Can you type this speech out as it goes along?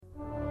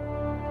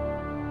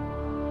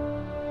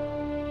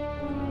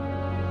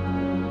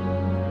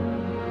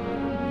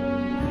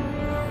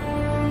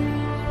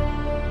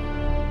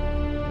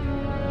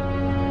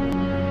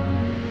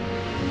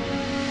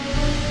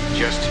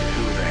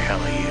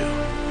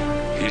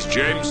is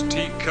James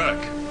T. Kirk.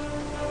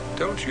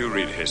 Don't you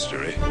read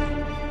history?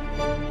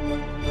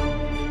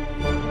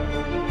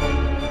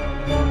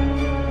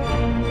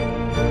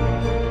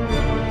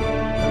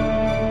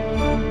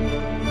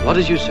 What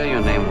did you say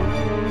your name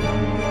was?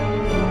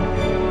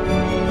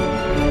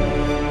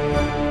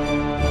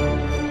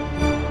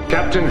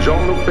 Captain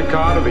Jean-Luc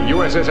Picard of the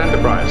USS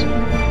Enterprise.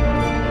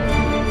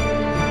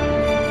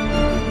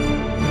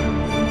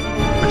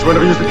 Which one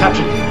of you is the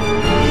captain?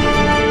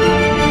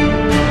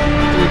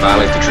 Did we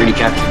violate the treaty,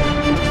 Captain?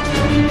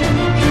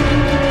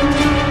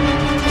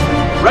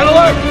 Red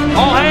alert!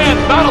 All hands,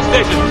 battle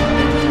stations!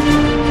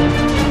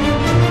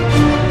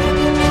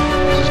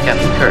 This is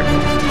Captain Kirk.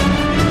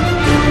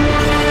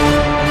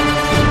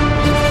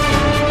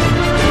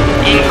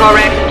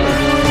 Incorrect.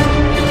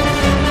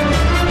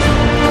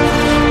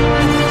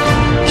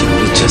 Can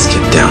we just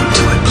get down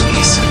to it,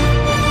 please?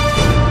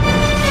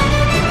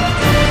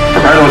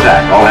 Prepare to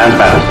attack. All hands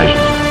battle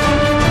stations.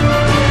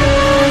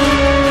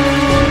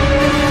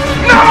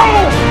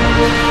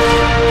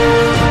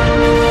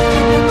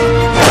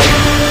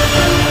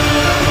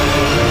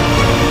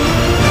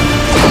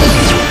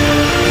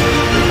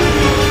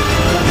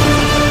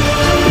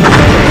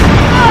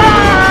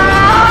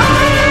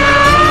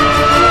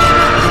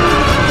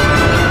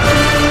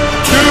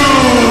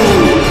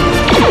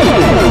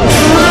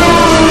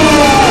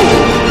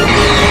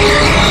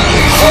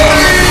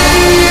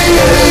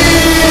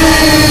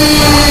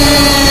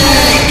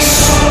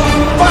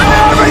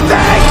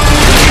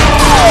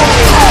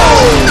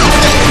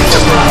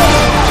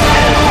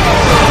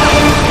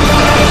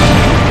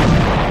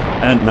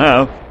 And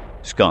now,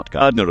 Scott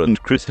Gardner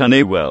and Chris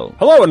Honeywell.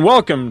 Hello and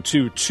welcome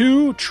to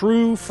Two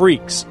True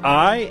Freaks.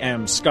 I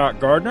am Scott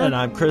Gardner. And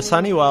I'm Chris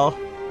Honeywell,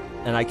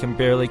 and I can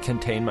barely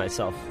contain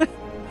myself.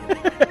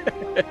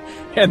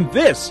 And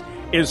this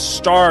is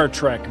Star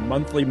Trek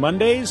Monthly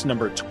Mondays,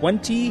 number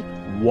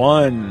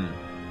 21.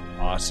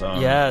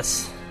 Awesome.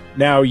 Yes.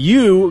 Now,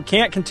 you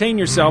can't contain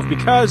yourself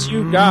because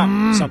you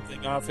got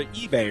something off of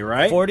eBay,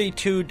 right?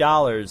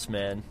 $42,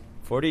 man.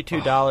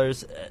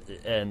 $42,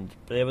 and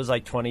it was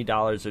like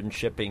 $20 in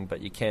shipping,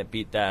 but you can't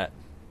beat that.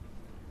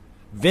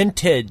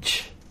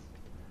 Vintage,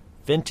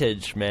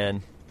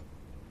 man.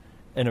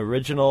 An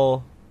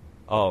original.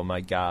 Oh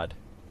my God,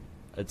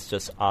 it's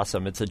just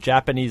awesome. It's a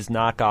Japanese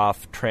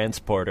knockoff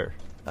transporter.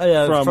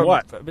 From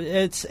what?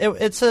 It's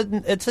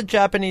a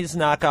Japanese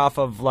knockoff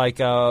of like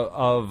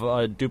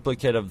a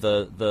duplicate of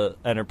the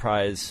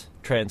Enterprise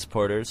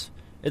transporters.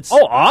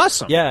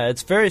 Awesome! Yeah,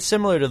 it's very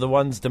similar to the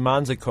ones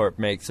DeMonza Corp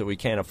makes that we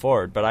can't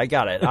afford, but I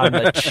got it on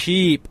the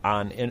cheap.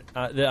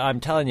 I'm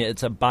telling you,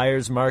 it's a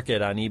buyer's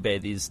market on eBay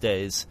these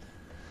days.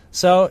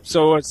 So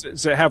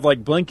does it have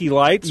like blinky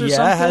lights or something?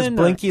 Yeah, it has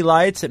blinky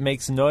lights. It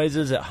makes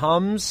noises. It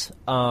hums.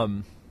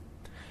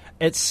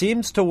 It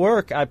seems to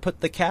work. I put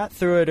the cat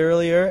through it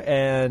earlier,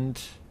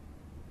 and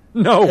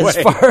no way. As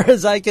far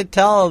as I could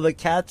tell, the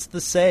cat's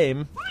the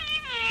same.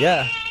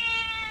 Yeah.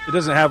 It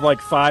doesn't have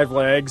like 5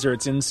 legs or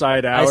it's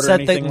inside out or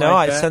anything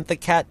like that? I sent the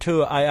cat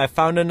to... I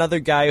found another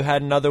guy who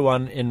had another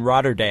one in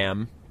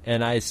Rotterdam,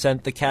 and I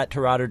sent the cat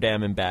to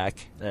Rotterdam and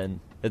back, and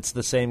it's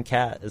the same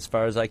cat as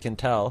far as I can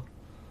tell.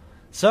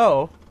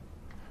 So,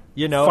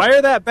 you know...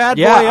 Fire that bad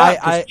boy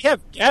up. We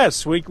have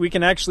guests. We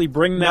can actually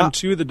bring them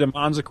to the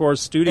DeMonza Corp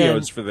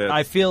studios for this.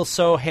 I feel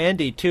so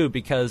handy, too,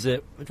 because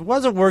it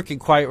wasn't working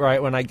quite right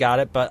when I got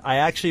it, but I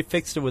actually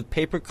fixed it with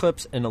paper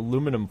clips and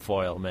aluminum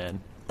foil,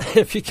 man.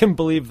 If you can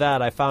believe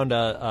that, I found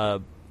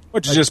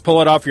What, you just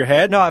pull it off your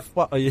head? No,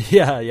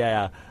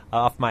 yeah,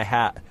 off my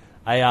hat.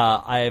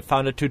 I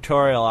found a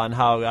tutorial on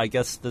how I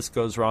guess this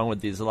goes wrong with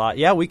these a lot.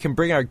 Yeah, we can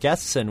bring our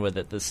guests in with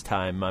it this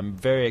time. I'm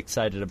very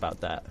excited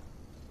about that.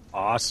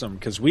 Awesome,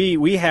 because we're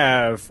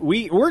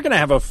going to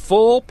have a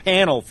full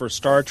panel for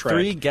Star Trek.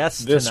 3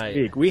 guests this tonight.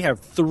 week. We have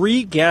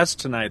 3 guests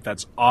tonight.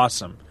 That's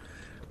awesome.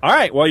 All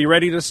right, well, you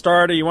ready to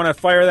start? Or you want to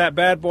fire that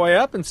bad boy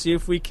up and see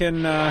if we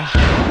can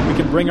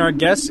bring our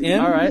guests in?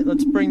 All right,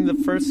 let's bring the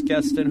first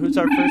guest in. Who's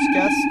our first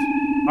guest?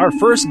 Our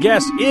first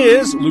guest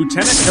is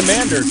Lieutenant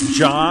Commander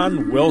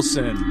John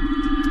Wilson.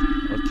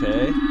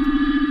 Okay.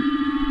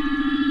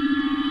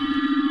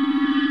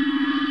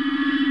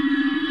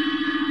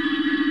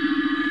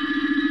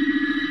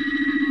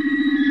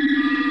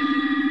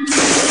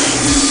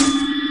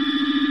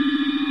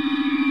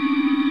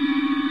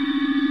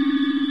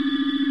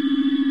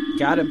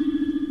 Got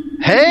him.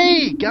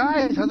 Hey,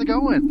 guys, how's it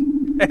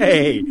going?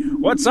 Hey,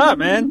 what's up,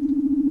 man?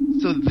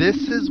 So this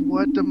is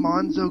what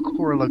DeMonza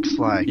Corp looks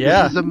like.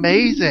 Yeah. This is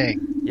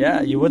amazing.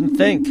 Yeah, you wouldn't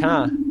think,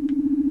 huh?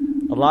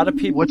 A lot of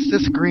people... What's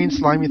this green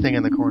slimy thing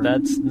in the corner?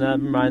 Never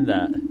mind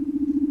that.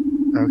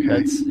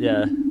 Okay.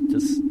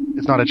 Just...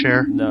 It's not a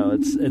chair? No,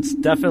 it's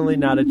definitely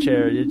not a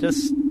chair. You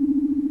just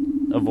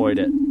avoid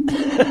it.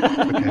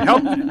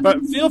 Okay.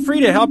 But feel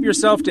free to help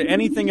yourself to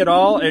anything at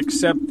all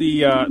except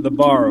the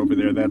bar over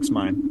there. That's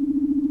mine.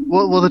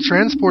 Well, the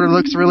transporter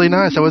looks really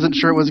nice. I wasn't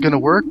sure it was going to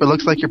work, but it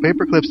looks like your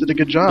paper clips did a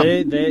good job.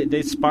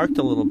 They sparked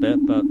a little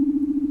bit, but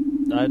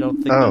I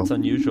don't think that's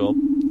unusual.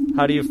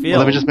 How do you feel? Well,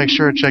 let me just make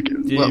sure. Check. Do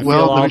you feel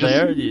all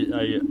there?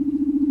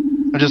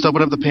 I just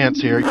opened up the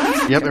pants here.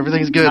 Yep,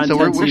 everything's good. So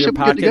Contents we of your should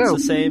be good to pockets go. the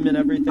same and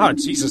everything? Oh,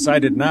 Jesus, I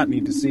did not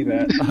need to see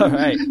that. All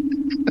right.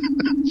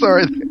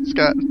 Sorry,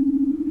 Scott.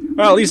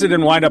 Well, at least it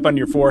didn't wind up on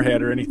your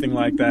forehead or anything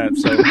like that.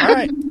 So,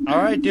 all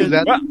right, dude.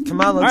 That- Well,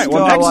 Come on, let's all go.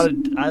 right, well,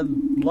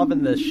 I'm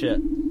loving this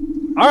shit.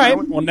 All right.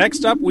 Well,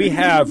 next up we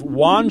have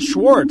Juan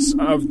Schwartz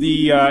of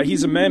the.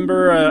 He's a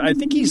member. I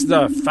think he's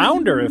the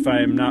founder, if I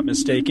am not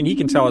mistaken. He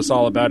can tell us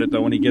all about it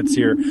though when he gets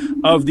here.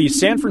 Of the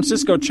San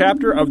Francisco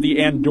chapter of the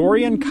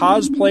Andorian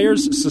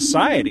Cosplayers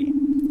Society.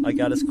 I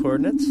got his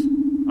coordinates.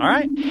 All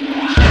right.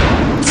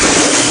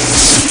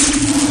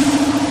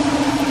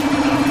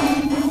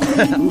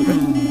 Ooh,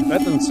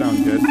 that doesn't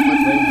sound good.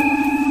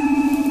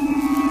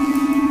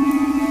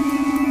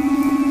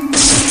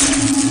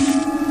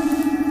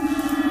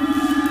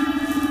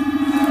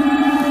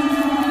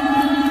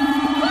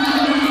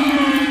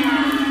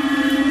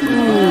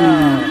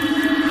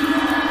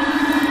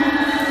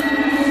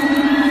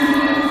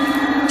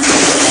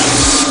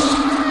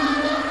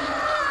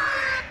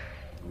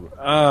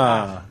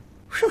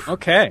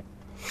 Okay.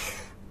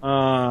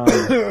 All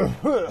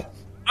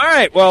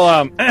right.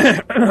 Well,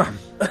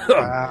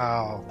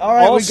 Wow. All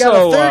right, we got a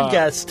Also, third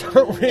guest,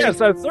 don't we? yes,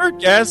 a third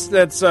guest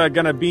that's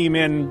going to beam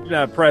in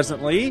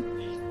presently.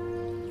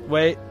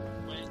 Wait,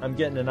 I'm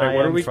getting an Wait,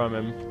 what are IM we- from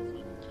him.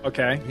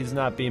 Okay. He's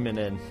not beaming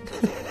in.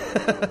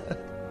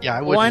 Yeah,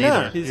 I wouldn't Why either.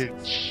 not? Dude.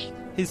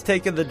 He's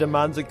taking the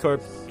Demonza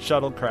Corp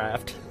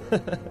shuttlecraft.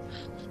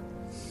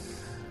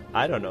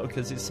 I don't know,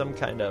 because he's some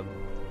kind of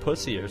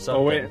pussy or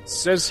something. Oh, wait. It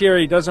says here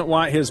he doesn't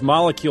want his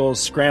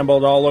molecules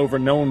scrambled all over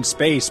known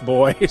space,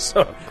 boy.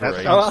 So That's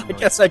well, I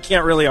guess I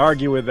can't really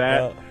argue with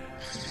that. Well,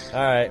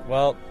 all right,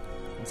 well,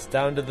 it's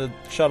down to the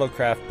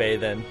shuttlecraft bay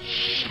then.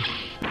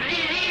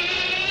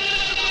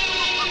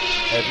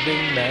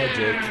 Editing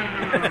magic.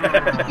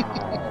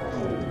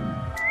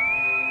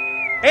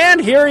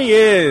 And here he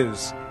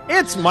is.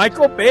 It's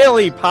Michael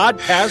Bailey,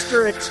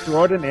 podcaster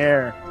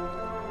extraordinaire.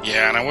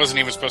 Yeah, and I wasn't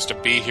even supposed to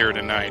be here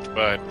tonight,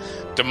 but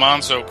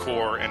DeMonzo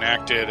Corps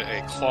enacted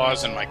a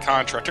clause in my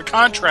contract, a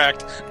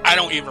contract I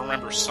don't even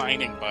remember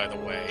signing, by the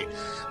way,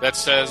 that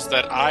says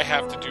that I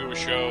have to do a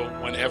show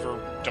whenever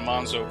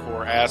DeMonzo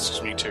Corps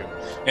asks me to.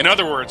 In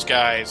other words,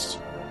 guys,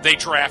 they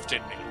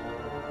drafted me.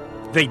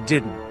 They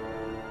didn't.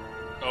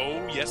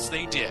 Oh, yes,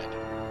 they did.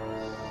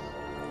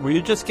 Were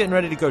you just getting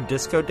ready to go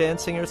disco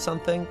dancing or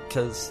something?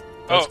 Because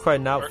that's quite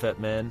an outfit,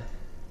 man.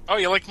 Oh,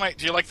 do you like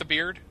the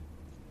beard?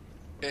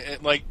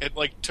 It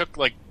took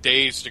like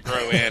days to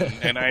grow in,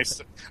 and I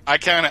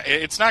kind of,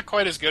 it's not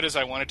quite as good as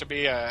I want it to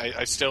be.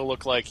 I still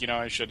look like,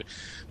 I should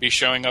be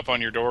showing up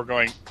on your door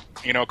going,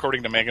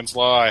 according to Megan's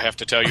Law, I have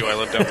to tell you I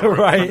live down the road.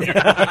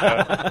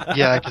 Right.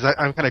 Yeah, because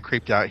I'm kind of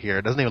creeped out here.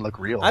 It doesn't even look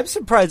real. I'm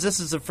surprised this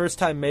is the first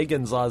time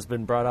Megan's Law has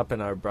been brought up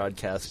in our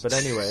broadcast, but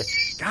anyway.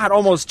 God,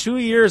 almost 2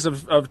 years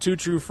of Two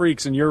True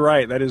Freaks, and you're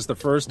right. That is the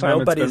first time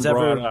Nobody's it's been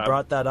ever brought up.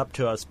 brought that up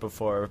to us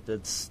before.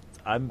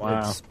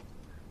 Wow.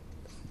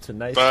 It's a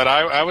nice... But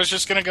I was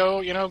just going to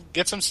go,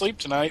 get some sleep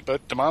tonight,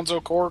 but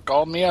DeMonzo Corps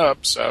called me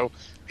up, so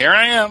here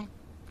I am,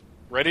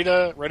 ready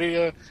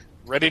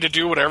to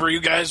do whatever you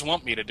guys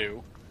want me to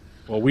do.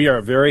 Well, we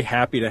are very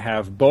happy to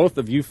have both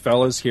of you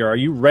fellas here. Are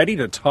you ready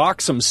to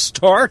talk some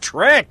Star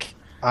Trek?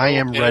 I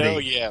am ready. Oh,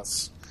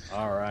 yes.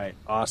 All right,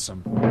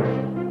 awesome.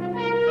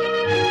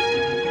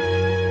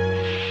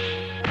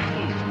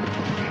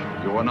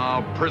 You are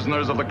now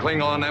prisoners of the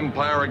Klingon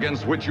Empire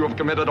against which you have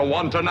committed a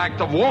wanton act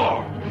of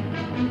war.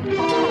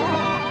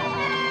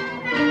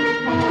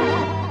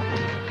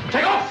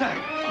 Take off,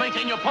 sir!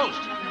 Maintain your post!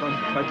 Don't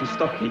try to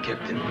stop me,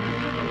 Captain.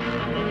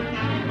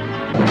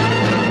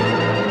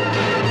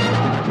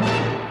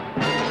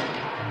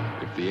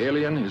 If the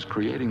alien is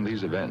creating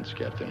these events,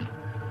 Captain,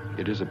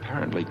 it is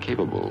apparently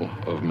capable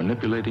of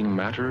manipulating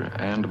matter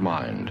and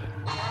mind.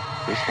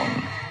 This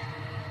one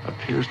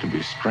appears to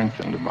be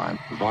strengthened by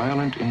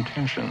violent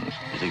intentions.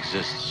 It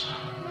exists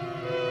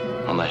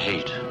on the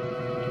hate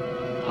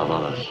of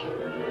others.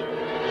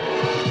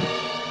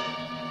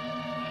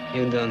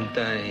 You don't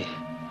die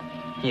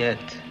yet.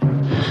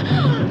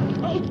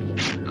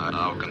 I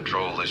now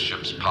control this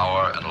ship's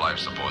power and life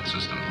support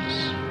systems.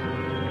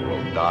 You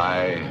will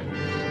die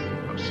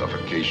of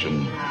suffocation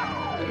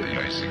in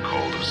the icy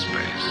cold of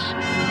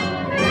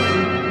space.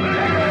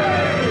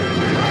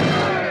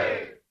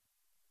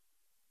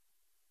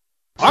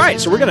 All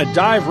right, so we're going to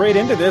dive right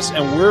into this,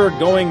 and we're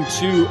going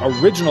to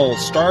original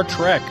Star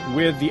Trek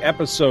with the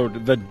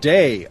episode The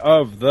Day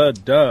of the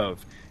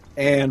Dove.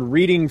 And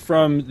reading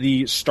from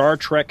the Star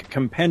Trek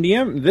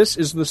Compendium, this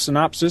is the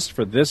synopsis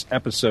for this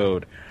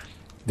episode.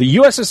 The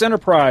USS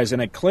Enterprise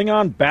and a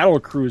Klingon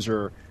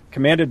battlecruiser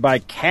commanded by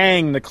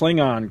Kang the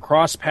Klingon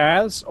cross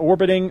paths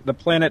orbiting the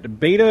planet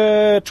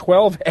Beta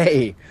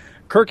 12A.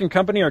 Kirk and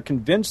company are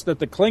convinced that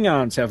the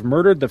Klingons have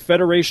murdered the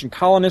Federation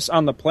colonists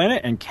on the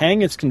planet, and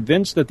Kang is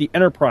convinced that the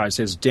Enterprise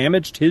has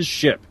damaged his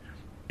ship.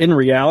 In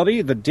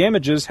reality, the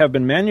damages have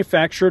been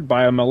manufactured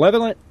by a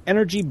malevolent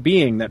energy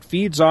being that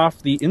feeds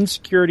off the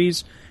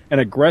insecurities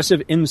and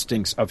aggressive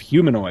instincts of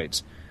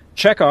humanoids.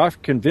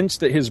 Chekhov, convinced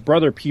that his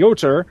brother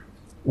Pyotr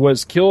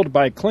was killed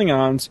by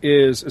Klingons,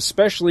 is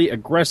especially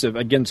aggressive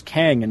against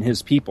Kang and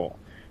his people.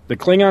 The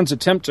Klingons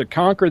attempt to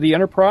conquer the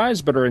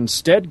Enterprise, but are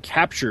instead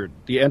captured.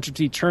 The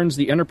entity turns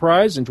the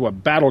Enterprise into a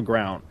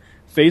battleground.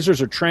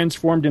 Phasers are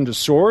transformed into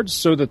swords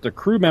so that the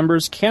crew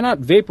members cannot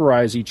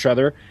vaporize each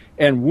other,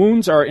 and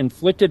wounds are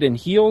inflicted and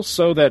healed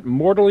so that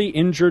mortally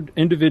injured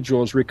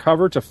individuals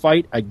recover to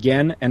fight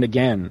again and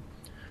again.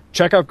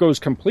 Chekhov goes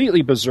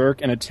completely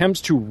berserk and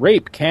attempts to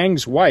rape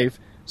Kang's wife,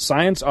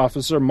 Science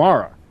Officer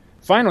Mara.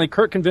 Finally,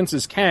 Kirk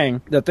convinces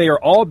Kang that they are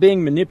all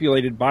being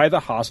manipulated by the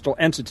hostile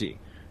entity.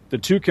 The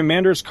two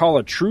commanders call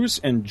a truce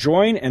and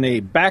join in a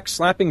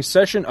backslapping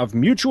session of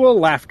mutual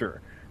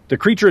laughter. The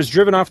creature is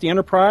driven off the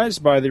Enterprise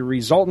by the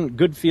resultant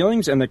good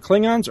feelings, and the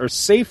Klingons are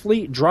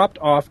safely dropped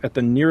off at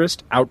the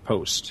nearest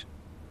outpost.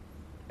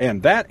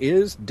 And that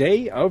is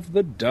Day of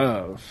the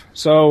Dove.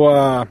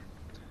 So,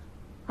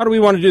 how do we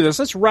want to do this?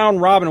 Let's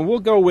round robin, and we'll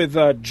go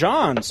with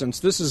John, since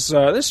this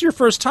is your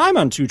first time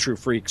on Two True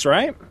Freaks,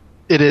 right?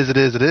 It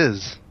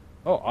is.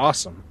 Oh,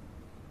 awesome.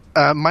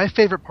 My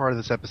favorite part of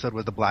this episode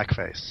was the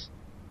blackface.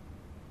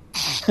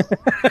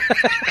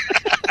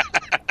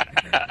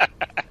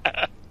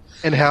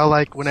 And how,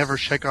 like, whenever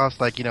Chekhov's,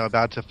 like, you know,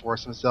 about to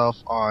force himself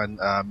on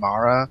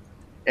Mara,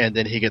 and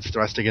then he gets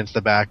thrust against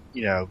the back,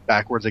 you know,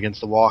 backwards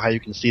against the wall, how you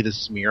can see the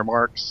smear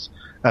marks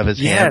of his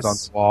hands on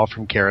the wall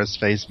from Kara's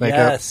face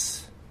makeup.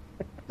 Yes.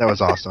 That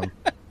was awesome.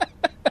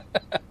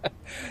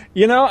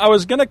 You know, I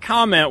was going to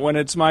comment when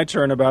it's my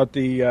turn about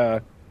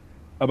the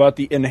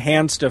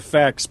enhanced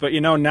effects, but,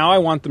 you know, now I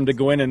want them to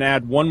go in and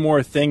add one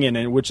more thing in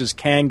it, which is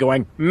Kang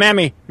going,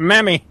 Mammy,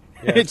 Mammy.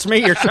 Yeah. It's me,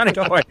 your sonny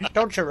boy.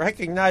 Don't you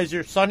recognize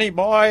your sonny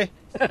boy?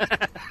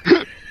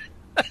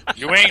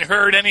 You ain't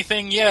heard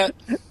anything yet.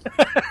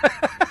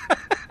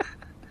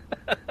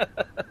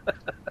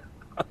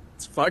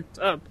 It's fucked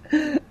up.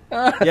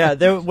 Yeah,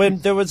 there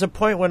was a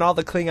point when all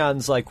the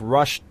Klingons like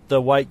rushed the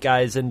white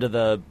guys into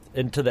the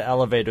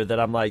elevator that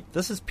I'm like,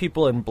 this is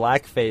people in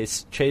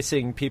blackface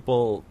chasing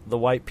the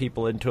white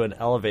people into an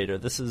elevator.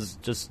 This is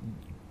just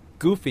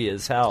goofy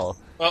as hell.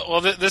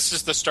 Well, this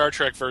is the Star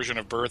Trek version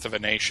of Birth of a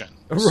Nation.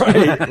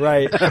 Right.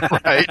 Right.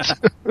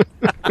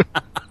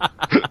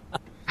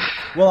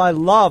 Well, I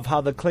love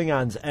how the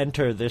Klingons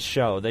enter this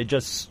show.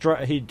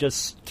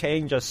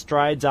 Kang just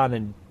strides on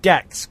and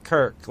decks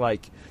Kirk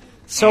like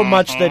so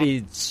much that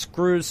he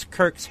screws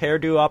Kirk's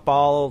hairdo up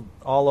all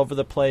over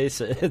the place.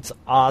 It's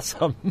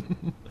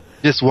awesome.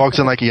 Just walks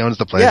in like he owns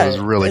the place. Yeah, it was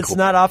really cool. It's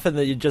not often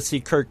that you just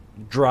see Kirk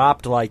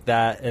dropped like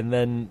that, and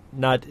then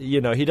not. You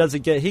know, he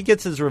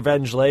gets his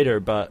revenge later,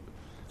 but.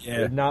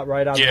 Yeah. Not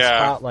right on the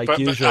spot like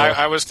usual. But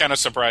I was kind of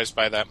surprised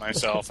by that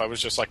myself. I was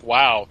just like,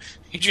 wow,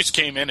 he just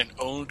came in and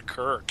owned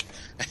Kirk.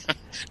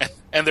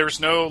 And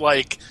there's no,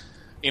 like,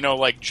 you know,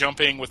 like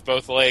jumping with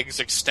both legs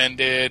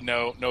extended,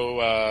 no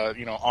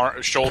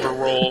shoulder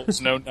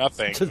rolls, no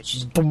nothing.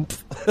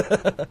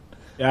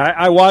 Yeah,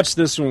 I watched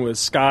this one with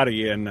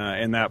Scotty, and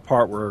in that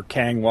part where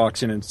Kang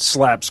walks in and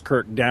slaps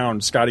Kirk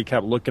down, Scotty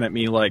kept looking at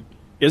me like,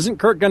 isn't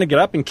Kirk going to get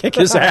up and kick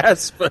his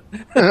ass? But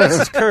this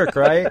is Kirk,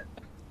 right?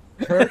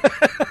 Kirk?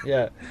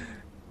 Yeah.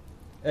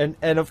 And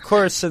of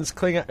course, since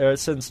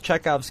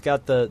Chekhov's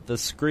got the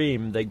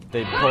scream, they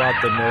pull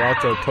out the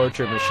Norelco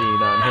torture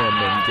machine on him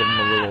and give him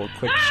a little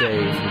quick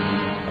shave.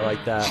 I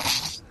like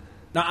that.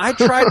 Now, I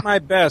tried my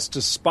best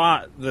to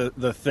spot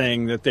the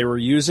thing that they were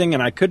using,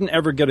 and I couldn't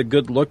ever get a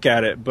good look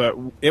at it, but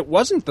it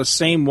wasn't the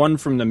same one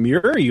from the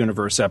Mirror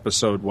Universe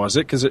episode, was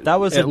it? Because it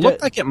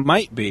looked like it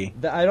might be.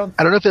 I don't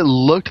know if it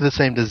looked the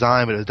same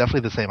design, but it was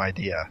definitely the same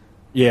idea.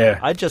 Yeah,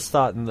 I just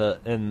thought in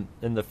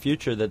the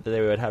future that they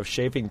would have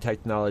shaving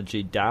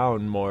technology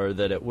down more,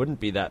 that it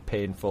wouldn't be that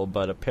painful.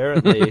 But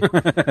apparently,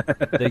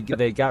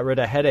 they got rid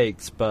of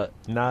headaches, but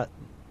not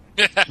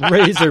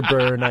razor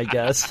burn, I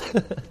guess.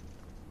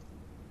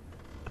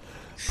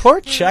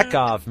 Poor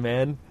Chekhov,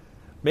 man.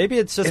 Maybe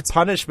it's just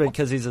punishment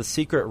because he's a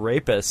secret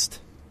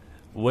rapist.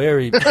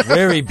 Very,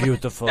 very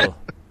beautiful.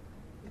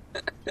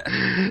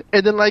 And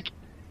then, like,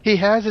 he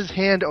has his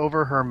hand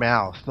over her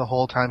mouth the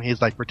whole time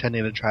he's, like,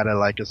 pretending to try to,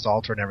 like,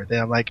 assault her and everything.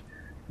 I'm like,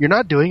 you're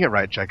not doing it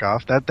right,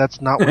 Chekhov.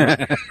 That's not what you're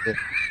supposed to do.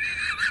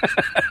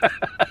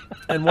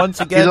 And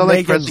once again,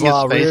 Megan's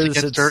Law rears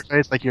its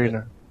face like you're in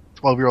a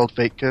 12-year-old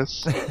fake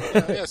kiss.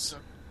 Yes.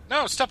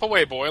 No, step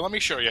away, boy. Let me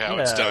show you how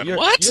it's done.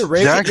 What?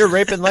 You're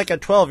raping like a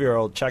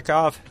 12-year-old,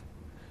 Chekhov.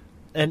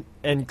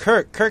 And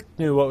Kirk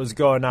knew what was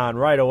going on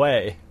right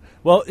away.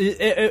 Well,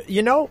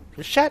 you know,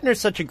 Shatner's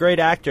such a great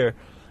actor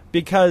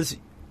because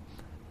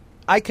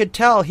I could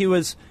tell he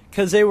was,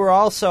 because they were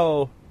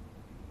also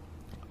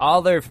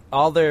all their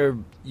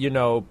you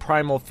know,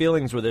 primal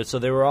feelings were there, so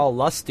they were all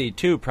lusty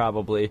too,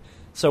 probably.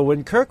 So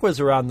when Kirk was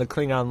around the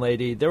Klingon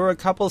lady, there were a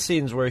couple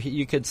scenes where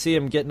you could see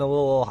him getting a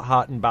little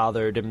hot and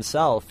bothered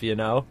himself, you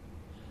know?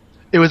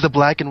 It was the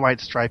black and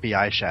white stripy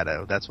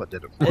eyeshadow. That's what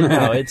did it for me.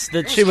 No, it's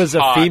that she was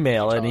a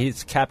female and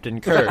he's Captain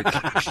Kirk.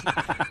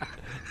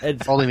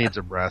 All he needs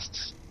are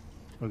breasts.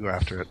 We'll go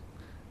after it.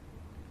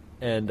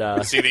 And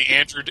is he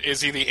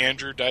the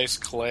Andrew Dice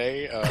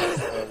Clay?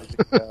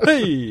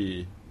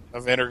 Hey,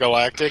 of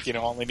Intergalactic,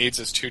 only needs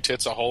his 2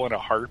 tits, a hole, and a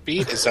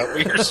heartbeat. Is that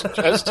what you're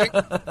suggesting?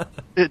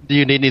 Do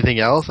you need anything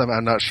else?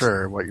 I'm not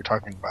sure what you're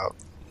talking about.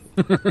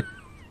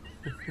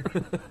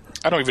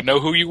 I don't even know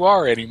who you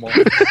are anymore.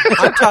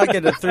 I'm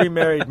talking to 3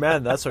 married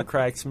men. That's what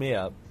cracks me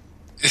up.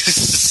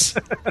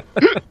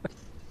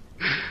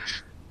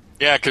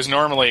 Yeah, because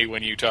normally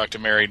when you talk to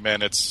married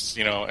men, it's,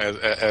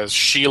 as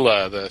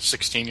Sheila, the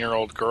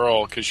 16-year-old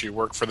girl, because you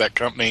work for that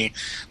company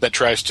that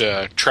tries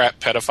to trap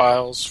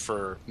pedophiles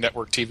for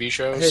network TV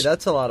shows. Hey,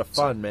 that's a lot of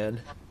fun,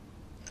 man.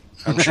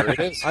 I'm sure it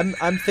is.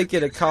 I'm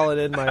thinking of calling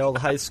in my old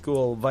high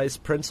school vice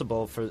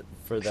principal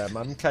for them.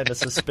 I'm kind of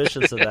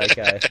suspicious of that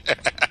guy.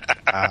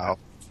 Wow.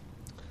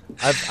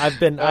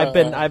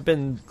 I've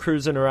been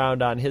cruising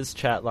around on his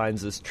chat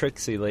lines as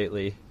Trixie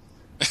lately,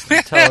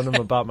 telling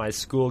him about my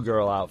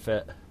schoolgirl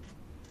outfit.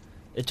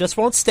 It just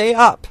won't stay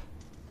up.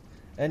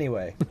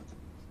 Anyway,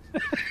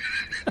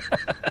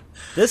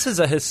 this is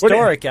a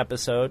historic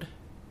episode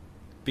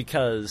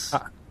because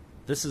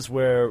this is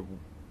where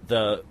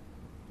the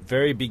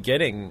very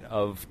beginning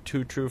of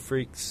Two True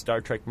Freaks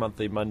Star Trek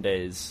Monthly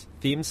Mondays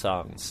theme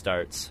song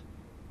starts.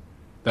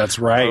 That's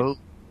right. Well,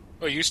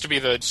 it used to be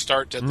the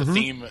start at the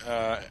theme,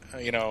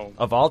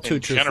 of all Two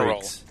True general.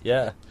 Freaks.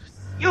 Yeah.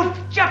 You've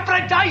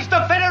jeopardized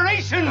the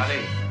Federation!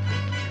 Johnny,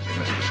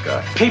 Mr.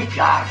 Scott. Keep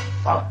your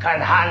fucking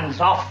hands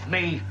off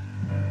me!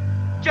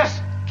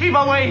 Just keep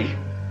away!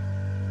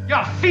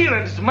 Your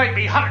feelings might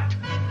be hurt,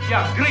 you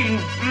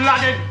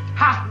green-blooded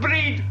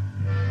half-breed!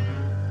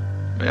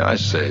 May I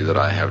say that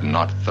I have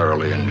not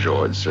thoroughly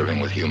enjoyed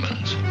serving with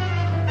humans.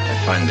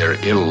 I find their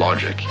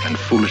illogic and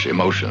foolish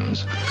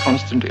emotions a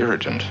constant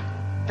irritant.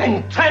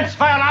 Then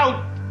transfer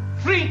out,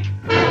 freak!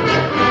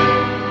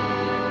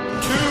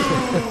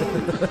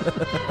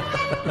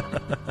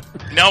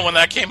 No, when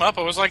that came up,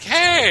 I was like,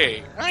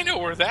 hey, I know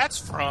where that's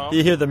from.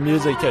 You hear the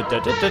music. I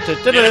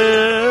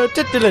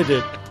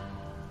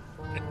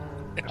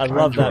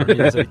love that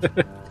music.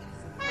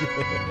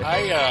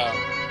 I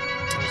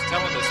was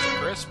telling this to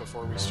Chris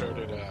before we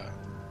started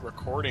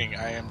recording.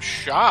 I am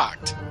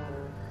shocked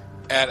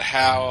at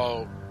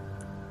how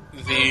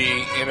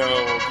the,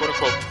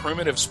 quote-unquote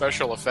primitive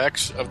special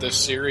effects of this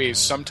series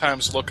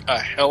sometimes look a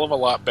hell of a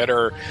lot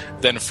better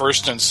than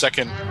first and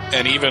second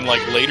and even,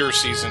 later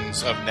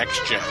seasons of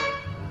Next Gen.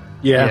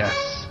 Yeah.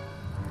 Yes.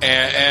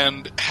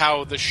 And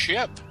how the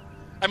ship...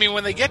 I mean,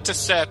 when they get to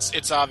sets,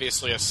 it's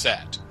obviously a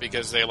set,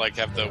 because they,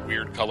 have the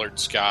weird colored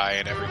sky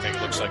and everything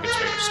looks like it's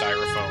made of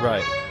styrofoam.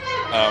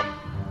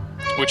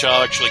 Right. Which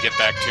I'll actually get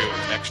back to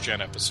in the Next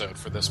Gen episode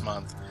for this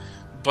month.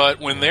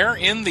 But when they're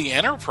in the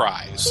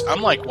Enterprise,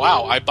 I'm like,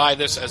 wow, I buy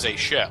this as a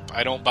ship.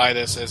 I don't buy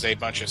this as a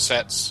bunch of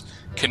sets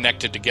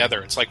connected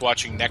together. It's like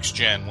watching Next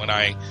Gen when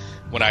I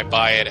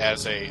buy it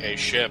as a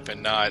ship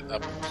and not a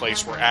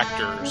place where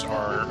actors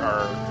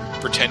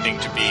are pretending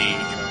to be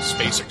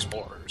space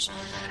explorers.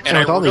 And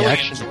I really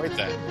enjoyed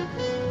that.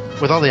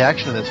 With all the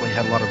action in this one, you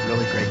had a lot of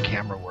really great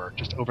camera work,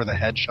 just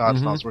over-the-head shots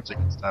and all sorts of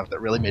good stuff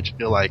that really made you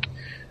feel like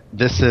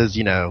this is,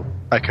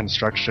 a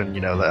construction,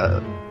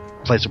 the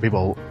place where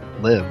people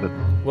live.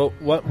 Well,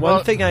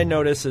 one thing I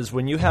notice is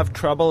when you have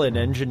trouble in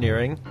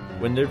engineering,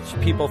 when there's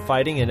people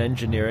fighting in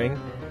engineering,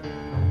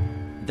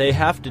 they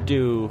have to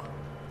do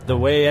the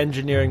way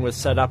engineering was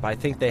set up. I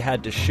think they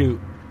had to shoot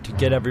to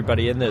get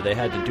everybody in there. They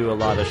had to do a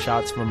lot of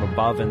shots from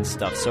above and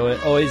stuff. So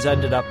it always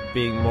ended up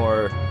being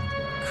more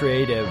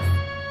creative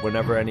when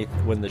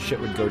the shit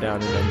would go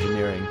down in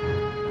engineering.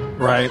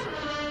 Right.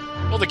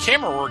 Well, the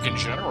camera work in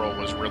general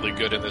was really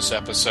good in this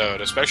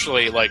episode,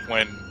 especially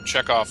when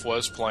Chekhov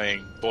was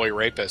playing Boy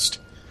Rapist.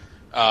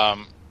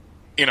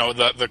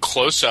 The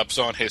close-ups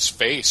on his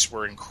face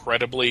were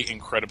incredibly,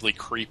 incredibly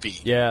creepy.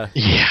 Yeah.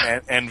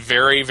 And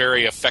very,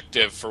 very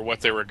effective for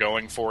what they were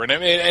going for. And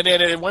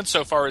it went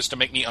so far as to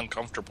make me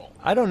uncomfortable.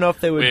 I don't know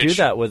if they would do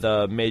that with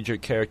a major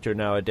character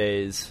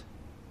nowadays.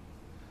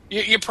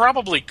 You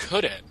probably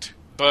couldn't.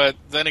 But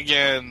then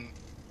again,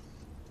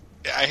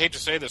 I hate to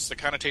say this, the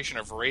connotation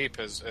of rape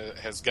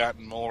has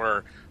gotten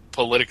more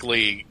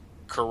politically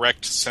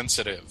correct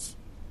sensitive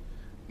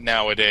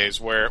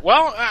nowadays, where,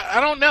 I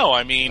don't know.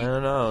 I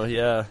don't know,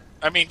 yeah.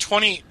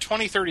 20,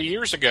 30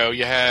 years ago,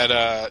 you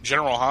had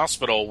General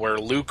Hospital where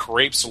Luke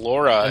rapes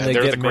Laura, and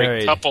they're the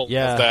great couple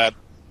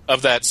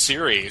of that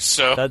series.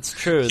 So that's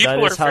true. That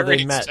is how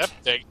they met.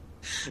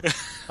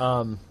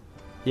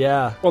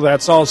 Yeah. Well,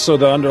 that's also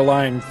the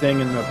underlying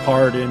thing in the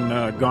part in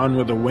Gone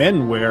with the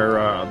Wind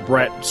where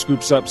Brett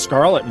scoops up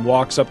Scarlet and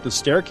walks up the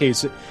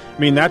staircase.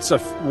 That's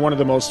one of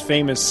the most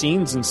famous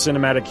scenes in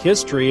cinematic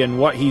history, and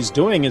what he's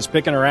doing is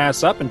picking her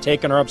ass up and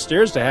taking her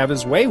upstairs to have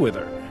his way with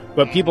her.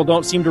 But people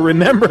don't seem to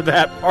remember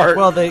that part.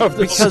 Well,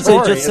 because they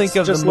just think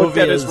of the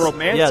movie as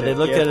romantic. Yeah, they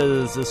look at it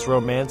as this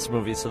romance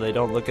movie, so they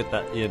don't look at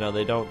that.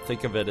 They don't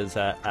think of it as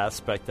that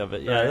aspect of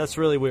it. Yeah, right. That's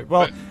really weird.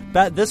 Well,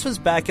 this was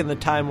back in the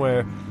time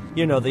where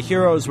the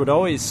heroes would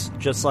always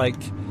just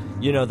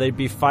they'd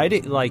be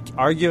fighting,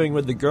 arguing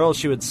with the girl.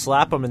 She would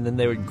slap them, and then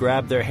they would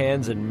grab their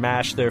hands and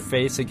mash their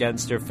face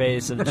against her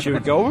face, and she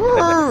would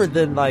go, and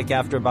then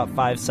after about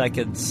 5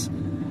 seconds,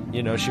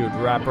 You know, she would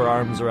wrap her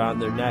arms around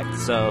their neck.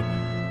 So,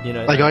 you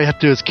know, like all you have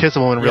to do is kiss a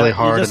woman really you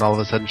hard, just- and all of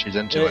a sudden she's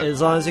into it.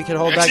 as long as you can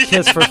hold that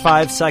kiss for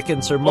 5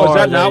 seconds or more. Oh, is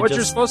that not they what just-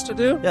 you're supposed to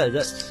do? Yeah,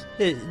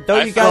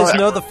 don't you guys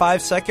know the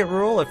 5-second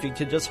rule? If you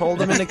could just hold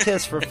them in a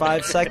kiss for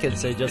 5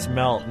 seconds, they just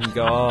melt and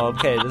go, "Oh,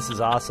 okay, this is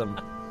awesome."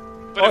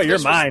 But Oh, if you're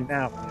this was- mine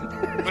now.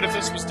 But if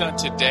this was done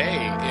today,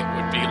 it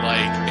would be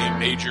like a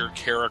major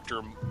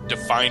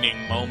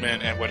character-defining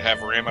moment and would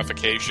have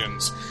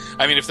ramifications.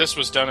 I mean, if this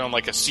was done on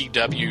like a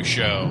CW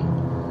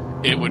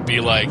show, it would be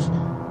like,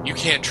 you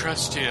can't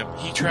trust him.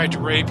 He tried to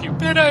rape you,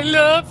 but I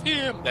love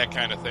him. That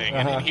kind of thing.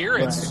 And in here,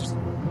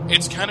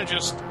 it's kind of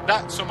just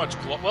not so much.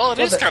 Well, it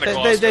is kind of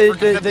glossed over,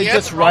 'cause at They the end,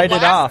 just they're all write it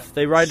laughing. off.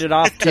 They write it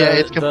off. To Yeah,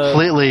 it's the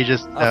completely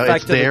just it's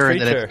effect of the there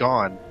and then creature. it's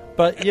gone.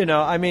 But, you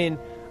know, I mean,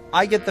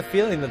 I get the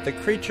feeling that the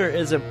creature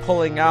isn't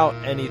pulling out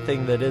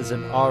anything that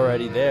isn't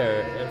already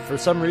there. For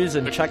some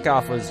reason,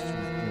 Chekhov was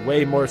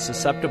way more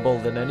susceptible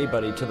than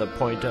anybody to the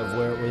point of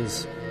where it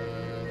was,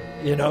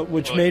 you know,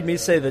 which made me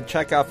say that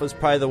Chekhov was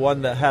probably the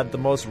one that had the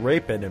most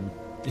rape in him.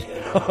 You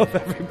know, of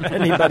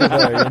anybody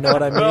there, you know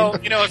what I mean? Well,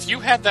 you know, if you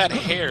had that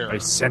hair, I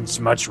sense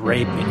much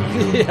rape in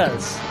you.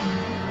 Yes.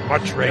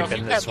 Much you know, rape if in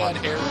you this had one.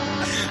 that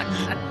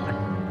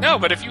hair. No,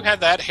 but if you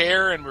had that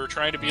hair and were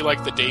trying to be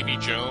like the Davy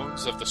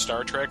Jones of the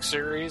Star Trek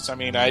series, I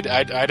mean, I'd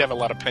have a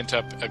lot of pent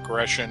up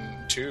aggression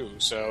too.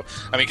 So,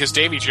 I mean, because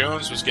Davy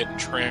Jones was getting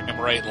trimmed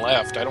right and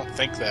left, I don't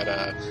think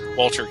that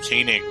Walter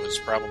Koenig was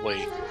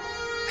probably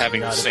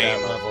having Not the at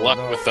same that level, luck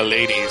no. with the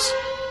ladies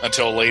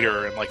until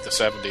later in like the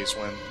 70s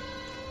when.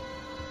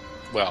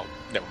 Well,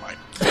 never mind.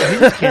 He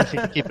just can't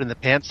seem to keep it in the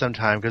pants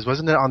sometime, because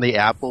wasn't it on the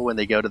Apple when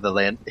they go to the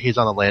land? He's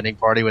on the landing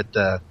party with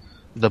the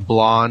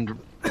blonde,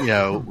 you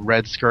know,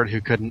 red skirt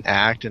who couldn't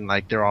act, and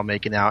like they're all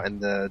making out in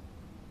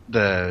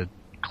the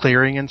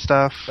clearing and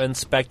stuff.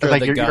 Inspector It's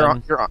like of the gun.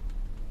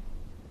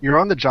 You're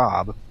on the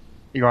job,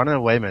 you're on an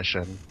away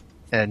mission,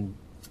 and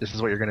this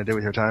is what you're going to do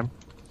with your time.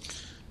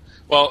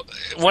 Well,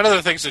 one of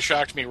the things that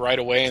shocked me right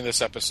away in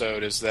this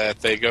episode is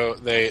that they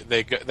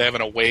have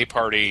an away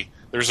party.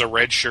 There's a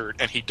red shirt,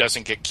 and he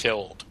doesn't get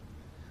killed.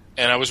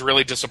 And I was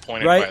really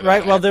disappointed by that.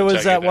 Right. I Well, have there to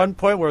was tell you that one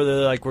point where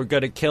they're like, "We're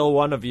going to kill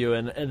one of you,"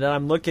 and then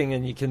I'm looking,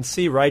 and you can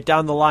see right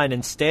down the line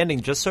and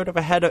standing just sort of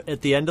ahead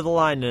at the end of the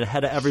line and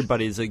ahead of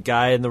everybody is a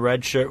guy in the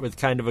red shirt with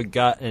kind of a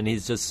gut, and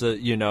he's just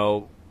you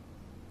know,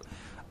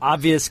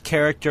 obvious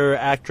character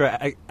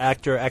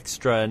actor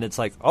extra, and it's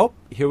like, oh,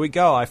 here we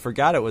go. I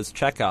forgot it was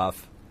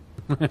Chekhov.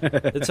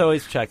 It's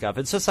always Chekhov.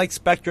 It's just like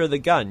Spectre of the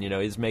Gun. You know,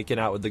 he's making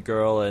out with the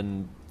girl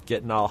and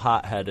getting all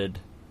hot-headed.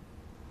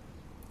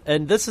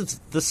 And this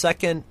is the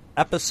second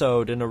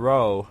episode in a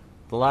row.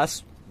 The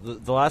last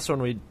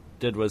one we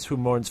did was Who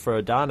Mourns for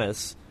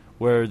Adonis,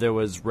 where there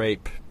was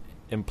rape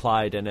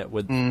implied in it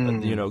with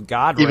you know,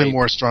 God rape. Even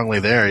more strongly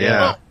there,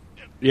 yeah.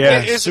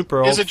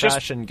 Super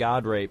old-fashioned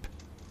God rape.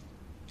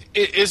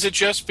 Is it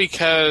just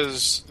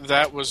because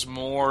that was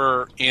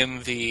more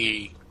in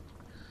the...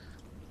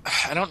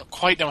 I don't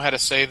quite know how to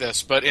say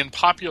this, but in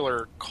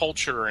popular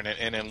culture and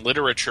in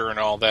literature and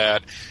all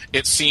that,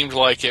 it seemed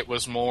like it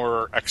was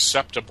more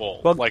acceptable.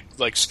 Well,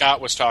 like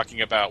Scott was talking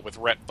about with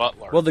Rhett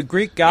Butler. Well, the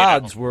Greek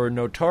gods were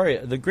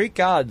notorious. The Greek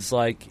gods,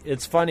 like,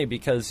 it's funny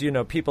because, you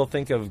know, people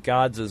think of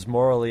gods as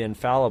morally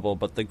infallible,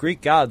 but the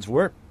Greek gods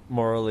weren't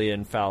morally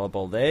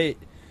infallible. They,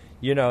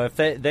 you know, if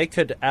they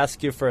could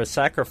ask you for a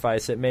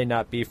sacrifice, it may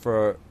not be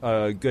for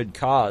a good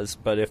cause,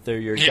 but if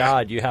they're your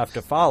god, you have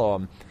to follow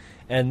them.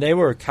 And they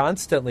were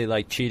constantly,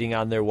 like, cheating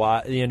on their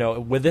wives. You know,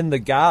 within the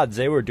gods,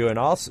 they were doing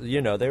also, you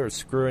know, they were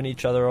screwing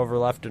each other over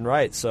left and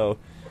right. So,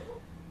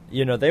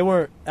 you know, they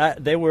were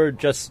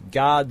just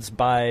gods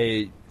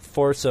by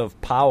force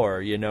of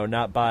power, you know,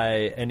 not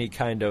by any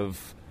kind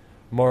of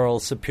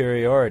moral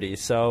superiority.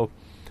 So,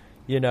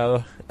 you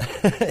know,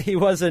 he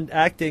wasn't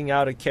acting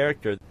out of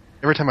character.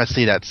 Every time I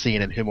see that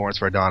scene in Who Mourns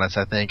for Adonis,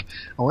 I think,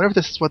 I wonder if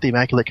this is what the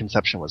Immaculate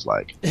Conception was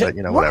like. But,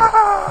 you know,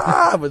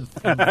 whatever. With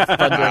thunder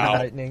and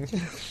lightning.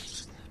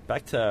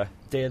 Back to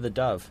Day of the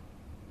Dove.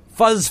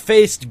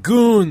 Fuzz-faced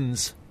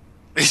goons!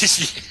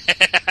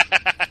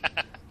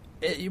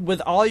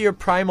 With all your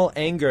primal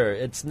anger,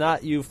 it's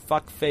not you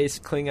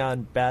fuck-faced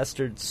Klingon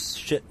bastards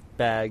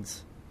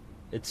shitbags.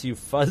 It's you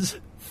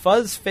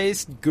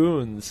fuzz-faced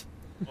goons.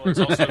 Well, it's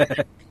also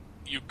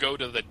you go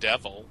to the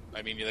devil.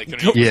 I mean, they can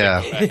even say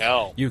go to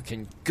hell. You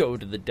can go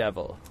to the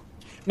devil.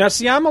 Now,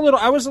 see, I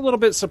was a little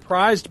bit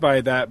surprised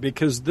by that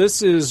because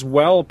this is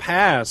well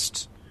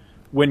past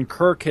when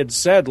Kirk had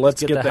said,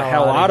 let's get the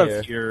hell out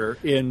of here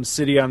in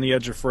City on the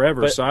Edge of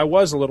Forever. So I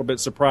was a little bit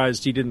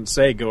surprised he didn't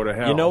say go to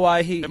hell. You know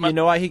why he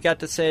got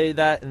to say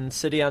that in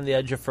City on the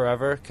Edge of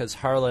Forever? Because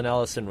Harlan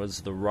Ellison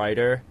was the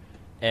writer,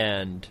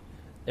 and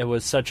it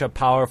was such a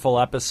powerful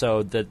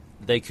episode that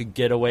they could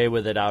get away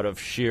with it out of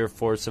sheer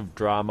force of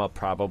drama,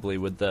 probably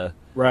with the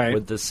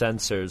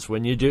censors.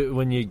 When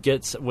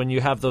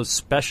you have those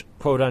special,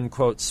 quote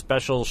unquote,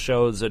 special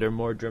shows that are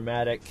more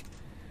dramatic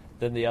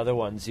than the other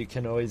ones, you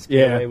can always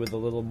get away with a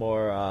little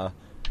more.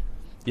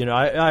 You know,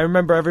 I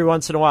remember every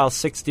once in a while,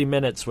 60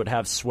 Minutes would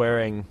have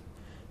swearing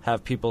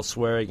have people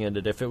swearing in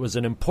it if it was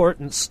an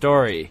important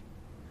story.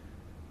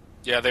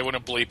 Yeah, they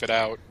wouldn't bleep it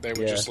out. They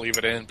would just leave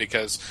it in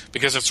because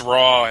it's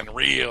raw and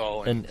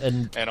real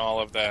and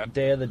all of that.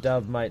 Day of the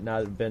Dove might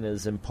not have been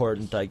as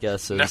important, I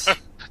guess, as...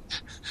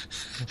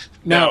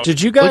 Now,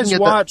 did you guys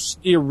watch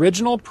the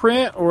original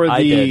print or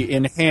the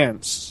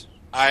enhanced?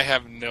 I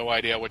have no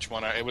idea which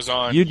one. It was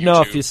on You'd YouTube.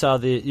 know if you saw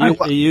the...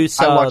 You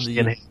saw I watched the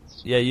enhanced.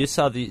 Yeah, you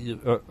saw the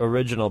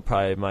original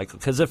probably, Michael.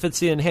 Because if it's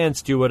the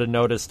enhanced, you would have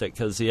noticed it,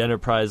 because the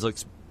Enterprise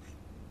looks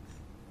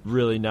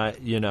really nice,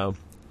 you know...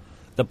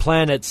 The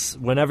planets,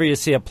 whenever you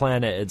see a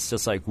planet, it's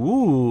just like,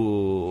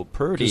 ooh,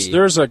 pretty.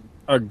 There's a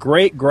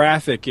great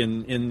graphic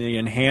in the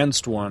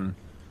enhanced one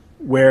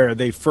where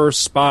they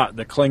first spot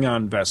the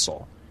Klingon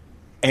vessel,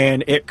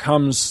 and it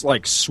comes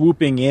like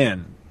swooping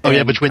in. Oh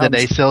yeah, between the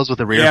nacelles with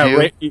the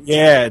rear view.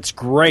 Yeah, it's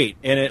great,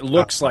 and it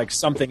looks like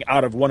something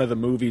out of one of the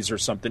movies or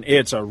something.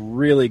 It's a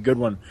really good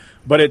one,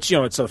 but it's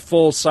a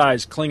full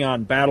size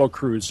Klingon battle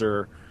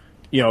cruiser.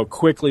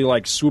 Quickly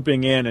like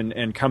swooping in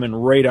and coming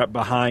right up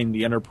behind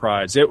the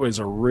Enterprise. It was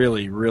a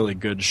really, really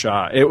good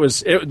shot. It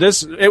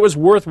was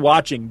worth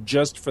watching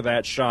just for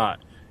that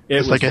shot.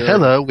 It's like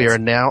hello, we are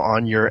now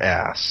on your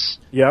ass.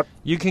 Yep.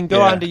 You can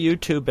go onto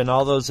YouTube, and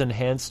all those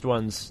enhanced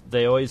ones,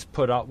 they always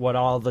put up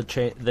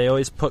they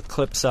always put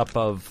clips up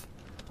of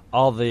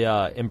all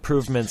the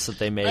improvements that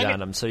they made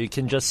on them, so you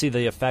can just see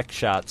the effect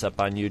shots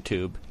up on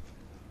YouTube.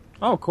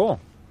 Oh,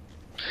 cool.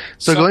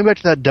 So going back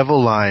to that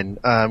devil line,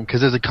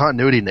 because there's a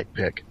continuity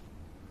nitpick,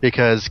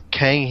 because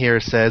Kang here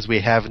says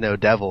we have no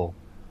devil,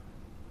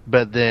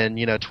 but then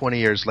 20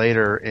 years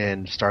later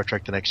in Star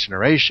Trek: The Next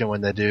Generation, when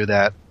they do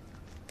that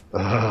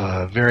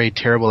very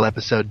terrible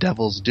episode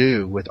Devil's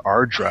Due with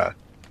Ardra,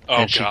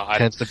 and she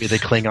tends to be the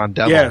Klingon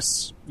devil.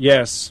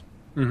 Yes.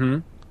 Mm-hmm.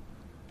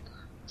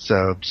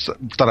 So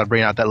thought I'd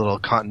bring out that little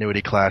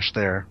continuity clash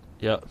there.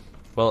 Yeah.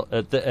 Well,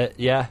 at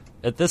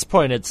this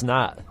point, it's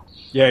not.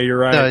 Yeah, you're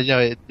right.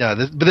 No.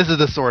 But this is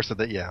the source of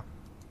it. Yeah,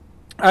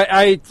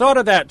 I thought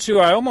of that too.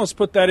 I almost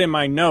put that in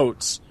my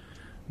notes,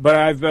 but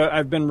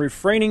I've been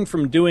refraining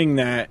from doing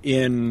that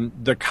in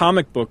the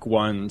comic book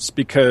ones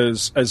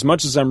because as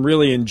much as I'm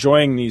really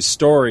enjoying these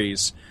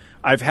stories,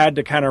 I've had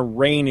to kind of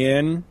rein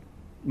in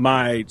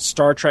my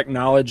Star Trek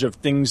knowledge of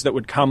things that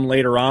would come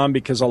later on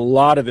because a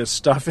lot of this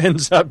stuff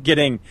ends up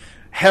getting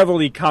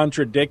heavily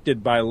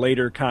contradicted by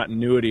later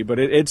continuity, but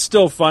it's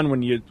still fun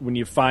when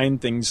you find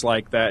things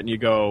like that and you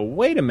go,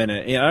 wait a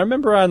minute. I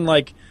remember on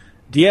like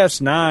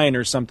DS9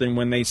 or something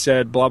when they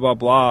said blah blah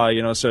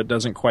blah, so it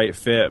doesn't quite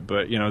fit.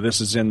 But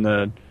this is in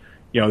the,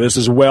 this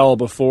is well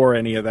before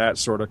any of that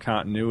sort of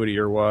continuity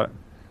or what.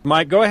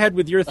 Mike, go ahead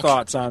with your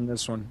thoughts on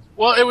this one.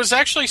 Well, it was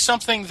actually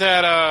something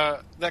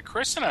that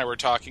Chris and I were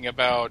talking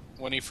about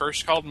when he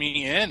first called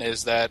me in,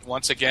 is that,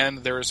 once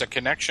again, there is a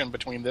connection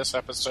between this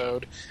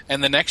episode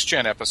and the Next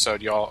Gen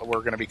episode we're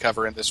going to be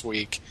covering this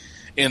week,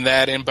 in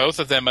that in both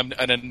of them,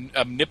 an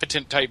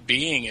omnipotent-type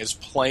being is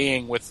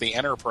playing with the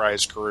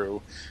Enterprise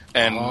crew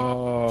and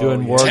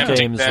doing war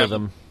games with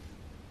them.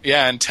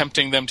 Yeah, and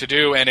tempting them to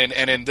do. And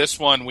in this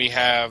one, we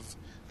have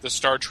the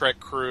Star Trek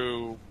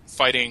crew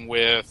fighting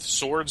with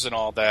swords and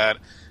all that,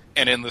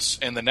 and in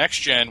the Next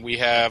Gen we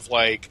have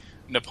like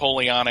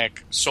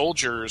Napoleonic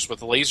soldiers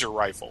with laser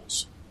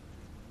rifles.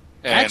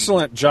 And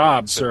excellent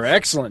job, sir.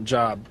 Excellent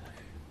job.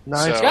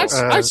 Nice.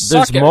 I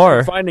suck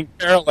at finding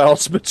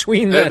parallels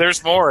between them.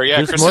 There's more. Yeah,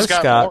 there's Chris more, has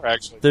got Scott. More,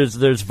 actually.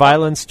 There's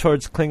violence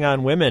towards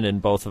Klingon women in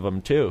both of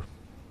them too.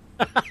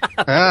 Is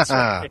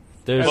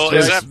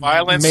that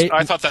violence?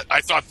 I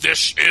thought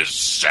this is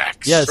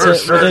sex. Yes,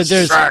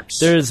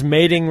 there's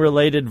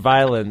mating-related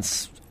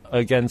violence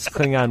against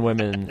Klingon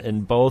women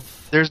in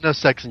both. There's no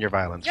sex in your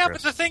violence. Yeah,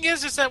 Chris. but the thing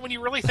is that when you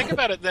really think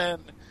about it, then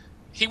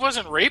he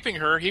wasn't raping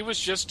her. He was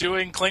just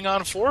doing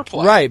Klingon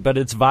foreplay. Right, but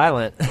it's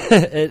violent.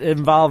 It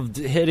involved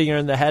hitting her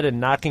in the head and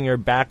knocking her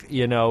back,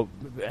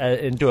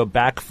 into a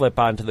backflip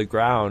onto the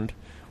ground,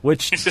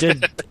 which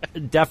did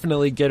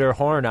definitely get her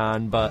horn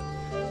on, but.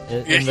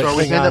 Are we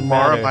saying that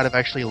Mara might have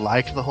actually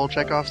liked the whole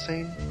Chekhov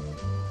scene?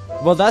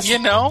 Well, that's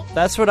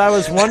what I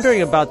was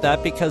wondering about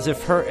that, because if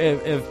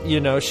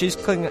she's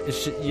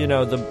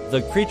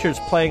the creature's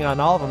playing on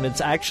all of them,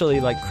 it's actually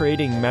like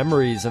creating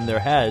memories in their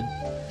head.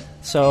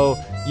 So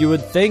you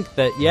would think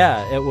that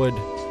it would.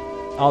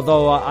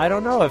 Although I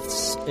don't know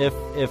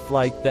if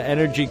like the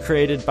energy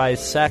created by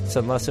sex,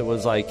 unless it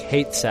was like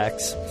hate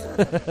sex.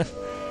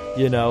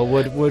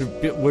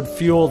 Would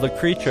fuel the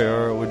creature,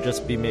 or it would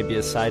just be maybe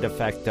a side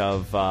effect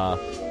of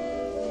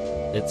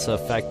its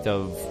effect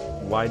of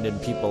winding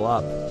people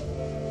up.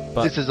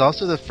 But this is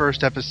also the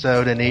first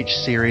episode in each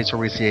series where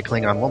we see a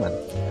Klingon woman.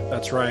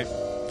 That's right.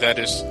 That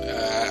is,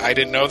 I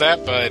didn't know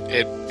that, but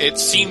it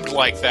seemed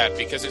like that,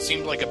 because it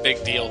seemed like a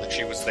big deal that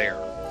she was there.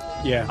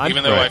 Yeah,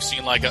 even though I've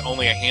seen like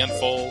only a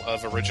handful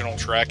of original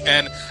Trek,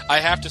 and I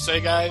have to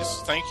say, guys,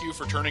 thank you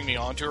for turning me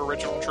on to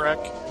original Trek,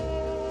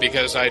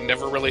 because I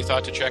never really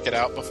thought to check it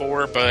out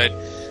before. But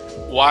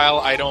while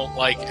I don't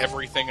like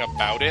everything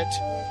about it,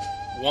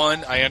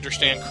 one, I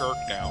understand Kirk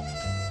now.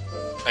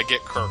 I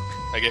get Kirk,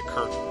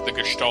 the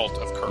gestalt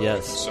of Kirk.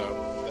 Yes. So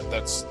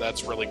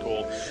that's really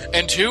cool.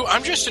 And two,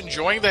 I'm just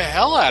enjoying the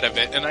hell out of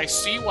it, and I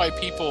see why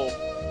people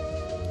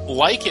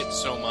like it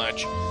so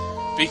much,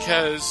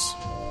 because,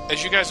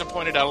 as you guys have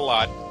pointed out a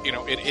lot,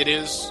 it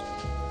is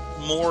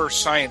more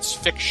science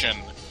fiction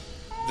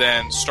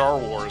than Star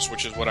Wars,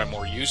 which is what I'm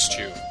more used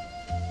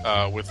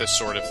to with this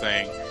sort of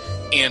thing.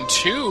 And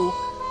two,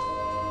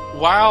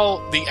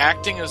 while the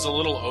acting is a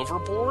little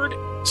overboard,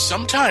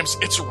 sometimes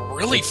it's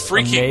really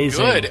freaking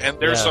amazing. Good, and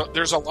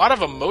there's a lot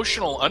of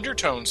emotional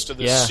undertones to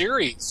this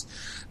series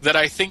that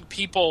I think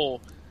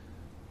people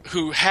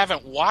who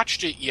haven't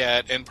watched it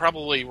yet and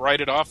probably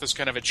write it off as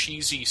kind of a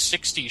cheesy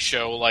 60s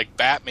show like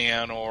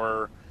Batman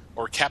or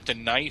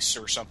Captain Nice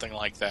or something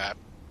like that.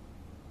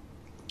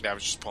 I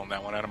was just pulling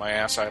that one out of my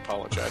ass. I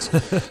apologize.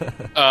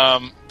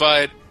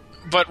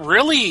 But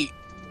really,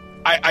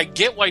 I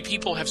get why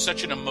people have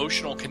such an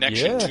emotional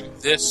connection to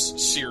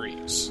this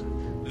series.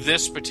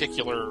 This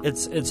particular...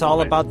 It's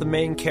all about the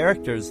main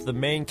characters. The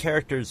main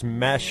characters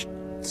mesh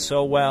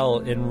so well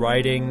in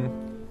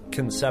writing,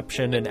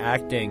 conception, and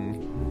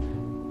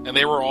acting. And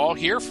they were all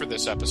here for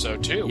this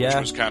episode, too, which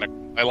was kind of...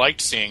 I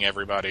liked seeing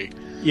everybody.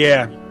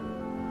 Yeah.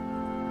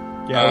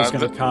 Yeah, I was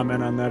going to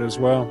comment on that as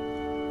well.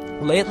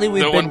 Lately,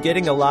 we've been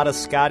getting a lot of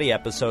Scotty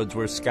episodes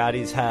where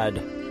Scotty's had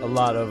a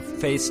lot of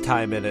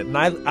FaceTime in it. And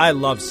I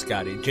love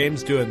Scotty.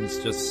 James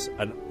Doohan's just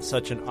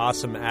such an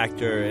awesome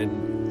actor,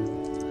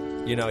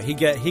 and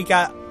he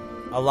got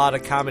a lot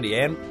of comedy,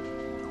 and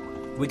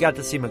we got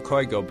to see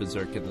McCoy go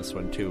berserk in this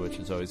one too, which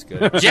is always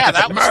good. Yeah,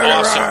 that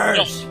was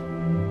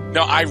awesome.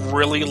 No, I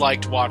really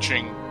liked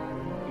watching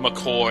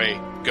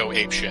McCoy go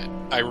apeshit.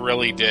 I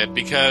really did,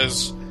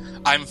 because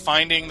I'm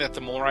finding that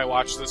the more I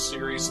watch this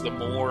series, the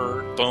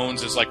more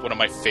Bones is like one of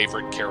my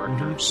favorite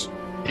characters.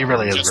 He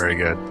really is very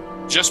good.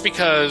 Just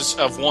because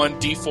of one,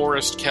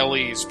 DeForest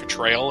Kelly's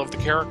portrayal of the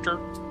character,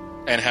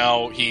 and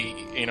how he,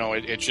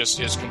 it just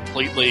is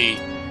completely...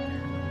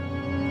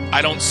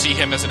 I don't see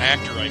him as an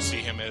actor, I see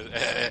him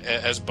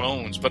as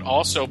Bones, but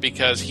also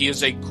because he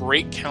is a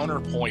great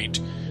counterpoint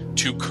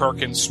to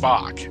Kirk and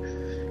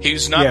Spock.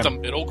 He's not the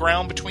middle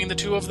ground between the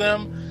two of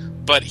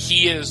them, but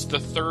he is the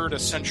third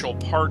essential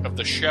part of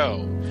the show,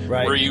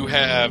 where you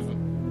have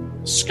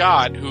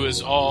Spock, who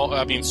is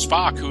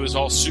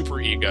all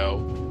super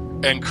ego,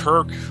 and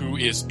Kirk, who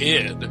is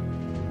id.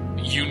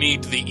 You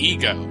need the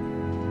ego,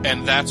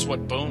 and that's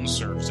what Bones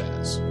serves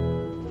as.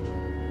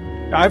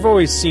 I've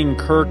always seen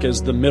Kirk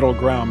as the middle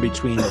ground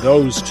between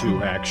those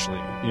two,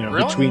 actually.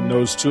 Really? Between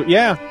those two.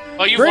 Yeah.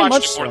 Well, you've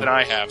watched it more than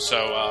I have, so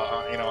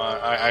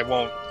I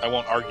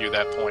won't argue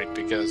that point,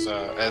 because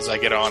as I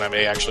get on, I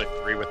may actually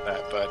agree with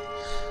that. But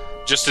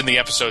just in the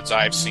episodes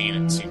I've seen,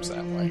 it seems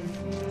that way.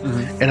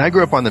 Mm-hmm. And I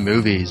grew up on the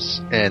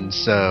movies, and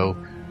so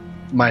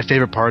my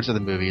favorite parts of the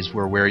movies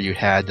were where you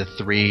had the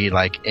three,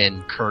 like,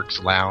 in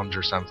Kirk's lounge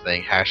or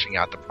something, hashing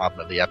out the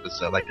problem of the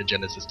episode, like the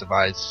Genesis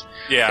device.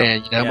 Yeah.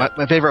 And,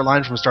 my favorite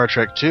line from Star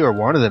Trek 2, or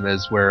one of them,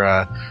 is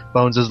where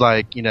Bones is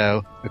like,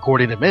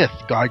 according to myth,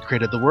 God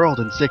created the world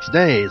in 6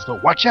 days,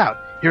 but watch out,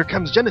 here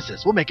comes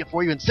Genesis. We'll make it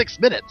for you in 6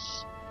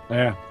 minutes.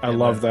 Yeah, I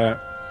love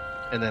that.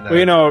 And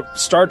then,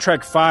 Star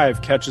Trek V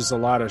catches a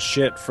lot of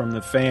shit from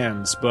the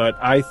fans, but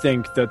I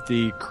think that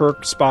the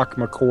Kirk, Spock,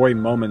 McCoy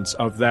moments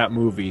of that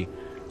movie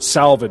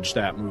salvage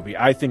that movie.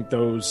 I think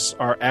those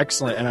are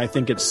excellent, and I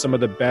think it's some of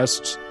the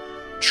best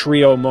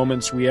trio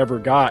moments we ever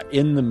got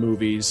in the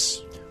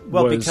movies.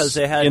 Well, because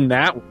they had in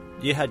that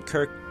you had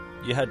Kirk,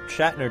 you had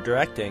Shatner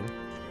directing,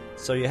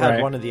 so you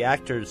had one of the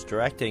actors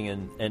directing,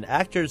 and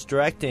actors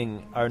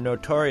directing are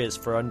notorious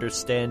for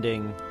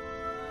understanding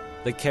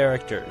the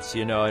characters,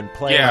 and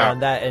playing on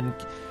that,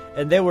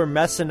 and they were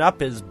messing up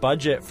his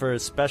budget for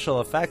his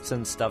special effects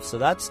and stuff, so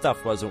that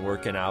stuff wasn't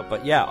working out.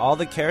 But yeah, all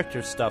the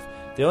character stuff.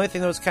 The only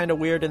thing that was kind of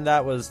weird in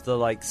that was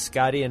the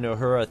Scotty and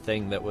Uhura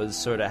thing that was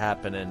sort of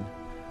happening.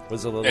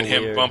 Was a little and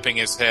him weird. Bumping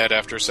his head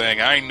after saying,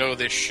 "I know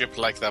this ship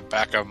like the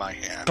back of my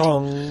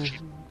hand."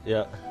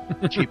 Yeah,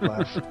 cheap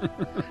laugh.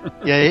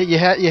 Yeah,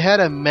 you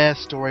had a mess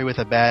story with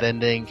a bad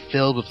ending,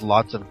 filled with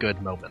lots of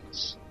good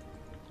moments.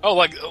 Oh,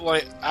 like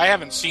I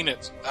haven't seen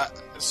it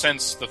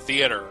since the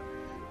theater,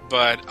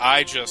 but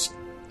I just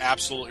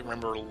absolutely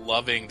remember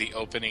loving the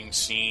opening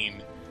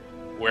scene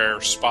where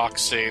Spock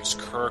saves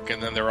Kirk,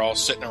 and then they're all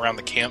sitting around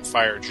the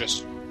campfire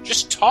just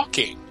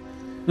talking.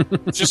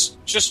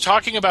 just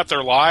talking about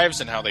their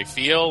lives and how they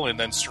feel, and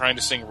then trying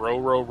to sing row,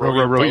 row,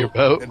 row, row your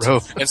boat. And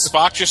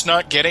Spock just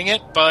not getting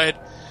it, but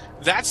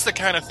that's the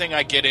kind of thing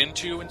I get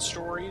into in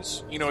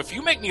stories. If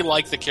you make me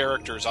like the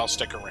characters, I'll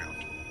stick around.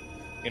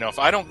 If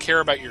I don't care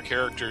about your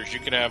characters, you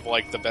can have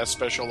the best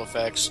special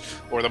effects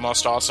or the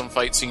most awesome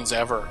fight scenes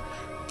ever.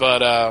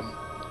 But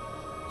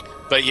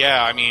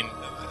yeah, I mean,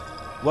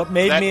 what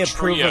made me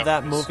approve of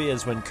that movie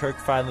is when Kirk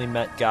finally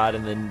met God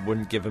and then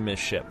wouldn't give him his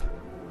ship.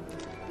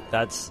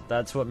 That's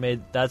what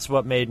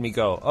made me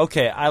go,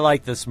 okay, I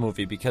like this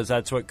movie, because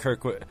that's what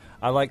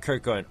I like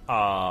Kirk going,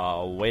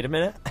 wait a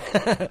minute.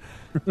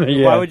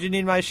 Why would you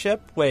need my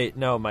ship? Wait,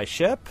 no, my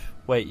ship?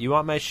 Wait, you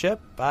want my ship?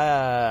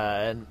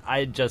 And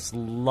I just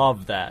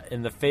love that.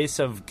 In the face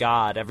of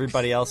God,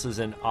 everybody else is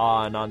in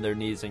awe and on their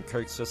knees, and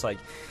Kirk's just like,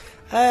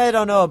 I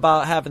don't know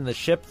about having the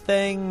ship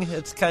thing.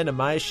 It's kind of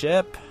my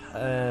ship,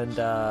 and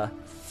well,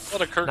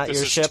 to Kirk, not this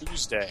your is ship.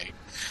 Tuesday.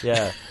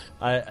 Yeah,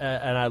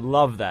 I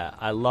love that.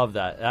 I love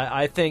that.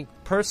 I think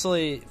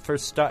personally, for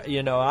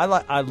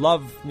I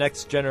love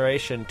Next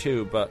Generation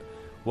too. But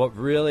what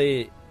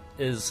really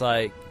is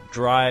like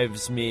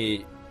drives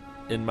me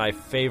in my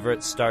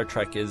favorite Star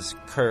Trek is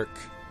Kirk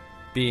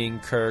being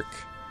Kirk,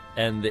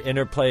 and the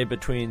interplay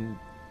between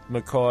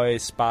McCoy,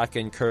 Spock,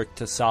 and Kirk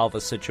to solve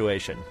a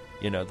situation.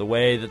 The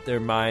way that their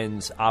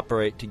minds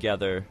operate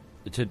together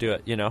to do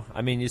it.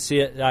 I mean, you see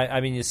it.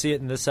 You see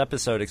it in this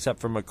episode, except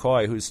for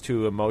McCoy, who's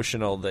too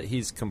emotional that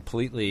he's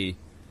completely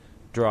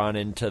drawn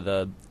into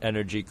the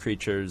energy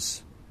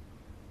creature's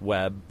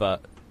web.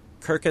 But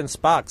Kirk and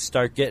Spock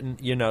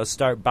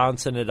start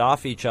bouncing it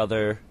off each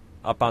other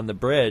up on the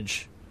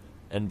bridge,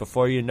 and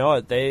before you know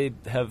it, they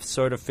have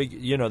sort of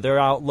figured. They're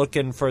out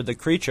looking for the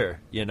creature.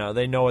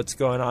 They know what's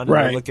going on, and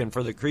they're looking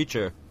for the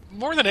creature.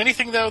 More than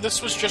anything, though,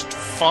 this was just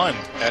fun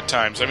at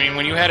times. I mean,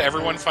 when you had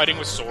everyone fighting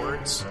with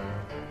swords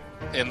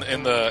in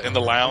the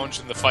lounge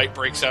and the fight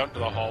breaks out into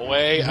the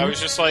hallway, I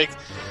was just like,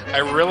 I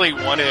really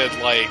wanted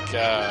like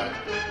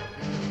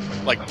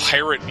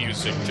pirate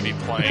music to be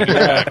playing in the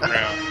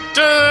background.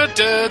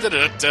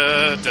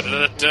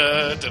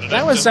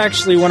 That was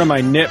actually one of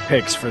my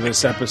nitpicks for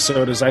this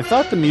episode. Is I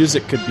thought the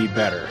music could be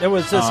better. It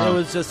was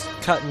just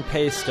cut and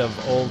paste of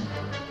old,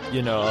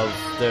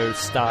 of their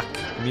stock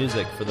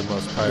music for the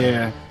most part.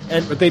 Yeah.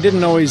 But they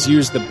didn't always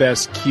use the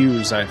best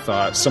cues, I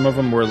thought. Some of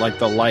them were like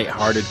the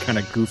light-hearted, kind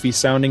of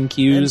goofy-sounding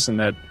cues, and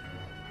that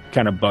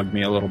kind of bugged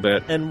me a little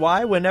bit. And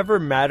why, whenever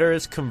matter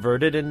is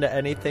converted into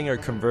anything or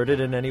converted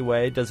in any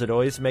way, does it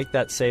always make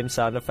that same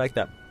sound effect,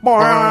 that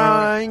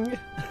boing?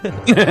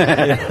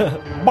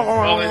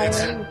 Well,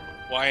 it's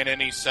why in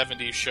any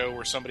 70s show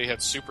where somebody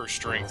had super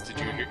strength did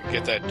you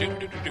get that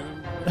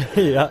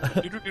do-do-do-do-do? Yeah.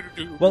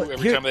 Do-do-do-do-do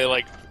every time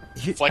they,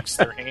 flex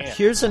their hand.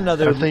 Here's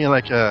another... I'm thinking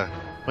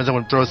when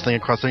someone throws something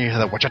across, you hear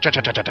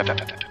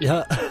that...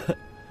 Yeah.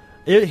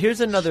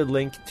 Here's another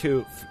link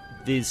to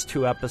these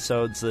two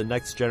episodes, the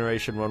Next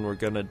Generation one we're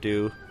going to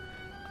do.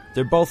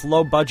 They're both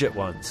low-budget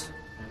ones.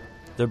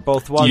 They're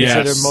both ones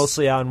that are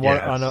mostly on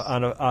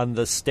on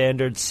the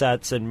standard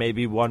sets and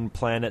maybe one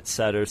planet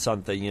set or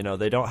something.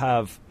 They don't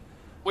have...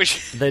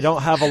 They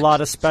don't have a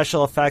lot of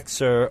special effects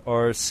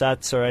or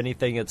sets or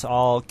anything. It's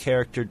all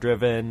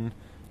character-driven,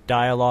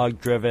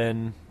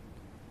 dialogue-driven,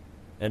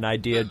 and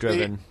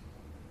idea-driven.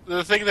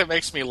 The thing that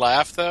makes me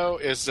laugh, though,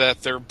 is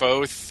that they're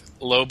both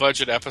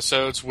low-budget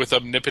episodes with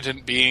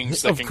omnipotent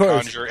beings that can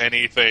conjure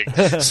anything.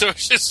 So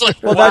it's just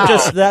like, well, wow.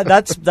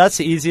 That's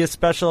the easiest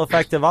special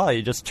effect of all.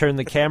 You just turn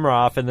the camera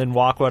off and then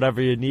walk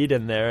whatever you need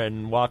in there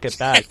and walk it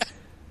back.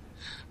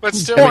 But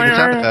still,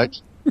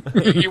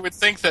 you would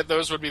think that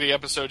those would be the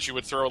episodes you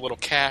would throw a little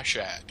cash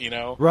at,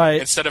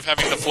 Right. Instead of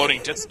having the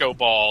floating disco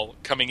ball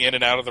coming in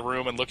and out of the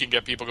room and looking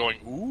at people going,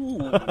 ooh.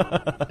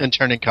 And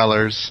turning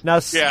colors. Now,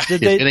 He's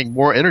getting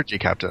more energy,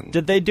 Captain.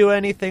 Did they do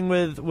anything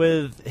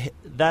with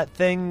that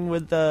thing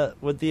with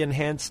the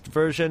enhanced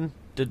version?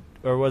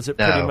 Or was it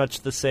pretty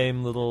much the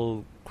same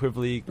little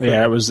quibbly?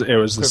 Yeah, it was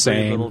the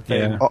same little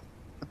thing. Yeah.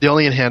 The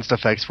only enhanced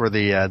effects were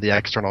the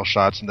external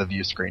shots and the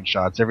view screen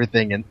shots.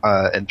 Everything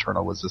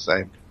internal was the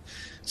same.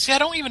 See, I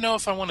don't even know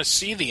if I want to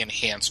see the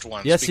enhanced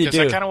ones. Yes, because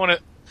you do. I kind of want to.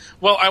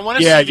 Well, I want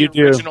to see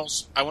the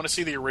originals. I want to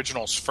see the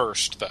originals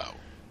first, though.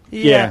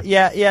 Yeah.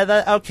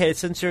 Okay,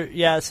 since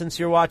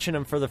you're watching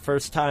them for the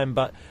first time,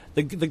 but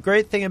the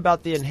great thing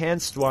about the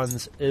enhanced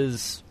ones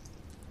is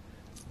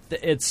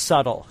it's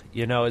subtle.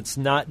 It's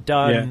not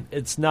done. Yeah.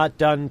 It's not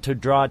done to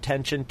draw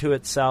attention to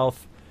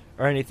itself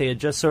or anything. It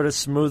just sort of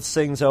smooths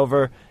things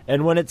over.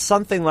 And when it's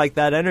something like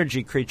that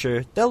energy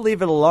creature, they'll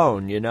leave it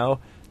alone.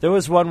 There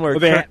was one where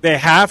they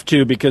have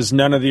to, because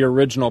none of the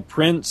original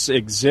prints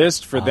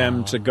exist for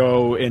them to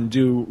go and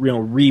do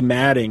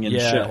rematting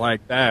and shit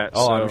like that.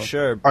 Oh, so. I'm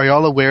sure. Are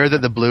y'all aware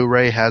that the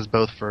Blu-ray has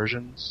both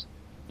versions?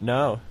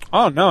 No.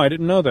 Oh no, I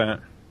didn't know that.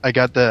 I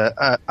got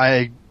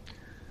I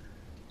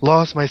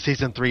lost my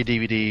season 3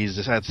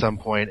 DVDs at some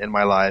point in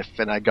my life,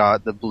 and I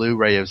got the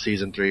Blu-ray of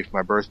season 3 for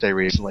my birthday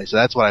recently. So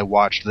that's what I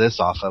watched this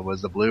off of,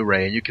 was the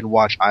Blu-ray, and you can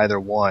watch either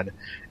one.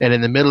 And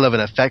in the middle of an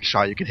effect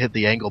shot, you can hit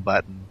the angle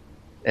button,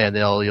 and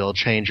you'll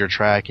change your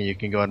track, and you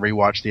can go and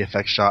rewatch the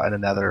effect shot in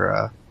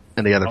another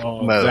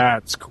mode.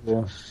 That's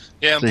cool.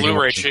 Yeah, and so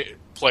Blu-ray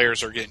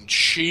players are getting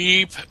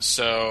cheap,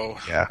 so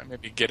I may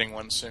be getting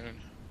one soon.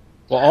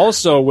 Well,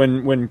 also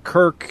when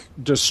Kirk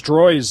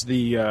destroys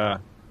the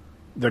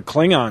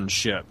Klingon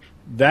ship,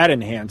 that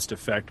enhanced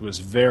effect was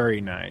very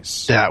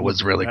nice. That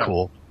was really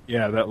cool.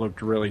 Yeah, that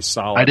looked really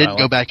solid. I didn't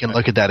go back and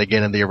look at that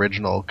again in the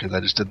original because I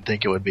just didn't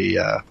think it would be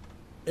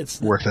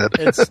worth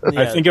it.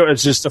 I think it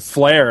was just a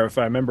flare, if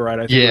I remember right.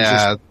 I think it was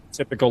just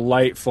typical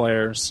light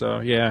flares.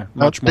 So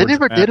much more. They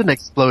never did an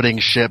exploding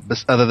ship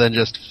other than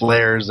just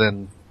flares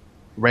and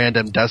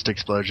random dust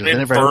explosions. They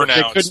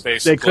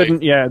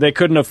They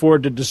couldn't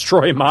afford to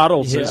destroy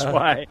models. Is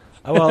why.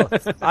 Well,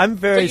 I'm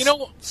very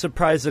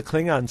surprised the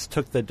Klingons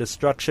took the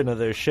destruction of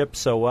their ship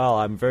so well.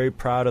 I'm very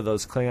proud of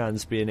those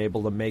Klingons being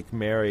able to make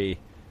merry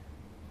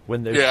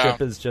when their ship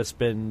has just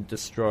been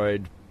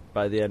destroyed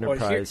by the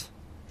Enterprise.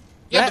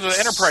 But the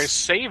Enterprise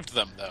saved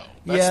them, though.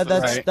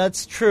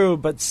 That's true,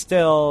 but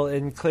still,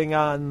 in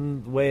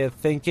Klingon way of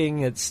thinking,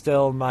 it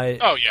still might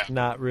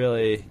not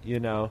really,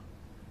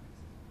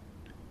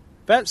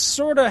 That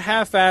sort of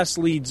half-ass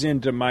leads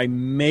into my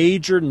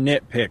major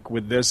nitpick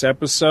with this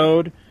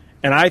episode,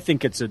 and I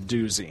think it's a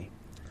doozy.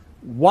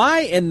 Why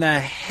in the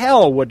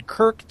hell would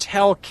Kirk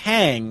tell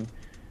Kang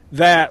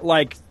that,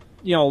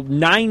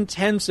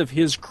 9/10 of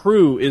his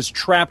crew is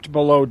trapped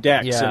below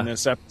decks in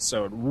this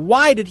episode?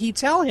 Why did he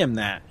tell him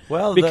that?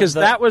 Well, because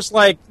that was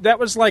like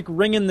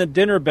ringing the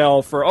dinner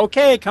bell for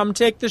come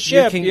take the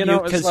ship.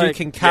 Because you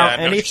can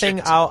count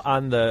anything out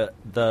on the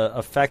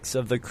effects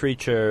of the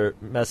creature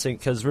messing.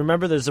 Because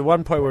remember, there's a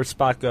one point where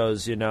Spock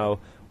goes,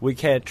 we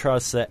can't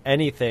trust that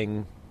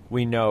anything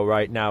we know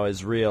right now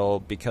is real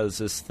because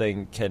this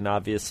thing can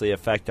obviously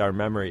affect our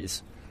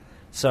memories.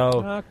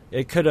 So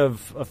it could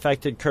have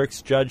affected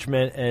Kirk's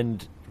judgment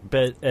and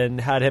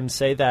had him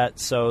say that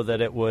so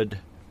that it would,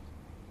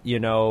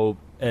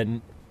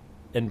 and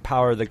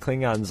empower the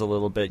Klingons a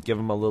little bit, give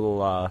them a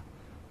little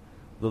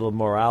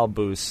morale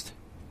boost.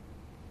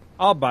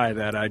 I'll buy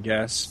that, I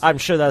guess. I'm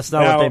sure that's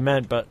not what they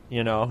meant, but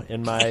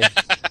in my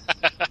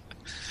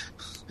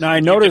now I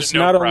noticed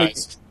not only.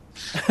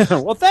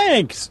 Well,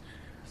 thanks.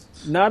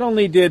 Not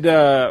only did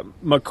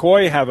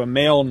McCoy have a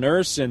male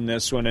nurse in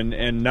this one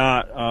and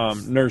not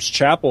Nurse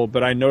Chapel,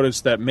 but I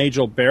noticed that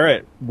Majel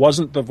Barrett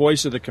wasn't the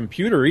voice of the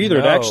computer either.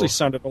 No. It actually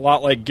sounded a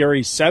lot like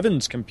Gary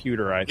Seven's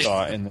computer, I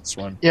thought, in this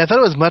one. Yeah, I thought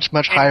it was much,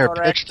 much higher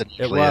pitched than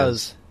it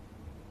was.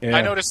 Yeah.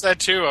 I noticed that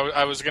too.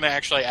 I was going to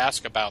actually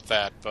ask about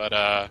that,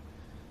 but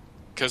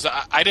because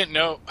I didn't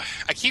know.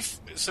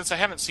 Since I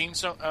haven't seen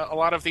a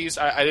lot of these,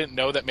 I didn't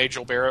know that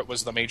Majel Barrett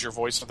was the major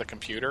voice of the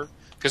computer,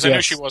 because I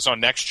knew she was on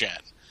Next Gen.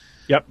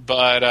 Yep.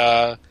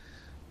 But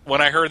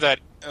when I heard that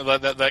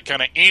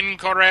kind of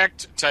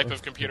incorrect type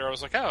of computer, I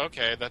was like, oh,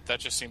 okay, that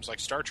just seems like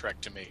Star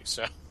Trek to me.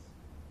 So.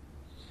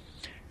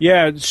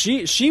 Yeah,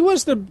 she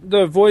was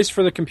the voice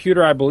for the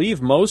computer, I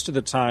believe, most of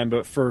the time,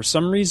 but for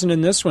some reason in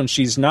this one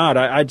she's not.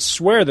 I'd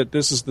swear that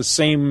this is the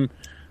same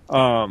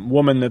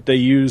woman that they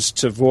used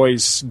to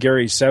voice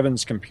Gary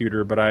Seven's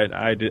computer, but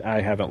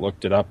I haven't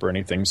looked it up or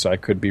anything, so I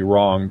could be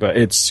wrong. But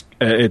it's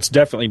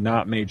definitely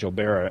not Majel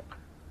Barrett.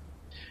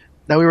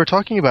 Now, we were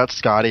talking about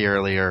Scotty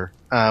earlier.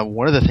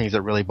 One of the things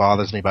that really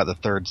bothers me about the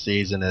third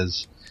season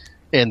is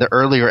in the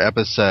earlier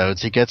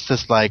episodes, he gets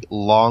this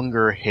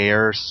longer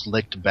hair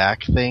slicked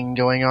back thing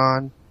going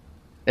on.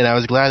 And I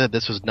was glad that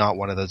this was not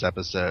one of those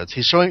episodes.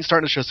 He's starting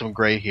to show some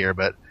gray here,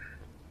 but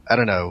I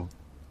don't know.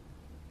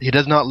 He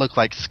does not look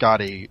like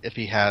Scotty if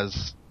he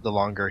has the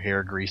longer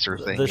hair greaser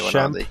thing going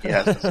on that he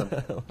has.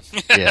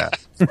 Yeah.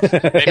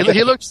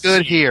 he looks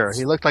good here.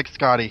 He looked like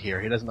Scotty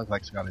here. He doesn't look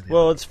like Scotty here.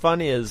 Well, what's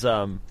funny is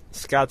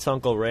Scott's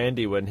Uncle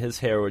Randy, when his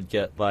hair would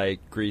get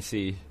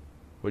greasy,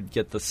 would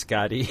get the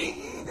Scotty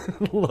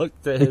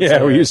look to his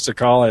hair. We used to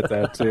call it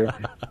that too.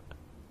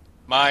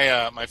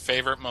 My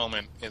favorite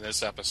moment in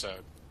this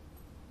episode,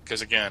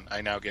 because again,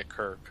 I now get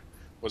Kirk,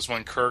 was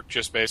when Kirk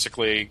just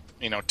basically,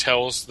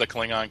 tells the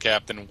Klingon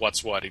captain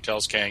what's what. He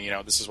tells Kang,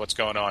 this is what's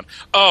going on.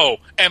 Oh,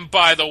 and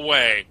by the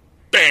way,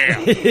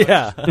 bam!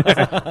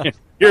 Yeah.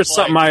 Here's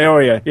something I owe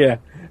you. Yeah.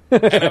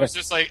 And I was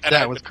just like, and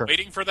that I was Kirk.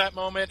 waiting for that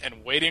moment,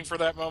 and when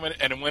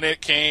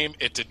it came,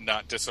 it did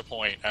not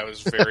disappoint. I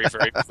was very,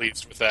 very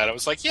pleased with that. I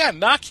was like, yeah,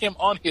 knock him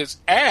on his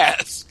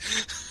ass.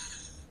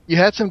 You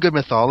had some good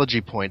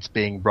mythology points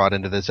being brought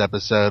into this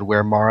episode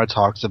where Mara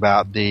talks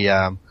about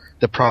the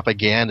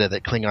propaganda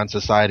that Klingon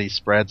society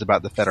spreads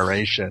about the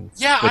Federation.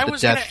 Yeah, with I the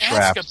was going death to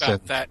ask traps about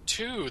and- that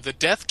too. The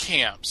death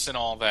camps and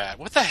all that.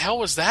 What the hell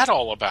was that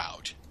all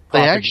about?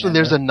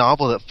 There's a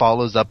novel that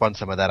follows up on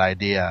some of that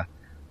idea.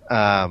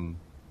 There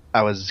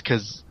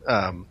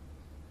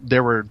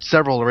were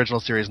several original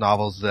series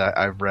novels that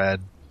I've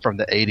read from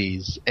the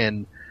 80s,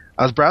 and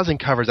I was browsing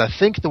covers. I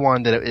think the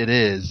one that it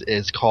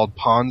is called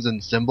Pawns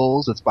and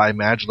Symbols. It's by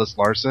Majlis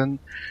Larsen.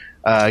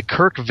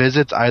 Kirk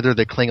visits either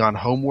the Klingon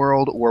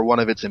homeworld or one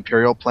of its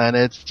imperial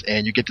planets,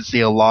 and you get to see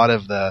a lot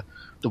of the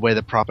way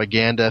the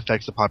propaganda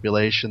affects the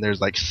population.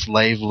 There's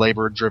slave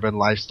labor driven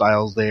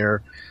lifestyles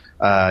there.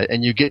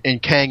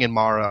 And Kang and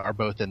Mara are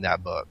both in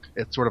that book.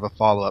 It's sort of a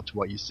follow up to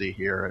what you see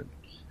here. And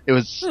it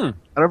was, I don't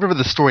remember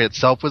the story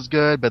itself was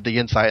good, but the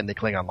insight in the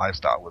Klingon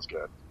lifestyle was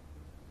good.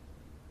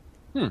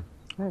 I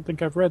don't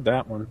think I've read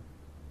that one.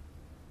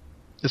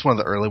 It's one of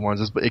the early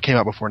ones. It came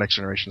out before Next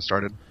Generation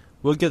started.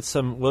 We'll get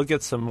some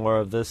more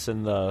of this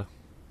in the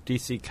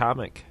DC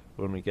comic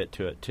when we get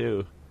to it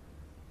too.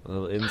 A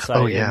little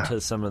insight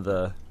into some of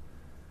the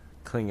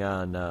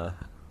Klingon.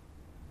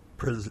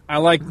 I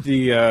like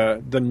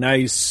the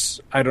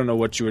nice, I don't know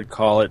what you would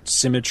call it,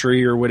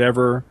 symmetry or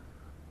whatever.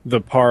 The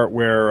part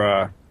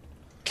where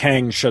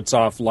Kang shuts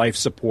off life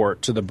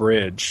support to the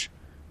bridge,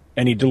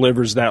 and he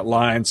delivers that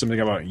line, something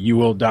about "you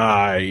will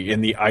die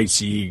in the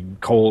icy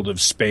cold of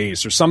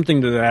space" or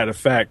something to that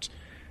effect.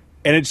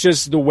 And it's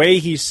just the way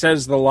he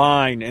says the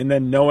line, and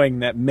then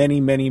knowing that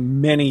many, many,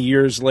 many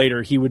years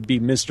later he would be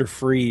Mr.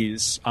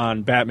 Freeze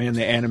on Batman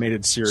the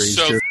Animated Series.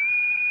 So,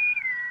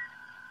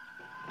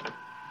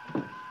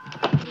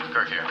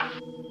 Kirk here.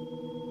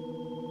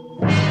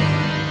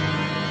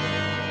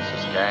 This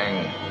is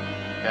Gang.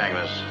 Gang,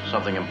 there's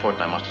something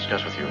important I must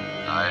discuss with you.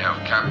 I have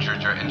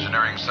captured your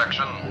engineering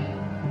section.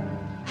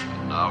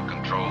 Now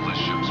control this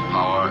ship's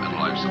power and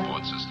life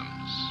support systems.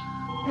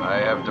 I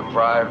have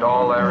deprived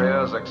all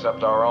areas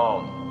except our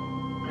own.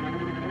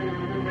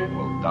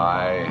 We'll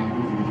die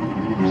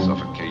of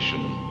suffocation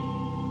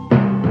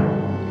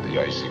in the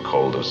icy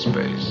cold of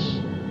space.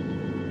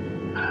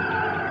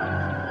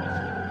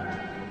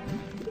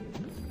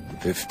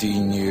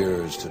 15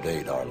 years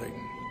today, darling.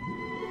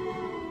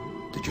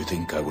 Did you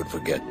think I would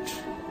forget?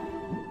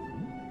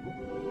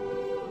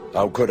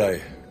 How could I?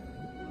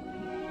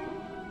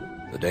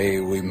 The day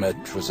we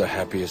met was the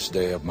happiest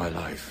day of my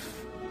life.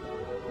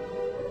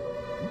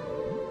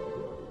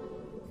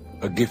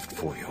 A gift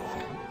for you.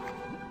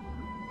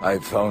 I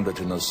found it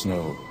in the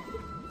snow.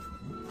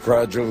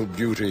 Fragile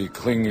beauty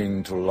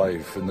clinging to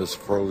life in this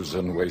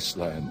frozen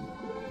wasteland.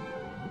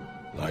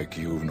 Like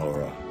you,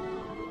 Nora.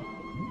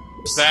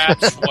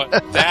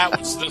 That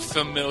was the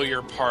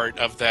familiar part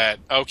of that.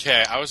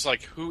 Okay, I was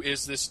like, who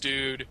is this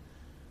dude?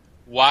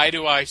 Why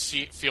do I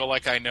feel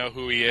like I know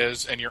who he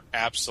is? And you're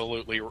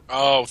absolutely...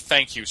 Oh,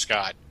 thank you,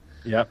 Scott.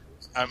 Yep.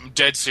 I'm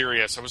dead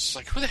serious. I was just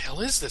like, who the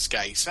hell is this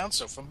guy? He sounds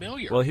so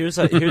familiar. Well, here's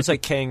a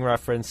Kang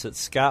reference that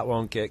Scott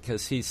won't get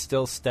because he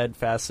still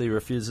steadfastly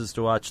refuses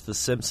to watch The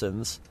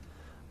Simpsons.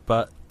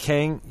 But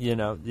Kang,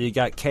 you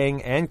got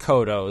Kang and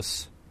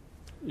Kodos.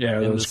 Yeah,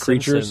 in those The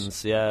creatures.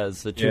 Simpsons,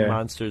 as the two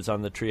monsters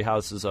on the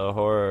Treehouses of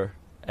Horror.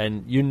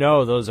 And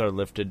those are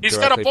lifted He's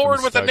directly got a board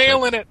from with Star a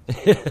nail Trek.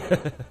 in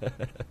it.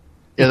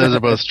 Yeah, those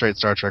are both straight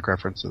Star Trek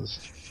references.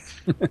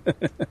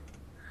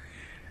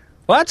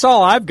 Well, that's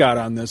all I've got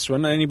on this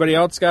one. Anybody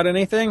else got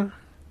anything?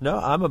 No,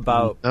 I'm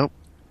about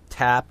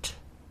tapped.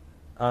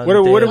 On What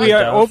do we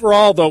Dove.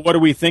 overall though? What do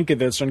we think of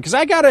this one? Because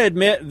I gotta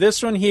admit,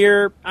 this one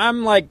here,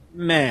 I'm like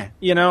meh.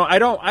 I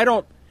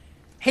don't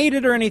hate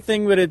it or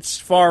anything, but it's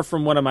far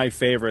from one of my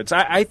favorites.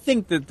 I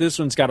think that this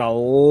one's got a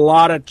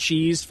lot of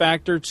cheese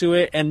factor to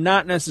it, and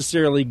not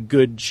necessarily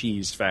good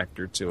cheese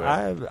factor to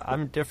it.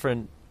 I'm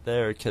different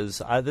there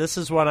because this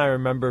is one I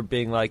remember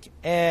being like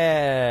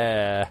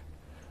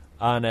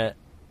on it.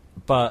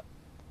 But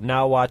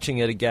now watching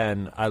it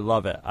again, I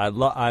love it.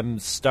 I'm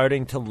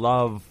starting to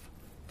love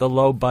the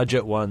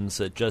low-budget ones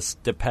that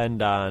just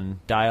depend on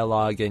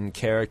dialogue and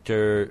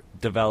character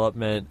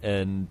development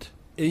and,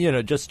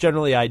 just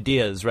generally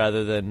ideas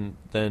rather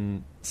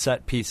than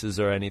set pieces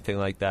or anything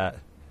like that.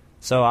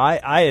 So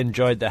I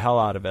enjoyed the hell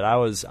out of it. I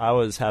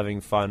was having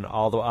fun,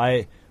 although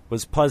I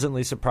was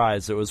pleasantly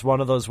surprised. It was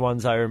one of those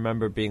ones I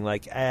remember being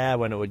like,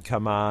 when it would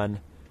come on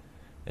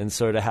and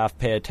sort of half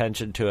pay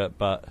attention to it,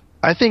 but...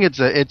 I think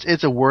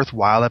it's a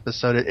worthwhile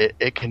episode.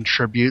 It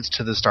contributes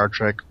to the Star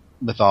Trek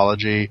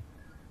mythology.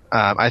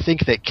 I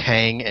think that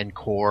Kang and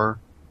Kor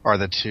are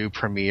the two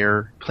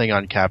premier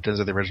Klingon captains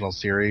of the original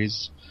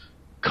series.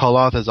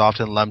 Koloth is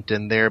often lumped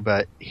in there,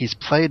 but he's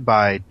played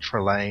by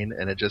Trelane,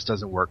 and it just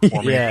doesn't work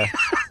for me. Yeah.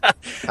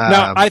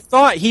 Now, I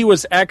thought he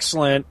was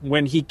excellent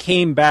when he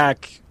came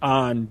back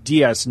on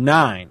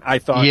DS9. I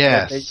thought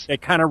that they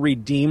kind of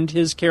redeemed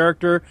his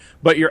character,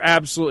 but you're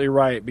absolutely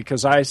right,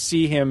 because I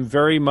see him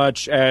very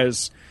much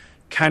as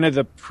kind of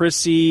the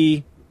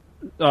prissy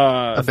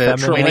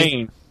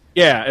Trelane.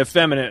 Yeah,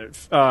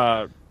 effeminate,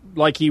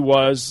 like he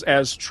was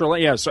as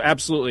Trelane. Yeah, so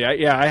absolutely.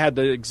 I had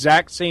the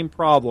exact same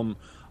problem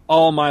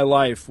all my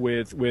life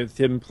with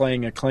him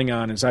playing a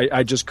Klingon, is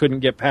I just couldn't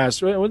get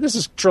past. Well, this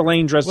is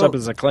Trelane dressed up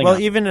as a Klingon. Well,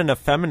 even an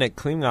effeminate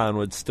Klingon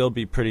would still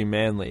be pretty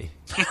manly.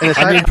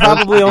 I mean,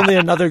 probably only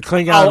another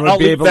Klingon would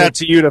be able that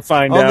to you to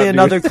find out. Only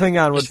another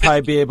Klingon would probably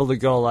be able to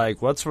go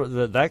like, "What's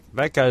that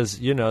guy's?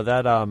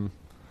 That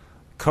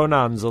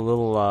Konam's a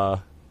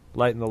little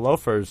light in the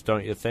loafers,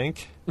 don't you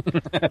think?"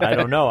 I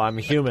don't know. I'm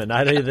human.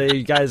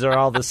 You guys are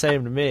all the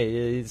same to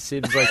me. He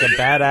seems like a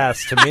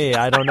badass to me.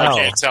 I don't know. I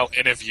can't tell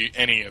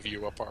any of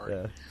you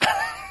apart.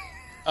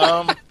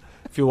 Yeah.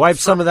 If you wipe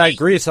some of that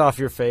grease off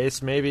your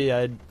face, maybe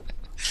I'd...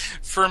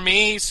 For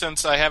me,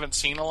 since I haven't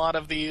seen a lot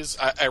of these,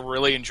 I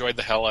really enjoyed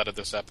the hell out of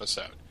this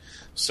episode.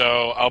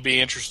 So I'll be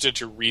interested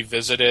to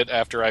revisit it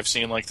after I've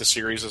seen the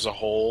series as a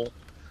whole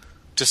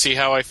to see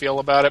how I feel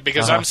about it,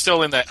 because I'm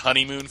still in that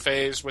honeymoon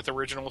phase with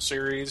original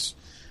series,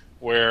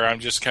 where I'm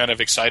just kind of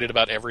excited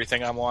about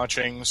everything I'm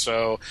watching,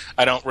 so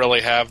I don't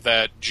really have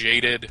that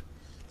jaded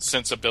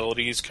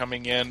sensibilities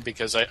coming in,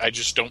 because I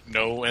just don't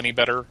know any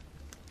better,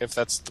 if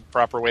that's the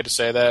proper way to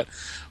say that.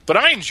 But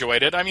I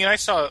enjoyed it. I mean, I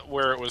saw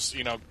where it was,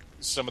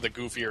 some of the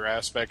goofier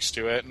aspects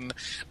to it, and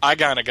I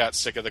kind of got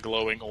sick of the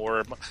glowing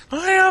orb.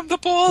 I am the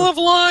ball of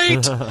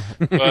light!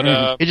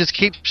 But it just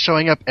keeps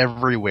showing up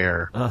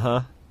everywhere.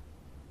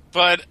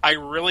 But I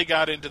really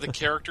got into the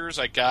characters.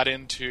 I got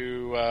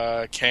into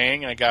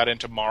Kang, I got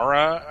into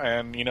Mara,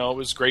 and it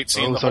was great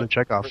seeing the whole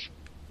Chekhov.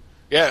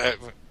 Yeah,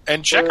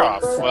 and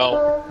Chekhov.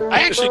 Well,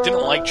 I actually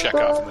didn't like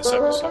Chekhov in this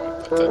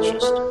episode, but that's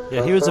just...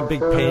 Yeah, he was a big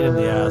pain in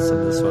the ass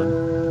in this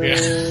one. Yeah.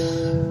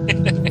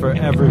 For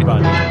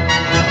everybody.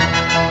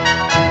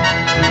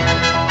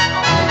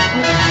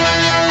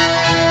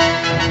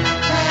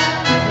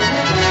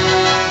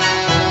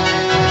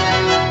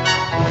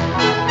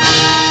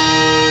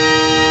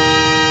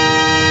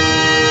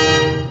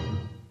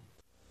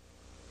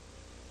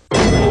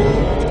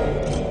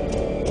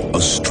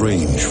 A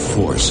strange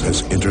force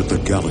has entered the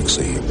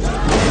galaxy.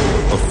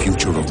 The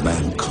future of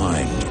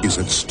mankind is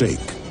at stake.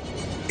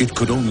 It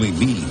could only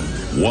mean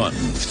one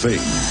thing.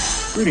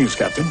 Greetings,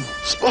 Captain.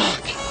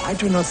 Spock! I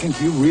do not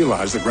think you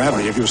realize the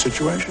gravity of your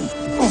situation.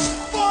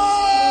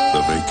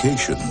 The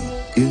vacation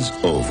is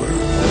over.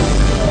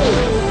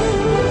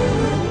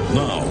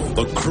 Now,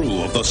 the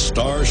crew of the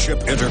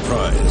Starship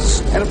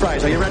Enterprise...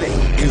 Enterprise, are you ready?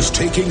 ...is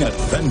taking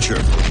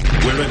adventure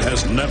where it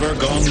has never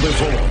gone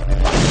before.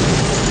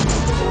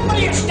 What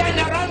are you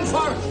standing around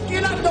for? Do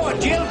you not know a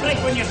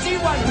jailbreak when you see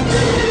one?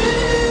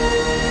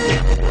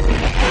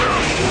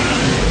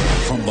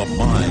 From the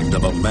mind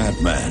of a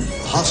madman.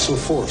 Hostile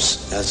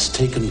force has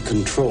taken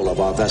control of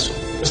our vessel.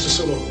 Mr.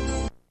 Sulu,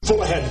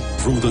 full ahead.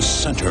 Through the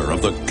center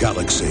of the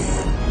galaxy.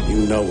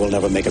 You know we'll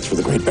never make it through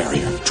the Great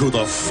Barrier. To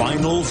the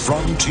final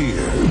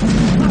frontier.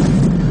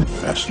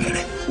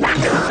 Fascinating.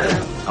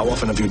 How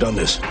often have you done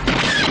this?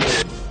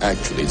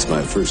 Actually, it's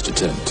my first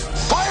attempt.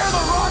 Fire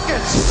the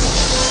rockets!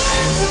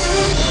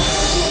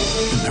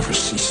 You never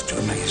cease to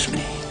amaze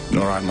me.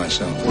 Nor I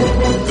myself.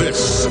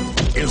 This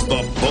is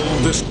the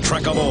boldest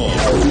trek of all.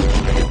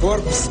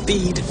 Warp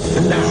speed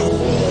now.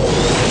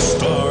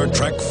 Star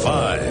Trek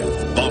V,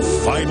 The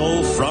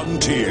Final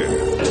Frontier.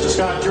 Mr.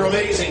 Scott, you're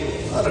amazing.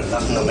 There's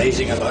nothing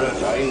amazing about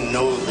it. I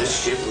know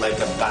this ship like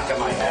the back of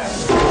my hand.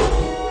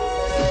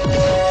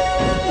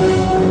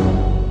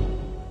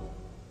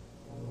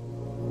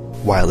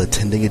 While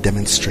attending a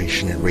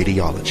demonstration in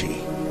radiology,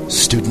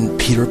 student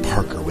Peter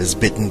Parker was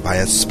bitten by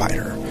a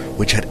spider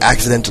which had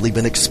accidentally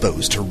been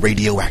exposed to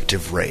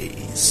radioactive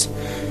rays.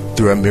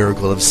 Through a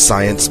miracle of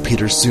science,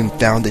 Peter soon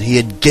found that he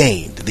had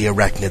gained the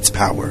arachnid's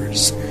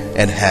powers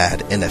and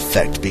had, in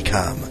effect,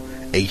 become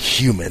a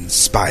human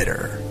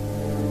spider.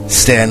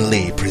 Stan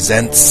Lee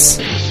presents...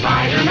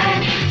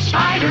 Spider-Man,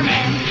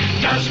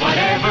 Spider-Man, does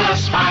whatever a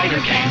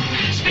spider can.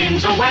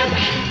 Spins a web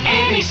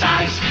any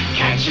size,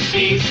 catches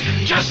thieves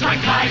just like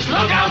flies.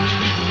 Look out,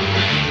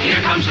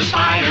 here comes the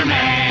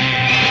Spider-Man.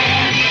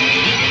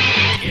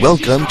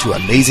 Welcome to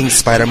Amazing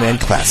Spider-Man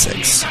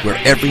Classics, where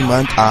every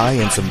month I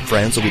and some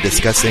friends will be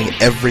discussing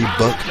every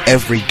book,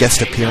 every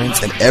guest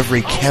appearance, and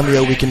every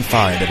cameo we can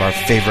find of our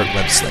favorite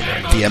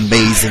web-slinger, the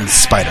Amazing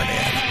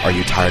Spider-Man. Are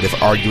you tired of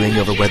arguing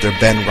over whether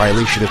Ben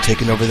Reilly should have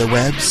taken over the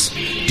webs?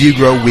 Do you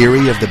grow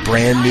weary of the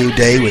brand new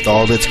day with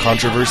all its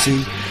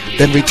controversy?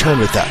 Then return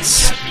with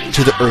us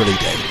to the early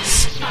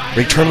days.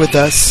 Return with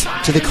us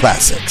to the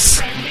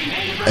classics.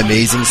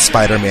 Amazing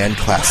Spider-Man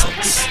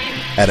Classics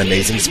at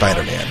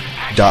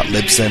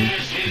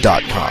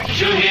AmazingSpiderman.Libsyn.com.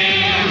 To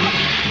him,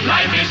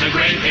 life is a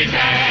great big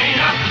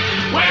hang-up.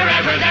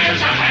 Wherever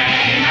there's a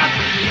hang-up,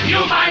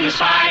 you'll find the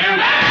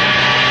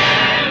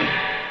Spider-Man.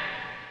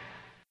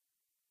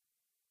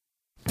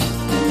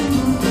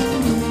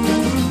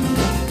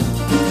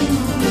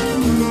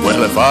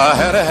 Well, if I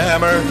had a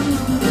hammer,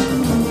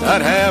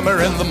 I'd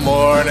hammer in the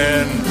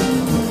morning,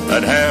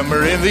 I'd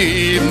hammer in the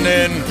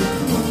evening,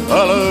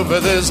 all over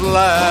this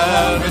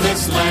land.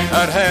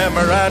 I'd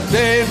hammer out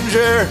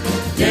danger,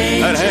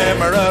 I'd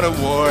hammer out a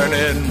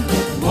warning,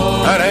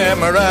 I'd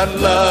hammer out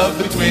love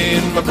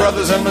between my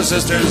brothers and my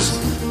sisters,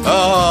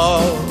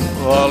 all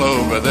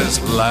over this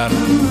land.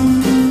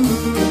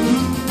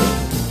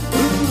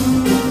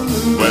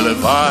 Well,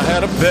 if I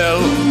had a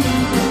bell,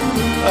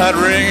 I'd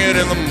ring it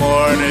in the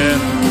morning,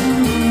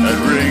 I'd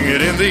ring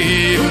it in the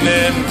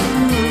evening,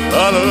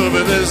 all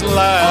over this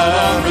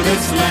land.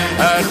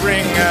 I'd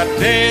ring out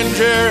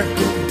danger,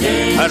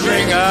 I'd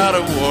ring out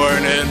a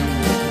warning,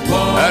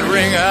 I'd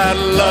ring out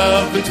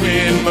love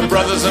between my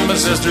brothers and my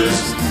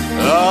sisters,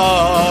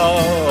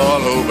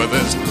 all over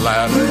this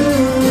land.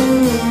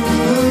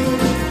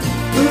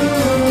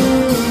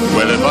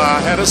 Well, if I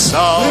had a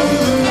song,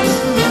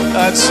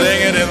 I'd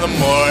sing it in the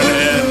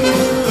morning,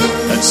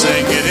 I'd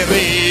sing it in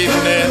the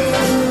evening,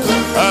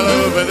 all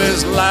over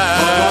this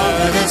land.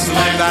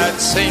 I'd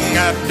sing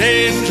out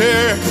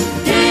danger,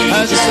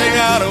 I'd sing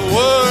out a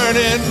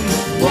warning,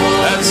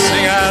 I'd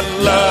sing out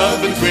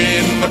love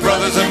between my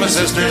brothers and my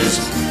sisters,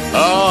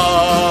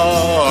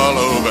 all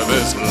over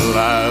this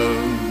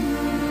land.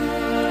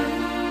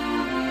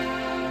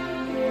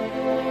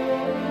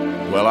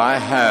 Well, I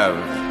have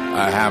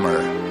a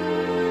hammer,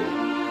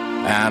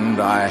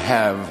 and I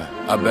have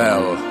a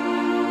bell,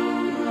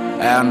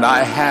 and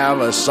I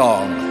have a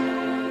song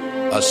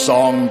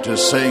to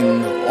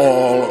sing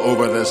all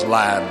over this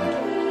land.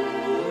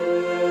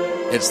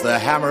 It's the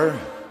hammer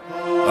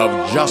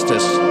of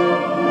justice.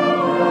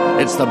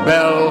 It's the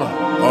bell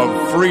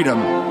of freedom.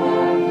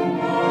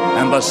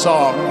 And the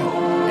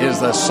song is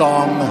the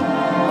song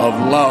of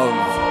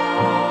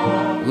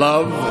love.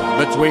 Love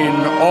between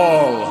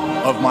all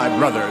of my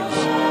brothers,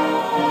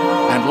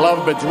 and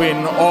love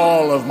between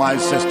all of my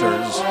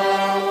sisters,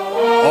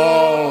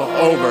 all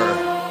over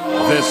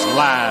this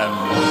land.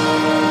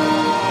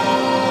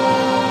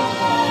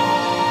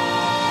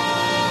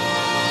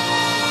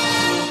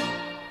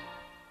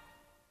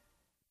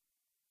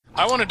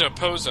 I wanted to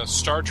pose a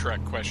Star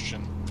Trek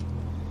question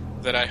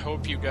that I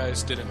hope you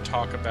guys didn't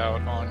talk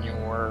about on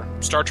your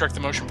Star Trek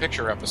the Motion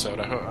Picture episode.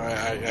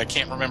 I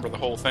can't remember the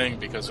whole thing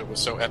because it was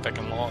so epic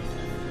and long.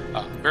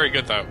 Very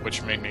good, though,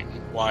 which made me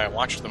why I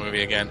watched the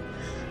movie again.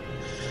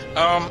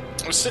 I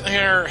was sitting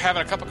here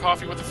having a cup of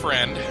coffee with a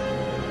friend,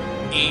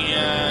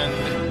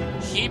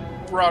 and he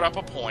brought up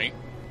a point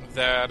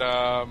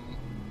that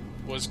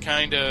was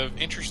kind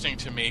of interesting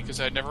to me because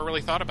I'd never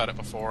really thought about it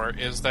before,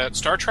 is that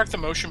Star Trek the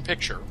Motion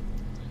Picture,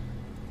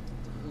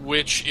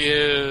 which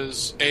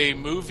is a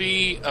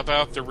movie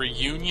about the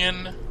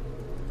reunion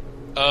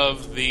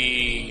of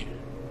the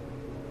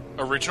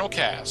original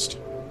cast,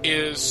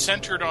 is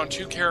centered on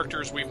two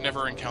characters we've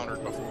never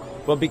encountered before.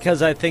 Well,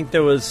 because I think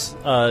there was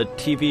a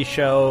TV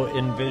show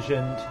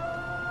envisioned.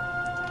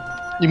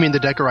 You mean the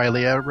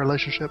Decker-Ilia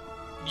relationship?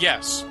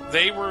 Yes.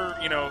 They were,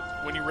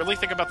 when you really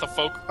think about the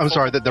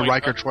the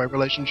Riker-Troy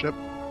relationship?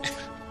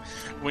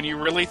 When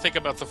you really think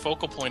about the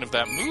focal point of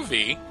that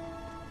movie,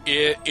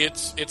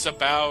 it's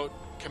about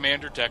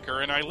Commander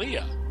Decker and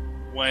Ilia,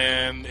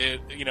 when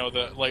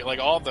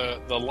all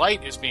the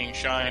light is being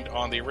shined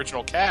on the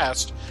original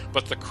cast,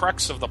 but the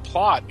crux of the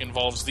plot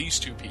involves these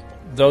two people.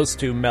 Those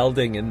two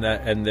melding in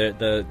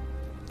the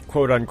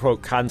quote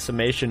unquote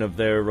consummation of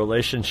their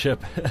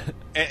relationship.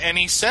 and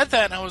he said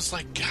that, and I was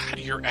like, God,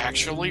 you're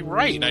actually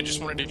right. And I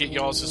just wanted to get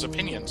y'all's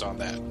opinions on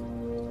that.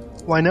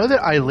 Well, I know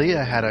that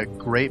Ilia had a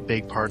great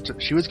big part.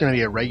 She was going to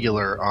be a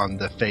regular on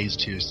the Phase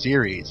 2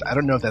 series. I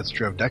don't know if that's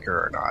true of Decker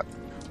or not.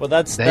 Well,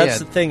 that's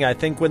the thing. I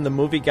think when the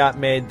movie got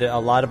made, a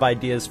lot of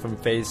ideas from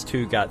Phase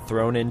 2 got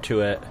thrown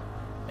into it,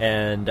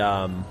 and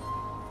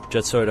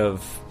just sort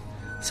of...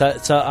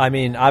 So I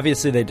mean,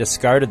 obviously they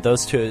discarded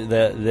those two.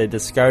 They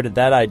discarded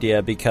that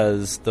idea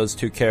because those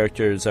two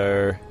characters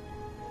are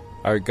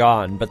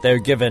gone, but they're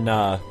given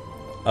a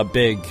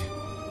big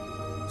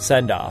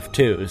send-off,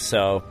 too.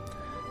 So,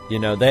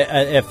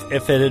 they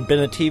if it had been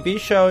a TV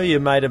show,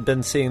 you might have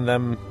been seeing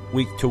them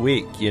week to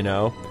week,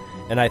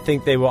 And I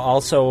think they were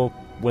also...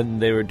 when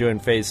they were doing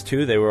Phase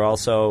 2, they were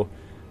also,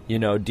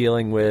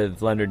 dealing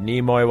with Leonard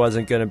Nimoy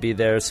wasn't going to be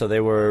there, so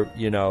they were,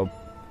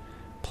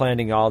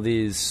 planning all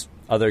these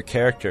other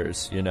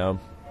characters,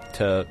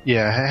 to...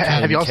 Yeah,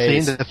 have y'all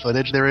seen the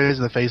footage there is,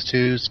 the Phase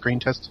 2 screen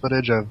test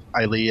footage of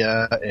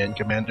Ilia and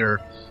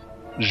Commander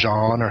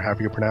Jean, or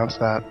however you pronounce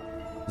that?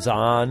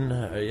 Zahn?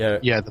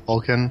 Yeah, the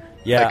Vulcan.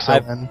 Yeah,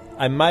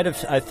 I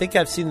think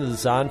I've seen the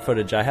Zahn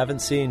footage. I haven't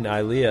seen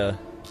Ilia.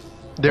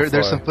 There's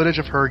some footage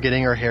of her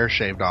getting her hair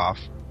shaved off,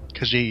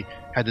 because she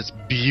had this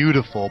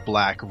beautiful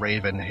black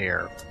raven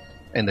hair,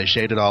 and they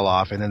shaved it all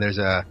off. And then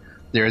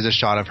there is a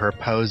shot of her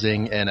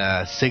posing in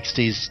a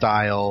 60s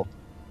style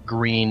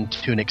green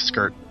tunic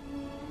skirt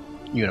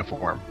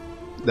uniform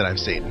that I've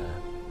seen.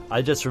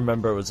 I just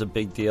remember it was a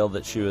big deal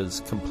that she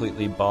was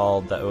completely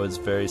bald. That was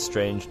very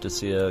strange to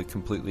see a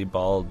completely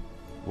bald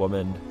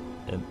woman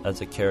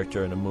as a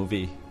character in a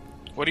movie.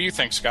 What do you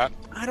think, Scott?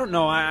 I don't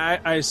know.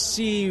 I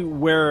see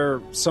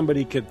where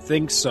somebody could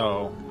think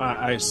so.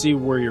 I see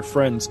where your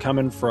friend's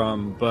coming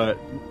from, but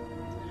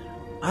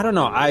I don't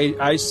know.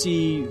 I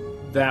see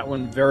that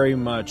one very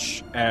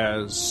much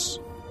as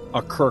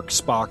a Kirk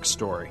Spock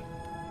story.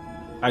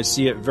 I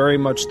see it very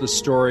much the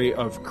story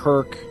of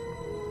Kirk,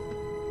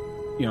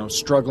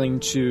 struggling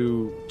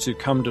to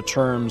come to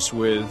terms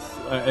with.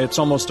 It's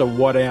almost a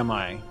what am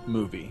I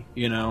movie,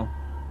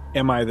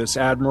 Am I this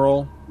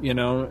admiral,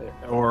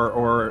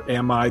 or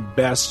am I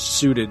best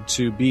suited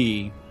to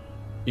be,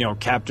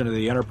 captain of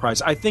the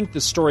Enterprise? I think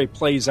the story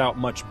plays out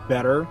much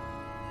better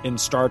in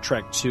Star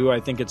Trek II.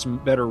 I think it's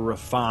better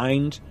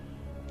refined,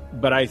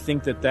 but I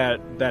think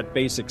that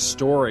basic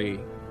story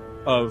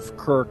of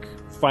Kirk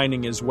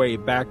finding his way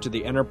back to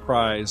the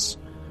Enterprise,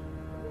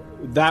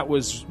 that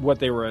was what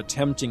they were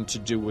attempting to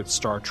do with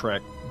Star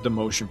Trek, the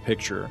motion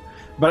picture.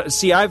 But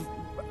see,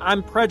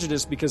 I'm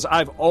prejudiced because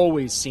I've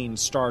always seen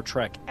Star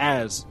Trek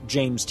as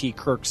James T.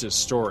 Kirk's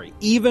story.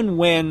 Even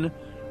when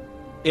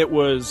it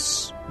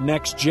was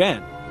Next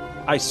Gen,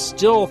 I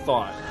still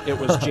thought it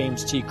was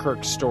James T.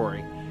 Kirk's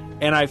story.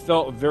 And I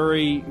felt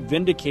very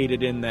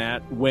vindicated in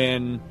that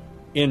when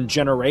in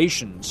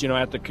Generations,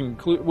 at the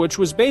which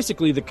was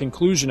basically the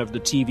conclusion of the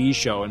TV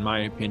show, in my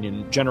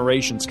opinion.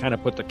 Generations kind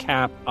of put the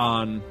cap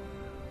on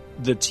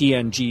the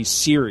TNG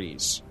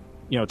series,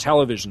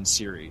 television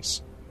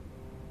series.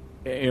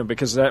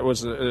 Because that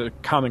was a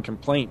common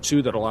complaint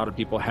too that a lot of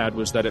people had,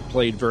 was that it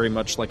played very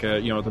much like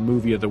the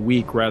movie of the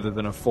week rather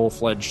than a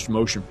full-fledged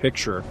motion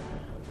picture.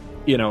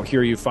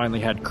 Here you finally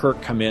had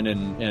Kirk come in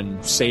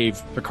and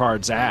save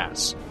Picard's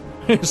ass.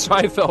 So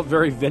I felt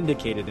very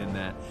vindicated in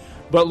that.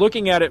 But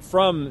looking at it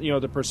from,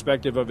 the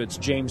perspective of its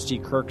James T.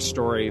 Kirk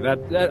story,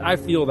 that I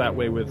feel that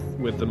way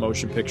with the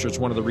motion picture. It's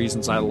one of the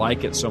reasons I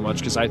like it so much,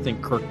 because I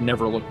think Kirk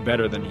never looked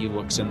better than he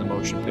looks in the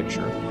motion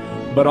picture.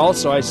 But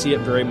also I see it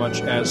very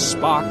much as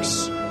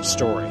Spock's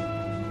story.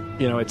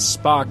 It's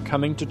Spock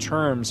coming to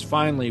terms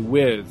finally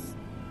with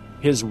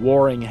his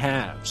warring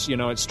halves.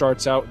 It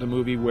starts out the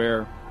movie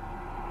where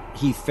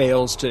he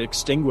fails to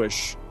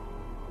extinguish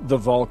the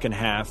Vulcan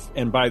half,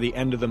 and by the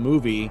end of the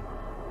movie,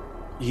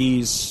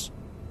 he's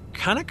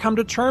kind of come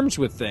to terms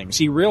with things.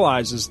 He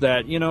realizes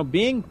that,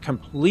 being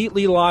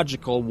completely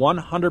logical,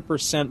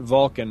 100%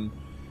 Vulcan,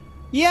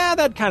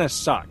 that kind of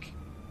suck.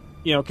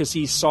 Because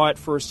he saw it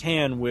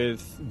firsthand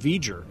with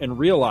V'ger and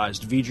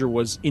realized V'ger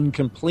was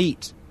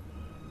incomplete.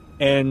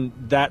 And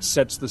that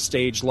sets the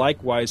stage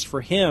likewise for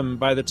him.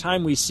 By the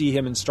time we see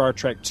him in Star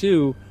Trek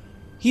II,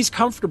 he's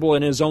comfortable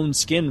in his own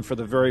skin for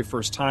the very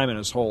first time in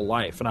his whole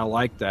life, and I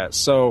like that.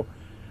 So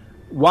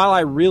while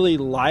I really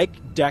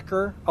like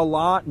Decker a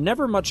lot,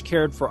 never much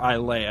cared for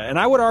Ileia. And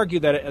I would argue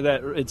that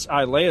it's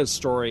Ileia's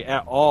story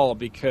at all,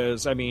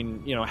 because,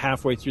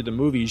 halfway through the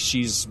movie,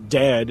 she's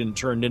dead and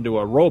turned into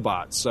a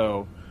robot.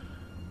 So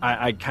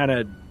I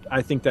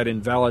think that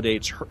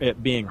invalidates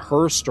it being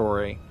her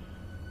story.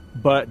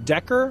 But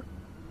Decker,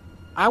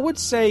 I would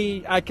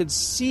say I could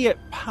see it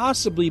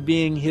possibly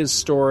being his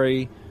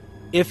story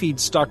if he'd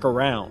stuck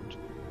around.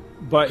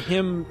 But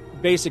him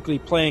basically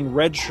playing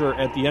red shirt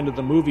at the end of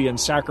the movie and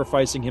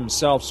sacrificing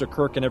himself so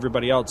Kirk and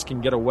everybody else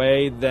can get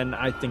away, then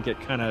I think it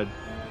kind of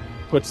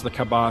puts the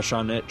kibosh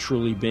on it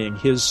truly being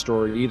his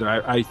story either.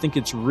 I think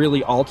it's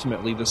really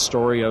ultimately the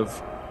story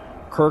of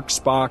Kirk,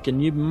 Spock,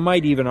 and you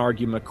might even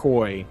argue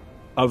McCoy,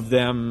 of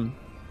them,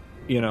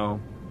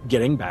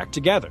 getting back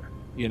together,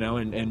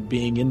 and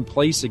being in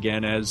place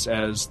again as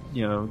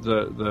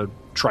the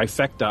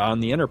trifecta on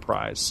the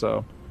Enterprise.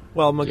 So,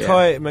 well,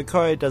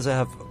 McCoy doesn't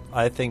have,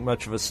 I think,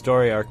 much of a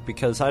story arc,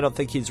 because I don't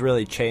think he's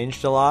really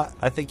changed a lot.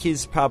 I think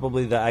he's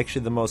probably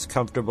the most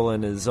comfortable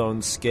in his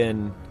own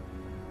skin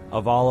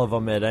of all of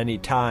them at any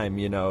time.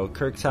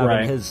 Kirk's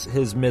having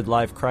his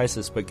midlife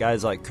crisis, but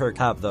guys like Kirk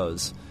have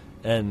those.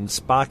 And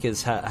Spock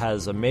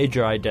has a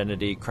major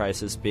identity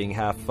crisis, being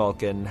half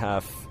Vulcan,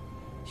 half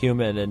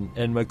human,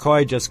 and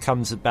McCoy just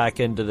comes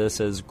back into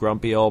this as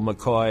grumpy old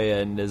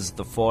McCoy and is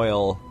the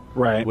foil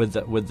with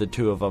the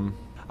two of them.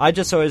 I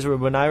just always,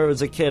 when I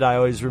was a kid, I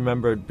always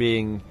remembered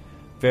being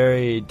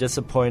very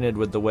disappointed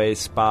with the way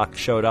Spock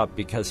showed up,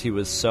 because he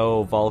was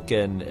so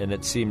Vulcan, and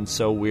it seemed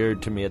so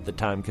weird to me at the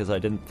time, because I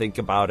didn't think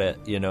about it,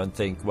 and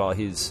think, well,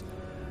 he's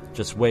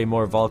just way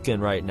more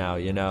Vulcan right now,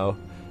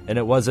 And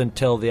it wasn't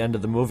until the end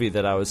of the movie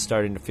that I was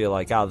starting to feel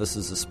like, this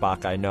is the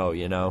Spock I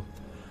know,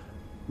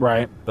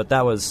 Right. But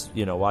that was,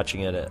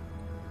 watching it at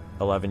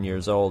 11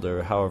 years old,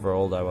 or however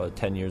old I was,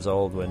 10 years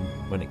old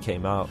when it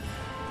came out.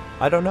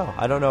 I don't know.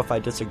 I don't know if I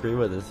disagree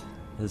with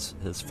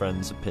his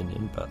friend's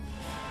opinion, but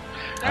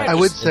I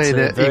would say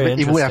that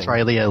even after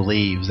Ileia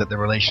leaves, that the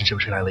relationship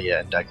between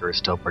Ileia and Decker is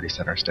still pretty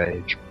center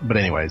stage. But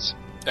anyways.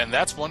 And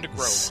that's one to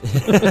grow.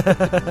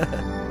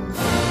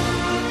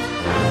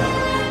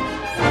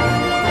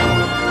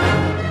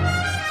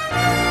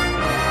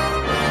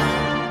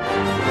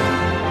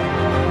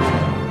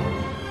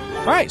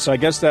 All right, so I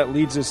guess that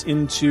leads us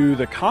into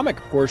the comic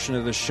portion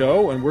of the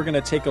show, and we're going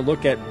to take a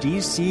look at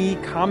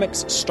DC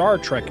Comics Star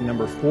Trek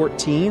number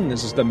 14.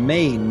 This is the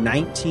May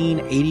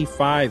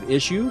 1985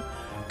 issue.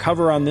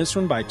 Cover on this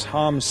one by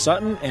Tom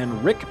Sutton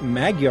and Rick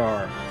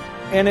Magyar.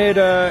 And it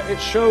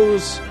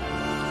shows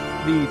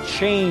the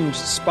changed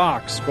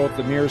Spocks, both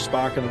the Mirror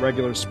Spock and the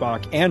regular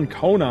Spock, and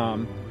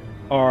Konam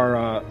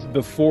are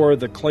before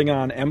the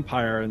Klingon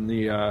Empire and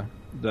the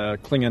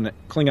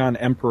Klingon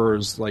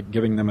emperors, like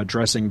giving them a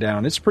dressing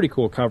down. It's a pretty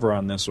cool cover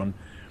on this one.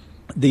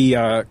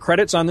 The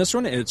credits on this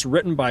one, it's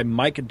written by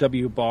Mike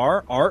W.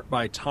 Barr, art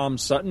by Tom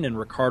Sutton and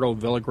Ricardo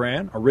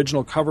Villagran.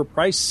 Original cover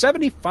price,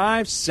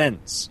 75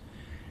 cents.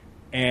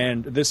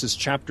 And this is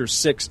Chapter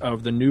 6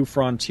 of the New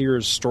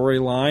Frontiers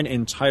storyline,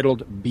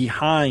 entitled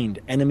Behind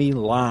Enemy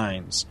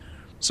Lines.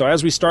 So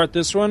as we start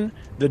this one,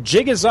 the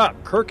jig is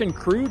up. Kirk and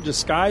crew,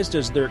 disguised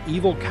as their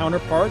evil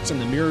counterparts in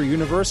the Mirror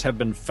Universe, have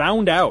been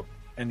found out,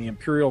 and the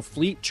Imperial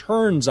fleet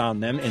turns on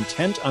them,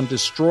 intent on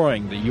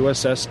destroying the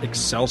USS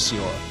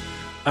Excelsior.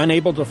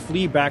 Unable to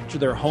flee back to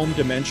their home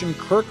dimension,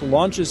 Kirk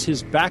launches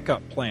his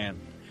backup plan.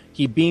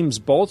 He beams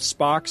both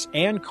Spocks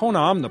and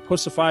Konam, the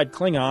pussified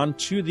Klingon,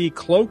 to the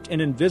cloaked and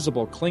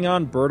invisible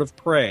Klingon bird of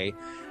prey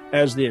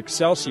as the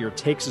Excelsior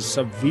takes a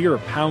severe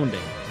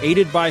pounding.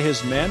 Aided by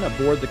his men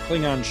aboard the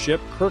Klingon ship,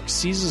 Kirk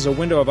seizes a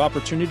window of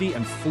opportunity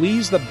and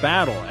flees the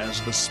battle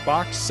as the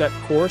Spocks set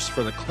course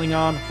for the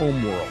Klingon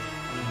homeworld.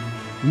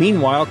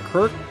 Meanwhile,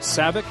 Kirk,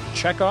 Saavik,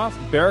 Chekhov,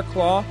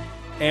 Bearclaw,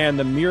 and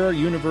the Mirror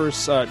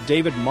Universe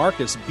David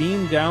Marcus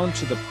beam down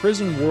to the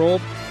prison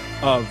world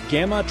of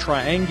Gamma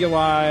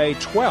Trianguli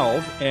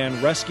 12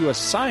 and rescue a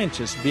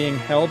scientist being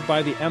held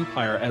by the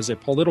Empire as a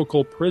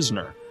political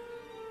prisoner.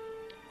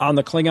 On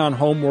the Klingon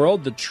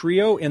homeworld, the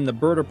trio in the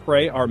Bird of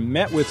Prey are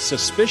met with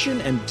suspicion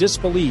and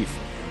disbelief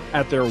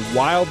at their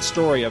wild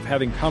story of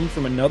having come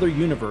from another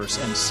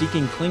universe and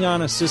seeking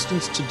Klingon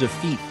assistance to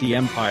defeat the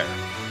Empire.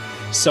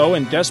 So,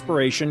 in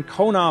desperation,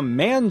 Konam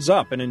mans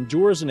up and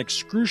endures an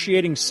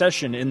excruciating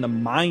session in the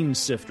Mind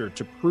Sifter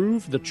to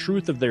prove the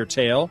truth of their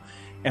tale,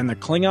 and the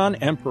Klingon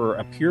Emperor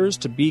appears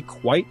to be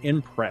quite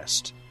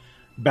impressed.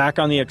 Back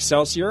on the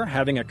Excelsior,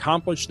 having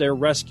accomplished their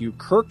rescue,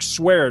 Kirk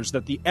swears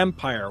that the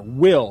Empire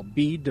will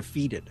be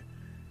defeated.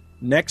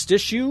 Next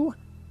issue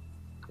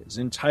is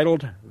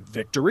entitled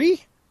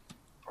Victory?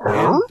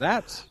 And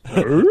that's...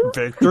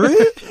 Victory?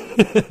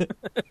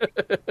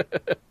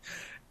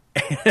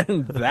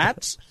 And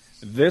that's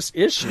this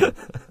issue.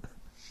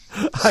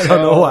 I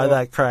don't know why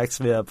that cracks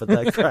me up, but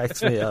that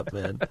cracks me up,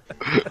 man.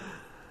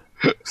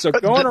 So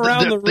going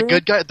around the room... The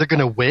good guy, they're going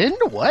to win?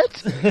 What?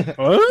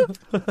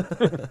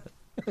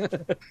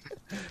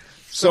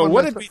 So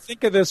what did we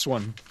think of this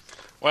one?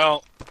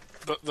 Well,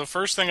 the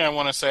first thing I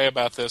want to say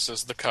about this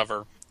is the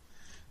cover.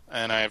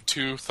 And I have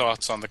two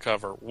thoughts on the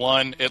cover.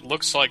 One, it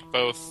looks like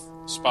both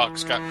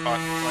Spocks got caught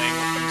playing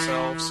with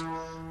themselves,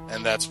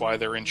 and that's why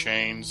they're in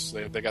chains.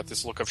 They got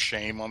this look of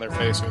shame on their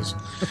faces.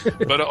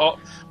 But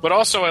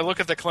also, I look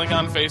at the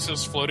Klingon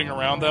faces floating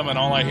around them, and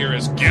all I hear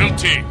is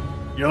guilty,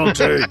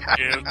 guilty,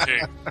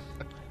 guilty,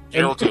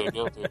 guilty,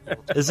 guilty.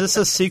 Is this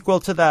a sequel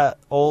to that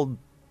old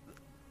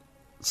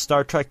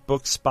Star Trek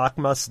book Spock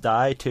Must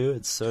Die too?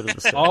 It's sort of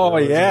the same. Oh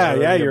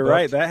yeah, you're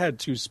right. That had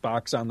two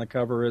Spocks on the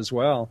cover as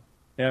well.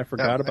 Yeah, I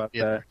forgot about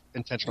that.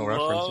 Intentional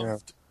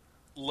reference.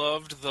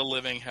 Loved the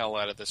living hell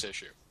out of this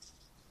issue.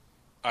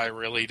 I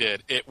really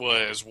did. It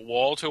was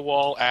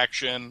wall-to-wall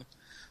action.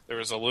 There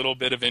was a little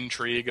bit of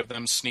intrigue of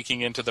them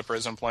sneaking into the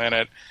prison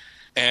planet,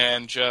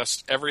 and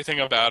just everything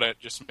about it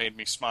just made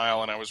me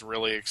smile, and I was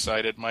really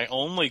excited. My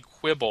only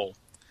quibble,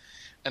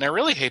 and I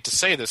really hate to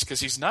say this because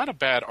he's not a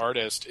bad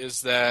artist,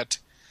 is that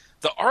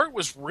the art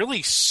was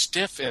really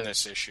stiff in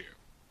this issue.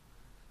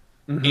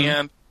 Mm-hmm.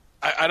 And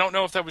I don't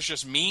know if that was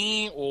just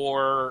me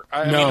or...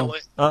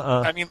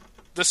 I mean,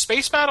 the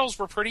space battles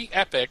were pretty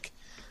epic.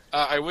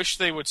 I wish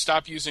they would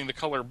stop using the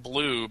color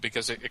blue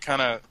because it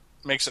kind of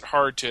makes it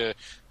hard to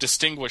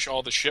distinguish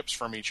all the ships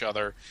from each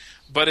other.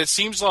 But it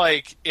seems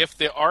like if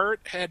the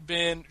art had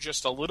been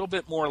just a little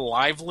bit more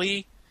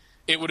lively,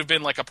 it would have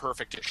been like a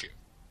perfect issue.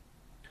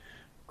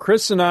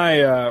 Chris and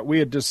I, we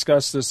had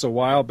discussed this a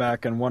while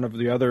back in one of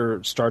the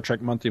other Star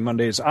Trek Monthly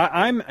Mondays.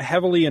 I'm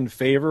heavily in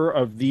favor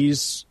of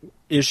these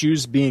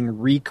issues being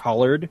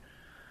recolored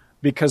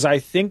because I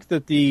think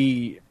that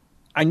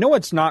I know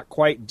it's not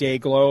quite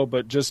Dayglow,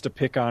 but just to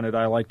pick on it,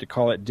 I like to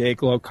call it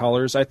Dayglow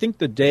colors. I think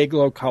the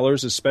Dayglow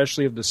colors,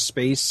 especially of the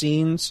space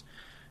scenes,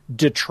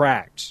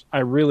 detract. I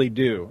really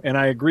do. And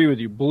I agree with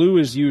you. Blue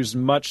is used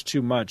much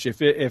too much.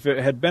 If it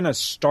had been a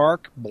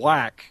stark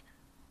black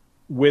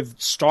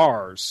with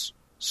stars,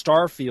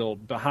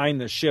 Starfield behind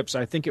the ships,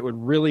 I think it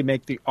would really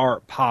make the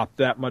art pop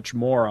that much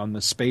more on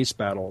the space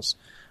battles.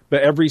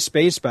 But every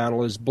space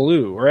battle is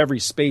blue, or every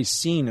space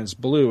scene is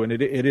blue, and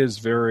it is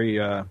very...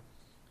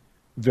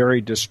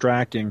 very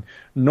distracting.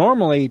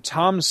 Normally,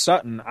 Tom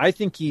Sutton, I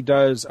think he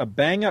does a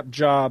bang-up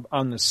job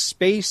on the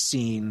space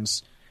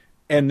scenes,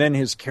 and then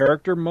his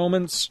character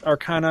moments are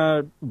kind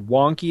of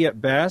wonky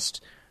at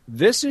best.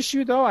 This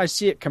issue, though, I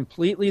see it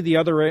completely the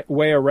other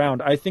way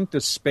around. I think the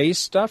space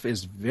stuff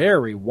is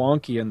very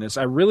wonky in this.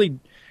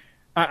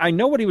 I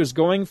know what he was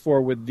going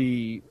for with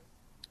the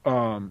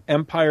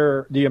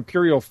the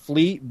Imperial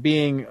fleet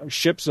being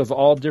ships of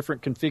all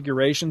different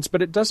configurations,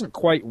 but it doesn't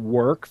quite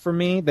work for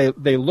me.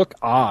 They look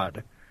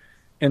odd.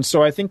 And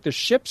so I think the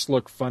ships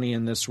look funny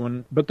in this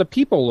one, but the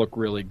people look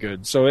really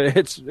good. So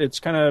it's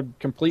kind of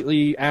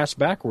completely ass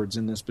backwards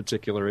in this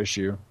particular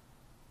issue.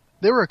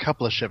 There were a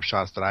couple of ship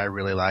shots that I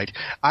really liked.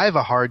 I have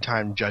a hard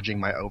time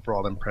judging my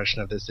overall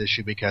impression of this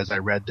issue because I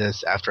read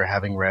this after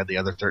having read the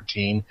other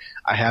 13.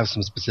 I have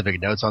some specific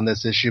notes on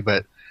this issue,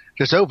 but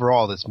just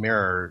overall, this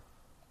Mirror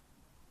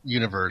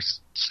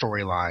Universe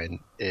storyline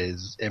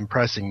is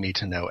impressing me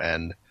to no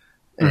end.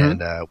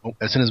 Mm-hmm. And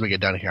as soon as we get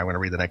done here, I'm going to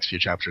read the next few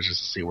chapters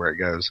just to see where it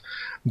goes.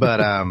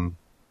 But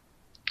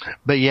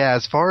but yeah,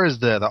 as far as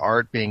the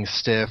art being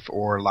stiff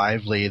or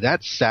lively,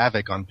 that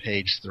Savick on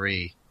page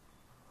 3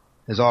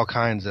 is all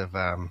kinds of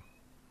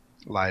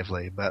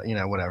lively. But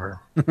whatever.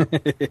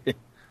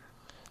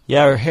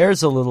 Yeah, her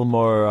hair's a little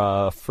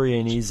more free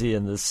and easy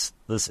in this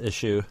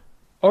issue.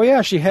 Oh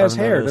yeah, she has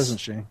hair, doesn't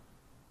she?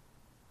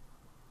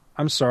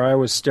 I'm sorry, I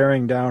was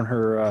staring down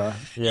her.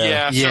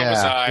 Yeah, so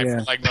was I.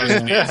 Yeah. Like most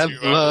of the issue.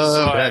 I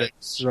love that.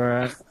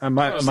 Sorry,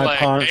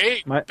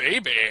 my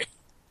baby.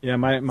 Yeah,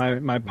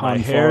 my pawn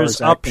hair's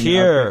up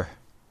here.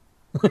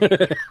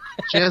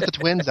 She has the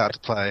twins out to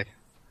play.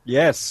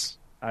 Yes,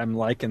 I'm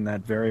liking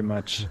that very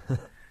much,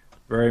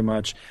 very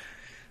much.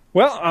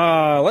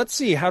 Well, let's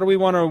see. How do we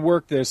want to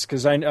work this?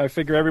 Because I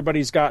figure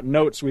everybody's got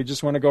notes. We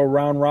just want to go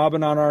round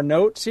robin on our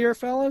notes here,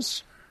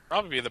 fellas.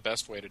 Probably the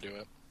best way to do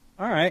it.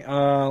 All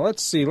right,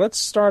 let's see. Let's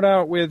start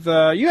out with...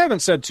 you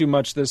haven't said too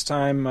much this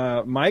time,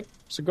 Mike,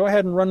 so go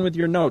ahead and run with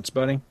your notes,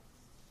 buddy.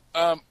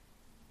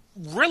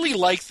 Really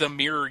like the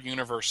Mirror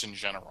Universe in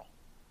general.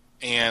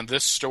 And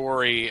this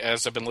story,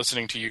 as I've been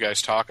listening to you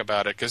guys talk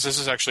about it, because this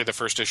is actually the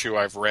first issue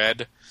I've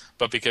read,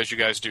 but because you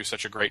guys do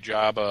such a great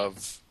job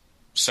of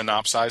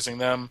synopsizing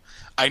them,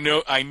 I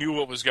knew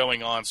what was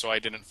going on, so I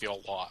didn't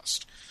feel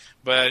lost.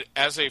 But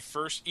as a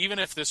first, even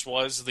if this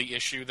was the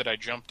issue that I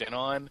jumped in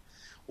on,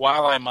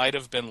 while I might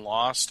have been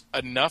lost,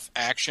 enough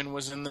action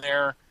was in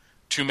there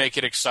to make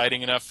it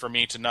exciting enough for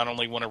me to not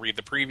only want to read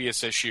the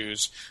previous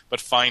issues, but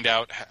find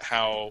out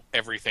how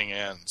everything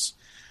ends.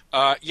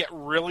 Yet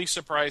really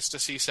surprised to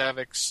see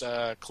Savik's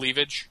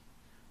cleavage.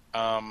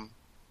 Doesn't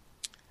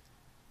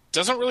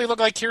really look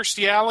like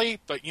Kirstie Alley,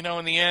 but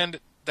in the end,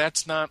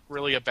 that's not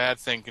really a bad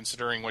thing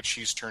considering what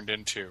she's turned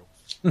into.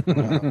 One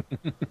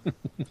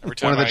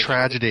of the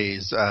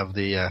tragedies of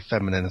the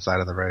feminine side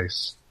of the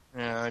race.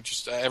 Yeah,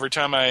 every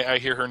time I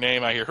hear her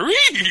name, I hear her.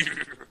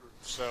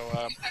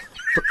 So,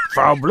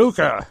 Frau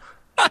Blucher.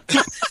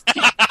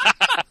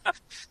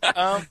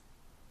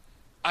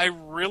 I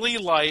really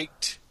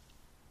liked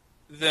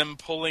them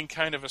pulling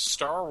kind of a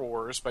Star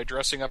Wars by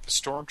dressing up as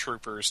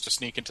stormtroopers to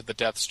sneak into the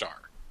Death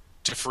Star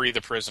to free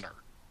the prisoner.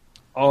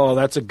 Oh,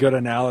 that's a good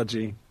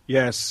analogy.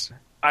 Yes.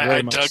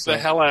 I dug the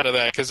hell out of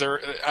that because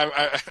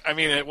I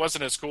mean, it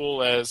wasn't as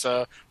cool as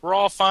we're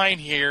all fine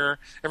here,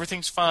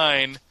 everything's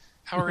fine.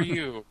 How are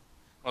you?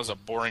 That was a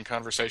boring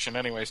conversation,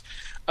 anyways.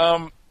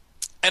 And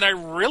I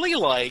really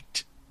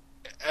liked,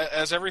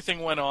 as everything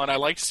went on, I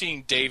liked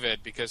seeing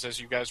David because,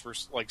 as you guys were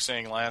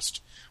saying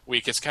last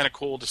week, it's kind of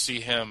cool to see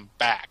him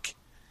back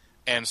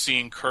and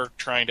seeing Kirk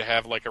trying to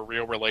have a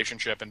real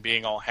relationship and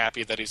being all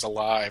happy that he's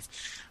alive.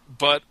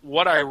 But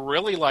what I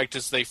really liked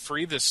is they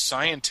free this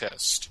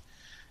scientist,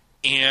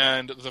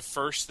 and the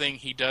first thing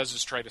he does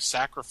is try to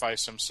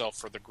sacrifice himself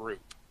for the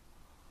group.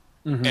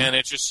 Mm-hmm. And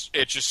it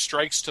just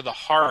strikes to the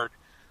heart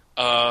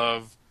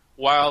of,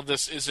 while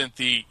this isn't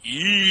the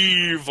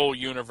evil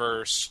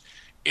universe,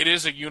 it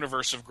is a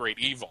universe of great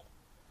evil.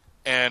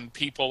 And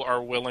people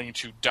are willing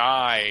to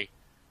die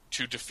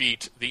to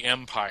defeat the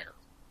Empire.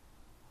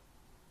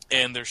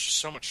 And there's just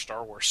so much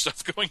Star Wars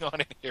stuff going on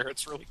in here.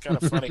 It's really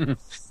kind of funny.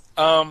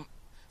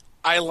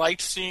 I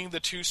liked seeing the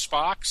two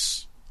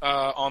Spocks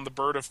on the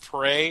Bird of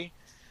Prey.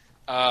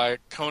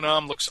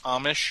 Konam looks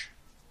Amish.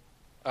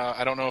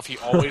 I don't know if he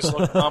always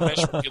looked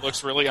Amish, but he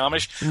looks really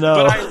Amish.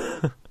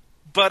 No.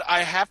 But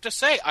I have to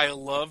say, I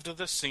loved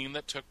the scene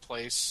that took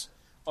place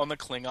on the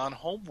Klingon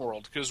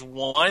homeworld. Because,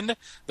 one,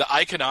 the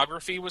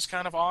iconography was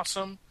kind of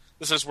awesome.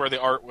 This is where the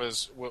art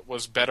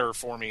was better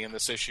for me in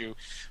this issue.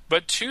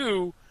 But,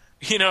 two,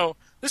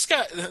 this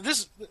guy,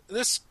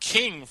 this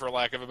king, for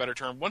lack of a better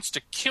term, wants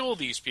to kill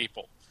these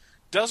people.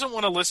 Doesn't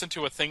want to listen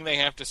to a thing they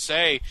have to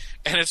say,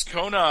 and it's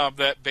Konam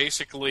that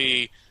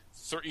basically,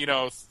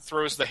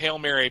 throws the Hail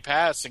Mary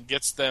pass and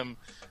gets them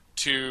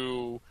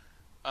to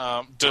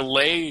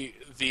delay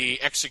the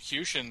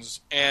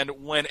executions.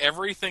 And when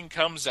everything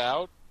comes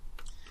out,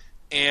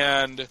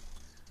 and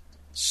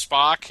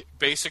Spock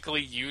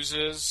basically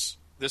uses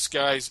this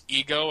guy's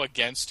ego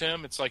against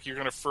him, it's like, you're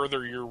going to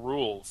further your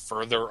rule,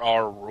 further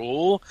our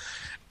rule,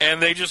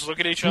 and they just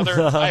look at each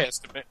other.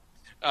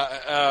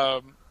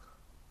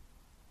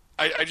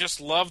 I just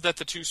love that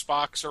the two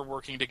Spocks are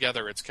working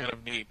together. It's kind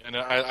of neat. And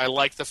I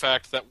like the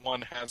fact that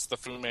one has the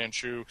Fu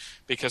Manchu,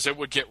 because it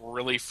would get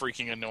really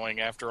freaking annoying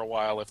after a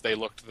while if they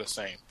looked the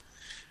same.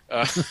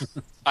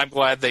 I'm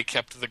glad they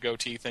kept the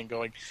goatee thing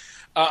going.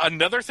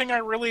 Another thing I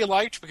really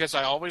liked, because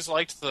I always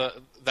liked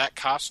that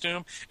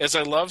costume, is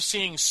I love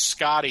seeing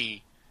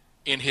Scotty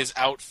in his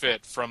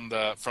outfit from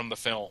the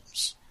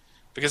films.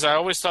 Because I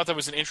always thought that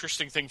was an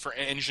interesting thing for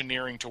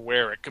engineering to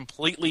wear. It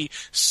completely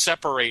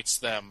separates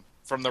them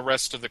from the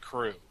rest of the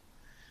crew,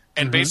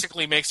 and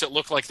basically makes it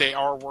look like they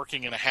are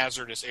working in a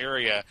hazardous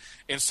area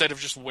instead of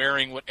just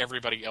wearing what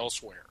everybody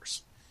else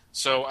wears.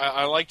 So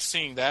I liked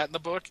seeing that in the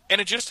book,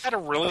 and it just had a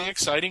really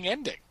exciting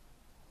ending.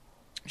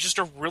 Just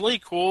a really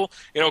cool,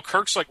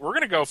 Kirk's like, we're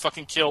going to go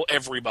fucking kill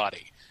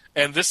everybody,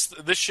 and this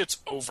shit's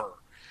over.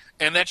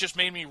 And that just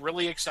made me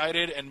really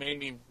excited and made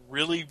me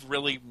really,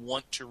 really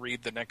want to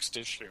read the next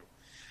issue.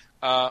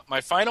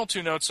 My final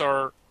two notes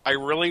are, I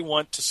really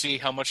want to see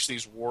how much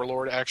these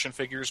Warlord action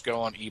figures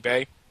go on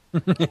eBay.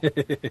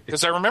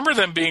 Because I remember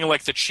them being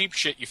like the cheap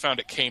shit you found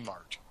at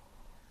Kmart.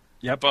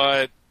 Yep.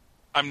 But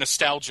I'm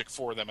nostalgic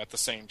for them at the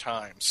same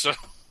time. So,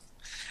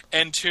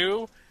 and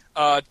two,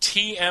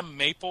 T.M.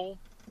 Maple,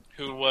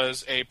 who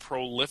was a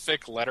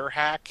prolific letter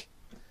hack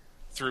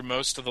through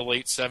most of the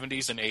late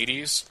 70s and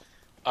 80s,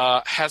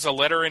 has a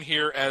letter in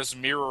here as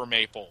Mirror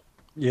Maple.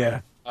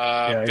 Yeah.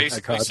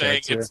 Basically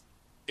saying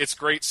it's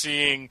great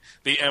seeing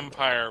the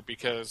Empire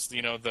because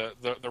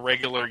the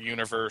regular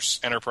universe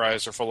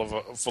Enterprise are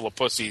full of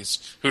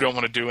pussies who don't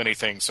want to do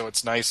anything. So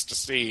it's nice to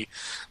see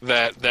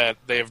that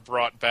they have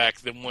brought back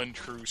the one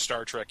true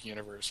Star Trek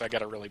universe. I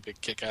got a really big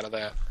kick out of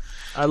that.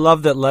 I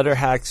love that letter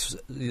hacks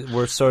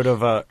were sort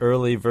of an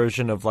early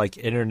version of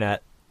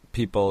internet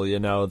people,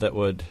 that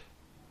would.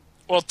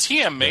 Well,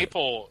 T.M.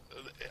 Maple,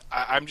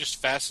 I'm just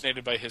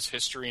fascinated by his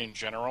history in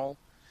general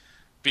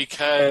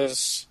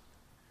because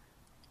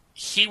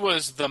he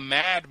was the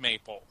Mad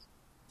Maple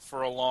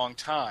for a long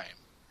time.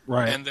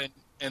 Right.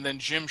 And then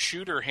Jim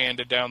Shooter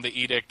handed down the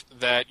edict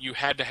that you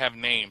had to have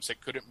names.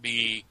 It couldn't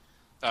be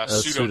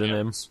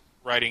pseudonyms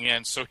writing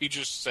in. So he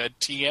just said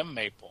TM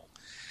Maple.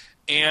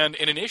 And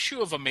in an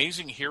issue of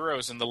Amazing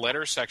Heroes in the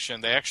letter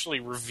section, they actually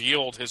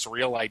revealed his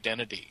real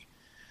identity.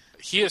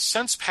 He has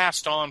since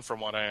passed on, from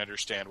what I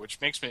understand, which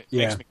makes me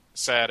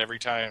sad every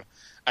time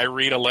I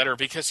read a letter,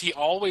 because he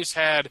always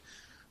had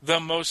the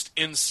most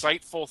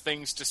insightful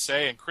things to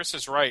say. And Chris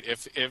is right.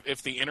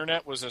 If the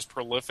internet was as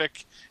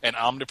prolific and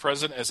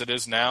omnipresent as it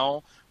is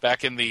now,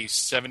 back in the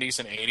 70s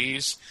and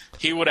 80s,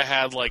 he would have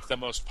had like the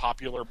most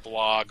popular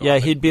blog. Yeah,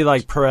 he'd be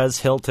like Perez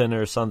Hilton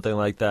or something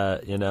like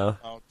that, you know?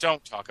 Oh,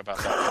 don't talk about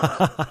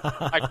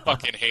that. I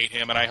fucking hate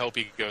him, and I hope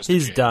he goes to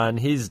jail.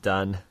 He's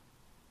done.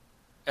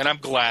 And I'm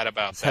glad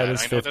about that. I know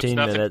that's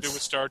nothing to do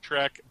with Star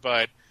Trek,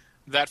 but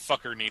that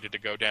fucker needed to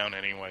go down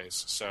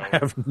anyways. So I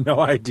have no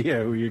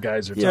idea who you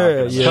guys are talking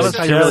about. Yeah,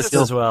 just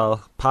as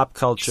well. Pop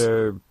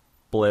culture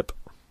blip.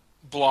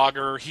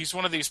 Blogger. He's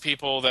one of these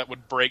people that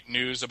would break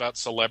news about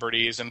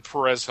celebrities, and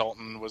Perez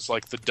Hilton was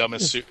like the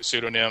dumbest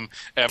pseudonym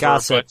ever.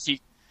 Gossip. But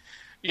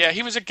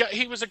he was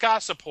a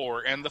gossip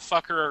whore, and the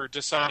fucker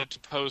decided to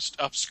post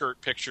upskirt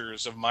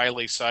pictures of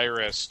Miley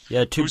Cyrus.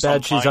 Yeah, too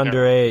bad she's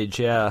underage.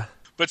 Yeah.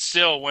 But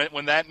still,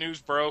 when that news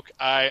broke,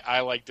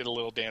 I like did a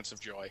little dance of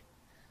joy.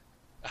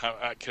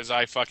 Because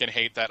I fucking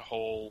hate that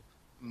whole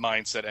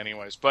mindset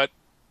anyways. But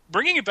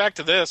bringing it back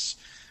to this,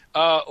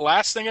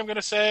 last thing I'm going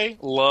to say,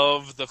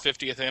 love the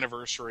 50th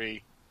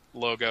anniversary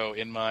logo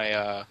in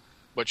my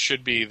what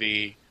should be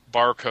the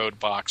barcode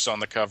box on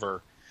the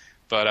cover.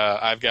 But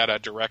I've got a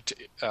direct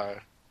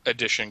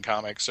edition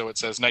comic, so it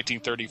says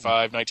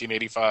 1935,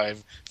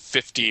 1985,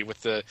 50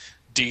 with the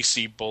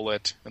DC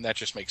bullet, and that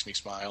just makes me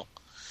smile.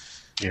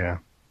 Yeah.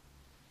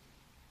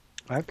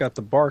 I've got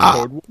the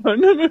barcode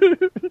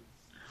one.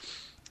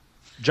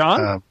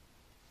 John?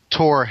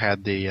 Tor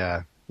had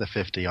the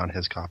 50 on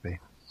his copy.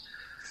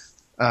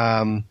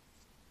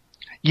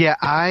 Yeah,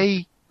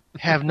 I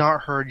have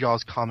not heard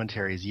y'all's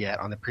commentaries yet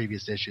on the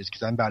previous issues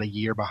because I'm about a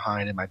year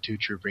behind in my Two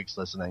True Freaks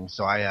listening.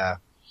 So I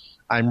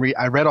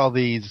read all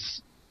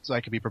these so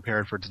I could be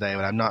prepared for today,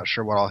 but I'm not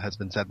sure what all has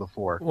been said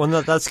before. Well,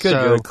 no, that's good.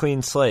 You're a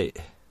clean slate.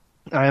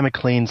 I am a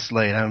clean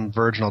slate. I'm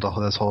virginal to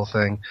this whole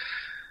thing.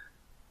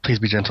 Please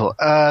be gentle.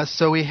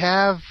 So we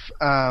have.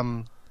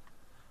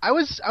 I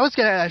was going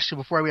to ask you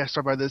before we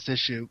start about this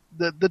issue,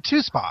 the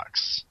two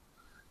Spocks.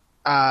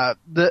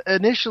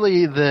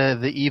 Initially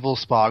the evil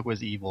Spock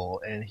was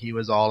evil, and he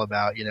was all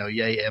about,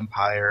 yay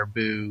Empire,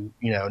 boo,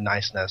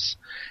 niceness.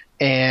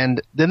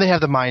 And then they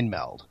have the mind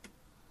meld,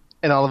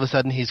 and all of a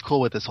sudden he's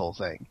cool with this whole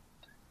thing.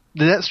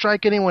 Did that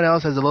strike anyone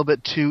else as a little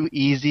bit too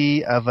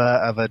easy of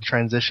a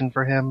transition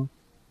for him,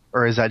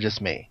 or is that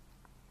just me?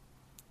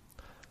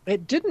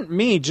 It didn't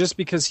me, just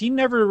because he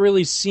never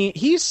really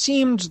he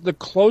seemed the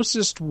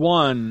closest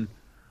one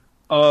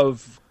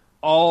of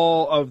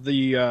all of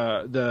the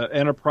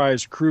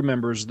Enterprise crew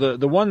members, the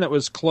one that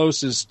was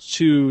closest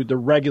to the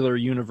regular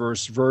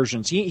universe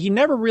versions. He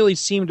never really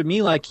seemed to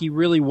me like he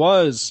really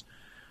was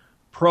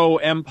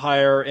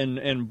pro-Empire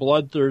and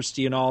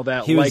bloodthirsty and all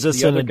that. He was like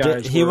just the other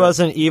guys he were.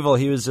 wasn't evil.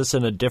 He was just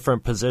in a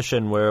different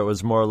position where it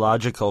was more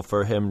logical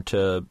for him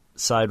to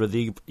side with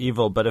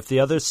evil. But if the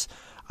others,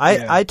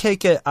 I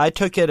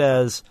took it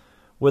as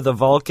with a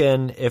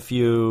Vulcan,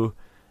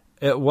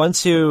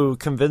 once you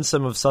convince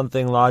them of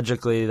something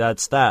logically, that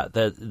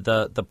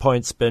the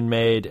point's been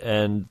made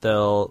and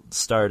they'll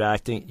start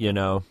acting.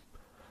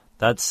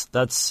 That's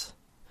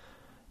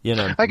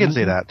I can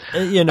see that.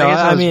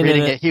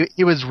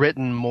 He was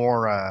written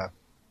more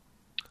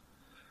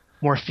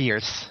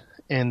fierce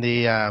in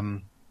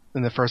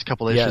the first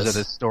couple issues of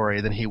this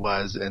story than he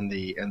was in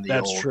the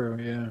That's old. true.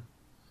 Yeah.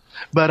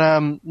 But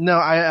no,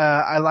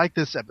 I like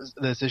this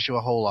issue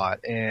a whole lot,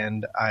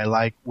 and I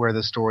like where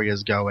the story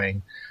is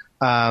going.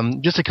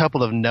 Just a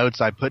couple of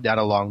notes I put down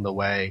along the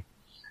way.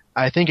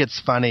 I think it's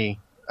funny.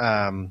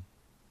 On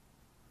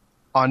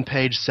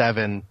page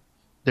 7,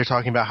 they're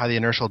talking about how the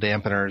inertial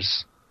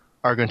dampeners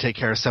are going to take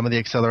care of some of the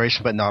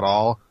acceleration, but not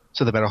all,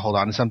 so they better hold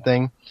on to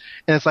something.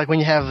 And it's like when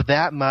you have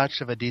that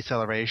much of a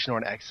deceleration or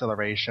an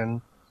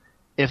acceleration,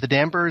 if the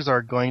dampers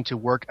are going to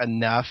work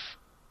enough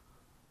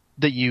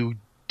that you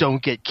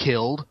don't get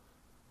killed,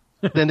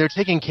 then they're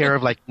taking care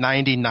of like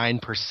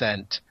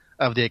 99%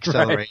 of the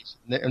acceleration.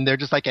 Right. And they're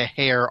just like a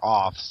hair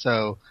off.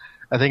 So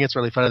I think it's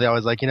really funny. They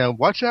always like,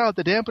 watch out,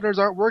 the dampeners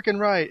aren't working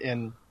right.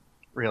 And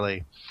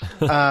really.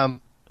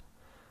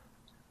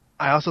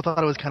 I also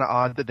thought it was kind of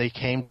odd that they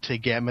came to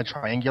Gamma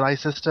Trianguli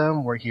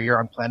system. We're here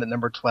on planet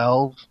number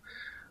 12.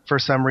 For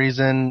some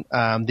reason,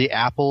 the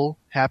apple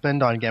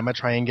happened on Gamma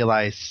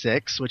Trianguli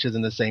 6, which is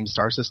in the same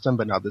star system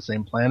but not the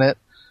same planet.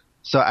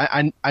 So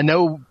I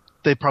know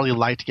they probably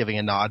liked giving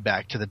a nod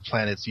back to the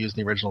planets used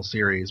in the original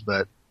series,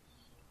 but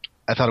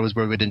I thought it was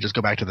weird we didn't just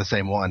go back to the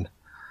same one.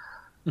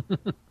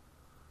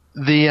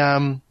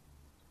 I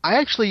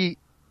actually,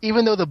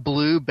 even though the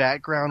blue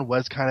background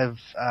was kind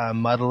of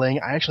muddling,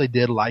 I actually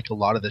did like a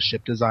lot of the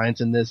ship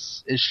designs in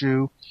this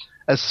issue,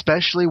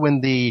 especially when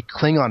the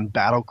Klingon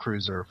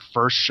battlecruiser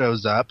first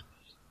shows up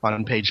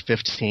on page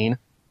 15.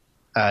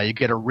 You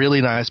get a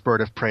really nice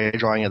bird of prey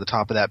drawing at the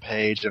top of that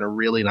page and a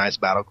really nice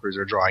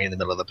battlecruiser drawing in the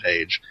middle of the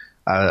page.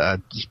 I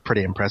was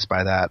pretty impressed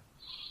by that.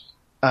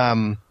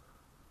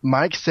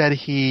 Mike said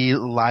he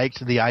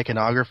liked the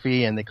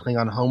iconography and the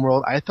Klingon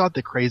homeworld. I thought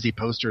the crazy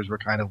posters were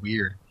kind of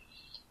weird.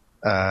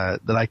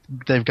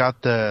 They've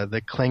got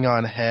the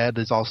Klingon head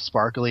is all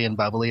sparkly and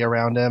bubbly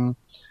around him,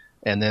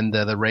 and then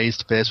the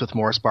raised fist with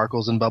more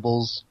sparkles and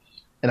bubbles.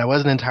 And I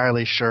wasn't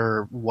entirely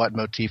sure what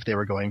motif they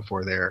were going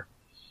for there.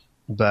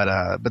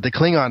 But the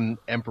Klingon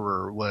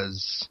Emperor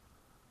was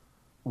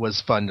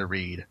fun to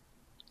read.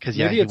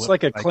 Maybe it's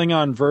like a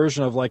Klingon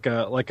version of like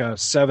a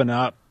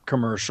 7-Up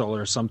commercial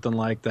or something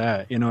like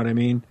that. You know what I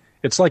mean?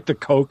 It's like the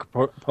Coke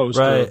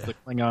poster of the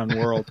Klingon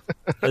world.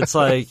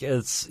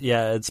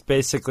 It's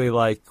basically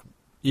like,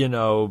 you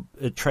know,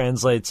 it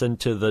translates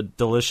into the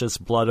delicious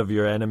blood of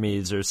your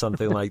enemies or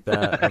something like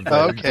that.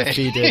 Okay.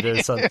 Defeated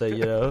or something,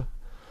 you know.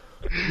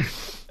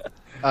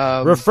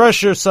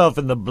 Refresh yourself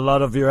in the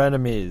blood of your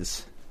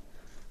enemies.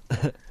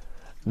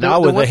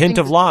 Now with a hint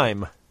of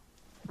lime.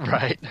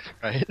 Right.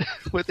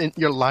 With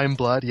your lime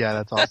blood, yeah,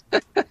 that's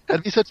awesome.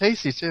 That'd be so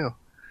tasty too.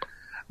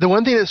 The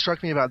one thing that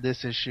struck me about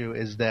this issue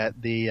is that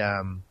the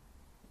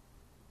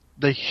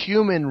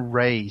human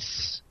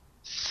race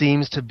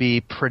seems to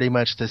be pretty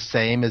much the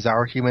same as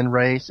our human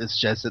race. It's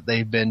just that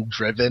they've been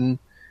driven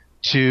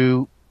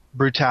to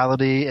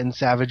brutality and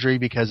savagery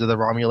because of the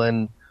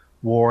Romulan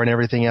war and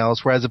everything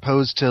else, whereas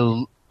opposed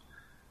to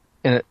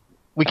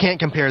we can't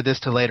compare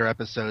this to later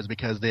episodes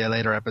because the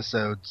later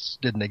episodes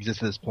didn't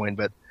exist at this point,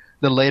 but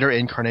the later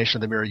incarnation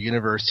of the Mirror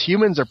Universe,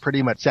 humans are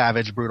pretty much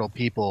savage, brutal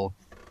people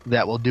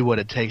that will do what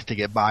it takes to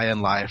get by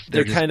in life.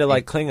 They're kind of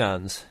like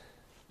Klingons.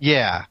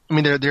 Yeah. I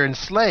mean, they're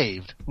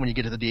enslaved when you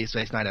get to the Deep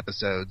Space Nine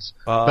episodes.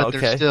 But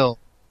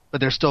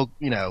they're still,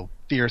 you know,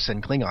 fierce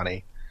and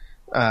Klingon-y.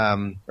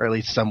 Or at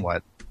least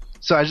somewhat.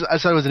 So I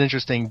thought it was an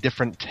interesting,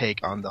 different take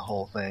on the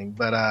whole thing.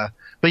 But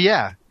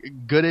yeah,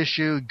 good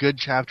issue, good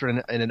chapter,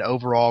 and an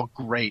overall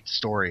great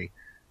story.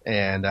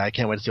 And I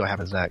can't wait to see what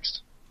happens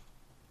next.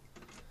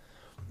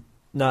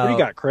 Now, what do you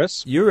got,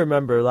 Chris? You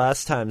remember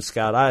last time,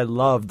 Scott, I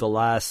loved the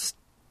last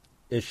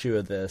issue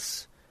of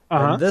this.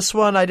 And this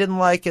one I didn't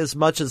like as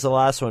much as the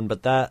last one,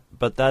 but that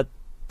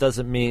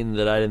doesn't mean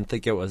that I didn't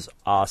think it was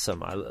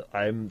awesome.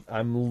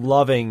 I'm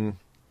loving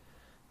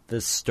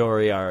this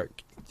story arc.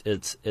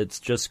 It's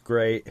just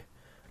great.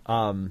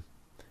 Konam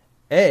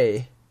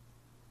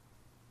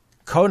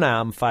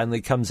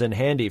finally comes in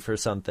handy for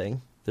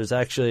something. There's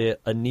actually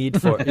a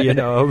need for,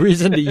 a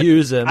reason to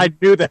use him. I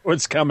knew that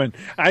was coming.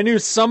 I knew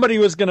somebody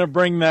was going to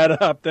bring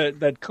that up, that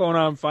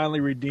Konam finally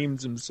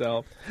redeems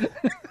himself.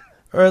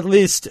 Or at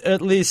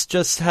least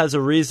just has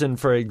a reason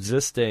for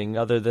existing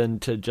other than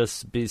to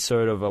just be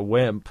sort of a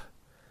wimp.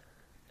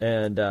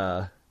 And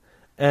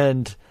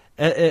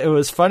it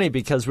was funny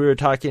because we were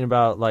talking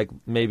about, like,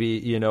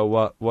 maybe,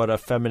 what a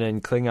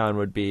feminine Klingon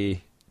would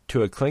be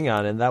to a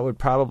Klingon, and that would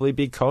probably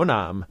be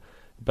Konam.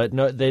 But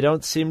no, they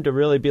don't seem to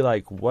really be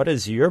like, what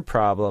is your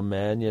problem,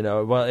 man?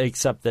 Well,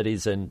 except that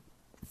he's in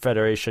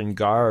Federation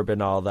garb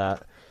and all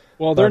that.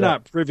 Well, they're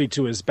not privy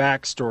to his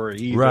backstory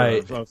either,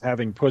 right? Of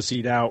having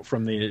pussied out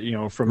from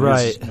the, from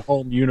his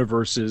home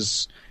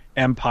universe's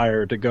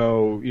empire to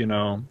go, be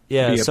a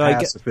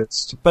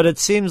pacifist. But it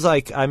seems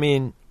like,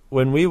 when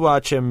we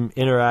watch him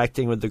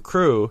interacting with the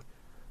crew,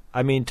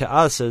 to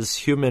us as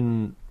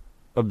human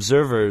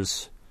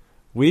observers,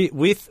 we've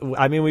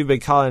been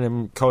calling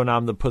him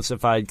Konam the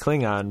Pussified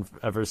Klingon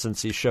ever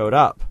since he showed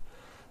up.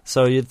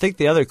 So you'd think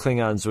the other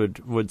Klingons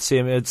would see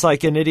him. It's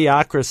like in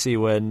Idiocracy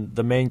when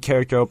the main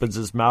character opens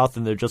his mouth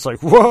and they're just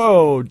like,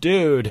 "Whoa,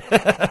 dude,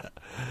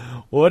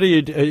 what are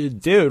you,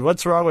 dude?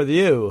 What's wrong with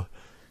you?"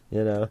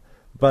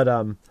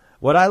 But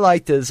what I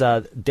liked is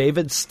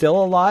David's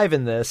still alive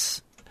in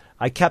this.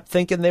 I kept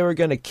thinking they were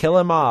going to kill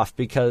him off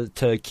because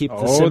to keep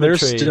the symmetry.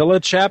 There's still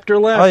a chapter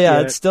left. Oh yeah,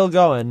 it's still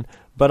going.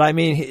 But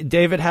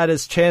David had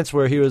his chance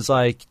where he was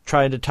like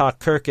trying to talk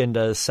Kirk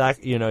into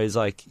he's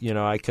like,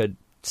 I could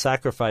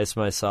sacrifice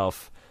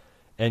myself,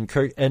 and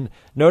Kirk. And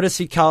notice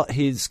he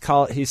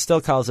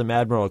still calls him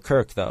Admiral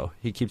Kirk though.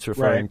 He keeps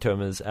referring to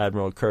him as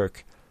Admiral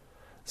Kirk,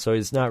 so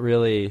he's not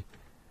really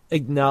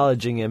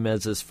acknowledging him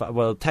as his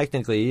well.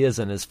 Technically, he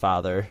isn't his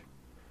father,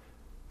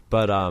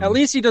 but at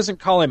least he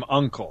doesn't call him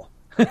Uncle.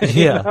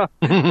 Yeah,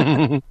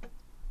 and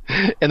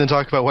then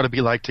talk about what it'd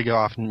be like to go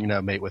off and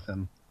mate with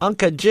him,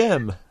 Uncle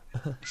Jim.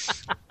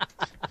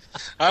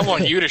 I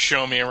want you to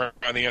show me around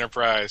the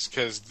Enterprise,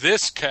 because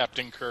this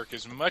Captain Kirk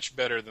is much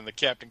better than the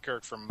Captain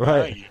Kirk from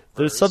my universe.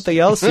 There's something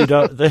else you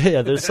don't.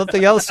 There's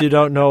something else you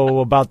don't know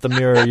about the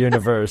Mirror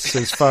Universe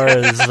as far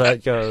as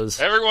that goes.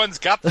 Everyone's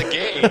got the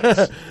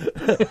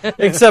gays,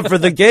 except for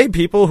the gay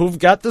people who've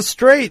got the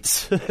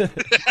straights.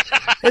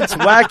 It's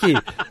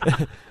wacky.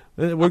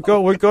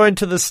 We're going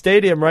to the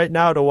stadium right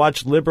now to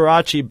watch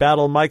Liberace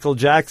battle Michael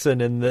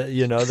Jackson, and they're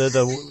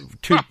the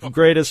two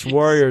greatest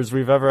warriors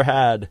we've ever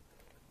had.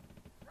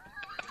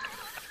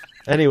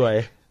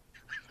 Anyway,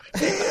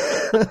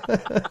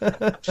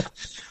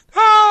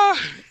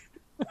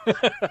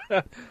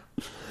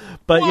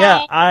 But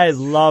yeah,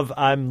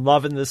 I'm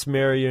loving this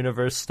Mirror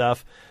Universe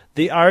stuff.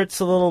 The art's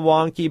a little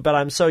wonky, but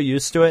I'm so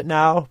used to it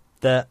now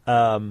that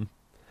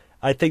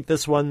I think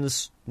this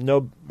one's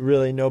no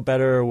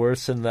better or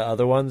worse than the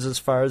other ones as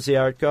far as the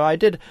art go.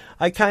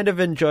 I kind of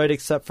enjoyed,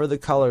 except for the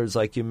colors,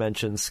 like you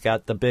mentioned,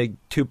 Scott, the big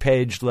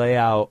 2-page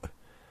layout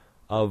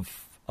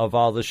of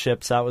all the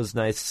ships. That was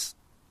nice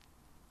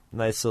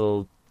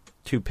little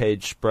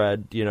 2-page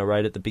spread,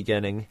 right at the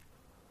beginning.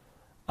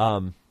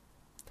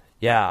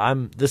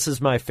 This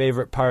is my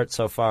favorite part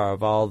so far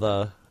of all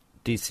the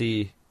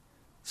DC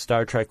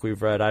Star Trek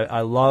we've read.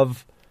 I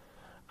love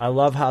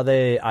how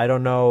I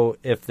don't know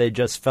if they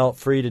just felt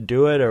free to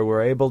do it or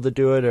were able to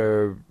do it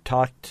or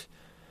talked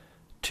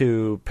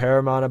to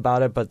Paramount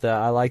about it, but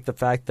I like the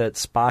fact that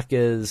Spock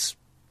is,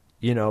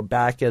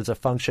 back as a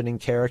functioning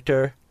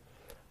character.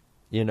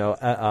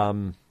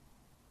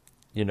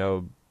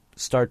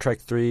 Star Trek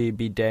 3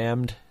 be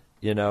damned,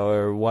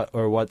 or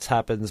what's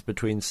happens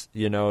between,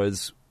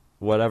 is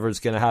whatever's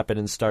going to happen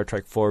in Star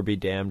Trek 4 be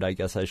damned, I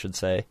guess I should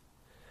say.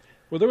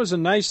 Well, there was a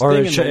nice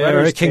thing in the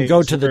letters or it can page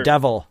go to the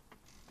devil.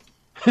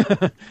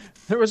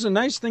 There was a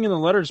nice thing in the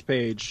letters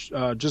page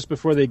just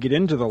before they get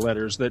into the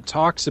letters that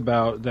talks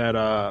about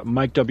that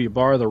Mike W.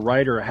 Barr, the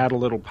writer, had a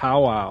little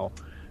powwow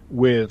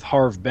with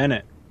Harv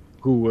Bennett,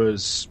 who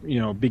was,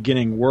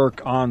 beginning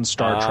work on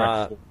Star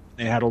Trek 4.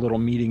 They had a little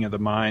meeting of the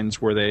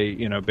minds where they,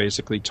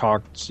 basically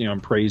talked,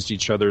 and praised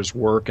each other's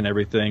work and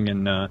everything.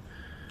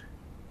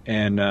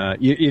 And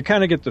you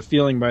kind of get the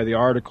feeling by the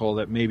article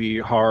that maybe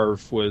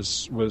Harv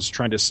was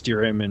trying to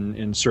steer him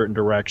in certain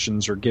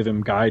directions or give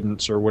him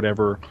guidance or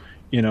whatever,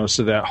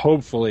 so that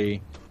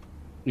hopefully,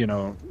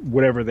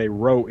 whatever they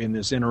wrote in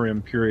this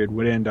interim period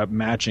would end up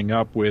matching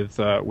up with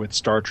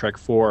Star Trek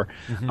 4.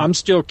 Mm-hmm. I'm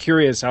still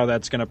curious how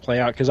that's going to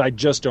play out because I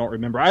just don't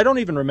remember. I don't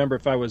even remember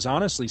if I was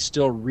honestly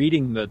still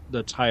reading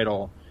the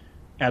title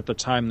at the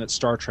time that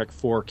Star Trek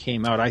 4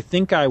 came out. I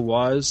think I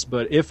was,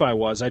 but if I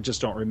was, I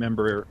just don't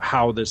remember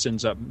how this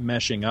ends up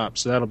meshing up.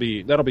 So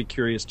that'll be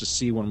curious to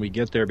see when we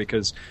get there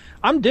because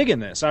I'm digging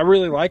this. I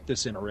really like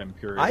this interim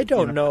period. I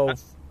don't know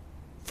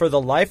for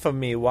the life of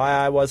me why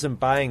I wasn't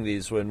buying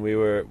these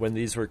when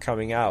these were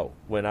coming out,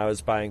 when I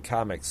was buying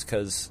comics,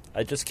 because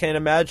I just can't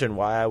imagine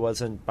why I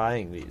wasn't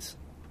buying these.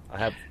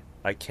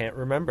 I can't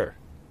remember.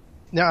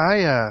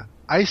 Now,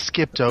 I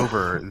skipped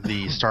over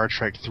the Star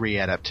Trek 3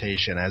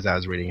 adaptation as I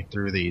was reading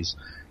through these.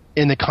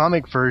 In the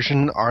comic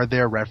version, are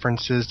there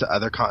references to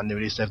other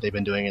continuity stuff they've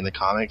been doing in the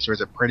comics, or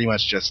is it pretty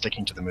much just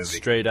sticking to the movie?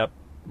 Straight up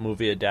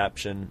movie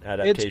adaptation.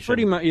 It's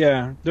pretty much,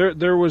 yeah.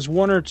 There was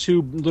one or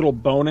two little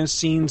bonus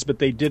scenes, but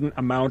they didn't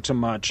amount to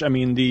much. I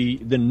mean, the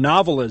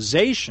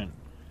novelization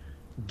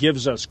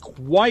gives us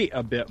quite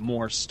a bit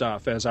more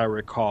stuff, as I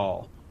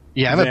recall.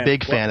 Yeah, I'm a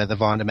big fan of the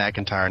Vonda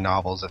McIntyre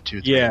novels of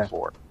 2, 3, and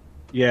 4.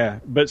 Yeah,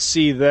 but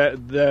see,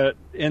 that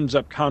ends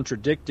up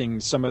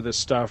contradicting some of the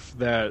stuff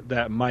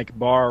that Mike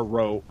Barr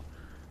wrote,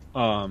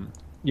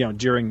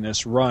 during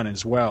this run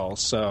as well.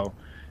 So,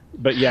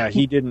 but yeah,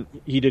 he didn't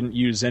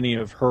use any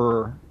of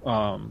her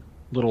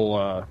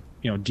little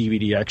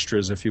DVD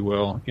extras, if you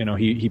will.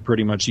 He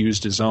pretty much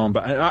used his own.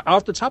 But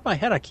off the top of my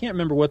head, I can't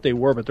remember what they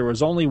were, but there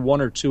was only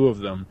one or two of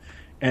them,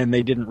 and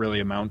they didn't really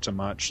amount to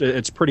much.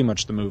 It's pretty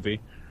much the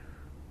movie.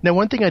 Now,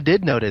 one thing I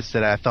did notice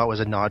that I thought was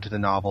a nod to the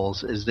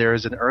novels is there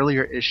is an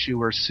earlier issue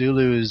where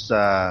Sulu's,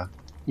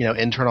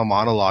 internal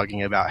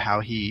monologuing about how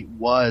he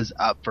was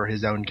up for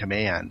his own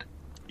command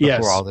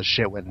before all this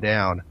shit went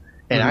down.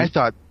 And I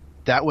thought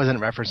that wasn't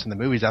referenced in the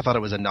movies. I thought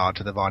it was a nod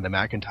to the Vonda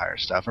McIntyre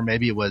stuff, or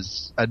maybe it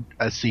was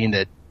a scene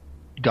that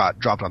got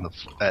dropped on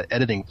the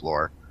editing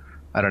floor.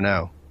 I don't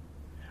know.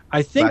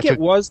 I think it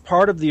was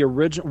part of the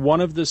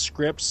one of the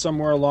scripts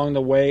somewhere along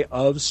the way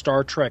of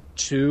Star Trek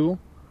 2.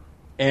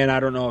 And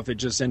I don't know if it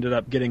just ended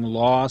up getting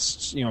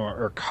lost,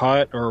 or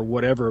cut or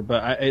whatever.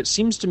 But it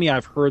seems to me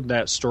I've heard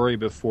that story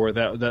before.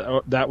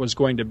 That was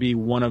going to be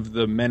one of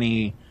the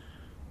many,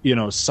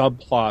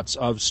 subplots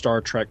of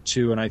Star Trek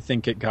 2, and I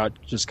think it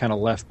got just kind of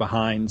left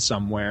behind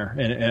somewhere.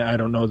 And I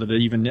don't know that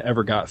it even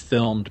ever got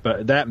filmed.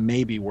 But that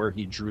may be where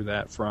he drew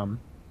that from.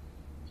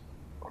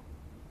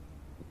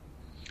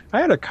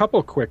 I had a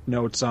couple quick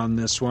notes on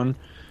this one.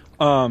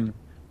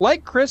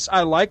 Like Chris,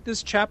 I liked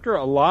this chapter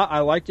a lot.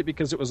 I liked it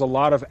because it was a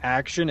lot of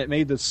action. It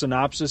made the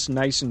synopsis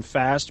nice and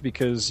fast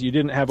because you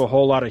didn't have a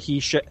whole lot of he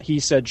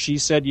said, she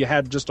said. You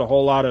had just a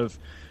whole lot of,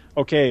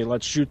 okay,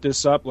 let's shoot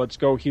this up. Let's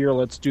go here.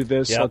 Let's do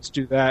this. Yep. Let's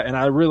do that. And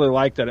I really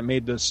liked that. It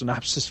made the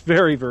synopsis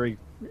very, very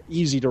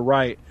easy to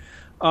write.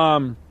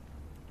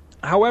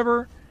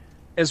 However,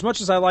 as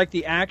much as I like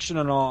the action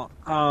and all,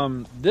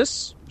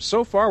 this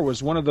so far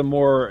was one of the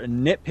more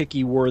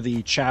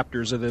nitpicky-worthy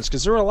chapters of this,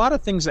 because there were a lot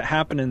of things that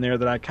happened in there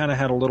that I kind of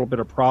had a little bit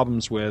of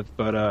problems with.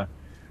 But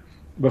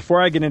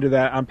before I get into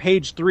that, on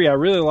page 3, I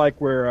really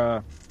like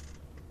where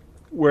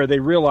they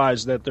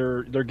realize that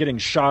they're getting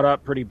shot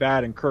up pretty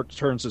bad, and Kirk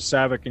turns to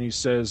Saavik and he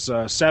says,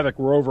 "Saavik,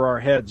 we're over our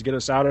heads. Get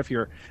us out of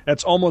here."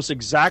 That's almost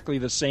exactly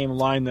the same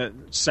line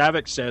that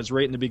Saavik says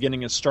right in the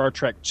beginning of Star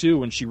Trek 2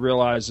 when she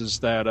realizes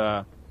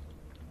that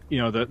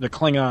the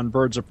Klingon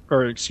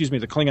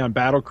the Klingon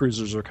battle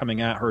cruisers are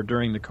coming at her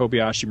during the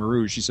Kobayashi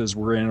Maru. She says,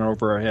 "We're in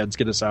over our heads.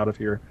 Get us out of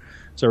here."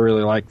 So I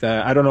really like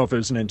that. I don't know if it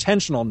was an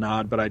intentional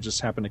nod, but I just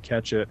happened to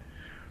catch it.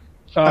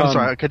 I'm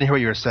sorry, I couldn't hear what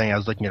you were saying. I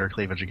was looking at her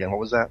cleavage again. What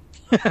was that?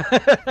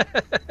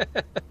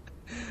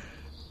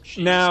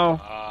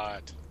 Now,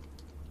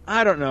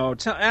 I don't know.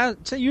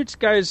 You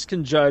guys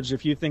can judge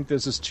if you think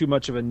this is too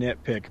much of a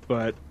nitpick,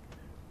 but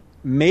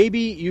maybe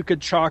you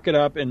could chalk it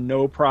up and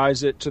no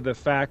prize it to the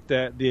fact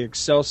that the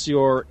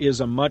Excelsior is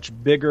a much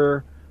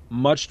bigger,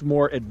 much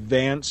more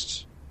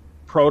advanced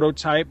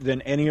prototype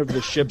than any of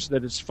the ships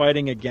that it's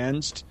fighting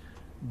against.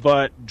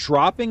 But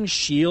dropping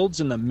shields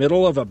in the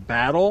middle of a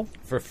battle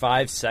for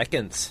 5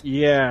 seconds.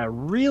 Yeah,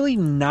 really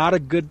not a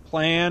good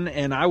plan.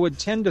 And I would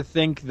tend to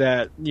think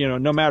that,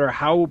 no matter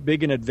how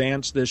big in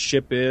advance this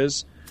ship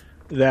is,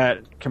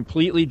 that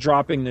completely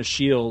dropping the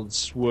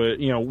shields would,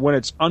 when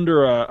it's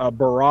under a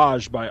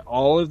barrage by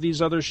all of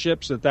these other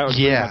ships, that would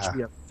pretty much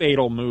be a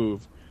fatal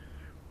move.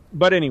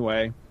 But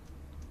anyway.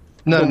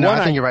 No,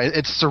 I think you're right.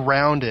 It's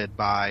surrounded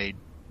by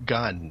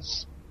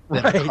guns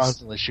that are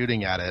constantly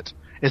shooting at it.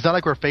 It's not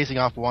like we're facing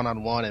off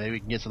one-on-one and maybe we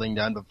can get something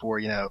done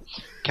before,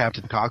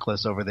 Captain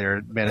Cockless over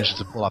there manages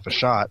to pull off a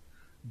shot.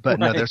 But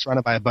no, they're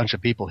surrounded by a bunch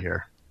of people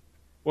here.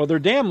 Well, they're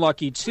damn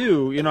lucky,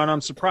 too. And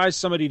I'm surprised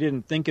somebody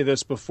didn't think of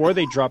this before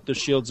they dropped the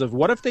shields of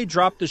what if they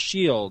dropped the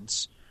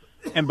shields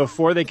and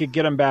before they could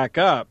get them back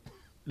up,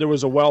 there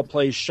was a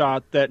well-placed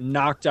shot that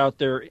knocked out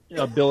their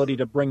ability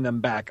to bring them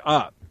back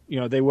up.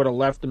 They would have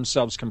left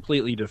themselves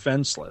completely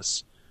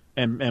defenseless.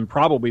 And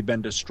probably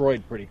been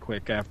destroyed pretty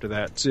quick after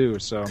that, too.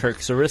 So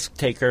Kirk's a risk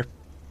taker.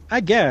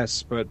 I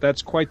guess, but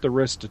that's quite the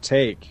risk to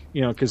take.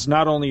 Because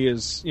not only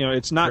is,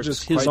 it's not Kirk's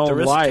just his quite the own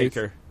risk life,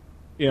 taker.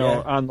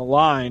 On the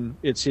line.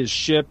 It's his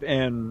ship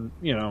and,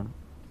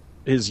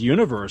 his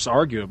universe,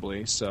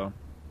 arguably. So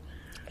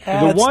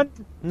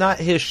not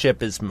his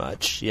ship as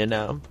much,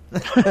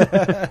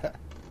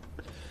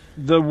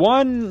 The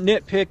one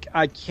nitpick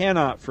I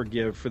cannot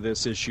forgive for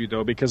this issue,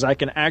 though, because I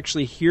can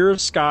actually hear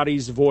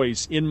Scotty's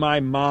voice in my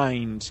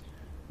mind.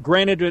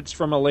 Granted, it's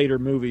from a later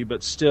movie,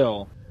 but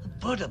still.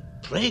 But a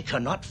prey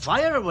cannot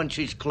fire when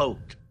she's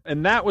cloaked.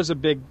 And that was a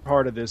big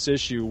part of this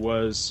issue,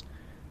 was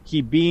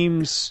he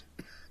beams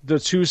the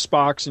two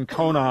Spocks and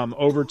Konam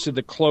over to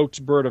the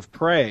cloaked bird of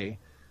prey.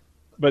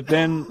 But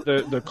then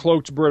the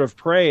cloaked bird of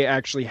prey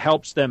actually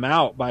helps them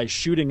out by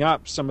shooting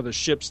up some of the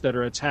ships that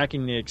are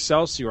attacking the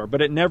Excelsior.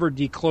 But it never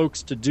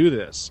decloaks to do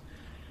this.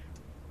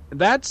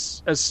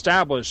 That's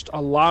established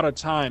a lot of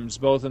times,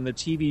 both in the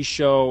TV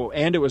show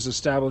and it was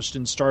established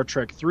in Star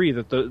Trek 3,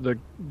 that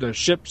the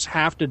ships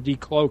have to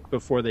decloak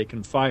before they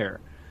can fire.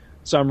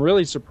 So I'm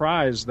really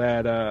surprised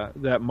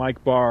that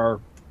Mike Barr,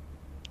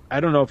 I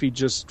don't know if he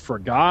just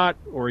forgot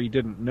or he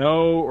didn't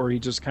know or he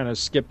just kind of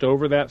skipped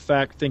over that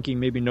fact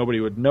thinking maybe nobody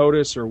would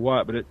notice or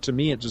what. But to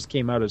me, it just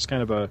came out as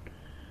kind of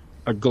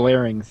a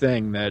glaring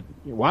thing that,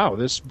 wow,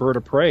 this bird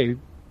of prey,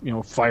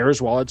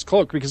 fires while it's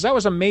cloaked. Because that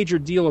was a major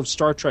deal of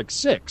Star Trek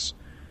 6,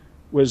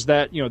 was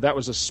that, that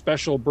was a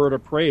special bird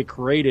of prey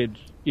created,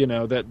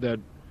 that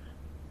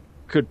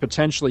could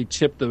potentially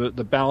tip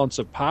the balance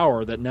of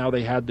power, that now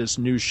they had this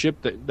new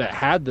ship that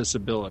had this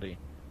ability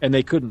and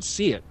they couldn't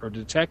see it or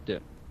detect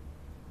it.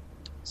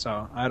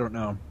 So, I don't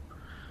know.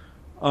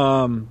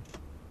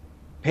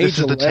 This is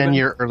 11, the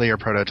 10-year earlier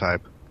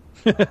prototype.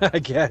 I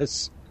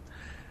guess.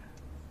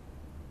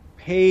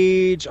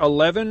 Page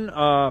 11,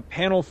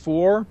 panel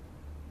 4.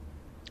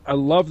 I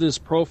love this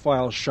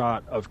profile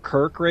shot of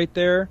Kirk right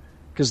there,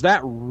 because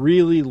that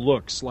really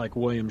looks like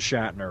William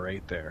Shatner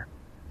right there.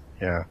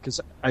 Yeah.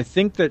 Because I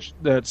think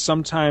that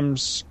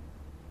sometimes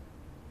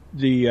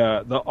the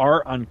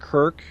art on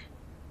Kirk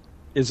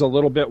is a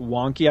little bit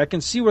wonky. I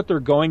can see what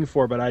they're going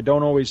for, but I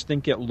don't always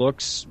think it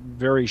looks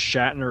very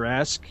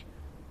Shatner-esque.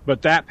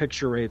 But that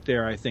picture right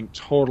there, I think,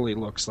 totally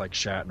looks like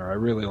Shatner. I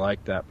really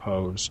like that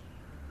pose.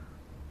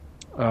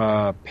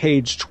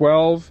 Page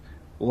 12,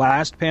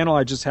 last panel,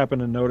 I just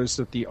happened to notice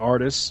that the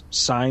artist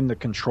signed the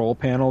control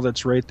panel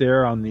that's right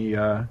there on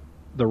the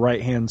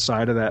right-hand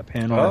side of that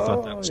panel. I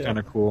thought that was kind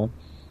of cool.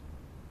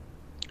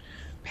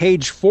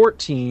 Page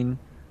 14,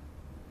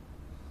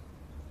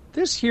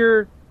 this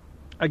here,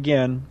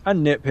 again, a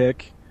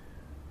nitpick,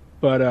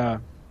 but all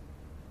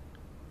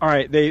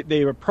right,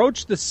 they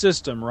approached the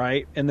system,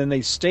 right, and then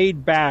they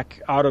stayed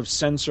back out of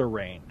sensor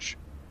range.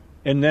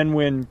 And then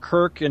when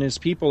Kirk and his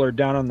people are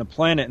down on the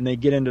planet and they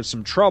get into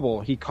some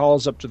trouble, he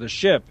calls up to the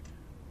ship,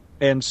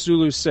 and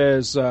Sulu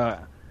says,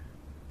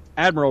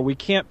 Admiral, we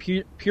can't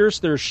pierce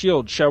their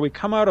shield. Shall we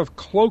come out of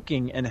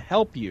cloaking and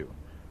help you?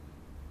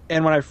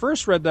 And when I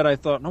first read that, I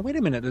thought, no, wait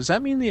a minute, does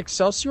that mean the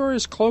Excelsior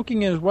is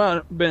cloaking as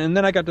well? And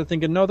then I got to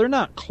thinking, no, they're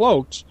not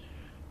cloaked.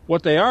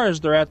 What they are is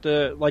they're at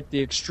the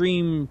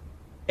extreme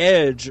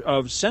edge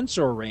of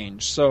sensor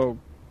range. So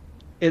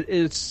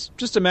it's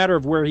just a matter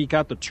of where he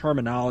got the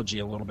terminology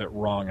a little bit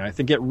wrong. I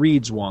think it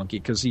reads wonky,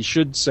 because he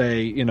should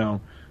say,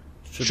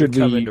 should we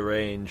come into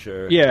range?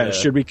 Or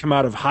should we come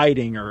out of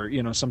hiding,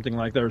 or something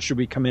like that, or should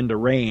we come into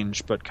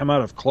range? But come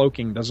out of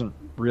cloaking doesn't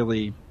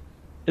really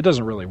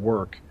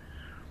work.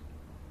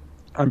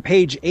 on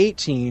page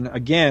 18,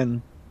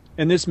 again,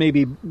 and this may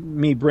be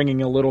me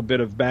bringing a little bit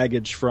of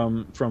baggage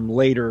from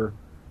later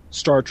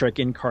Star Trek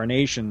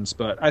incarnations,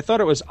 but I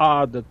thought it was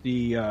odd that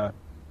the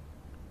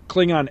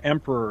Klingon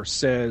Emperor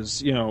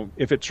says,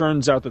 if it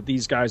turns out that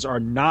these guys are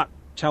not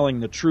telling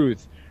the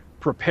truth,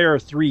 prepare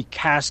 3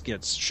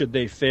 caskets should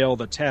they fail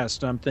the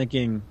test. And I'm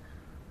thinking,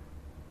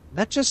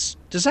 does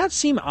that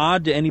seem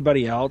odd to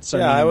anybody else?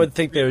 I would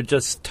think they would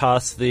just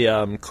toss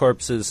the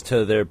corpses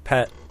to their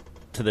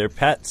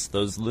pets,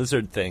 those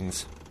lizard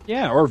things.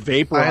 Yeah, or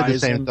vaporize. I had the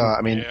same them. thought.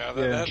 I mean,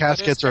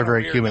 caskets are a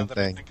very human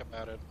thing.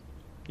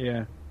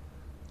 Yeah.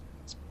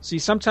 See,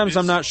 sometimes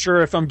I'm not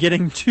sure if I'm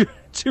getting too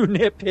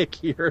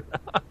nitpicky or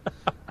not.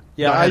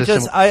 Yeah,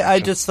 I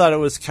just thought it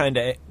was kind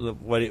of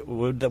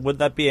would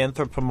that be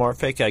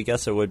anthropomorphic? I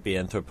guess it would be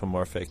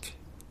anthropomorphic.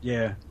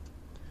 Yeah.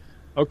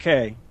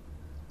 Okay.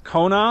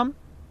 Konam.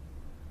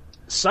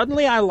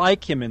 Suddenly, I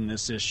like him in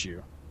this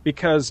issue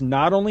because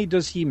not only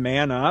does he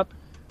man up,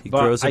 he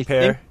grows a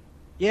pair.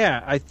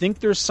 I think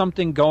there's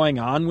something going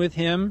on with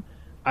him.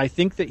 I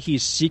think that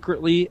he's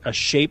secretly a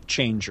shape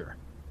changer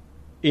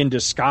in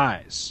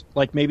disguise.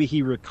 Like maybe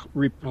he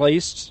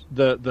replaced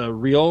the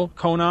real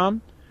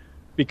Konam.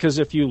 Because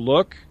if you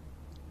look,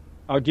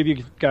 I'll give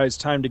you guys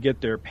time to get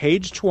there.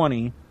 Page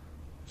 20,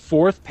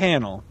 4th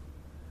panel,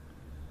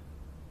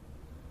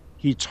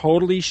 he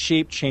totally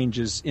shape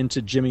changes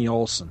into Jimmy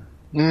Olsen.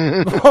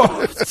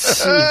 Oh, Jesus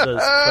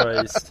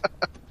Christ.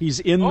 He's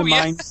in the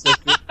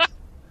mindset.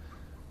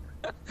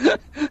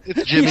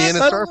 It's Jimmy in a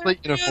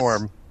Starfleet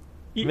uniform.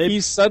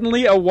 He's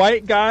suddenly a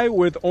white guy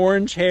with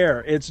orange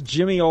hair. It's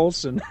Jimmy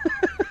Olsen.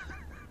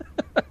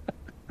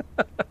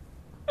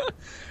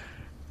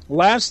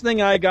 Last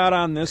thing I got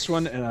on this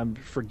one, and I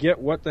forget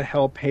what the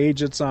hell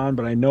page it's on,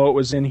 but I know it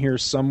was in here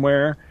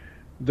somewhere.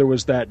 There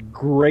was that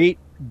great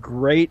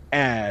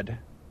ad.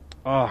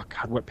 Oh,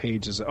 God, what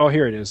page is it? Oh,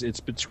 here it is. It's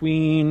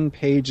between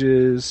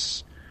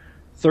pages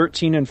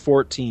 13 and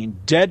 14.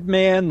 Dead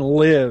Man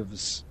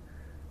Lives.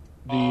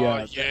 The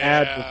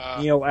ad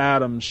with Neil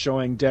Adams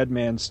showing Dead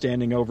Man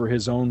standing over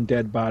his own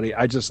dead body.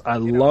 I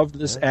love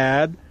this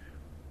ad.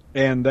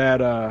 And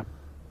that...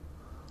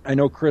 I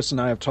know Chris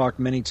and I have talked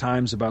many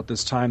times about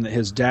this time that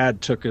his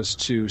dad took us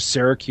to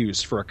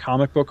Syracuse for a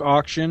comic book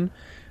auction.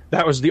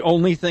 That was the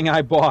only thing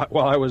I bought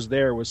while I was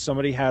there, was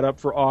somebody had up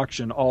for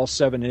auction all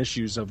 7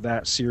 issues of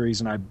that series,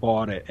 and I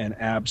bought it and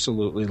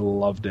absolutely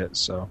loved it.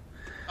 So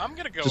I'm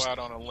going to go out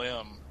on a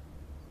limb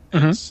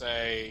and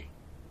say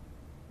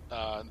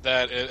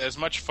that as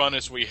much fun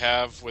as we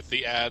have with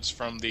the ads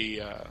from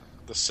the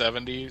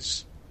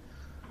 70s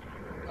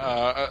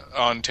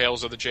on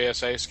Tales of the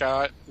JSA,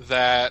 Scott,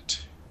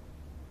 that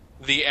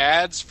the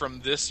ads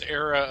from this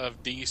era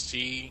of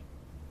DC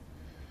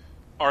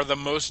are the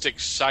most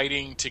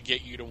exciting to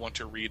get you to want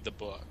to read the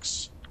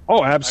books.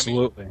 Oh,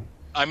 absolutely.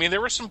 I mean,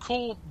 there were some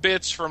cool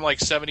bits from like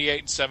 78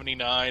 and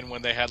 79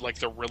 when they had like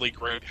the really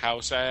great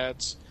house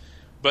ads.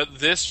 But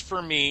this,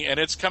 for me, and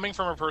it's coming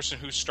from a person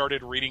who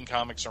started reading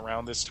comics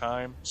around this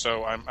time,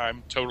 so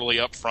I'm totally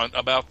upfront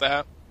about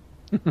that.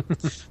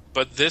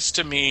 But this,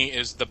 to me,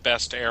 is the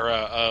best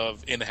era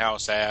of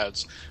in-house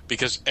ads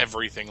because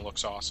everything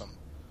looks awesome.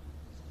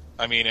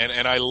 I mean,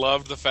 and I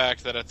loved the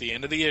fact that at the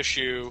end of the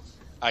issue,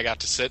 I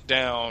got to sit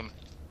down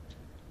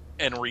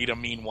and read a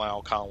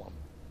Meanwhile column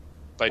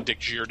by Dick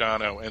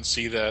Giordano and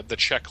see the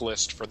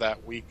checklist for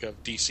that week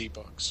of DC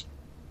books.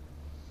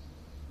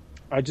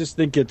 I just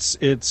think it's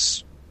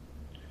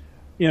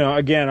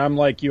again, I'm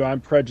like you,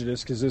 I'm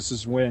prejudiced because this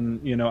is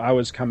when, I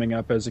was coming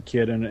up as a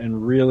kid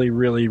and really,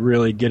 really,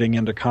 really getting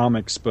into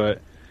comics,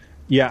 but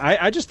yeah,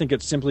 I just think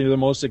it's simply the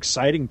most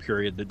exciting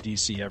period that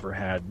DC ever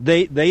had.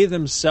 They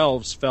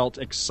themselves felt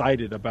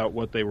excited about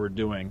what they were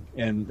doing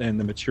and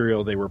the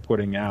material they were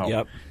putting out.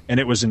 Yep.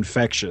 And it was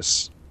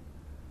infectious.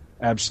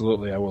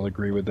 Absolutely, I will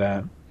agree with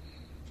that.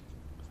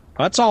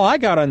 That's all I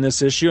got on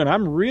this issue, and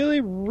I'm really,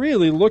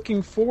 really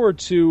looking forward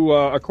to,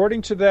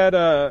 according to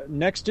that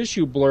next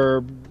issue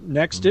blurb,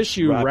 next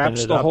issue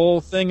wraps the whole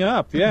thing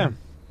up. Yeah.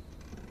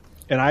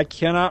 And I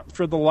cannot,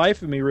 for the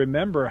life of me,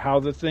 remember how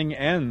the thing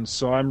ends.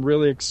 So I'm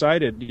really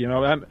excited.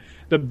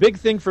 The big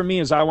thing for me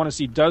is I want to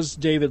see, does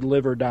David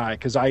live or die?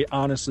 Because I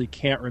honestly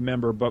can't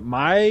remember. But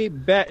my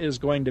bet is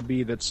going to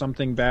be that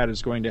something bad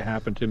is going to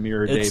happen to me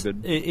or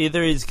David.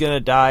 Either he's going to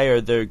die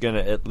or they're going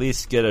to at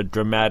least get a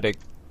dramatic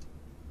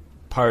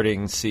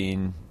parting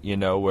scene,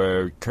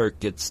 where Kirk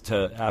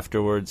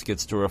afterwards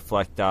gets to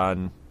reflect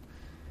on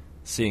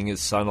seeing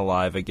his son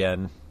alive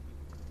again.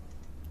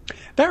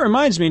 That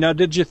reminds me, now,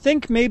 did you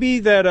think maybe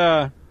that,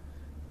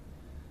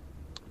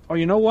 oh,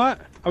 you know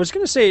what? I was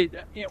going to say,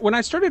 when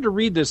I started to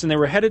read this and they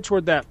were headed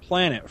toward that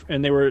planet,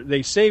 and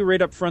they say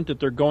right up front that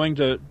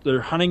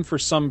they're hunting for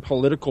some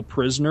political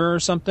prisoner or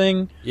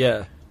something.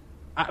 Yeah.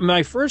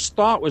 My first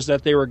thought was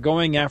that they were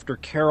going after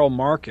Carol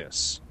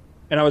Marcus.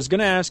 And I was going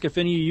to ask if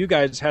any of you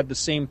guys had the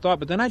same thought,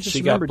 but then I just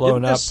remembered,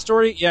 this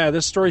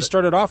story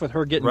started off with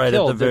her getting killed. Right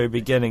at the very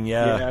beginning,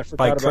 yeah. I forgot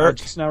by about Kirk.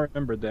 I just now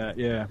remembered that,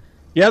 yeah.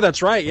 Yeah,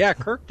 that's right. Yeah,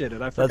 Kirk did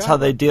it. I forgot. That's how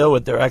they deal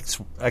with their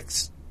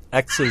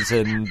X's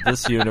in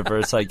this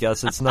universe. I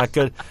guess it's not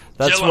good.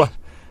 That's Kill why. him.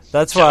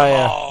 That's Kill why.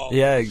 them all.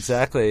 Yeah,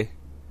 there.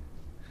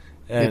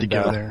 Need to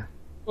go there.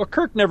 Well,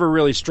 Kirk never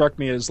really struck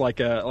me as like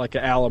a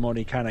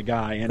alimony kind of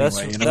guy.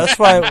 Anyway, that's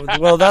why.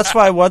 Well, that's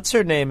why. What's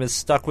her name is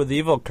stuck with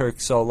Evil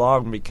Kirk so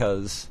long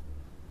because.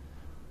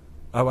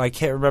 Oh, I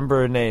can't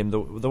remember her name. The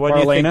one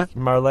Marlena? you think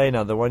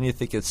Marlena, the one you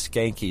think is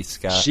skanky,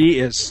 Scott. She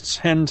is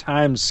 10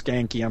 times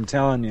skanky. I'm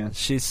telling you,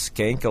 she's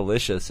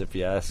skankalicious, if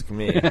you ask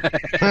me.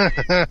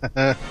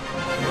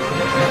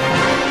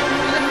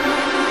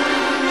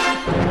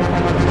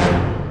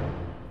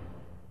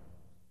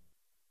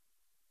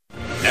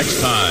 Next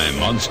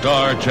time on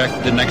Star Trek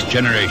The Next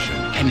Generation.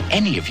 Can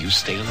any of you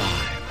stay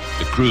alive?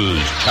 The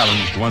crew's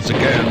challenged once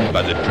again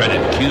by the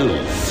dreaded Q.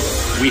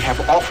 We have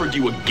offered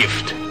you a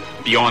gift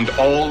beyond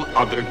all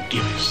other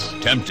gifts.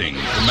 Tempting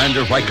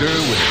Commander Riker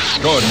with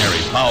extraordinary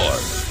power.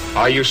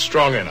 Are you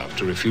strong enough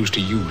to refuse to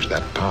use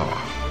that power?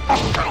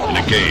 In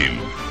a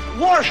game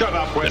Shut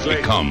up, that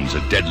becomes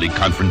a deadly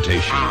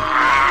confrontation.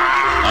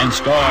 On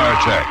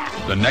Star Trek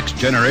The Next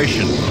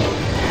Generation.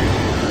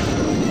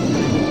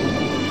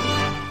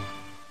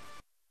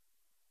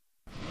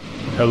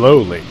 hello,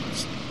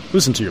 ladies.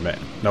 Listen to your man.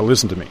 Now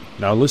listen to me.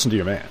 Now listen to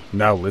your man.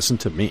 Now listen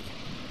to me.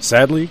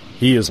 Sadly,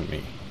 he isn't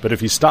me. But if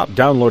he stopped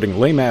downloading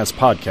lame-ass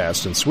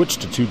podcasts and switched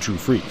to Two True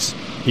Freaks,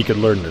 he could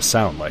learn to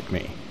sound like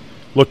me.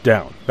 Look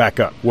down. Back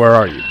up. Where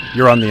are you?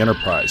 You're on the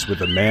Enterprise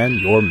with a man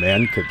your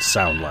man could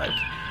sound like.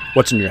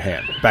 What's in your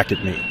hand? Back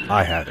at me.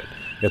 I have it.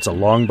 It's a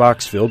long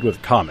box filled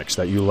with comics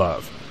that you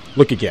love.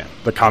 Look again.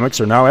 The comics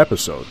are now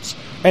episodes.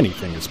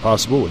 Anything is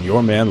possible when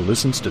your man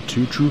listens to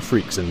Two True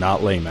Freaks and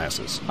not lame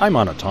asses. I'm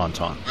on a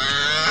tauntaun.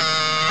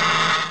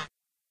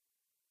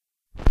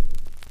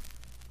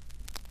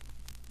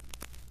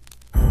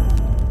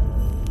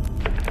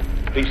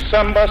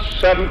 December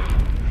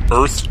 7th,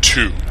 Earth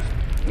 2.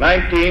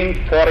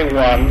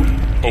 1941.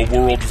 A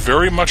world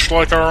very much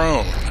like our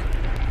own,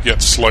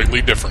 yet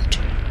slightly different.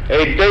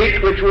 A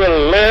date which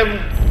will live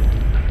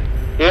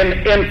in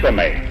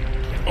infamy.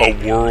 A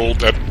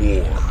world at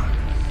war.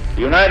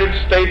 The United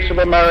States of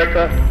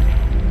America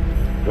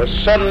was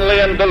suddenly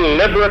and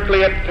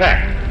deliberately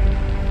attacked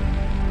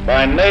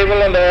by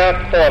naval and air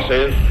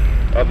forces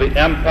of the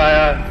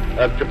Empire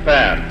of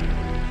Japan.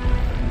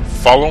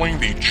 Following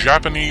the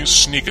Japanese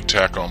sneak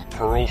attack on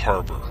Pearl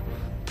Harbor,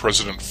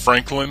 President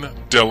Franklin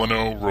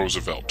Delano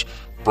Roosevelt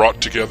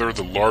brought together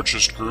the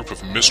largest group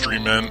of mystery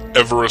men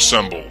ever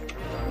assembled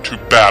to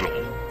battle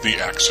the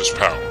Axis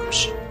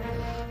powers.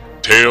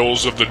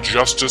 Tales of the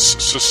Justice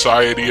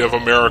Society of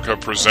America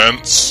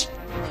presents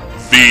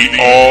the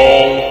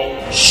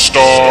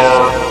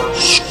All-Star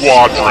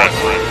Squadron.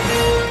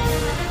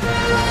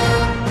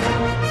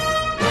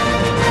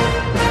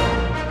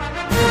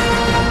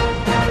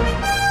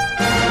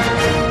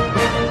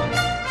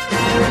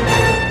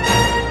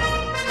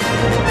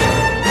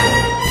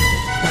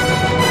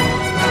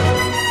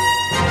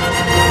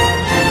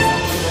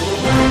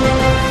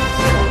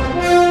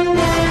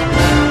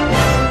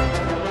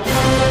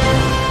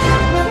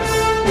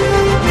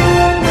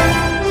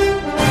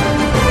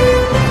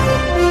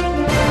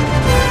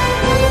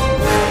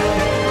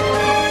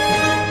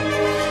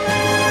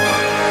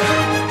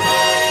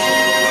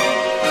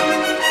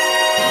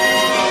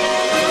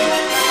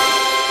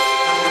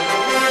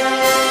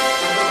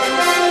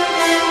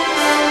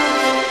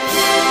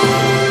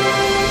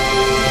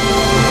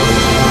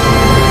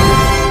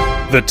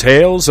 The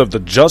Tales of the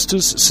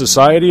Justice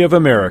Society of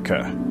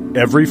America,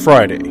 every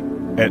Friday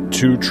at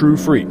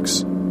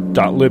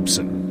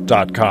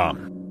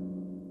twotruefreaks.libsyn.com.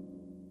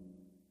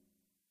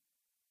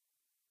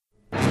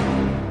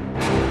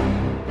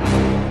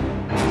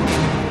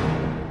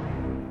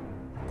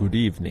 Good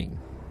evening.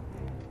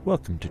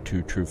 Welcome to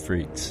Two True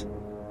Freaks.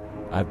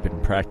 I've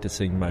been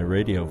practicing my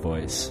radio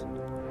voice.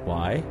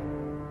 Why?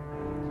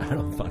 I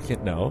don't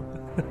fucking know.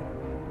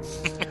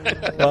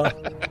 Well,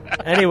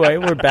 anyway,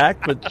 we're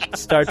back with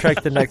Star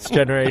Trek The Next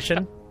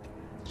Generation.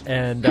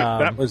 And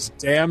that was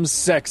damn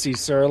sexy,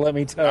 sir, let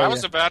me tell you. I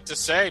was about to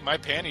say, my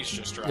panties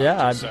just dropped.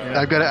 Yeah,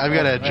 I've got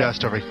to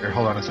adjust over here.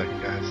 Hold on a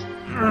second, guys.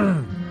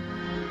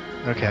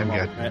 Okay, I'm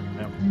good.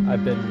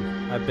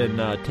 I've been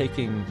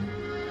taking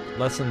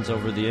lessons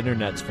over the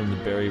internets from the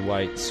Barry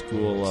White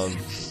School of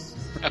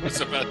I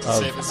was about to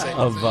say the same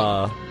of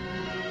thing.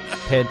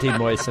 panty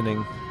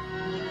moistening.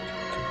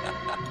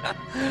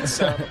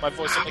 Sound of my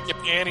voice will make your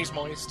panties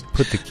moist.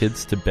 Put the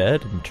kids to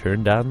bed and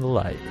turn down the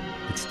light.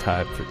 It's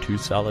time for 2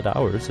 solid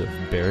hours of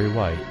Barry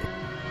White.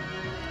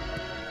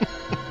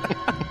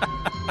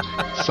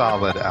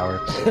 Solid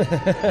hours.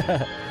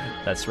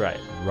 That's right.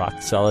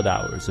 Rock solid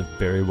hours of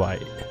Barry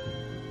White.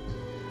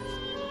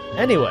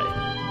 Anyway.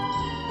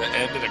 The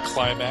end of the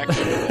climax.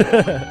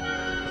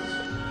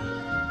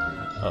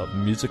 A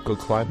musical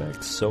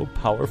climax so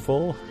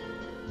powerful.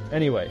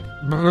 Anyway.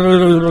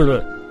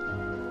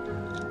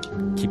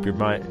 Keep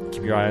your eye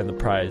on the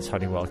prize,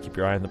 Honeywell. Keep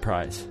your eye on the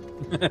prize.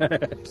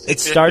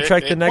 It's Star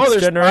Trek The Next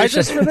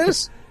Generation. For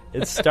this?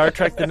 It's Star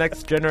Trek The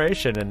Next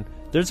Generation, and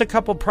there's a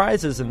couple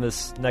prizes in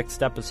this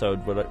next episode,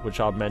 which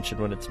I'll mention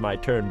when it's my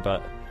turn,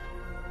 but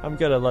I'm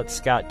going to let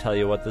Scott tell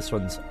you what this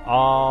one's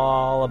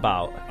all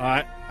about.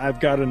 I've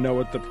got to know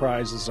what the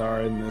prizes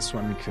are in this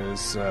one,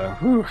 because...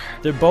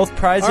 They're both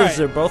prizes. All right.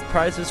 They're both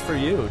prizes for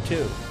you,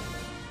 too.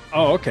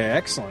 Oh, okay,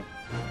 excellent.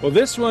 Well,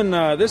 this one,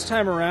 this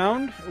time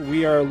around,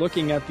 we are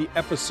looking at the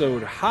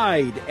episode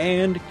Hide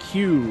and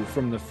Q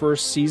from the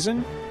first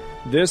season.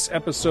 This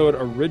episode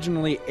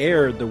originally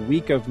aired the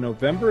week of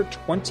November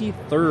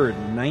 23rd,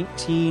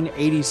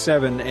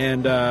 1987.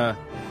 And,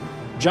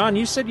 John,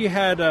 you said you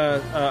had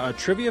a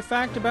trivia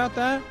fact about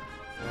that?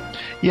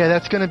 Yeah,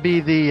 that's going to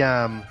be the...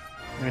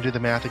 let me do the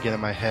math again in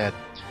my head.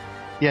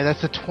 Yeah,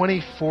 that's the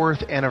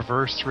 24th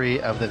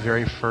anniversary of the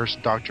very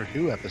first Doctor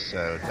Who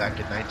episode back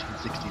in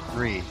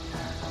 1963,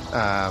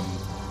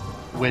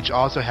 which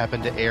also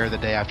happened to air the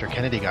day after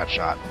Kennedy got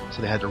shot.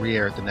 So they had to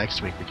re-air it the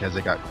next week because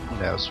they got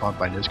swamped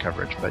by news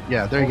coverage. But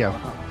yeah, there you go.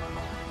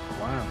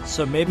 Wow.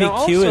 So maybe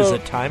Q is a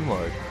Time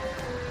Lord.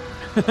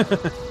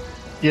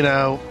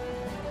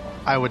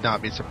 I would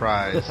not be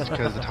surprised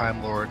because the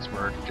Time Lords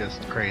were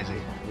just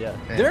crazy. Yeah.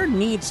 There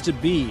needs to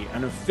be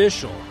an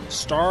official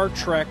Star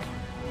Trek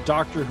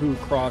Doctor Who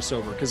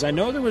crossover, because I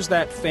know there was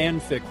that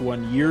fanfic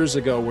one years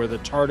ago where the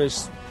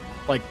TARDIS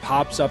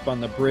pops up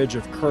on the bridge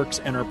of Kirk's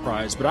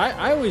Enterprise, but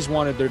I always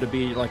wanted there to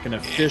be an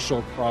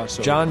official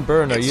crossover. John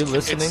Byrne, are you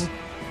listening?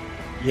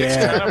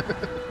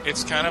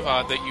 It's kind of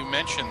odd that you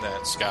mentioned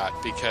that, Scott,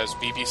 because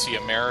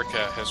BBC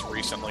America has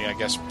recently, I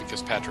guess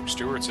because Patrick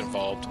Stewart's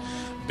involved,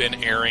 been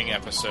airing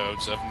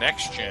episodes of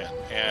Next Gen,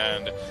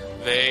 and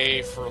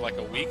they, for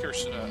a week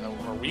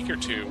or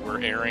two, were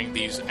airing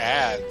these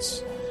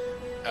ads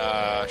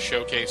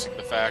showcasing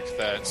the fact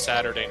that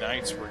Saturday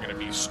nights were going to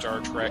be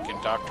Star Trek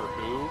and Doctor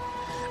Who,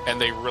 and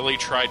they really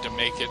tried to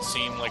make it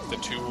seem like the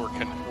two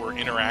were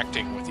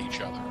interacting with each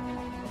other.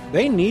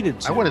 They needed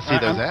to. I want to see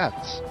those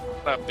ads.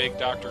 I'm a big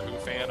Doctor Who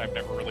fan. I've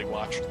never really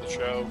watched the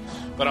show,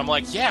 but I'm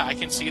like, yeah, I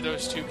can see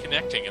those two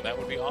connecting, and that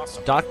would be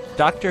awesome.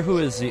 Doctor Who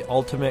is the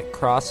ultimate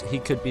he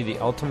could be the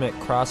ultimate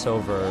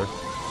crossover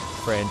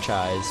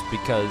franchise,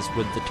 because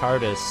with the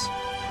TARDIS,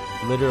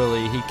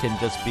 literally he can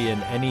just be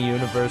in any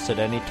universe at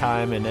any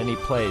time in any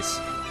place.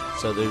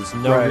 So there's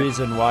no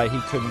reason why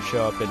he couldn't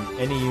show up in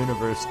any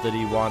universe that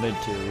he wanted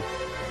to,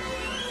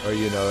 or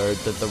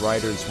that the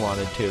writers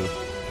wanted to.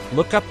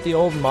 Look up the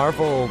old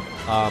Marvel,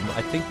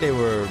 I think they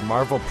were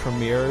Marvel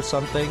Premiere or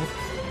something.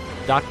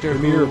 Doctor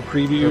Premiere Who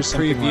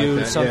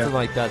preview, something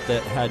like that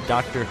had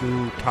Doctor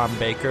Who Tom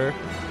Baker.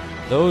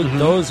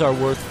 Those are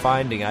worth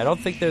finding. I don't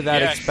think they're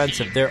that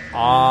expensive. They're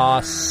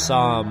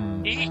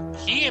awesome. He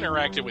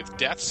interacted with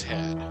Death's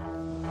Head.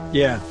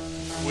 Yeah.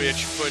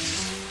 Which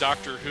puts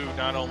Doctor Who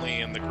not only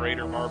in the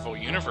greater Marvel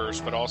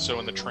universe, but also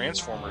in the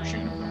Transformers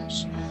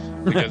universe.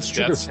 Because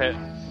Death's Head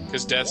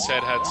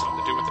had something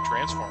to do with the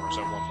Transformers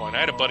at one point. I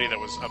had a buddy that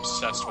was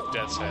obsessed with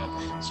Death's Head,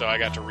 so I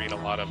got to read a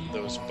lot of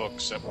those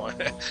books at one.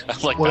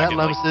 That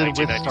lumps in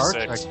with Star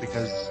Trek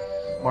because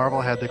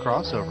Marvel had the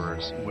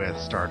crossovers with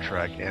Star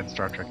Trek and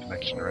Star Trek The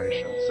Next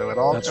Generation, so it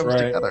all comes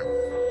together.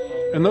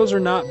 And those are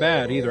not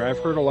bad either. I've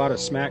heard a lot of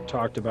smack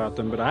talked about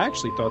them, but I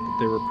actually thought that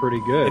they were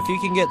pretty good. If you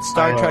can get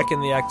Star Trek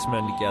and the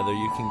X-Men together,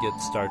 you can get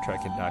Star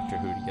Trek and Doctor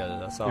Who together.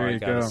 That's all I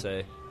gotta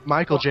say.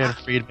 Michael Jan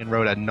Friedman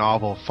wrote a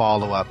novel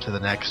follow-up to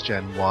the Next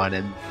Gen 1,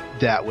 and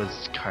that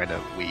was kind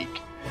of weak.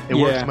 It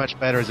works much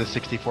better as a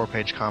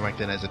 64-page comic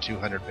than as a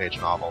 200-page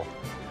novel.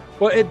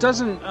 Well, it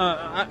doesn't...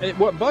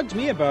 what bugged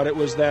me about it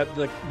was that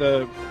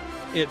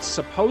it's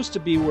supposed to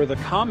be where the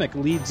comic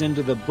leads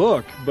into the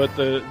book, but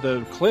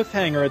the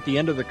cliffhanger at the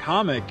end of the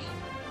comic,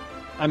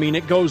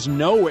 it goes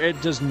nowhere. It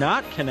does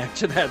not connect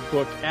to that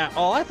book at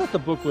all. I thought the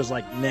book was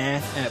nah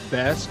at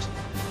best.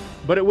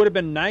 But it would have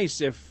been nice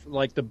if,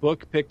 the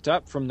book picked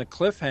up from the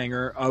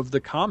cliffhanger of the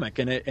comic,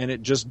 and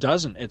it just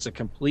doesn't. It's a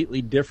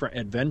completely different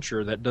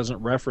adventure that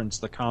doesn't reference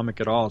the comic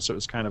at all. So it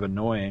was kind of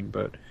annoying.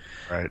 But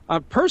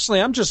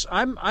personally,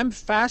 I'm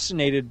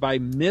fascinated by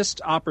missed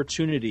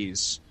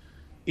opportunities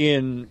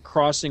in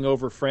crossing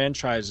over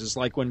franchises.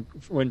 Like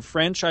when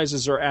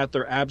franchises are at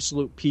their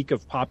absolute peak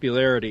of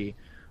popularity,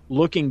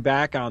 looking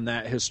back on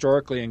that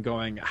historically and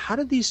going, how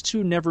did these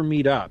two never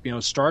meet up?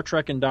 Star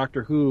Trek and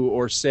Doctor Who,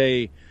 or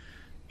say,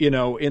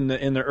 in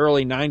the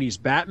early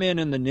 90s, Batman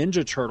and the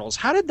Ninja Turtles.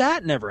 How did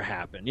that never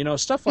happen?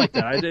 Stuff like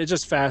that. It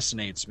just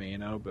fascinates me,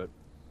 but...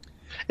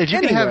 If you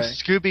can have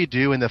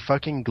Scooby-Doo and the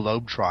fucking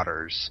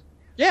Globetrotters...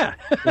 Yeah.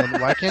 Then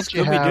why can't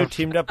you have... Scooby-Doo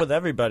teamed up with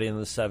everybody in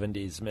the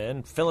 70s,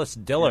 man. Phyllis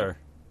Diller.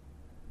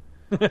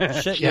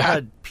 Shit, you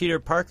had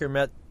Peter Parker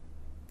met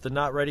the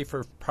not ready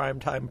for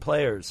primetime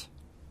players.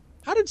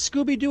 How did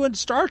Scooby-Doo and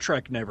Star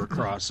Trek never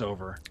cross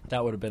over?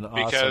 That would have been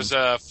awesome. Because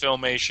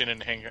Filmation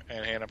and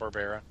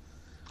Hanna-Barbera.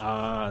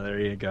 Ah, there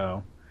you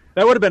go.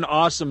 That would have been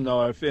awesome,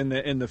 though, if in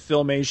the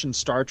Filmation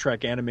Star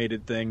Trek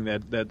animated thing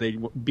that they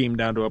beamed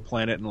down to a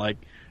planet and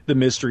the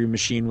Mystery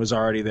Machine was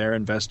already there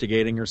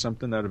investigating or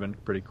something. That would have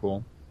been pretty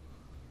cool,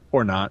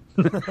 or not.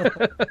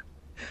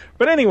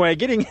 But anyway,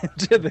 getting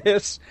into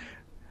this,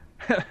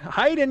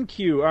 Hide and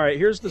Q. All right,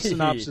 here's the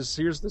synopsis.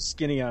 Here's the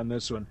skinny on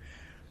this one.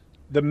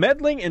 The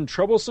meddling and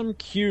troublesome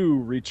Q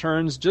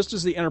returns just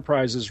as the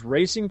Enterprise is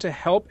racing to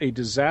help a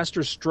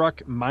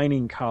disaster-struck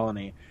mining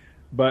colony.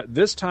 But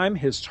this time,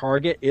 his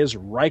target is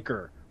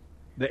Riker.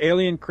 The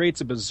alien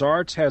creates a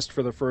bizarre test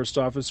for the first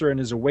officer and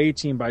his away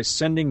team by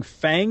sending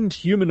fanged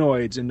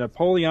humanoids in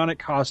Napoleonic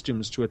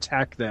costumes to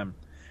attack them.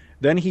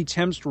 Then he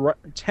tempts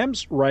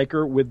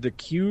Riker with the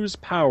Q's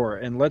power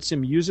and lets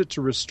him use it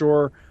to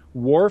restore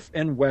Worf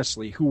and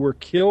Wesley, who were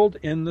killed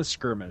in the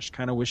skirmish.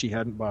 Kind of wish he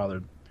hadn't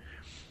bothered.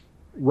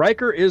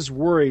 Riker is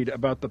worried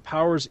about the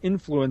power's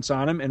influence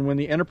on him, and when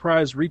the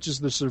Enterprise reaches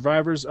the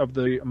survivors of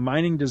the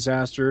mining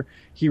disaster,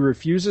 he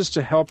refuses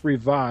to help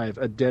revive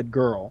a dead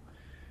girl.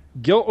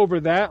 Guilt over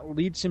that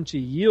leads him to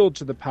yield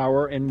to the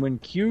power, and when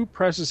Q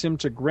presses him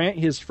to grant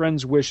his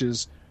friend's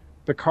wishes,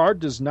 Picard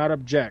does not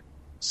object.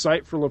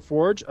 Sight for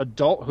LaForge,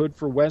 adulthood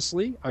for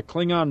Wesley, a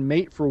Klingon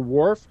mate for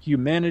Worf,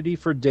 humanity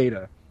for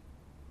Data.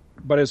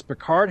 But as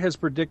Picard has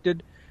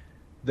predicted,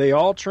 they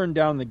all turn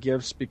down the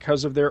gifts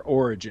because of their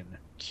origin.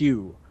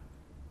 Q.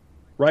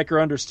 Riker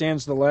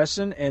understands the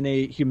lesson, and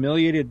a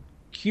humiliated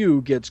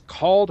Q gets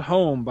called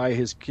home by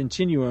his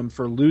Continuum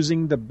for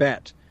losing the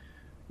bet.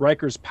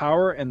 Riker's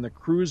power and the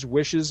crew's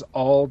wishes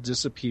all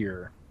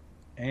disappear.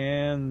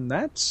 And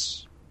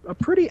that's a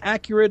pretty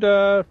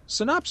accurate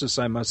synopsis,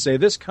 I must say.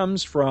 This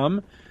comes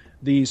from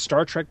the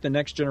Star Trek The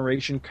Next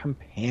Generation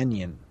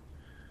Companion.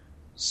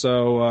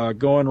 So,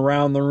 going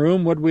around the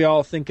room, what do we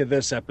all think of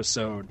this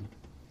episode?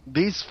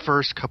 These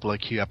first couple of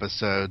Q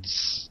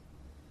episodes,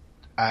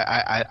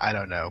 I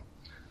don't know.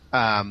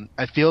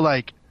 I feel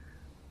like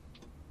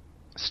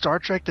Star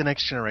Trek The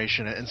Next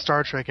Generation and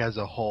Star Trek as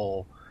a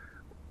whole,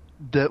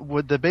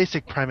 the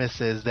basic premise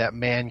is that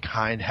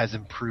mankind has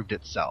improved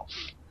itself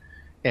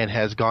and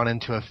has gone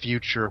into a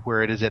future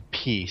where it is at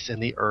peace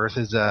and the Earth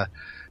is a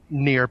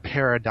near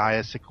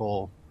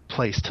paradisiacal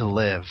place to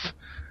live.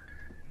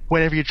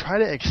 Whenever you try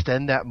to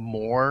extend that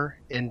more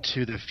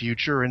into the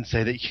future and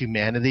say that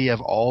humanity of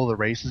all the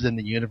races in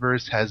the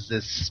universe has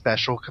this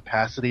special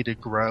capacity to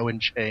grow and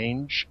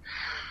change,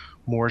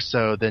 more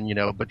so than,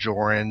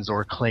 Bajorans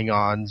or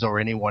Klingons or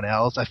anyone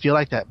else, I feel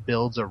like that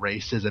builds a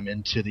racism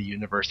into the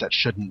universe that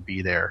shouldn't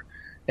be there.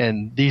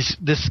 And this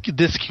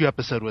Q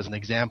episode was an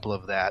example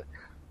of that.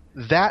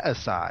 That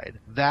aside,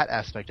 that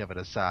aspect of it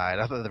aside,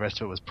 I thought the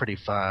rest of it was pretty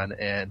fun,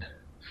 and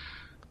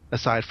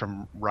aside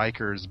from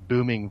Riker's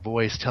booming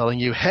voice telling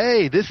you,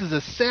 hey, this is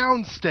a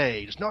sound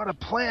stage, not a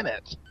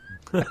planet.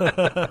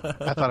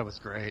 I thought it was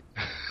great.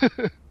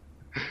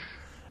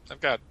 I've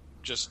got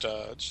just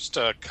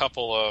a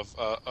couple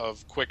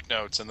of quick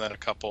notes and then a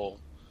couple,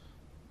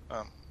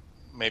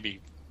 maybe,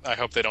 I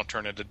hope they don't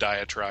turn into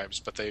diatribes,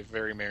 but they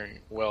very, very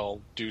well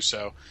do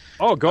so.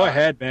 Oh, go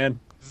ahead, man.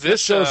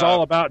 This show's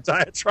all about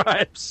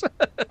diatribes.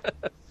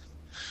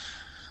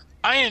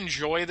 I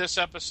enjoy this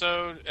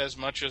episode as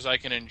much as I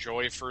can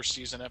enjoy first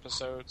season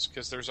episodes,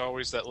 because there's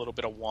always that little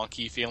bit of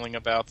wonky feeling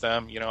about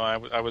them.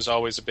 I was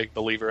always a big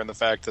believer in the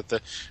fact that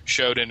the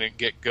show didn't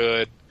get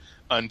good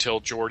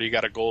until Geordi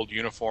got a gold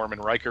uniform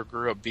and Riker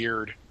grew a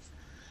beard.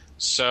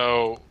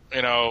 So,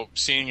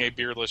 seeing a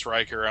beardless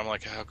Riker, I'm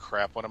like, oh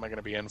crap, what am I going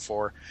to be in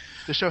for?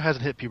 The show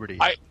hasn't hit puberty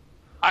yet.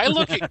 I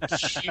look at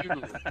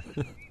Q.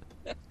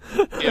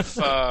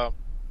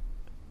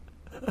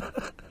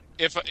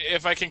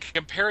 If I can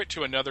compare it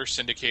to another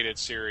syndicated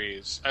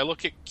series, I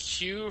look at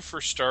Q for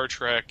Star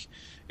Trek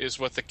is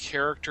what the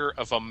character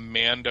of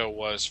Amanda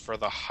was for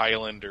the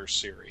Highlander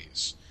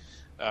series.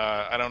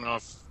 I don't know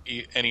if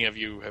any of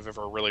you have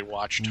ever really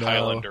watched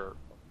Highlander,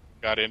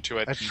 got into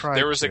it. I tried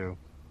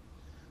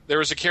There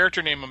was a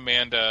character named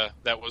Amanda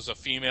that was a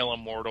female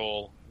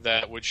immortal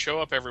that would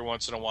show up every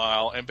once in a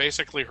while, and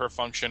basically her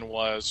function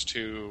was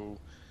to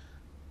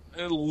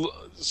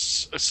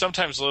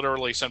sometimes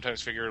literally, sometimes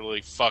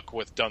figuratively fuck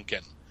with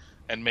Duncan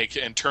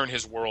and turn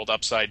his world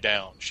upside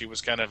down. She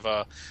was kind of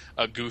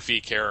a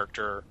goofy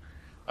character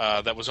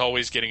that was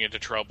always getting into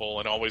trouble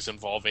and always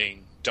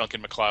involving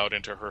Duncan MacLeod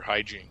into her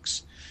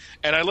hijinks.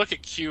 And I look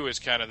at Q as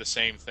kind of the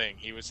same thing.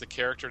 He was the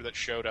character that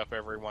showed up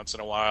every once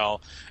in a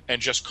while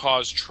and just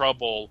caused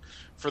trouble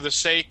for the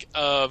sake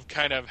of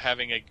kind of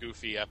having a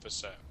goofy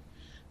episode.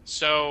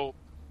 So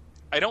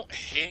I don't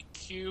hate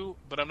Q,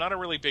 but I'm not a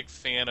really big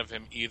fan of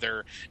him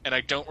either, and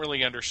I don't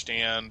really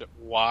understand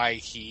why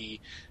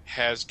he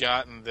has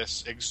gotten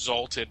this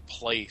exalted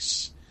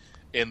place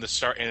in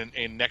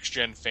next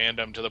gen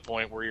fandom to the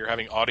point where you're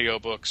having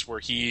audiobooks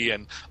where he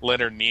and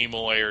Leonard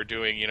Nimoy are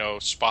doing,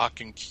 Spock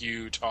and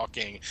Q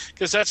talking,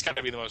 because that's going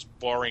to be the most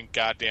boring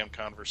goddamn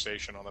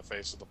conversation on the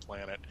face of the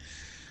planet.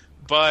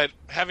 But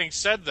having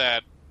said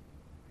that,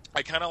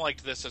 I kind of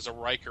liked this as a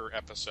Riker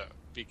episode,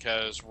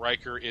 because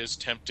Riker is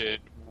tempted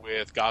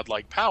with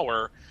godlike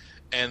power,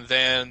 and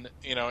then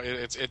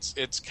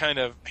it's kind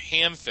of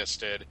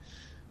ham-fisted,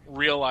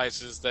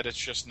 realizes that it's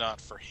just not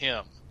for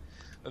him.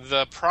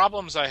 The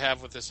problems I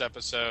have with this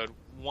episode,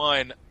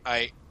 one,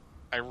 I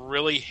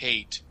really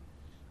hate,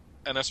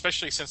 and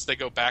especially since they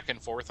go back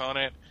and forth on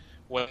it,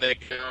 when they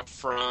go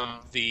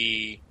from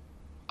the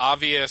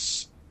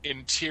obvious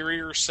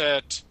interior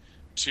set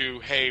to,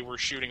 hey, we're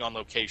shooting on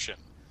location.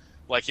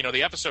 Like,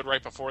 the episode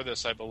right before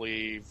this, I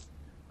believe,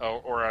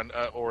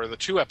 or the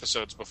 2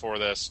 episodes before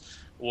this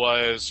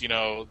was,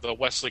 the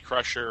Wesley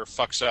Crusher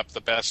fucks up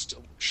the best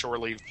Shore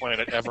Leave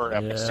Planet ever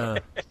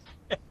episode.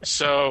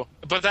 So,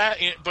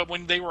 but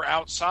when they were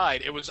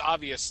outside, it was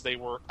obvious they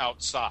were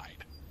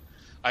outside.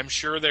 I'm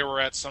sure they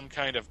were at some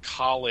kind of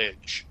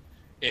college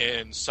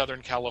in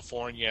Southern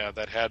California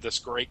that had this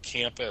great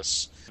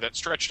campus that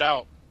stretched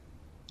out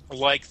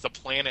like the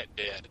planet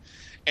did.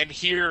 And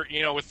here,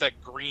 with that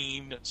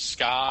green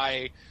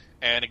sky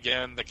and,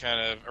 again, the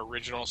kind of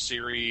original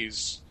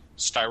series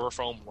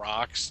styrofoam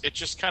rocks, it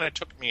just kind of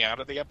took me out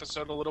of the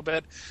episode a little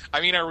bit.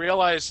 I mean, I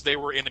realized they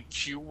were in a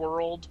Q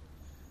world,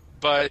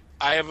 but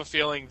I have a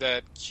feeling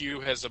that Q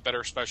has a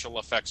better special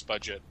effects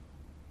budget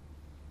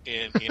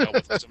with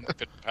his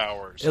infinite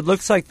powers. It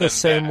looks like the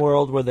same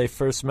world where they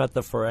first met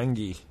the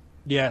Ferengi.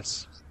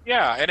 Yes.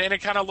 Yeah, and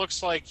it kind of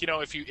looks like,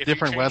 if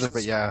different you weather,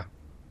 but yeah.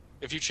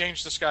 If you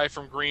change the sky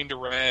from green to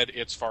red,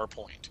 it's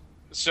Farpoint.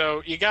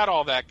 So you got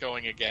all that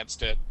going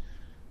against it.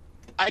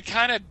 I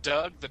kind of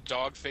dug the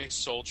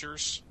dog-faced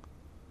soldiers.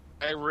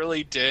 I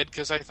really did,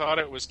 because I thought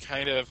it was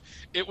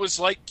it was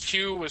like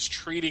Q was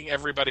treating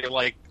everybody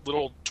like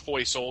little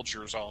toy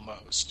soldiers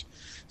almost.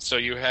 So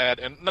you had,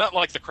 and not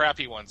like the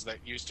crappy ones that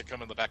used to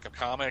come in the back of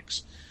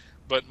comics,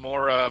 but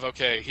more of,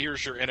 okay,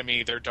 here's your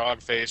enemy, they're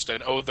dog-faced,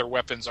 and their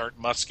weapons aren't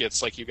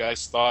muskets like you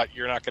guys thought.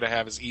 You're not going to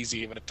have as easy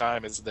even a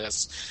time as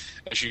this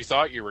as you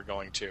thought you were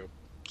going to.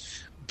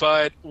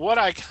 But what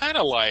I kind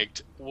of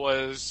liked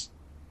was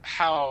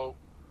how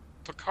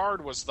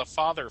Picard was the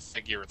father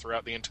figure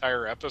throughout the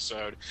entire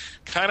episode,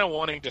 kind of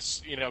wanting to,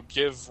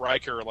 give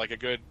Riker like a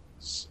good,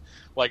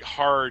 like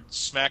hard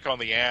smack on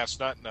the ass,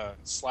 not in a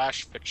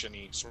slash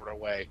fiction-y sort of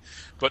way,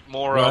 but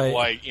more of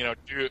like,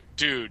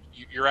 dude,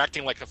 you're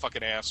acting like a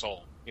fucking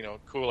asshole.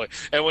 Cool.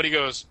 And when he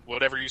goes,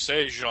 whatever you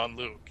say,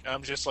 Jean-Luc,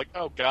 I'm just like,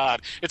 oh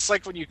God. It's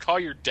like when you call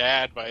your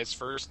dad by his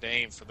first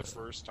name for the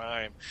first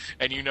time,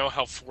 and you know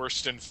how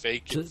forced and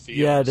fake it feels.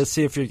 Yeah, to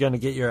see if you're going to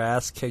get your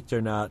ass kicked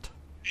or not.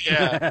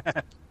 Yeah.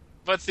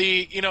 But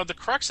the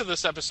crux of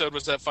this episode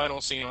was that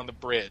final scene on the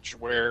bridge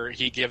where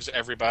he gives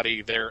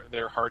everybody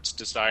their heart's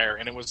desire,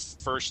 and it was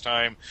the first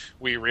time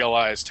we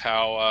realized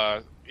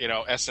how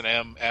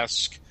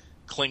S&M-esque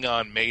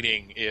Klingon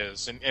mating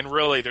is, and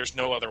really there's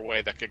no other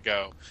way that could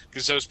go,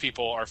 because those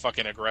people are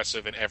fucking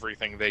aggressive in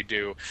everything they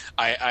do.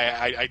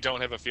 I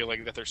don't have a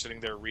feeling that they're sitting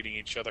there reading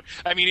each other.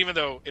 I mean, even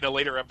though in a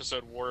later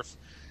episode Worf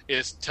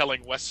is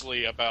telling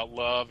Wesley about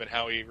love and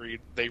how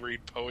they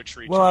read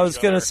poetry. Well, I was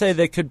going to say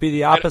they could be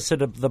the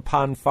opposite of the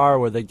Pon farr,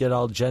 where they get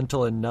all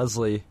gentle and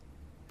nuzzly.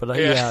 But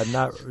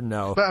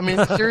no. But I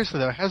mean, seriously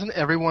though, hasn't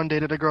everyone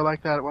dated a girl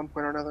like that at one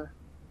point or another?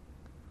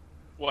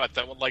 What,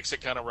 that one likes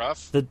it kind of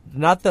rough?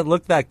 Not that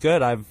look that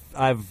good.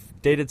 I've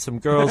dated some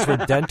girls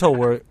with dental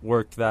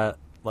work that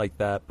like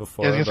that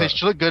before. Yeah, I was going to say,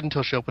 she looked good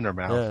until she opened her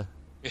mouth. Yeah.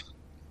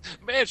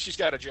 Man, she's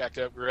got a jacked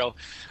up grill.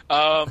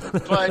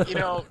 But,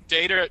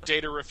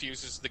 Data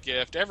refuses the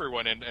gift.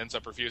 Everyone ends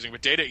up refusing,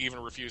 but Data even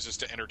refuses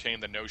to entertain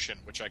the notion,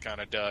 which I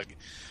kind of dug.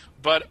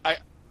 But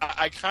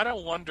I kind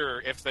of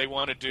wonder if they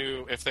want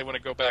to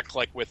go back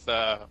like with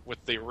the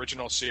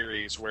original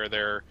series where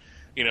they're,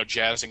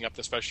 jazzing up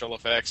the special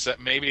effects, that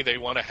maybe they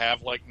want to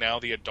have like now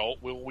the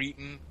adult Will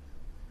Wheaton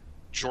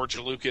George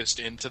Lucas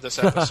into this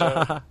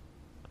episode.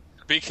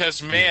 Because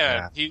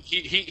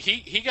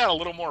he got a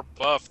little more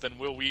buff than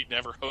Will Wheaton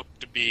ever hoped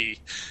to be.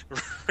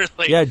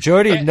 Really. Yeah,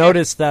 Geordi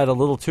noticed that a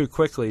little too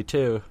quickly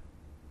too.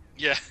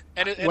 Yeah,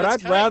 what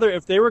I'd rather,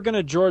 if they were going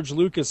to George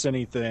Lucas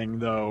anything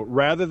though,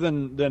 rather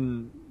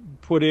than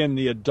put in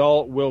the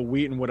adult Will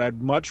Wheaton, what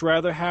I'd much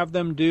rather have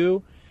them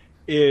do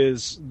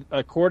is,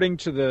 according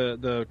to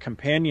the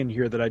companion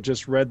here that I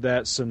just read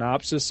that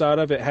synopsis out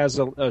of, it has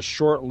a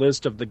short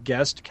list of the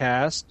guest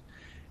cast.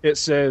 It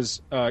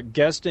says,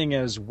 guesting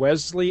as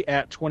Wesley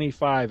at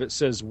 25, it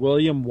says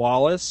William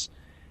Wallace.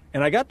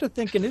 And I got to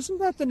thinking, isn't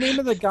that the name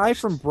of the guy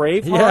from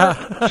Braveheart?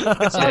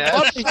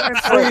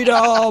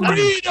 Freedom!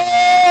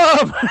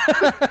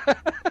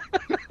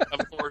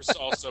 Of course,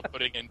 also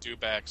putting in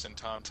dewbacks and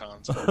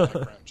tauntauns in the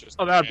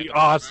background. That'd be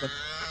awesome.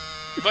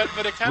 But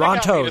it kind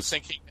of got me to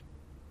thinking.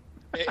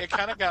 It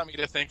kind of got me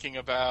to thinking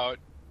about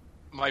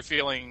my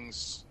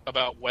feelings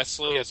about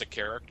Wesley as a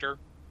character,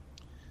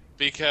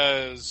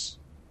 because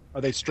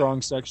are they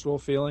strong sexual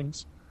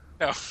feelings?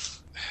 No,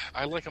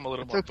 I like him a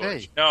little more.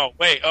 Butch. No,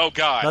 wait. Oh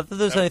God. Not that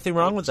there's anything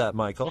wrong with that,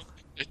 Michael.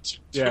 It's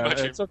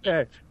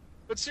okay.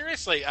 But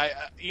seriously,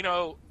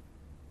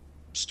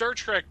 Star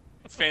Trek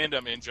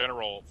fandom in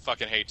general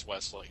fucking hates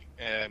Wesley,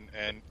 and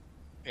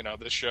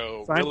this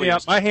show. Sign really me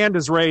up. My hand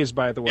is raised,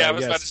 by the way. Yeah, I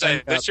was about to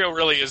say this show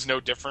really is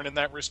no different in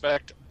that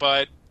respect,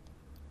 but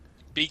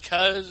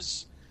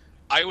because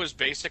I was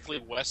basically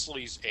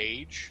Wesley's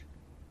age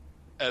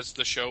as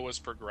the show was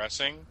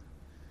progressing,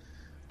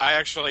 I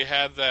actually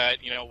had that,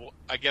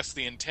 I guess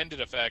the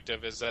intended effect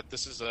of is that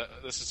this is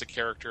a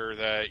character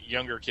that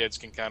younger kids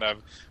can kind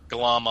of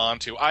glom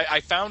onto.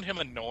 I found him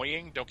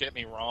annoying, don't get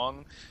me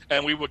wrong,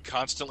 and we would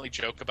constantly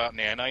joke about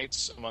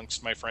nanites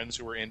amongst my friends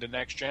who were into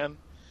Next Gen.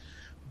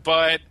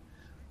 But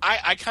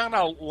I kind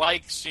of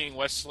like seeing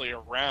Wesley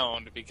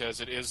around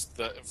because it is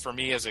for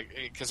me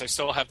because I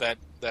still have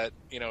that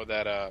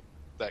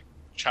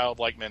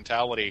childlike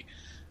mentality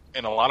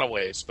in a lot of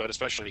ways, but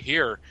especially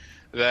here,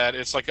 that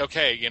it's like,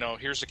 okay,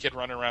 here's a kid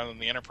running around in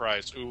the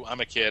Enterprise. Ooh, I'm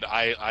a kid.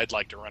 I'd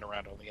like to run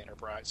around on the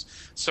Enterprise.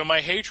 So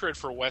my hatred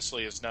for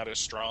Wesley is not as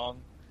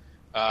strong,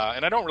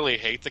 and I don't really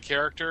hate the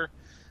character,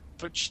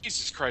 but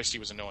Jesus Christ, he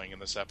was annoying in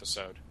this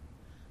episode.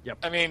 Yep.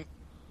 I mean,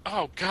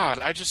 oh God,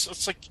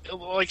 it's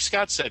like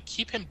Scott said,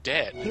 keep him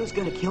dead. He was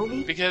going to kill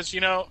me? Because,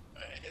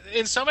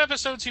 in some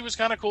episodes he was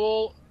kind of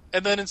cool,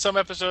 and then in some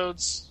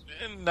episodes,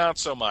 not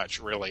so much,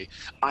 really.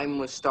 I'm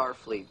with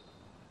Starfleet.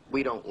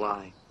 We don't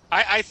lie.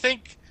 I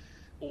think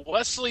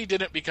Wesley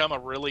didn't become a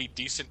really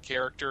decent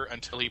character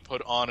until he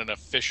put on an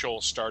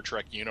official Star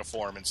Trek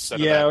uniform instead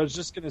of I was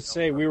just going to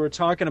say, we were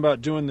talking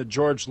about doing the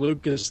George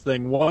Lucas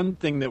thing. One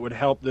thing that would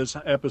help this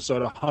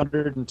episode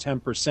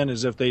 110%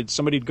 is if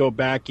somebody'd go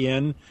back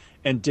in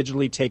and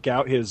digitally take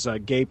out his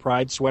gay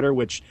pride sweater,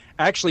 which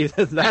actually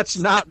that's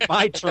not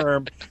my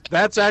term.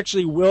 That's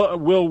actually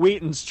Will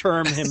Wheaton's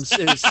term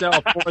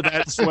himself for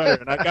that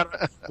sweater. And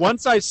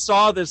once I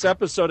saw this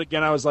episode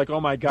again, I was like, oh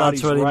my God,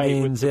 that's he's what right.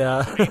 He means,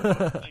 yeah.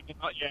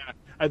 Yeah.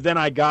 And then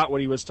I got what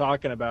he was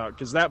talking about,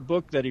 because that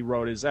book that he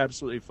wrote is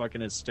absolutely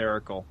fucking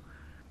hysterical.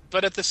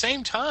 But at the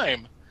same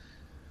time,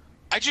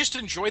 I just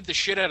enjoyed the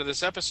shit out of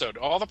this episode.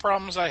 All the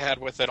problems I had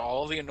with it,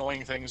 all the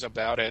annoying things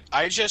about it,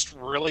 I just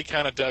really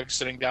kind of dug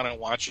sitting down and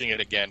watching it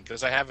again,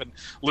 because I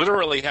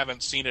literally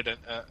haven't seen it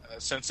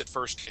since it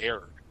first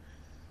aired.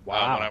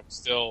 Wow. When I was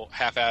still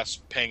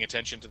half-assed paying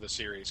attention to the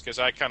series, because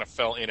I kind of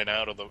fell in and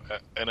out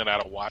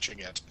of watching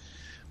it.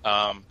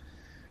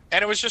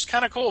 And it was just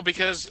kind of cool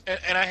because,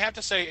 and I have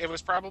to say, it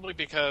was probably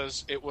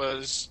because it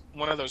was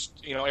one of those,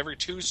 every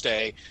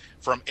Tuesday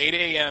from 8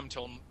 a.m.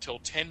 till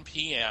 10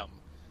 p.m.,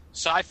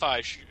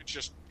 Sci-Fi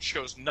just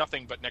shows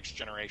nothing but Next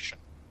Generation.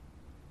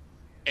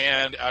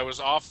 And I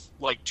was off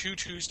like 2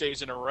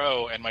 Tuesdays in a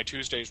row, and my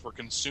Tuesdays were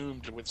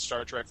consumed with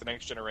Star Trek The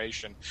Next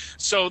Generation.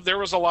 So there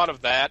was a lot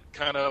of that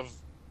kind of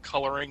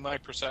coloring my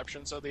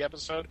perceptions of the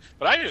episode,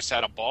 but I just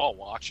had a ball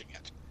watching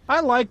it.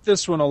 I like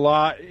this one a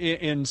lot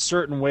in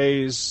certain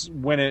ways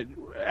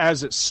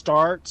as it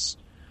starts,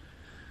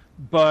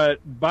 but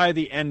by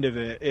the end of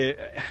it,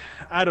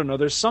 I don't know.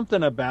 There's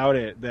something about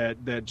it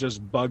that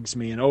just bugs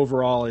me, and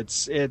overall,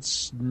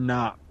 it's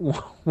not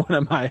one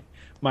of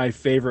my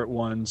favorite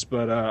ones.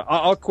 But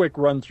I'll quick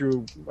run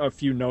through a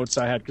few notes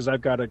I had, because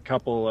I've got a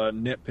couple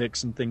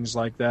nitpicks and things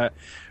like that.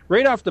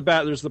 Right off the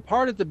bat, there's the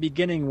part at the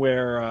beginning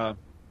where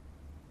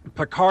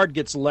Picard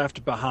gets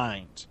left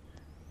behind,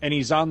 and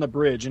he's on the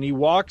bridge, and he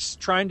walks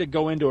trying to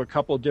go into a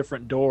couple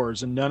different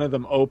doors, and none of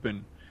them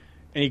open.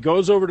 And he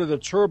goes over to the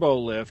turbo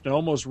lift and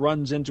almost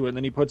runs into it, and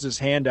then he puts his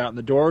hand out, and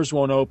the doors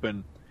won't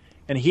open.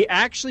 And he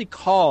actually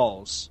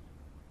calls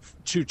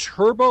to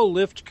turbo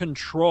lift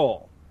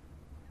control.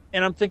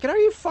 And I'm thinking, are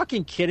you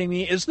fucking kidding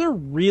me? Is there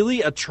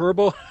really a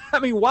turbo? I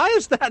mean, why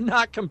is that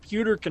not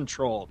computer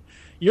controlled?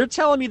 You're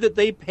telling me that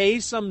they pay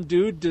some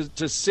dude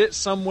to sit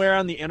somewhere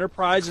on the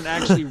Enterprise and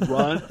actually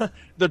run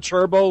the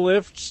turbo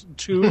lift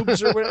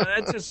tubes? Or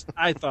whatever?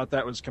 I thought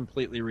that was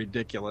completely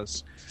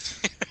ridiculous.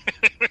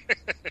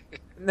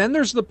 And then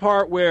there's the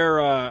part where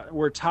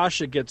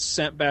Tasha gets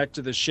sent back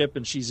to the ship,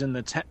 and she's in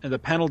the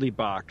penalty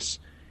box.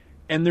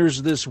 And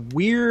there's this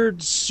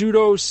weird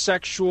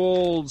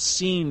pseudo-sexual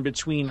scene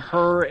between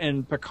her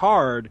and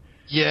Picard.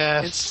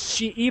 Yes. And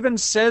she even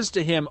says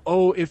to him,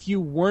 "Oh, if you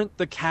weren't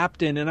the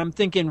captain." And I'm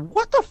thinking,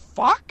 what the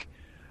fuck?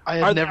 I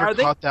have never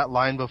caught that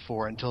line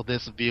before until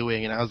this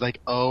viewing, and I was like,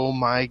 oh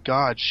my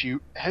God,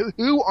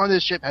 who on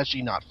this ship has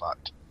she not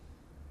fucked?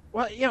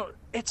 Well,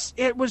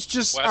 it was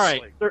just, Wesley. all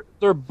right,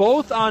 they're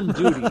both on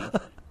duty.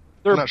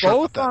 They're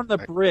both on the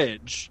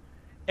bridge.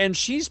 And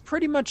she's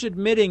pretty much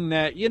admitting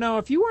that,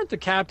 if you weren't the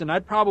captain,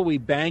 I'd probably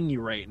bang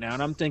you right now.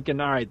 And I'm thinking,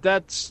 all right,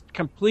 that's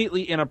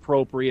completely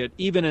inappropriate,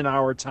 even in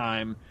our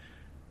time.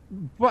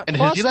 But and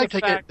does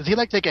he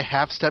take a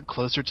half step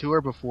closer to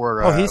her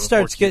before? He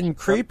starts getting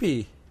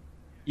creepy.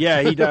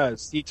 Yeah, he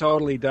does. He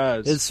totally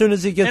does. As soon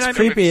as he gets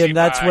creepy, and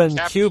that's when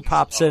Q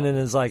pops in and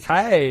is like,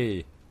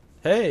 hey.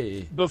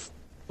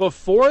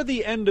 Before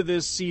the end of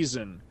this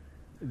season,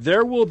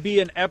 there will be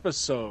an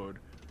episode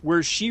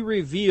where she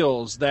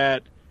reveals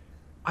that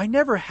I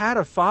never had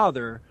a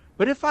father,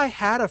 but if I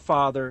had a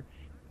father,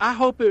 I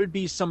hope it would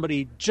be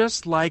somebody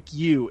just like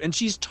you. And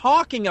she's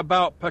talking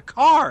about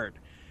Picard.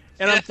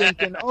 And I'm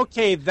thinking,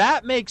 okay,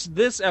 that makes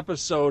this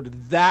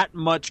episode that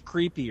much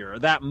creepier.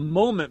 That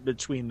moment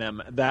between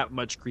them that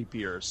much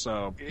creepier.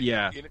 So,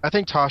 yeah. I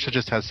think Tasha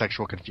just has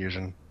sexual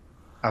confusion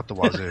out the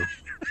wazoo.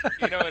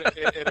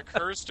 It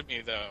occurs to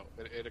me, though,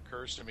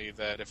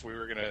 that if we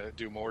were going to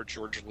do more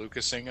George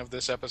Lucasing of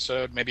this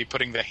episode, maybe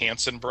putting the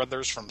Hanson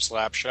brothers from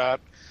Slapshot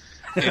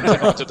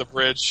onto the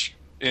bridge,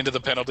 into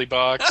the penalty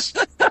box,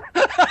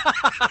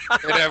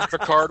 and have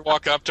Picard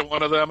walk up to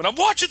one of them, and I'm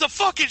watching the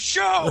fucking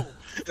show!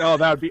 Oh,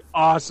 that would be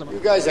awesome. You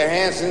guys are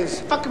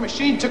Hansons. Fucking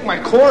machine took my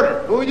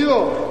quarter. Who are you?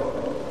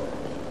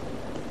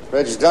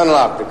 Reg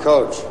Dunlop, the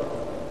coach.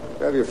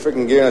 Grab your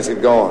freaking gear and let's get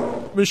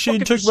going. Machine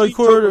took my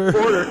quarter.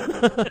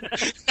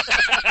 He's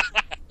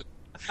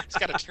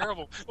got a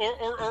terrible,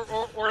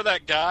 or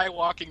that guy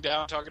walking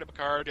down talking to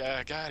Picard.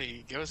 God,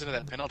 he goes into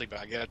that penalty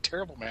bag. He had a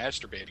terrible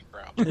masturbating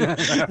problem.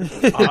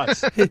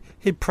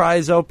 he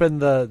pries open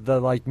the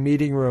like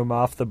meeting room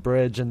off the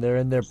bridge, and they're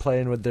in there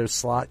playing with their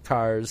slot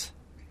cars.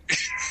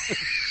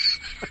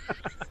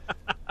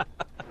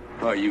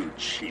 Oh, you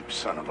cheap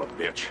son of a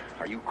bitch.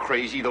 Are you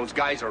crazy? Those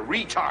guys are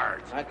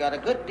retards. I got a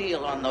good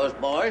deal on those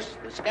boys.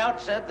 The scout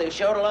said they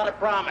showed a lot of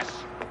promise.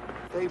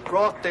 They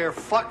brought their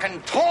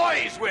fucking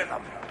toys with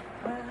them.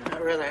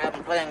 I'd rather have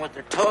them playing with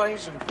their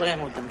toys than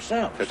playing with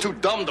themselves. They're too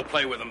dumb to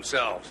play with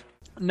themselves.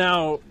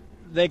 Now,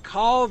 they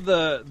call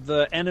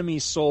the enemy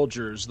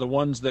soldiers, the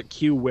ones that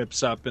Q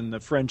whips up in the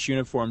French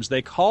uniforms,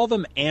 they call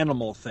them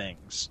animal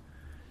things.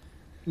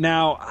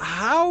 Now,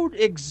 how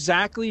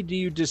exactly do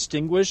you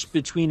distinguish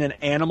between an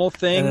animal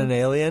thing and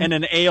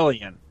an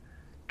alien?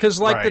 Because,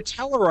 the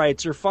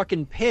Tellarites are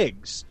fucking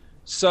pigs.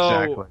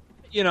 So,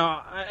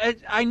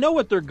 I know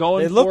what they're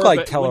going for. They look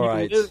like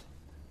Tellarites.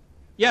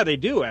 Yeah, they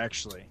do,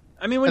 actually.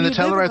 I mean, the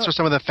Tellarites are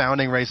some of the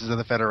founding races of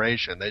the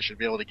Federation. They should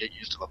be able to get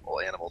used to the whole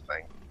animal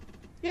thing.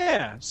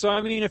 Yeah, so,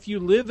 I mean, if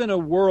you live in a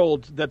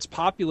world that's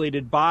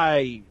populated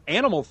by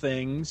animal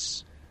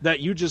things that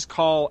you just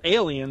call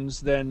aliens,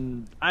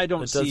 then I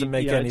don't see... It doesn't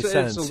make any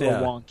sense. It's a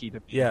little wonky to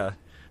me. Yeah.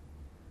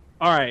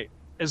 All right.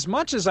 As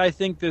much as I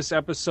think this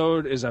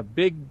episode is a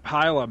big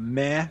pile of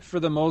meh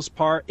for the most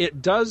part,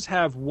 it does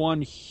have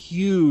one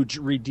huge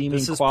redeeming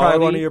quality. This is probably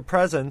one of your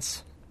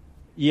presents.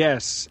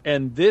 Yes,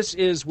 and this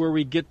is where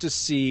we get to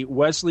see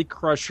Wesley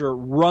Crusher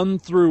run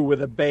through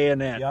with a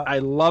bayonet. Yep. I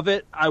love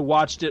it. I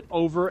watched it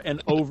over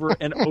and over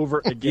and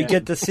over again. You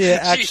get to see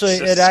it actually.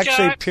 It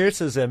actually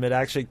pierces him. It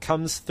actually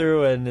comes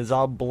through and is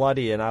all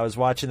bloody. And I was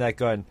watching that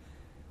going,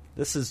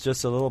 this is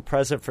just a little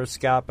present for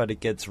Scott, but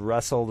it gets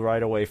wrestled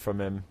right away from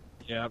him.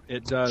 Yeah,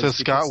 it does. So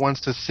Scott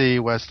wants to see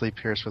Wesley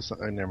pierce with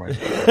something. Never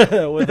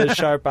mind. With a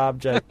sharp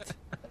object.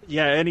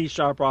 Yeah, any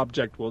sharp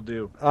object will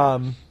do.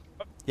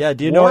 Yeah,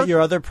 do you know what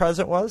your other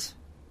present was?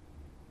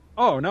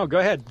 Oh, no, go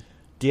ahead.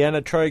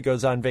 Deanna Troi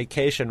goes on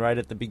vacation right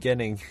at the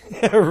beginning.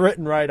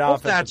 Written right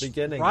off at the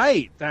beginning.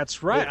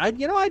 That's right. I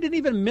didn't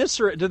even miss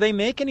her. Do they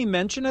make any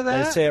mention of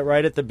that? They say it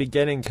right at the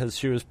beginning because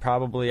she was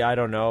probably, I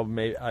don't know,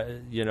 maybe,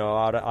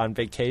 out on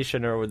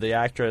vacation or with the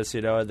actress,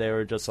 and they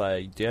were just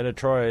like, Deanna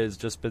Troi has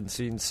just been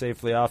seen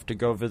safely off to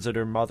go visit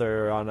her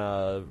mother on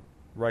a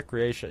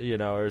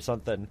recreation, or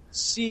something.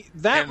 See,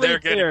 that and they're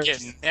going to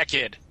get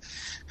naked.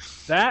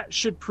 That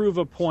should prove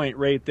a point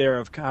right there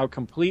of how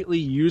completely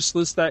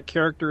useless that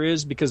character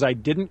is, because I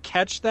didn't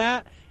catch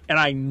that, and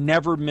I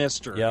never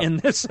missed her in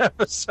this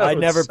episode. I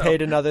never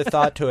paid another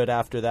thought to it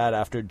after that,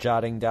 after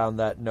jotting down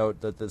that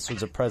note that this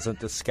was a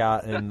present to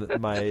Scott in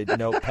my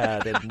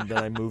notepad, and then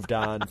I moved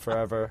on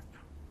forever.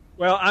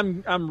 Well,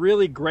 I'm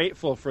really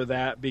grateful for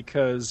that,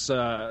 because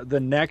the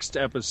next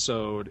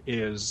episode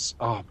is,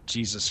 oh,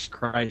 Jesus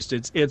Christ,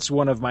 it's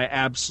one of my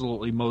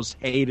absolutely most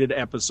hated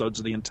episodes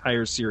of the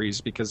entire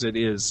series, because it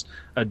is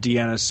a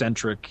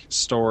Deanna-centric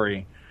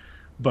story.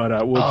 But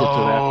we'll get to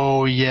that.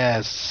 Oh,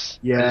 yes.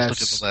 Yes. I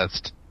just looked at the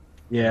list.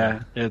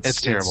 Yeah.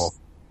 It's terrible.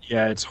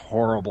 It's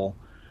horrible.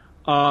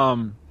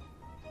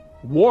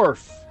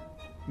 Worf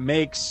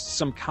makes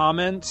some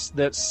comments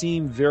that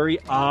seem very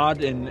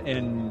odd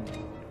and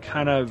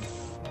kind of,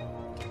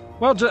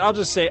 well, I'll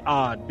just say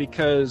odd,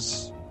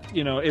 because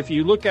if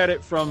you look at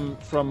it from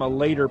a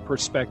later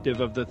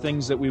perspective of the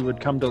things that we would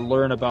come to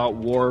learn about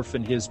Worf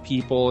and his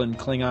people and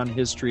Klingon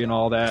history and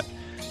all that,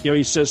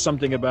 he says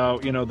something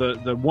about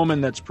the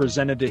woman that's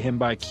presented to him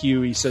by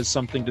Q. He says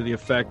something to the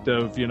effect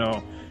of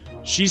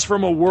she's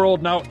from a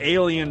world now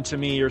alien to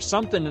me, or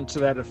something to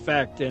that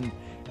effect, and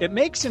it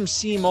makes him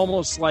seem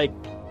almost like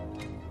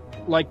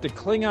the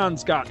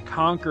Klingons got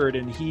conquered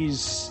and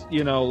he's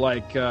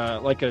like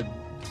a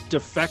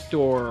defector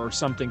or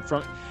something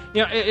from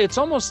it's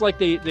almost like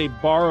they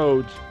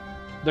borrowed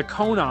the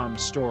Konam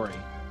story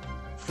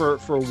for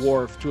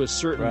Worf to a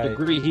certain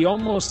degree. He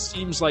almost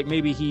seems like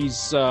maybe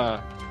he's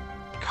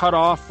cut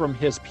off from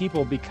his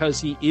people because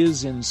he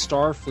is in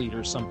Starfleet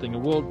or something.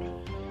 And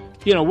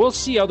we'll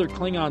see other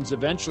Klingons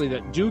eventually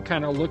that do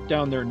kind of look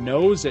down their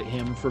nose at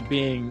him for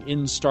being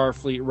in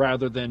Starfleet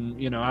rather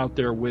than out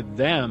there with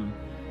them.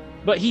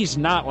 But he's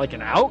not like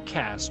an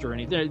outcast or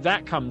anything.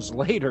 That comes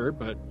later.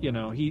 But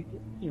he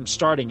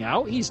starting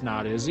out, he's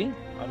not, is he?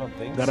 I don't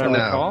think that so.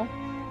 I recall.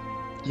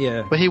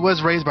 Yeah, but he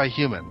was raised by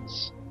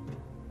humans.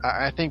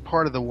 I think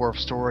part of the Worf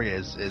story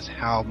is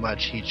how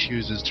much he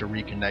chooses to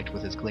reconnect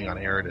with his Klingon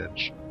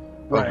heritage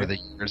over the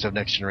years of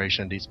Next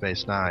Generation and Deep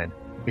Space Nine,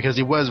 because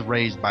he was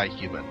raised by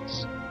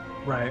humans.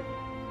 Right.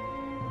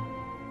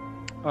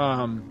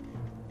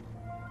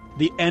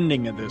 The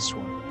ending of this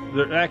one.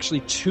 There are actually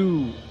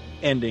two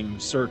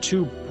endings, or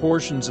two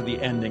portions of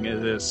the ending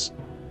of this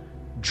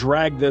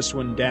drag this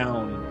one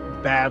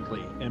down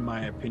badly, in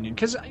my opinion.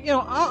 Because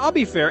I'll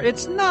be fair,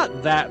 it's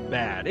not that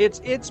bad.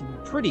 It's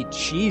pretty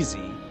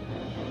cheesy.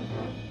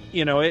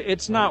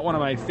 it's not one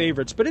of my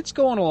favorites, but it's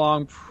going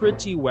along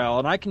pretty well,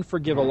 and I can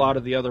forgive a lot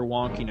of the other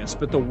wonkiness.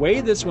 But the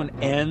way this one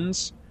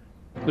ends,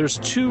 there's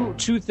two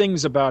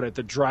things about it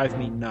that drive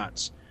me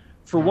nuts.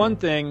 For one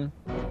thing,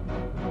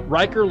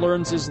 Riker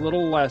learns his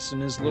little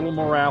lesson, his little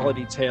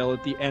morality tale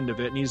at the end of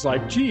it, and he's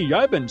like, gee,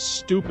 I've been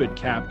stupid,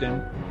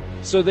 Captain.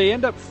 So they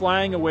end up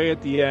flying away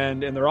at the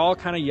end, and they're all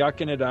kind of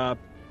yucking it up,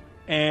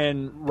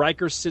 and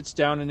Riker sits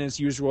down in his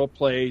usual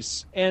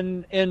place,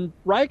 and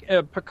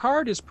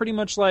Picard is pretty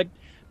much like,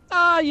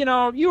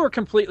 you were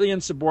completely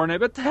insubordinate,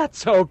 but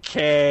that's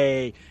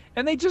okay.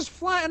 And they just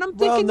fly, and I'm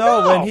thinking,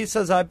 no, when he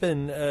says I've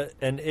been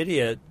an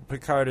idiot,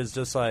 Picard is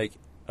just like,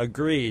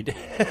 agreed.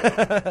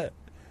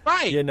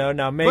 Right.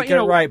 Now make it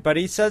right. But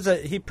he says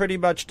that he pretty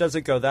much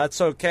doesn't go, that's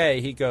okay.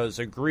 He goes,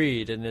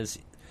 agreed. And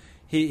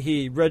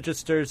he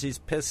registers, he's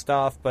pissed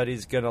off, but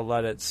he's going to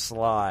let it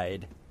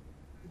slide.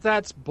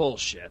 That's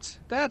bullshit.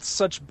 That's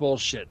such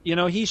bullshit.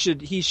 He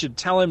should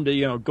tell him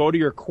to, go to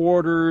your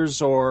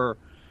quarters or,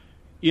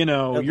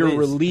 you're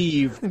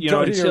relieved,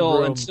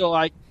 until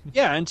I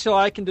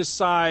can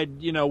decide,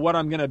 what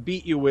I'm going to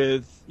beat you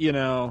with, what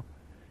I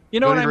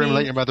mean?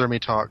 Let your mother and me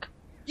talk.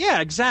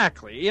 Yeah,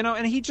 exactly.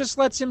 And he just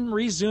lets him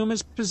resume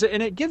his position,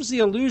 and it gives the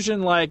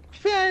illusion like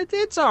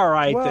it's all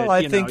right. Well, that,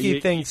 I think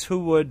he thinks who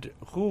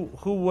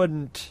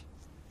wouldn't,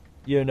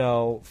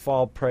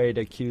 fall prey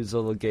to Q's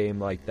little game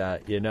like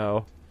that.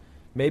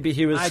 Maybe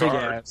he was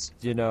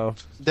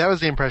That was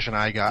the impression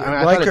I got.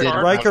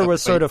 Riker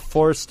was sort of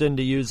forced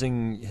into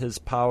using his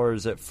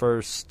powers at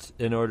first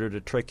in order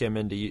to trick him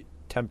into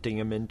tempting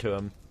him into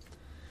him.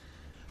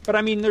 But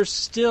I mean, they're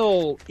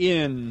still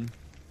in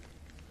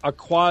a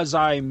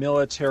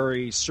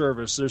quasi-military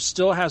service. There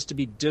still has to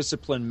be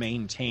discipline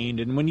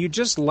maintained, and when you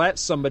just let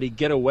somebody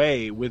get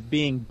away with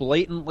being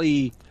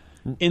blatantly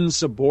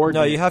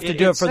insubordinate, no, you have to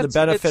do it for the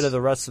benefit of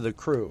the rest of the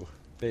crew,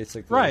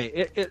 basically. Right.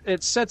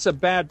 It sets a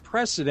bad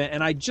precedent,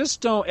 and I just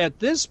don't, at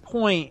this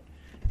point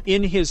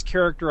in his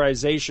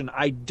characterization,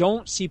 I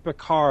don't see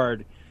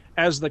Picard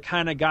as the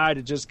kind of guy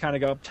to just kind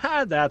of go,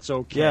 that's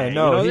okay. Yeah,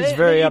 no, he's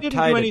very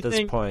uptight at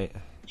this point.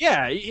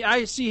 Yeah,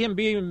 I see him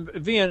being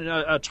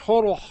a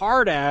total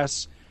hard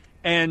ass,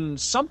 and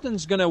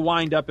something's going to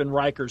wind up in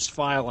Riker's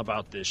file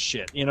about this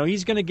shit.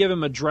 He's going to give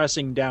him a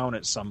dressing down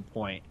at some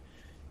point.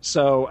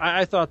 So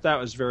I thought that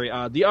was very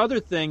odd. The other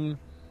thing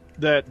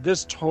that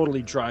this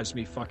totally drives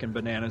me fucking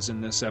bananas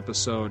in this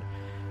episode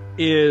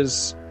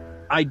is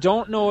I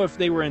don't know if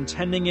they were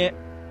intending it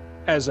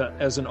as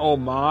an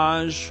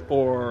homage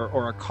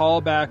or a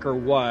callback or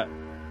what.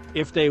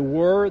 If they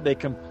were, they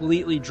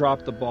completely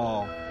dropped the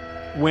ball.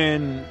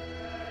 When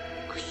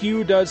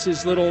Q does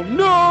his little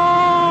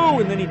no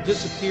and then he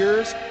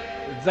disappears,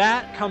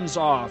 that comes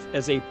off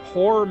as a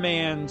poor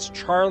man's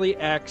Charlie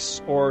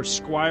X or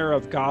Squire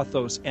of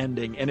Gothos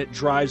ending, and it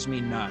drives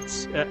me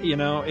nuts.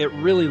 It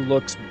really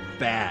looks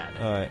bad.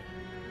 All right.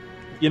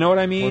 You know what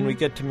I mean? When we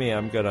get to me,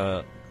 I'm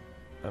gonna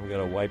clean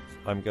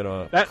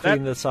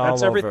this all over.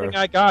 That's everything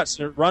I got,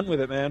 so run with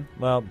it, man.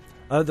 Well,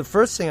 the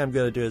first thing I'm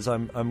gonna do is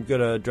I'm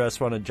gonna address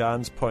one of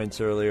John's points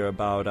earlier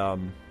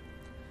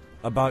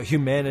about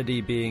humanity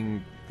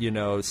being,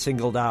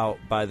 singled out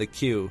by the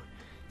Q.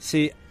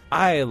 See,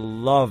 I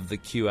love the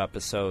Q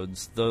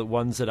episodes, the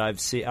ones that I've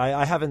seen.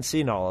 I haven't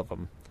seen all of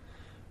them,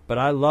 but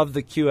I love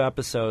the Q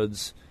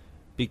episodes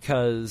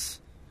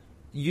because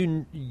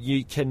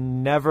you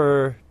can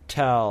never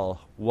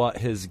tell what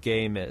his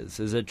game is.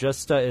 Is it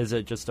just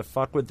to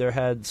fuck with their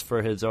heads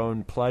for his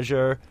own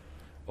pleasure,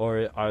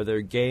 or are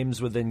there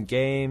games within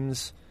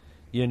games?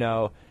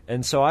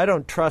 And so I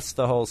don't trust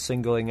the whole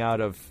singling out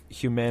of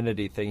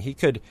humanity thing. He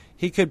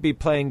could be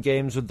playing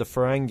games with the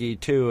Ferengi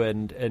too,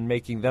 and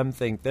making them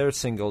think they're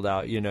singled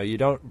out. You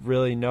don't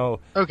really know.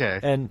 Okay.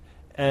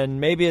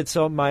 And maybe it's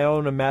my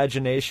own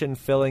imagination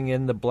filling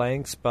in the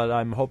blanks, but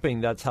I'm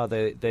hoping that's how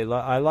they.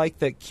 I like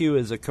that Q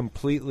is a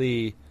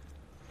completely.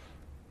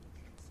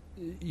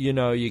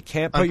 You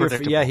can't put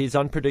he's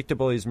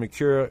unpredictable. He's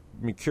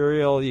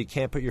mercurial. You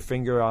can't put your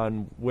finger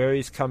on where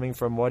he's coming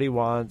from, what he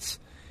wants.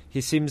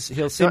 He'll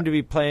seem to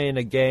be playing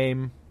a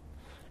game,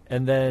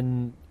 and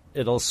then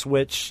it'll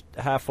switch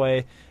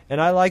halfway, and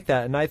I like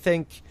that. And I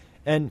think,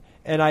 and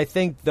I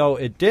think though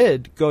it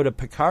did go to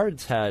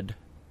Picard's head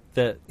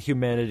that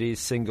humanity's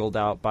singled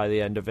out by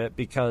the end of it,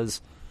 because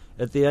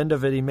at the end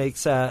of it he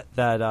makes that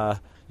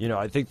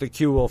I think the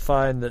Q will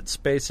find that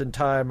space and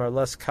time are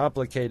less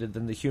complicated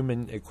than the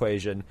human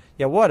equation.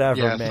 Yeah,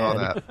 whatever, man. I saw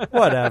that.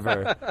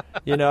 Whatever.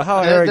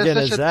 How arrogant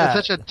is that?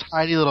 That's such a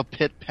tiny little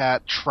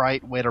pit-pat,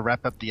 trite way to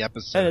wrap up the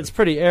episode. And it's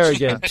pretty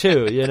arrogant,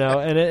 too,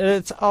 and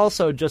it's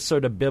also just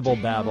sort of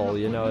bibble-babble,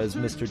 as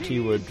Mr. T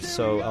would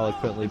so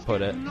eloquently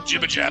put it.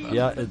 Jibber-jabber.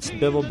 Yeah, it's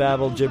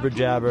bibble-babble,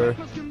 jibber-jabber.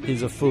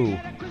 He's a foo.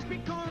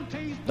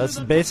 That's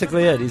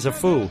basically it. He's a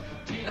foo.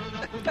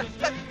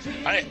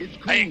 I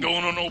ain't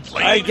going on no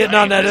plane. I ain't getting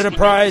on that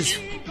Enterprise.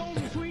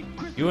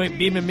 You ain't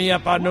beaming me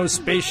up on no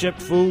spaceship,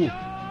 foo.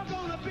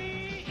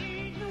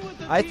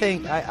 I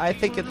think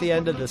at the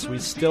end of this we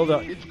still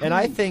don't, and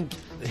I think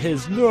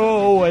his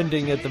no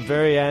ending at the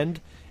very end,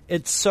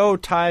 it's so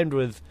timed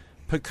with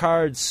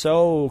Picard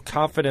so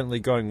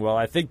confidently going, well,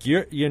 I think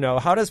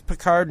how does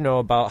Picard know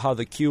about how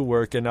the Q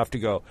work enough to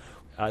go,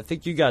 I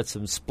think you got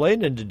some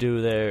splaining to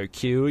do there,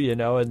 Q, and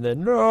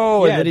then and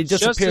then he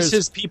disappears. Just as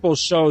his people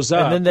shows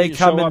up. And then they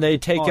come and they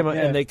take him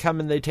and they come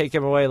and they take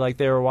him away like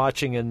they were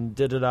watching and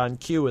did it on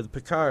Q with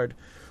Picard.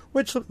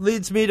 Which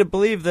leads me to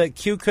believe that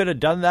Q could have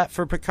done that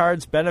for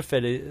Picard's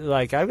benefit.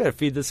 Like, I'm going to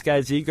feed this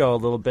guy's ego a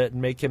little bit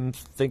and make him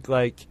think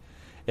like,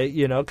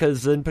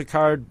 because then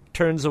Picard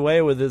turns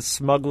away with his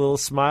smug little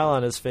smile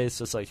on his face,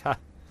 just like, ha,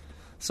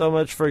 so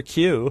much for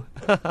Q.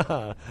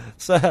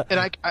 So, and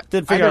I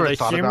did figure out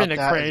the human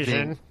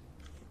equation.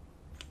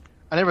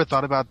 I never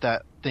thought about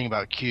that thing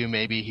about Q.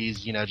 Maybe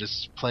he's,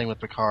 just playing with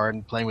Picard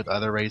and playing with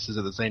other races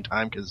at the same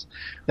time, because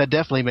that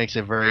definitely makes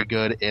it very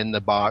good in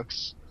the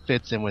box.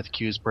 Fits in with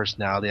Q's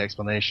personality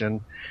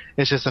explanation.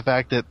 It's just the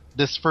fact that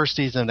this first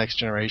season of Next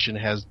Generation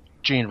has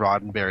Gene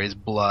Roddenberry's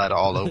blood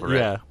all over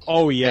it.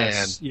 Oh,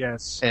 yes.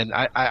 Yes. And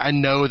I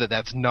know that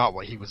that's not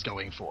what he was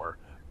going for.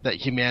 That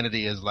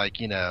humanity is like,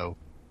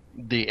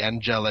 the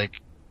angelic,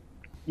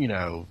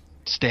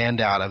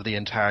 standout of the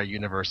entire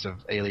universe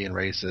of alien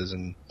races.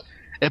 And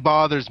it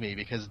bothers me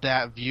because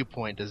that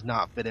viewpoint does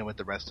not fit in with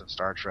the rest of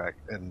Star Trek.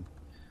 And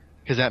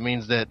because that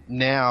means that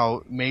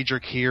now Major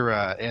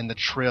Kira and the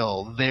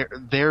Trill,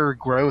 their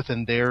growth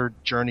and their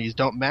journeys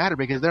don't matter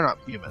because they're not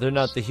humans. They're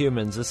not the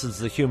humans. This is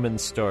the human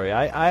story.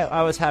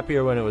 I was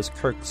happier when it was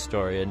Kirk's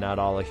story and not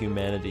all of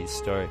humanity's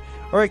story.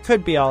 Or it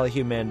could be all of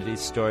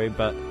humanity's story,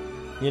 but,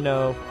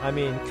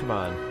 come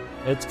on.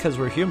 It's because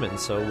we're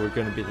humans, so we're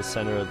going to be the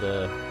center of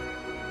the,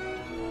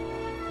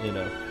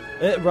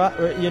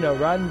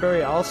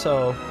 Roddenberry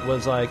also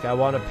was like, I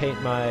want to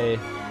paint my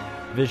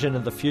vision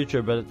of the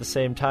future, but at the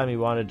same time he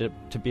wanted it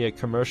to be a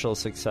commercial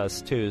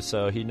success too,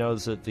 so he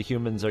knows that the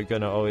humans are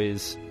going to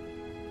always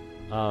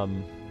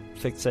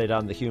fixate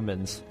on the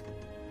humans.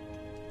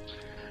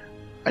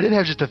 I did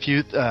have just a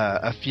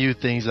few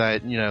things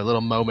that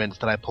little moments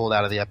that I pulled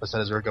out of the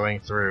episode as we were going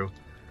through.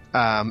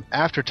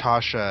 After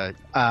Tasha,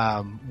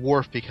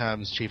 Worf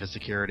becomes chief of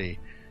security,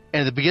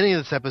 and at the beginning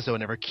of this episode,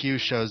 whenever Q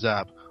shows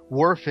up,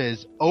 Worf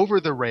is over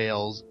the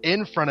rails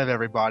in front of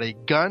everybody,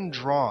 gun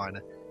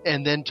drawn.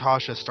 And then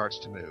Tasha starts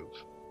to move.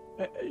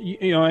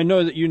 I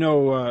know that you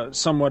know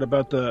somewhat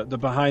about the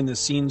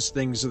behind-the-scenes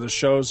things of the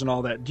shows and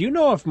all that. Do you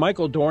know if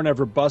Michael Dorn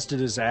ever busted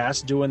his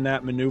ass doing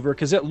that maneuver?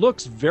 Because it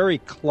looks very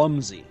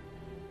clumsy.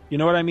 You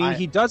know what I mean?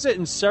 He does it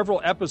in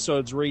several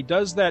episodes where he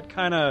does that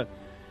kind of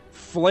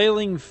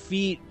flailing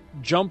feet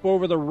jump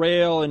over the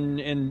rail, and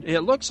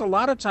it looks a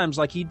lot of times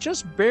like he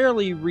just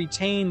barely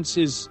retains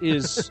his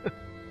hits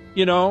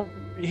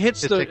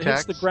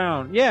the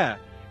ground. Yeah.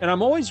 And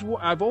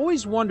I've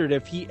always wondered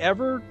if he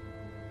ever,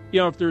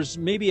 if there's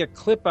maybe a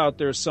clip out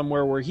there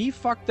somewhere where he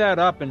fucked that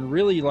up and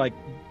really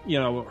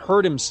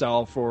hurt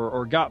himself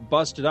or got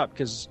busted up,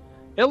 because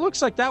it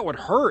looks like that would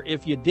hurt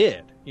if you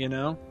did,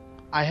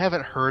 I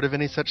haven't heard of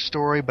any such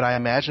story, but I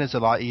imagine it's a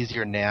lot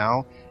easier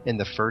now in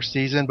the first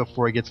season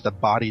before he gets the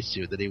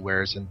bodysuit that he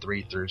wears in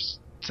 3 through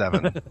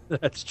 7.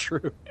 That's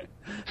true.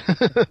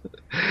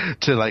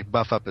 To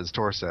buff up his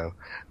torso.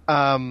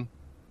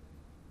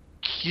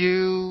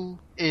 Q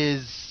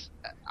is,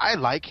 I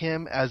like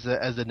him as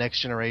a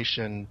Next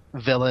Generation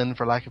villain,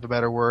 for lack of a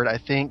better word. I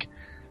think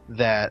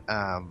that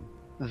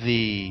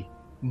the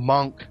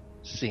monk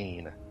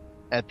scene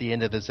at the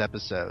end of this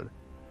episode,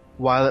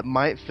 while it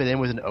might fit in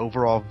with an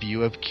overall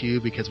view of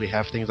Q because we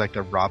have things like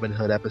the Robin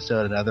Hood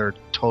episode and other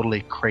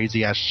totally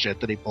crazy ass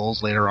shit that he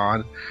pulls later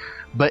on,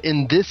 but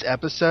in this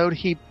episode,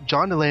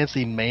 John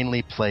Delancey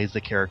mainly plays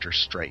the character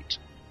straight.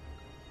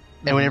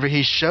 And whenever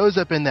he shows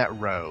up in that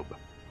robe,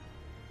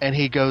 and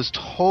he goes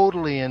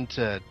totally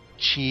into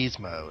cheese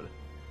mode,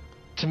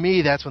 to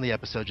me, that's when the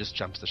episode just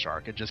jumps the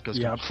shark. It just goes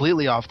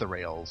completely off the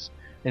rails.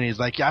 And he's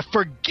like, I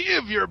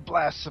forgive your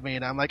blasphemy.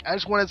 And I'm like, I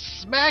just want to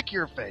smack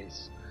your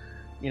face.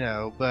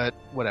 But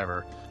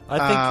whatever.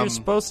 I think you're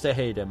supposed to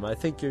hate him. I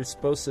think you're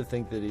supposed to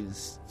think that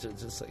he's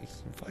just like,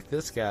 fuck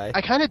this guy. I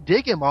kind of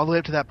dig him all the way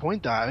up to that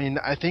point, though. I mean,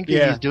 I think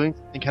that he's doing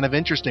something kind of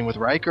interesting with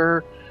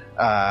Riker.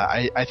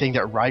 I think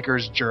that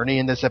Riker's journey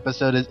in this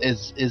episode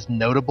is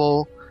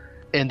notable.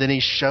 And then he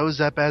shows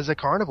up as a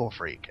carnival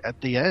freak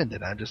at the end,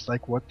 and I'm just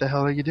like, what the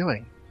hell are you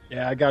doing?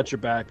 Yeah, I got your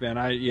back then.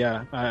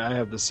 I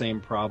have the same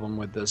problem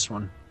with this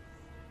one.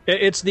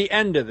 It's the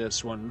end of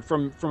this one,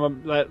 from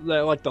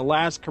like the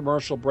last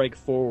commercial break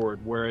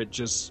forward, where it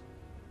just,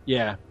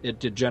 it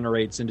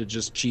degenerates into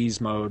just cheese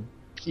mode.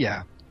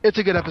 Yeah, it's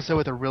a good episode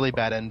with a really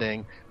bad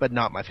ending, but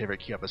not my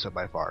favorite Q episode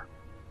by far.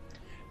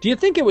 Do you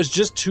think it was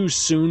just too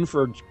soon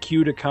for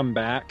Q to come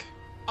back?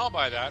 I'll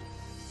buy that.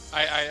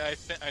 I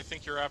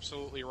think you're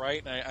absolutely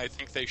right, and I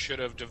think they should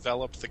have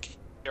developed the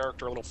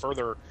character a little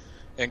further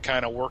and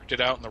kind of worked it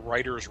out in the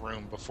writer's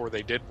room before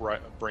they did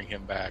bring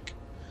him back.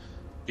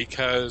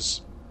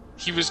 Because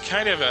he was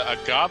kind of a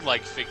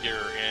godlike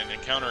figure in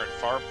Encounter at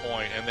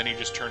Farpoint, and then he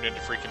just turned into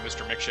freaking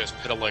Mr.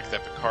 Mixshes-Pitalik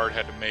that Picard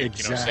had to make,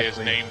 say his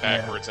name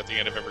backwards at the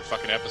end of every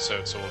fucking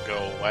episode so it'll go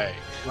away.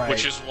 Right.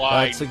 Which is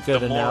why that's a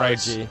good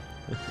analogy.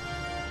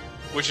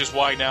 Which is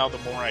why now the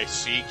more I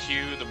see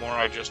Q, the more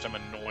I just am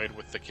annoyed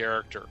with the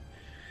character.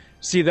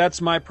 See,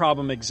 that's my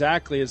problem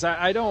exactly, is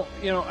I don't,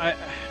 I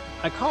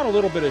caught a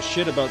little bit of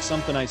shit about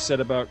something I said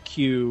about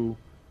Q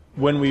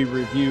when we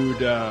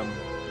reviewed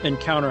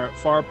Encounter at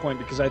Farpoint,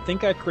 because I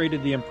think I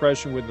created the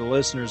impression with the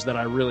listeners that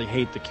I really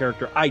hate the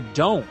character. I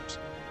don't.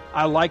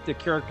 I like the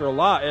character a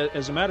lot.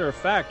 As a matter of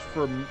fact,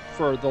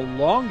 for the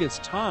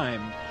longest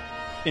time,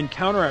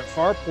 Encounter at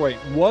Farpoint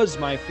was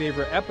my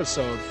favorite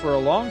episode. For a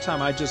long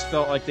time, I just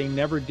felt like they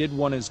never did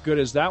one as good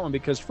as that one,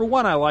 because for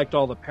one, I liked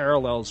all the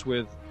parallels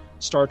with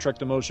Star Trek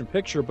the Motion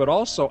Picture, but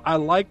also I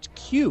liked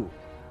Q.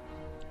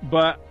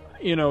 But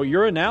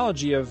your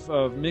analogy of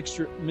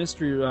Mr.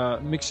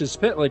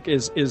 Spitlick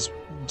is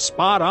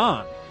spot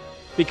on,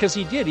 because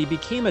he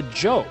became a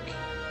joke.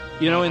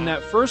 In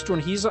that first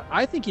one,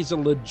 I think he's a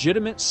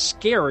legitimate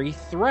scary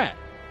threat.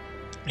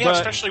 Yeah,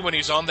 especially when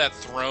he's on that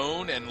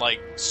throne and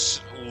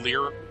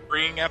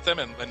leering at them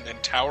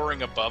and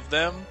towering above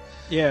them.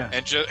 Yeah,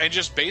 and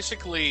just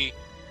basically,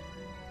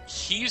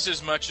 he's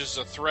as much as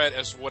a threat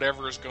as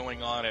whatever is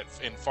going on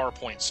in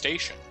Farpoint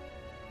Station.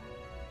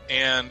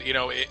 And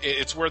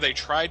it's where they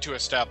tried to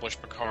establish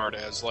Picard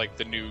as like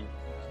the New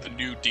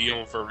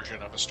Deal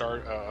version of a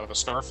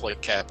Starfleet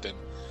captain,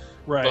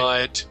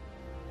 right?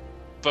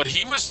 But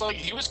he was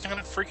kind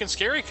of freaking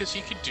scary because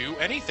he could do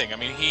anything. I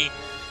mean,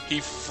 he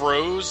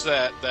froze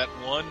that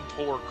one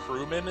poor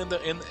crewman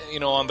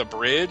on the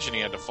bridge, and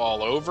he had to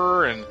fall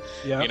over, and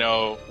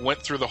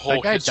went through the whole.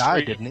 That guy history.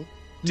 died, didn't he?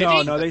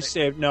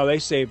 They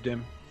saved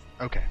him.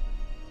 Okay.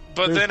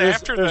 But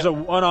there's a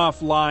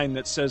one-off line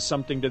that says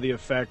something to the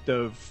effect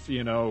of,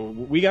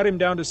 we got him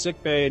down to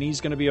sickbay and he's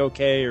going to be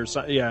okay, or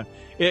something. Yeah,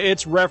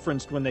 it's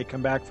referenced when they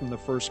come back from the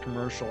first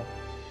commercial.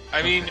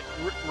 I mean,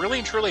 really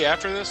and truly,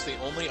 after this, the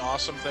only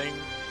awesome thing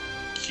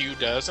Q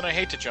does, and I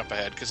hate to jump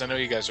ahead because I know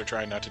you guys are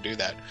trying not to do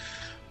that,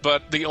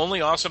 but the only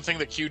awesome thing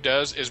that Q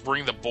does is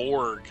bring the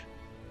Borg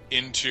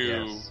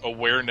into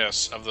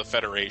awareness of the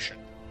Federation.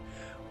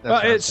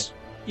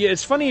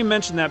 It's funny you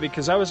mentioned that,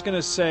 because I was going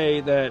to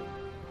say that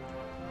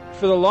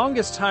for the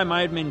longest time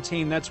I had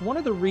maintained that's one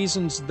of the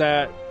reasons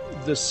that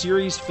the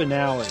series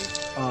finale,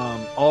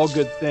 All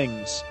Good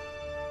Things,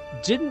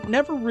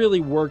 never really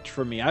worked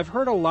for me. I've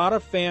heard a lot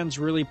of fans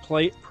really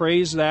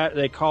praise that.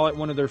 They call it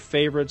one of their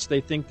favorites.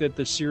 They think that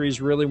the series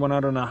really went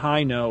out on a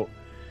high note.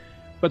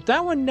 But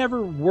that one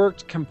never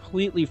worked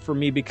completely for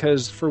me,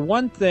 because for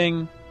one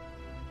thing,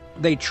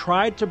 they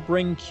tried to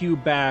bring Q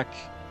back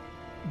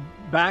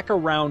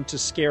around to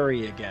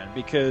scary again,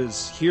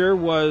 because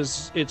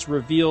it's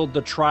revealed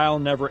the trial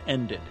never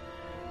ended,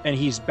 and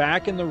he's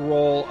back in the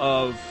role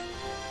of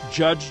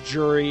judge,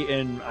 jury,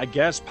 and I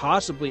guess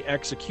possibly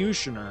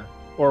executioner,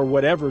 or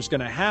whatever's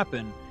going to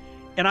happen.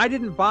 And I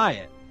didn't buy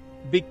it,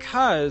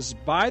 because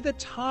by the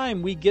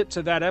time we get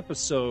to that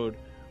episode,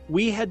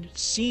 we had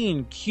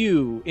seen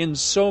Q in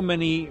so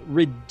many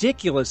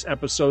ridiculous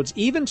episodes,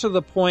 even to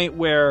the point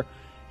where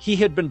he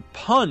had been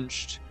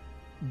punched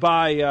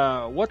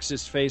by what's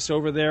his face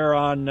over there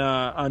on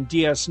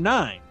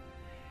DS9.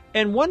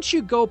 And once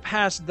you go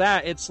past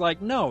that, it's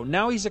like, no,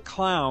 now he's a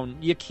clown.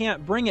 You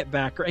can't bring it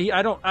back.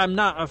 I'm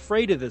not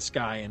afraid of this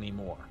guy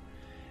anymore.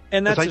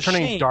 And that's it's like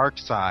turning shame. Dark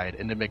Side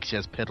into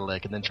Mixias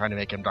Pitalik and then trying to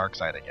make him Dark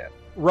Side again.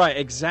 Right,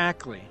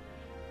 exactly.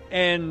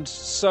 And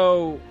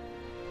so,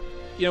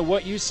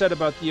 what you said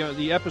about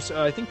the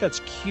episode, I think that's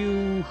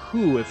Q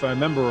Who, if I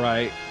remember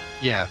right.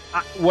 Yeah.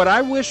 What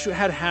I wish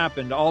had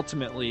happened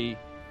ultimately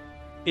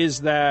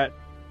is that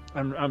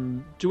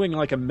I'm doing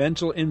like a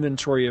mental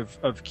inventory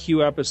of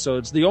Q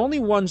episodes. The only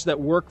ones that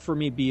work for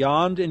me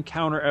beyond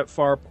Encounter at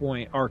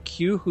Farpoint are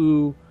Q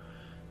Who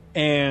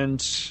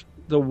and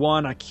the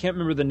one, I can't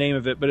remember the name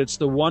of it, but it's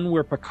the one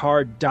where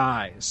Picard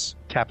dies.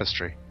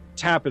 Tapestry,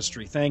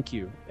 thank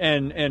you.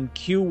 And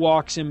Q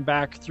walks him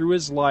back through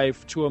his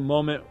life to a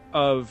moment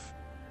of,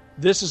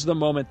 this is the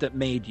moment that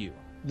made you.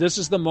 This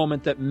is the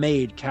moment that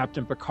made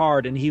Captain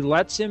Picard, and he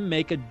lets him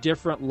make a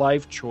different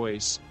life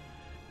choice.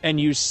 And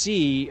you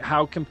see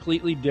how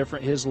completely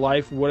different his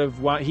life would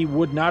have. He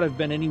would not have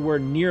been anywhere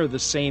near the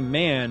same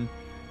man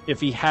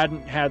if he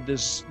hadn't had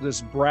this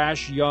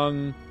brash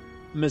young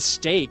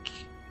mistake,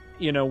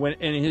 when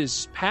in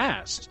his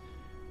past.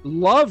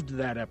 Loved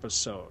that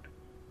episode.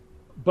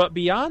 But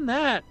beyond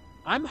that,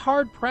 I'm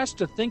hard pressed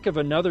to think of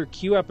another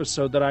Q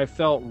episode that I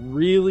felt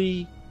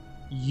really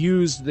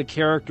used the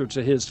character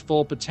to his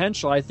full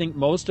potential. I think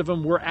most of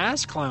them were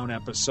ass clown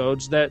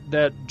episodes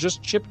that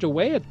just chipped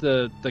away at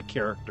the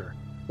character.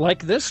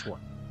 Like this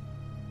one.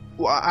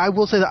 Well, I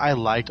will say that I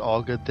liked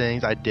All Good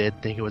Things. I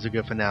did think it was a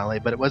good finale,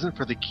 but it wasn't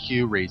for the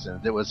Q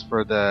reasons. It was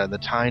for the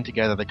tying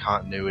together the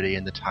continuity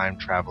and the time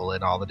travel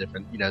and all the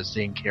different,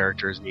 seeing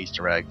characters and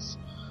Easter eggs.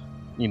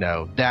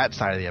 That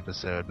side of the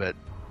episode, but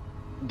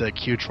the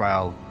Q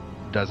trial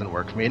doesn't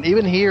work for me. And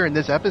even here in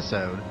this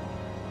episode,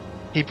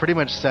 he pretty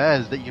much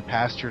says that you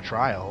passed your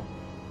trial.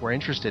 We're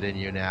interested in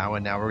you now,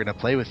 and now we're going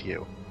to play with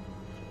you.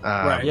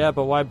 Right. Yeah,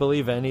 but why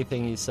believe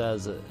anything he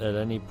says at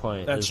any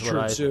point? That's is true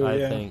what too. I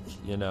yeah. think,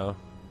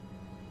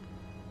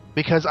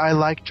 Because I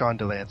like John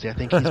Delancey. I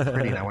think he's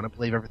pretty, and I want to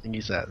believe everything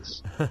he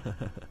says.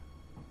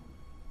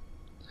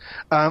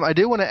 I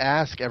do want to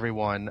ask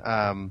everyone,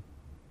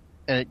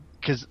 and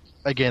because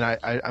again,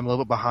 I'm a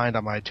little bit behind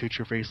on my Two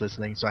True Freaks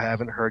listening, so I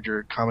haven't heard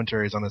your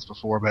commentaries on this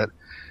before. But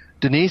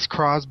Denise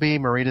Crosby,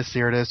 Marina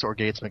Sirtis, or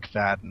Gates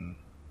McFadden?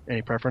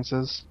 Any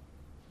preferences?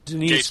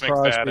 Denise Gates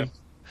Crosby. McFadden.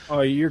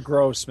 Oh, you're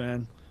gross,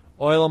 man.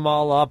 Oil them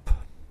all up.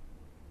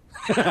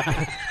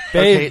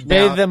 bathe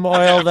them,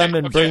 oil them,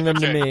 and bring them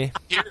to me.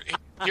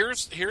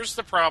 Here's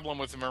the problem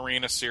with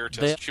Marina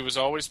Sirtis. She was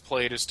always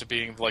played as to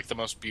being like the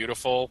most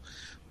beautiful,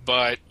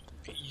 but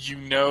you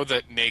know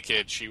that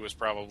naked she was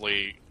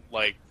probably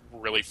like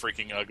really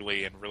freaking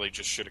ugly and really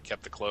just should have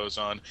kept the clothes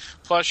on.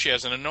 Plus, she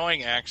has an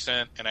annoying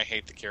accent, and I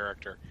hate the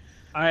character.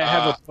 I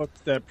have a book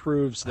that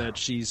proves that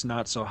she's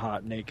not so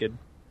hot naked.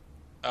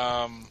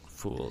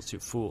 Fools, you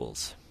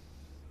fools.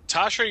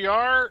 Tasha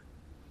Yar.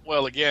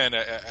 Well, again,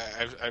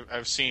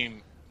 I've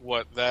seen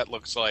what that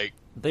looks like.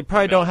 They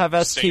probably don't have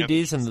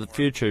STDs in the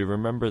future.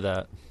 Remember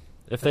that.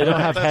 If they don't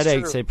have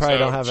headaches, they probably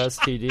don't have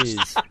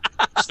STDs.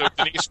 So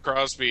Denise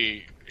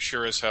Crosby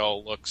sure as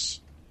hell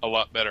looks a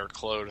lot better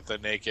clothed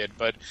than naked.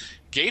 But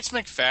Gates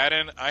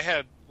McFadden, I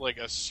had like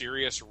a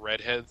serious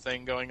redhead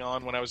thing going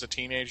on when I was a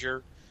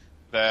teenager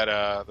that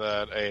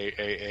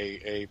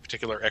a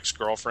particular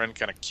ex-girlfriend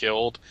kind of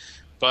killed.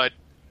 But,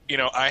 you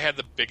know, I had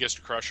the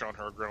biggest crush on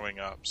her growing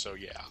up, so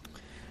yeah.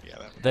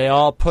 They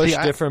all push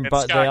different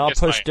buttons. They all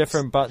push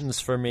different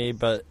buttons for me,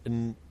 but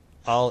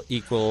all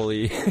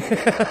equally.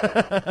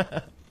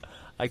 I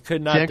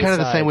could not. I'm kind of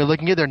the same way.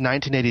 Looking at their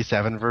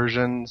 1987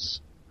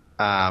 versions,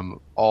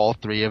 all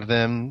three of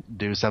them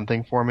do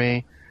something for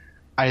me.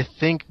 I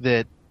think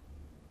that,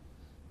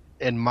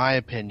 in my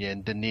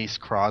opinion, Denise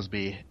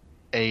Crosby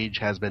age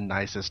has been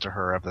nicest to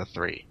her of the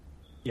three.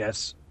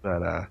 Yes,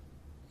 but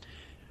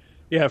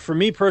yeah, for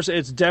me personally,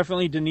 it's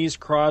definitely Denise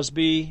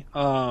Crosby.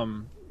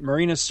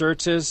 Marina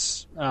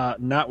Sirtis,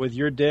 not with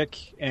your dick,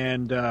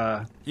 and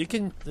you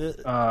can.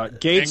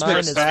 Gates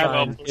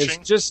McFadden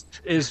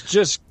is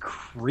just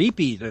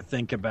creepy to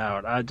think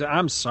about.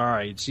 I'm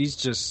sorry, she's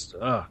just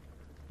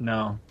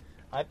no.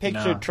 I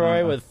pictured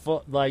Troy with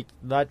full, like,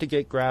 not to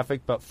get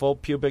graphic, but full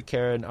pubic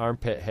hair and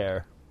armpit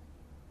hair.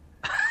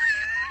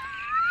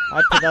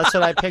 That's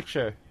what I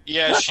picture.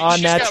 Yeah,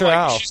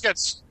 she's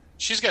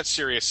got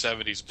serious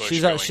 70s bush.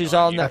 She's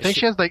all. I think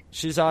she has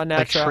she's all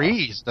natural. Like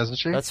trees, doesn't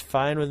she? That's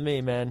fine with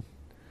me, man.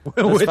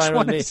 Which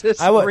one is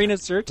this? Marina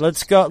Sirtis?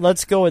 Let's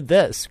go with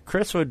this.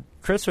 Chris would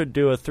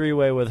do a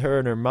 3-way with her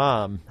and her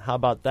mom. How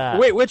about that?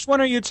 Wait, which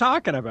one are you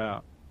talking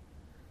about?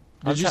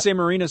 Did you say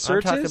Marina Sirtis?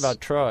 I'm talking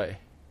about Troy.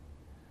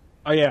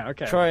 Oh yeah,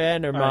 okay. Troy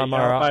and her mom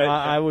are.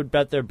 I would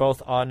bet they're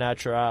both au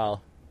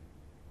natural.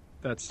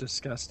 That's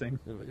disgusting.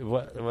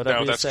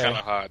 Whatever that's kind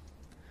of hot.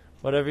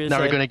 Whatever you now,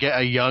 say. are we going to get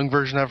a young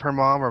version of her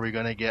mom, or are we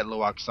going to get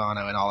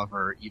Luoxana and all of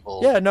her evil?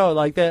 Yeah, no,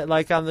 like that,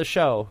 like on the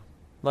show,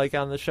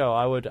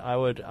 I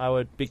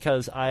would,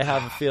 because I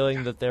have a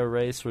feeling that their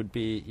race would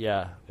be,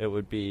 it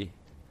would be.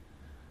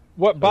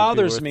 What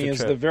bothers me is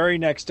the very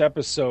next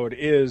episode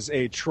is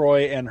a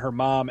Troy and her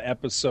mom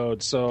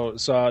episode. So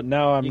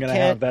now I'm going to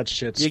have that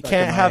shit. You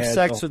can't have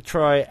sex with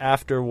Troy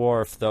after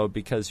Worf though,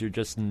 because you're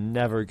just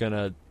never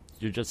gonna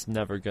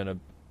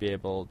be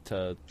able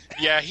to.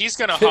 Yeah, he's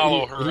gonna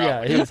hollow her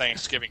out with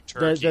Thanksgiving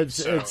turkey.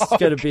 It's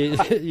gonna be,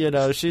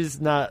 she's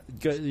not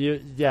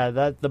good.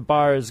 The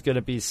bar is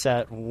gonna be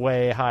set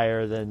way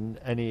higher than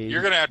any.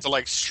 You're gonna have to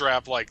like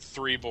strap like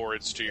 3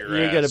 boards to your ass.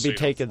 You're gonna be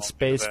taking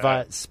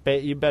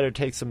you better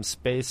take some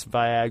space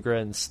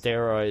Viagra and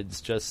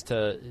steroids just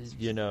to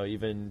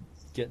even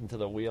get into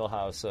the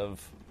wheelhouse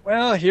of.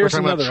 Well, here's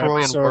another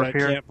episode I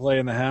can't play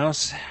in the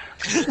house.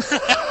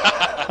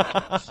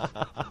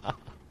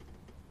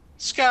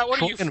 Scott,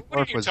 what are you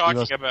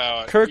talking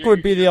about? Kirk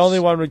would be the only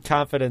one with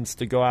confidence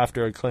to go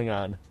after a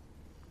Klingon.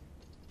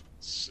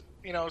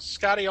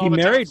 Scotty all the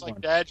time. It's like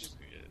Dad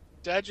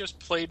just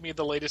played me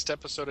the latest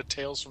episode of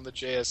Tales from the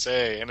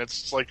JSA, and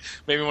it's like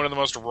maybe one of the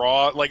most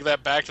raw, like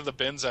that Back to the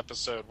Bins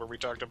episode where we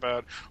talked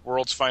about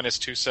World's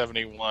Finest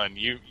 271.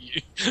 You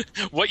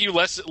what you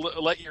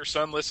let your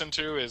son listen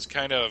to is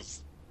kind of.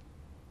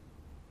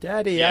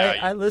 Daddy,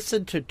 I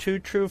listened to Two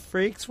True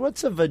Freaks.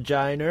 What's a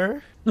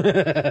vagina?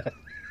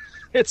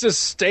 It's a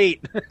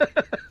state.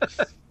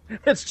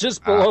 It's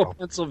just below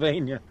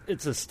Pennsylvania.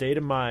 It's a state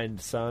of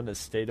mind, son. A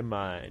state of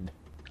mind.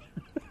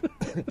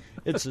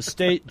 It's a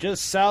state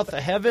just south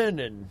of heaven,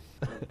 and.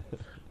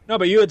 No,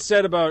 but you had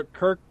said about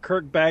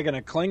Kirk bagging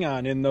a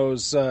Klingon in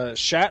those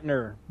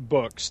Shatner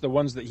books, the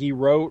ones that he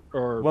wrote,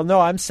 or. Well,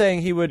 no, I'm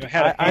saying he would.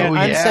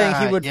 I'm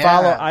saying he would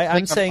follow.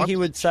 I'm saying he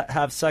would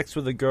have sex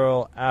with a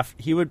girl.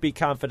 He would be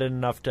confident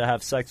enough to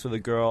have sex with a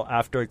girl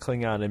after a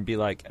Klingon and be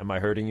like, "Am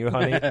I hurting you,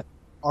 honey?"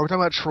 Are we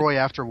talking about Troy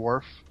after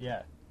Worf?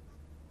 Yeah.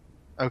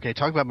 Okay,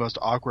 talk about most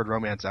awkward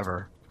romance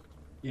ever.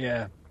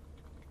 Yeah.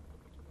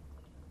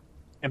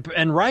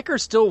 And Riker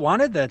still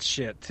wanted that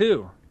shit,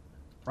 too.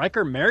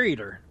 Riker married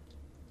her.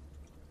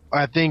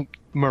 I think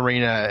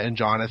Marina and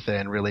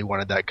Jonathan really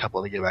wanted that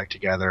couple to get back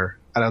together.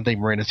 I don't think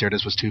Marina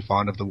Sirtis was too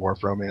fond of the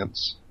Worf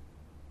romance.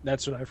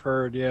 That's what I've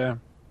heard, yeah.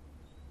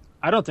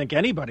 I don't think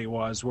anybody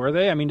was, were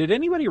they? I mean, did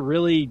anybody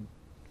really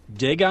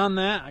dig on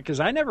that? Because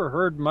I never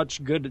heard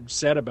much good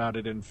said about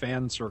it in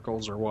fan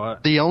circles or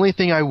what. The only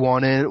thing I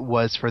wanted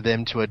was for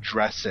them to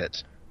address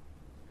it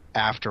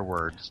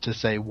afterwards, to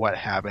say what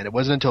happened. It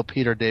wasn't until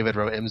Peter David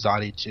wrote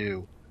Imzadi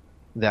 2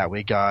 that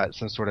we got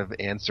some sort of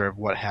answer of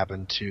what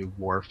happened to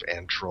Worf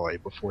and Troy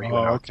before he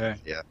went out. Okay.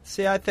 Yeah.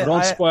 See, I think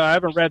don't spoil. I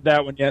haven't read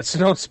that one yet, so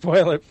don't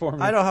spoil it for me.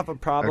 I don't have a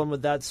problem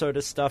with that sort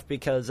of stuff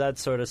because that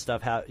sort of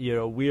stuff,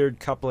 weird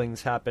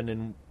couplings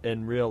happen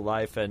in real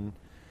life, and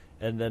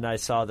then I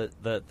saw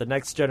that the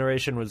Next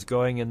Generation was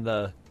going in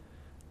the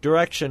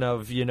direction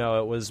of it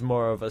was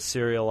more of a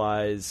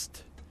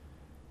serialized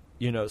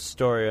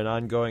story, an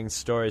ongoing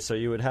story, so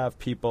you would have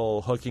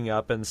people hooking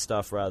up and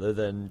stuff rather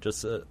than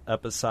just an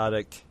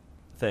episodic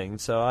thing.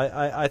 So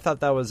I thought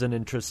that was an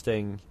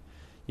interesting,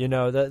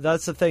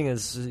 that's the thing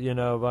is,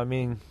 I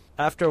mean,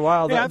 after a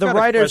while, the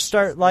writers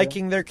start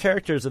liking their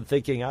characters and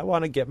thinking, I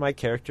want to get my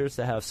characters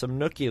to have some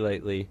nookie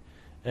lately.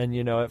 And,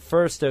 at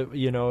first, it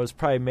was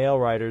probably male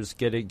writers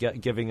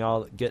getting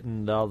all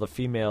the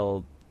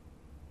female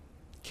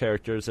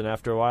characters, and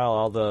after a while,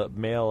 all the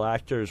male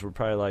actors were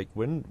probably like,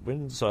 when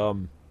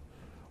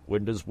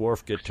does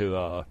Worf get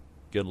to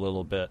get a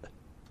little bit?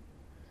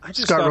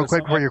 Scott, real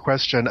quick before your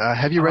question,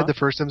 have you read the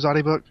first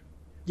Imzadi book?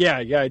 Yeah,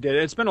 I did.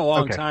 It's been a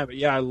long time, but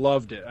yeah, I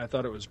loved it. I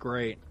thought it was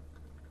great.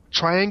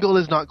 Triangle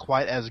is not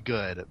quite as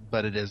good,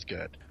 but it is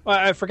good. Well,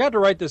 I forgot to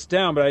write this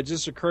down, but it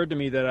just occurred to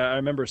me that I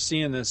remember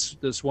seeing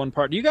this one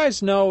part. Do you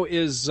guys know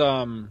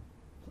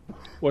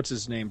what's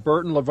his name?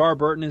 Burton, LeVar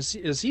Burton,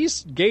 is he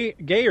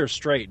gay or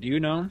straight? Do you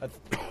know?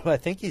 I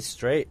think he's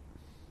straight.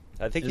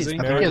 I think he's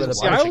married with a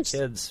bunch of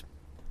kids.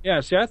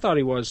 Yeah, see, I thought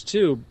he was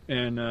too,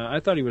 and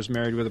I thought he was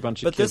married with a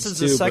bunch of kids. But this is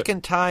the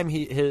second time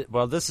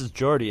this is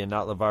Geordi and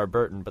not LeVar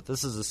Burton, but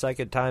this is the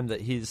second time that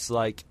he's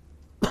like,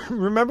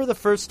 remember the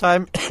first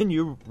time and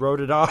you wrote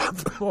it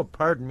off? Oh,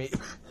 pardon me.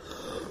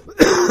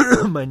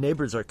 My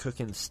neighbors are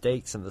cooking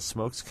steaks and the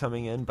smoke's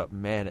coming in, but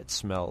man, it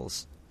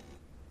smells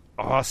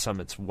awesome.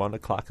 It's 1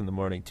 o'clock in the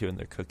morning too, and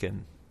they're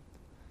cooking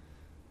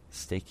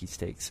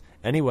steaks.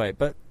 Anyway,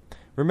 but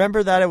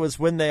remember that it was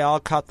when they all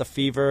caught the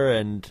fever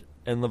and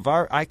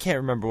LeVar, I can't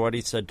remember what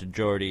he said to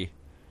Geordi,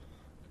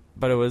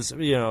 but it was,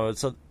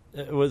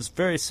 it was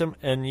very similar,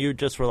 and you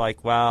just were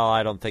like, well,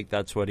 I don't think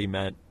that's what he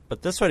meant.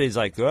 But this one, he's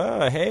like,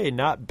 oh, hey,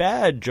 not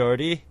bad,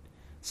 Geordi.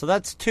 So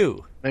that's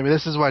 2. Maybe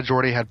this is why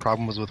Geordi had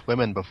problems with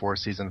women before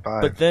season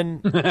 5.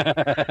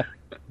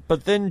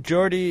 But then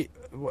Geordi,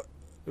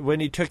 when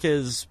he took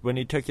his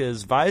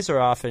visor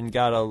off and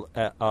got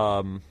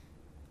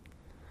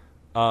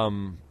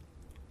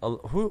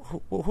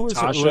who was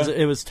Tasha?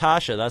 It was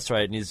Tasha. That's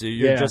right. And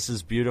you're just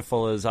as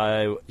beautiful as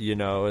I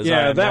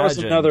that was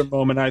another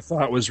moment I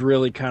thought was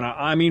really kind of.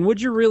 I mean,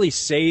 would you really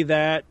say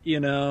that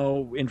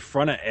in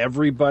front of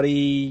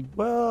everybody?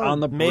 Well, on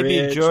the maybe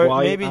bridge,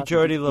 maybe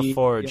Geordi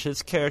LaForge.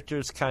 His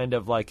character's kind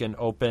of like an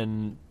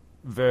open,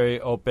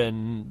 very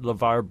open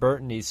LeVar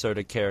Burton-y sort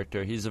of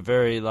character. He's a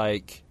very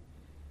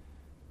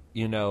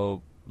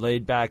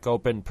laid back,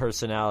 open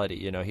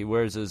personality.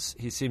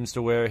 He seems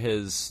to wear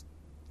his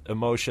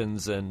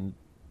emotions and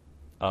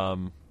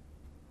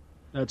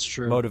that's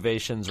true,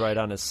 motivations right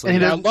on his sleeve.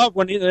 And I love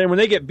when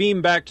they get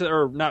beamed back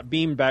not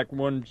beamed back,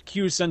 when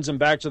Q sends him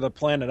back to the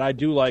planet. I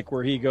do like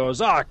where he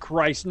goes,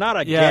 Christ, not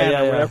again,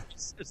 or whatever.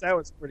 That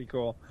was pretty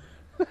cool.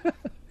 I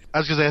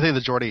was going to say, I think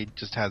that Geordi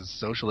just has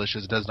social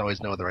issues, doesn't always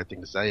know what the right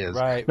thing to say is.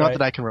 Right, not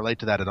that I can relate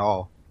to that at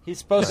all. He's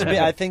supposed to be.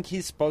 I think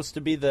he's supposed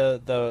to be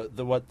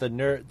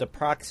the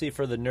proxy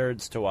for the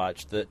nerds to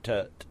watch.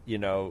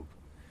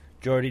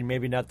 Geordi,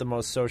 maybe not the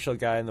most social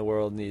guy in the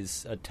world, and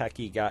he's a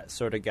techie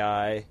sort of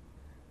guy,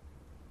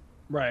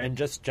 right? And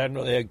just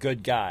generally a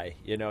good guy.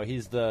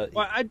 He's the.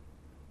 Well, I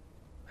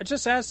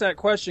just asked that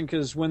question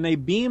because when they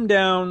beam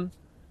down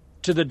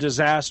to the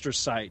disaster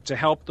site to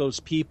help those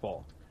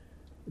people,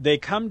 they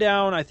come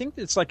down. I think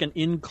it's like an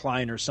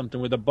incline or something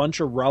with a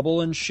bunch of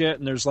rubble and shit,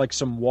 and there's like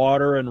some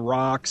water and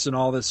rocks and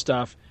all this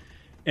stuff.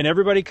 And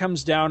everybody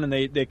comes down and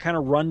they kind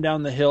of run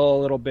down the hill a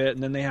little bit,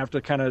 and then they have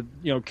to kind of,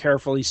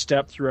 carefully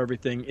step through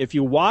everything. If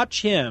you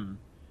watch him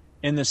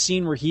in the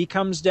scene where he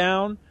comes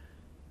down,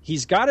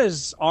 he's got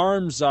his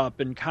arms up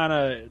and kind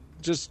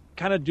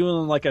of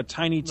doing like a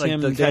Tiny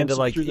Tim dance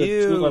through the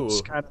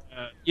tulips. Kind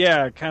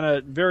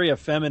of very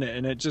effeminate.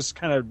 And it just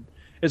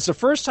it's the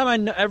first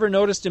time I ever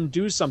noticed him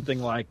do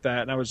something like that.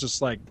 And I was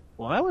just like,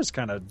 well, that was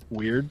kind of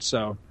weird.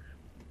 So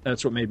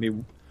that's what made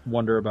me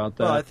wonder about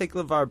that. Well, I think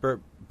LeVar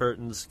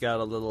Burton's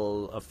got a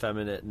little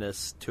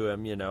effeminateness to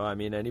him, I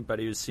mean,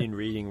 anybody who's seen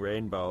Reading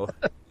Rainbow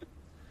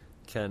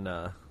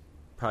can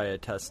probably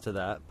attest to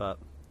that. But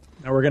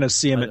now we're going to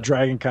see him at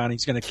Dragon Con.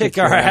 He's going to kick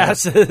our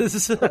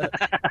asses.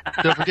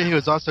 Don't forget, he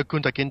was also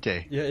Kunta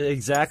Kinte. Yeah,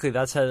 exactly.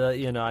 That's how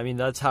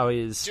that's how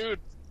he's. Dude,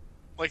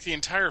 like the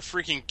entire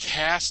freaking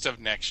cast of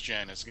Next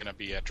Gen is going to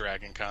be at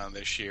Dragon Con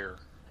this year.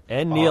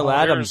 And Neil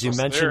Adams. You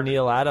mentioned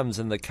Neil Adams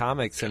in the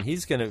comics, and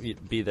he's going to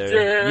be there.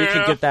 Yeah. You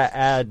could get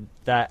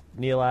that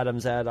Neil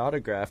Adams ad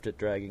autographed at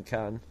Dragon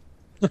Con.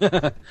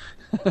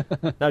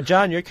 Now,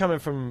 John, you're coming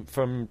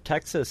from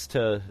Texas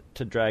to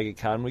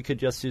DragonCon. We could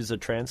just use a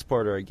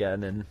transporter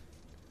again, and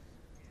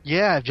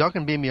Yeah, if y'all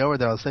can beam me over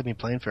there, I'll save me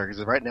plane fare,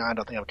 because right now I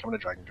don't think I'm coming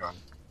to DragonCon.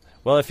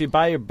 well, if you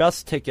buy your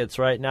bus tickets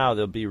right now,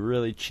 they'll be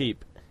really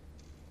cheap.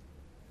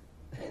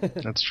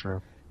 That's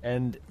true.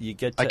 And you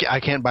get to, I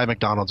can't buy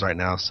McDonald's right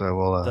now, so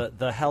we'll...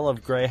 the hell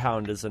of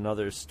Greyhound is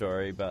another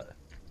story, but...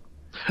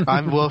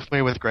 I'm well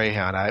familiar with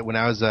Greyhound. When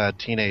I was a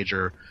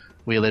teenager,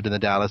 we lived in the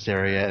Dallas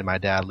area, and my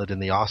dad lived in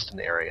the Austin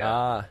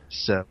area.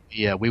 So,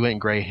 yeah, we went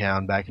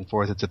Greyhound back and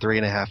forth. It's a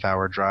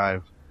 3.5-hour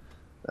drive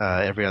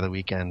every other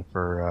weekend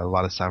for a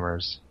lot of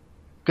summers.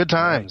 Good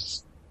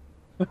times.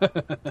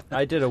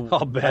 I did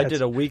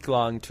a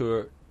week-long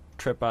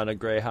trip on a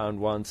Greyhound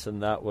once,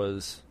 and that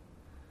was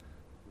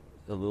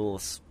a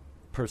little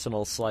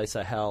personal slice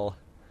of hell.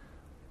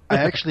 I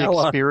actually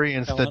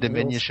experienced the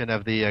diminution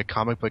of the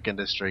comic book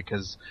industry,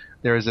 because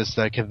there was this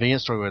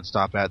convenience store we would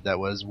stop at that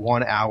was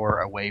 1 hour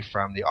away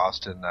from the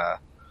Austin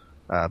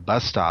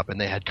bus stop, and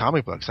they had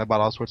comic books. I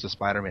bought all sorts of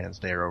Spider-Mans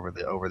there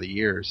over the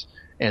years,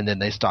 and then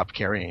they stopped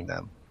carrying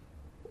them.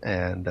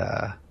 And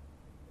I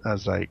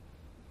was like,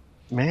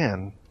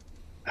 man,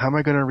 how am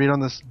I going to read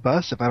on this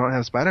bus if I don't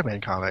have Spider-Man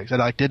comics? And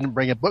I didn't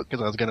bring a book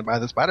because I was going to buy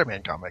the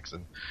Spider-Man comics,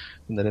 and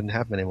they didn't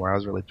have them anymore. I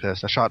was really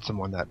pissed. I shot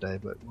someone that day,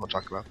 but we'll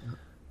talk about that.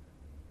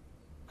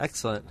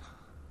 Excellent.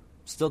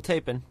 Still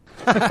taping.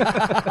 So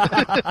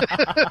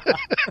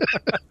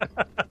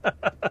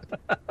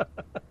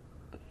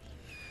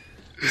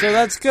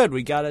that's good.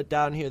 We got it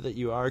down here that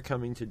you are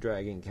coming to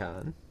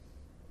DragonCon.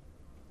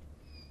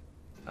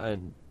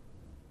 And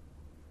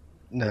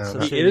no,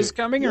 he is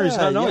coming, or he's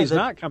not? No, he's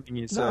not coming.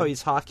 You said. No,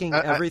 he's hawking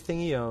everything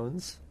he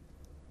owns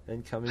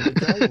and coming to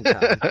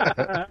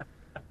DragonCon.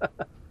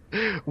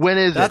 When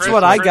is That's it?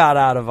 what I got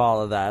out of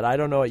all of that. I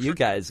don't know what you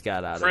guys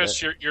got out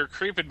Chris, of it. you're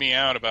creeping me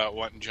out about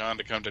wanting John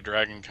to come to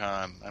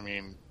DragonCon. I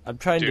mean, I'm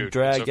trying to dude,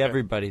 drag it's okay.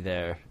 everybody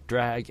there.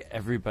 Drag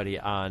everybody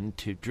on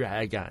to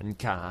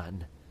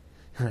DragonCon.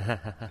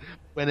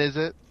 When is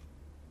it?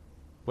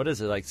 What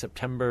is it, like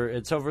September?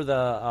 It's over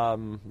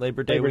the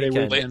Labor Day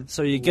weekend.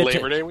 So you get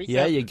Labor to, Day weekend?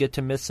 Yeah, you get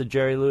to miss the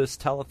Jerry Lewis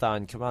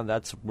telethon. Come on,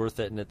 that's worth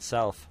it in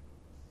itself.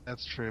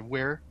 That's true.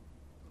 Where?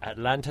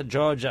 Atlanta,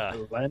 Georgia.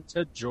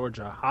 Atlanta,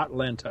 Georgia. Hot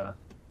Atlanta.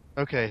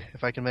 Okay,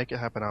 if I can make it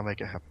happen, I'll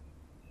make it happen.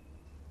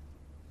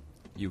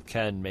 You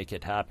can make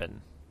it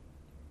happen.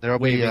 There will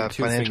be Waving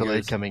two financial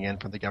fingers. aid coming in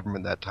from the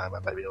government that time. I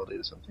might be able to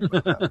do something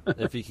about that.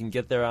 If you can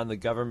get there on the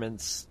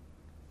government's...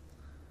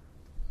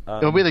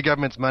 It'll be the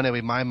government's money,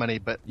 it'll be my money,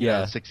 but you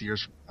know, 6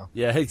 years from now.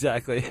 Yeah,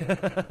 exactly.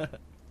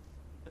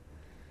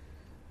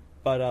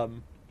 But,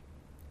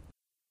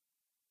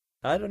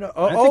 I don't know.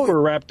 I think we're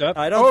wrapped up.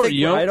 I don't think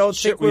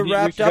we're we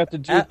wrapped forgot up to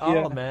do- at yeah.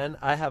 all, man.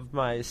 I have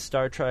my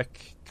Star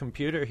Trek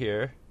computer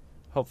here,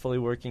 hopefully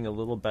working a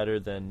little better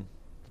than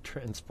the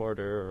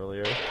transporter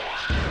earlier,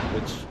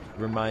 which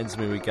reminds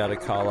me we got to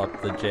call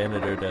up the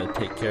janitor to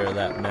take care of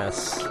that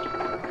mess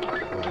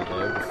over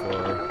there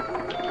before...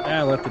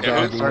 Yeah, let the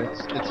dog eat it.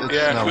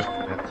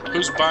 It's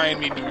who's buying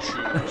me new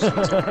shoes?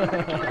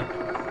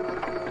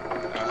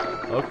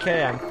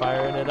 Okay, I'm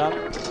firing it up.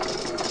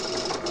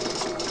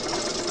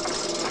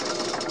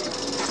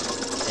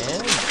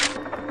 And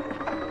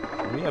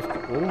we have...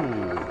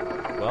 Ooh.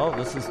 Well,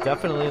 this is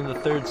definitely in the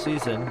third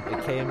season.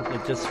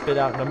 It just spit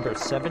out number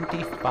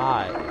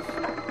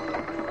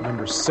 75.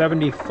 Number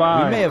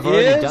 75. We may have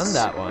already done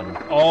that one.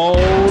 Oh,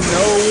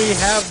 no, we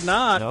have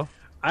not. No?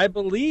 I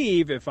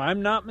believe, if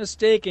I'm not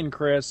mistaken,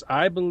 Chris,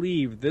 I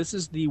believe this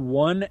is the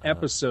one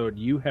episode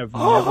you have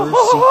never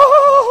seen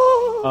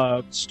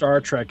of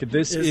Star Trek.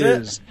 This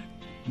is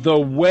The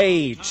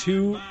Way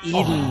to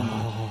Eden.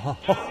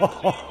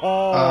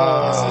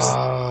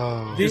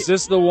 Is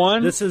this the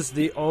one? This is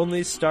the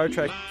only Star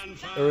Trek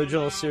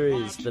original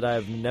series that I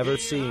have never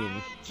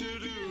seen.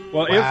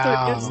 Well, if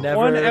there is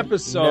one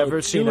episode,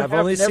 never seen. I've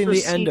only seen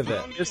the end of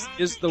it. This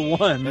is the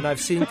one, and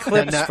I've seen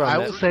clips from I it.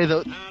 will say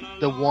the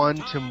one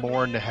to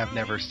mourn to have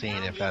never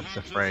seen, if that's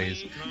the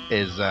phrase,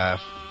 is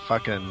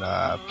fucking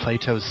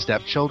Plato's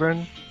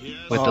Stepchildren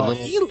with the little.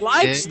 He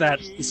likes kid. that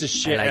piece of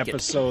shit I like it.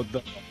 episode,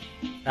 though.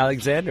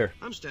 Alexander.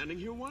 I'm standing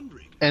here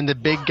wondering. And the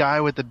big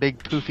guy with the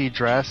big poofy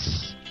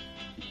dress.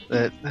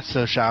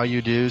 So shall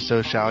you do,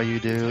 so shall you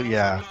do.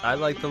 Yeah, I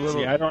like the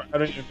little. See, I don't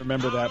even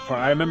remember that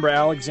part. I remember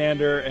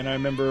Alexander, and I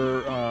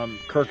remember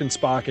Kirk and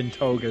Spock in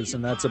togas,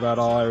 and that's about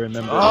all I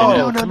remember.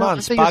 Oh, come on!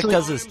 Spock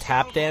does his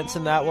tap dance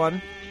in that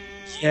one.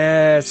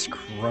 Yes,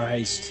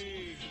 Christ!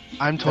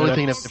 I'm totally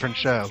thinking of a different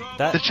show.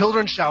 The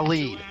Children Shall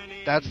Lead.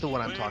 That's the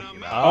one I'm talking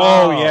about.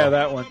 Oh yeah,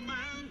 that one.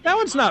 That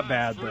one's not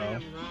bad though.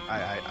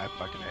 I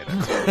fucking hate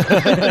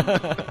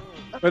it.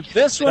 But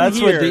this one That's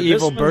here, with the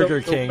evil this one, Burger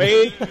the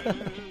King.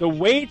 The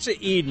way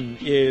to Eden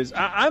is.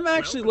 I'm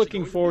actually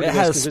looking forward It to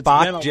this. has 'cause it's been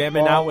Spock a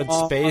jamming out with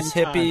long space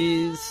time.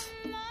 hippies.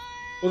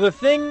 Well, the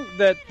thing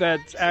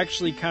that's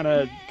actually kind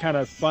of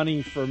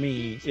funny for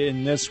me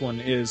in this one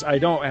is I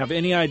don't have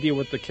any idea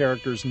what the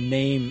character's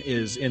name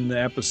is in the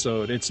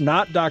episode. It's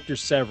not Dr.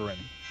 Severin,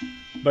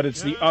 but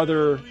it's the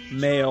other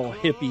male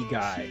hippie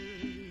guy.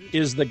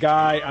 is the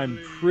guy, I'm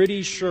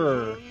pretty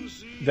sure,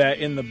 that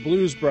in the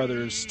Blues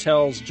Brothers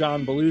tells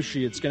John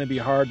Belushi it's going to be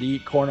hard to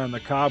eat corn on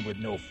the cob with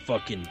no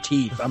fucking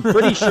teeth. I'm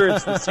pretty sure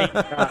it's the same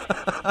guy.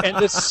 And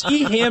to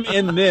see him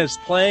in this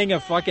playing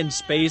a fucking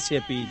space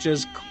hippie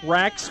just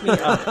cracks me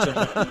up.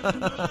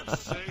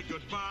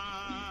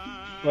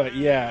 But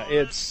yeah,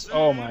 it's,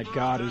 oh my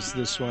God, is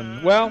this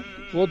one. Well,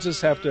 we'll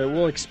just have to,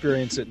 we'll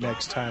experience it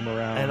next time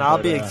around. And I'll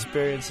be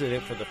experiencing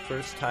it for the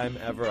first time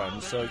ever.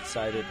 I'm so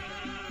excited.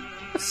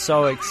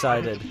 So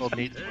excited. We'll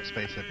need more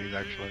space hippies,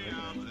 actually.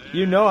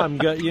 You know I'm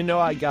good. You know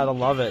I gotta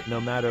love it, no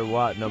matter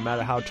what, no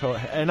matter how.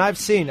 And I've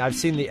seen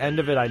the end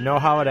of it. I know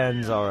how it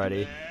ends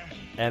already,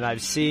 and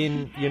I've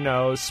seen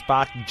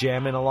Spock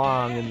jamming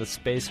along in the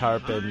space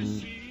harp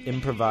and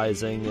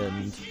improvising,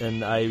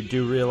 and I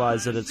do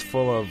realize that it's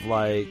full of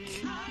like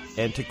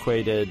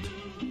antiquated,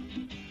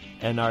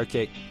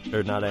 anarchic,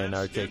 or not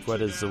anarchic.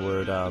 What is the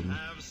word?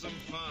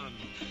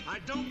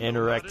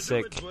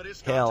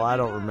 Anorexic. Hell, I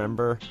don't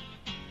remember.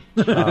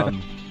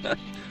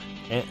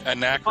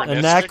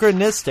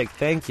 Anachronistic.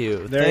 Thank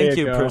you. Thank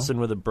you,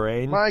 person with a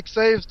brain. Mike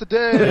saves the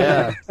day.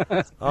 Yeah.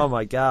 Oh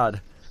my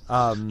God.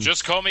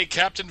 Just call me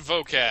Captain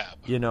Vocab.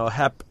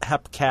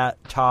 Hepcat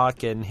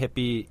talk and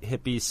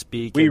hippie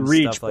speak. We and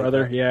reach, stuff like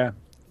brother. That.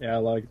 Yeah. I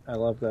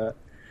love that.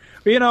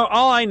 But,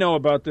 all I know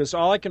about this,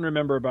 all I can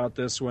remember about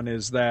this one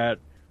is that,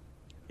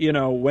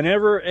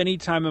 whenever, any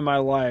time in my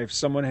life,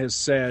 someone has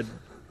said,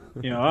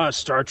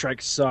 Star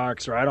Trek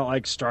sucks, or I don't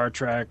like Star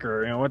Trek,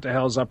 or, what the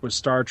hell's up with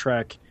Star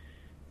Trek?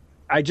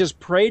 I just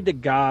prayed to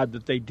God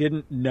that they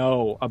didn't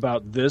know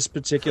about this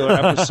particular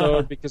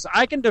episode, because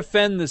I can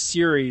defend the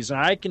series, and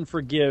I can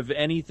forgive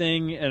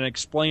anything and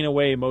explain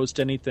away most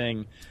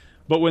anything.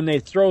 But when they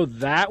throw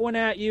that one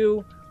at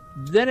you,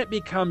 then it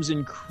becomes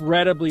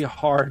incredibly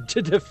hard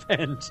to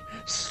defend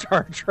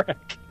Star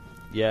Trek.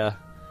 Yeah.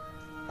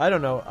 I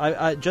don't know.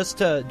 I just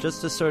to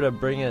sort of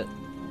bring it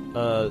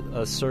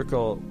a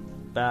circle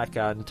back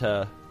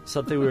onto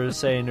something we were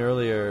saying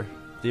earlier,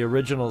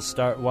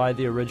 why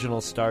the original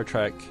Star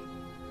Trek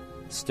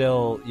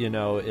still,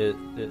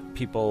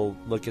 people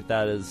look at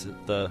that as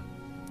the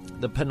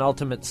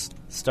penultimate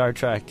Star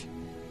Trek,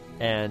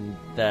 and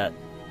that,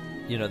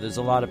 there's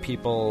a lot of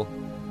people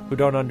who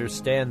don't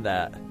understand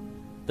that.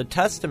 The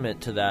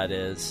testament to that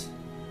is,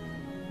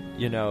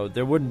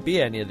 there wouldn't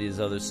be any of these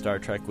other Star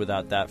Trek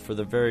without that, for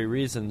the very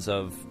reasons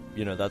of,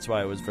 that's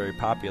why it was very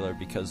popular,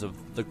 because of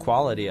the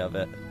quality of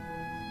it.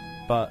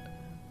 But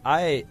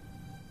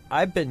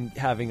I've been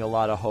having a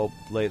lot of hope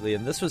lately,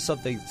 and this was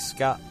something,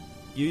 Scott,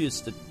 you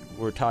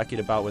were talking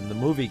about when the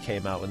movie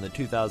came out, when the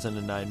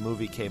 2009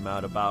 movie came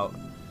out, about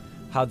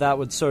how that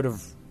would sort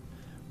of,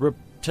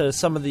 to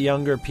some of the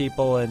younger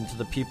people and to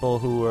the people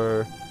who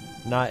were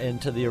not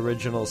into the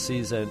original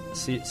series,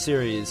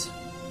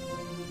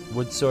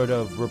 would sort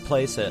of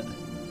replace it.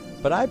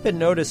 But I've been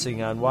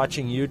noticing on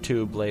watching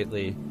YouTube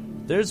lately,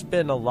 there's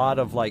been a lot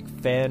of like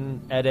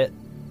fan edit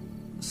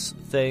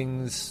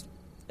things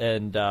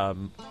and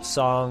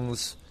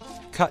songs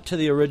cut to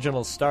the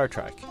original Star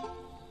Trek.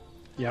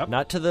 Yep.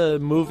 Not to the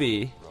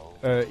movie,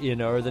 or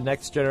the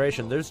Next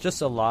Generation. There's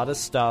just a lot of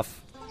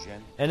stuff,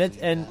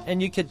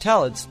 and you can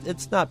tell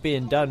it's not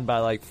being done by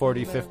like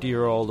 40,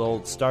 50-year-old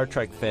old Star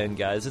Trek fan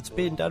guys. It's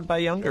being done by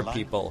younger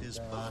people.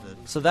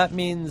 So that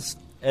means,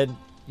 and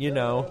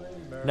now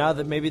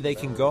that maybe they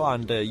can go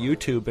onto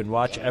YouTube and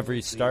watch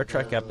every Star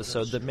Trek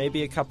episode, that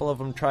maybe a couple of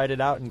them tried it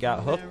out and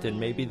got hooked, and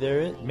maybe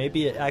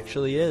it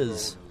actually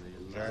is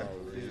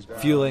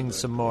fueling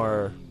some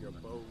more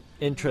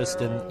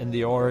interest in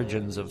the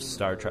origins of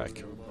Star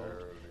Trek.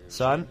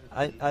 So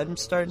I'm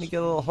starting to get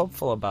a little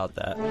hopeful about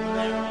that.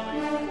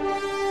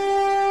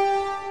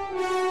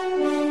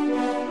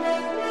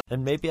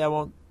 And maybe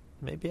I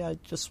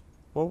just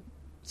won't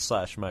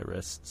slash my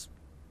wrists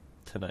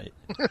tonight.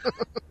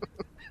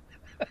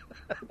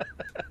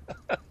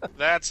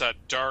 That's a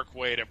dark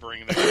way to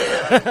bring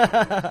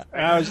that.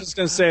 I was just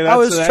going to say that. I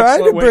was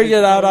trying to bring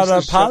it out on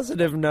a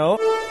positive note.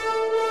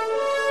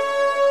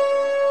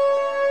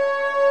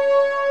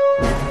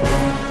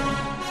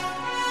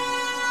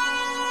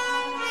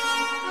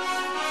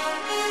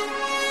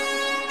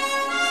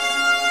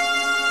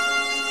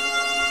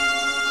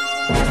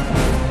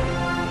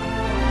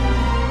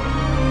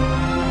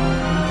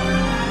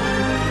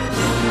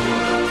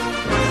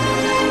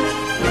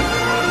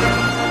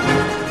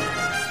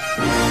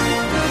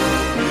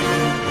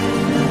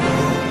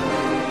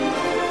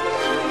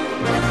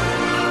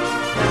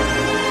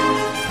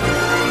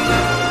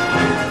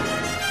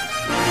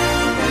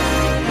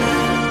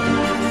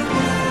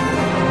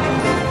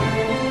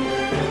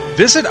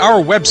 Visit our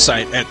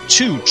website at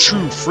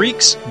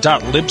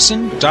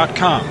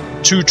twotruefreaks.libsyn.com.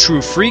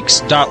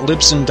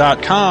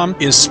 twotruefreaks.libsyn.com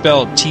is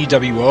spelled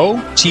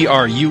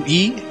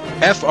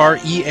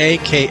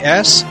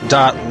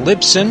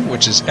TWOTRUEFREAKS.libsyn,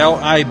 which is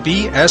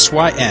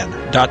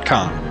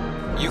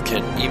LIBSYN.com. You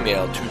can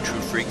email Two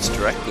True Freaks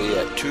directly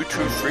at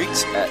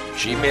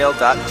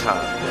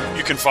twotruefreaks@gmail.com.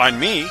 You can find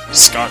me,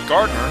 Scott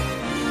Gardner,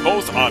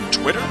 both on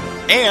Twitter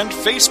and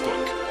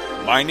Facebook.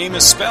 My name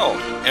is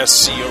spelled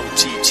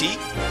SCOTT.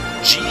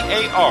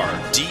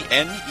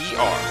 GARDNER.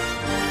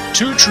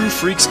 Two True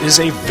Freaks is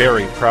a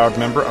very proud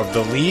member of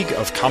the League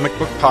of Comic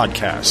Book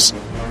Podcasts.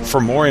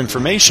 For more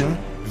information,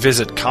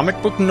 visit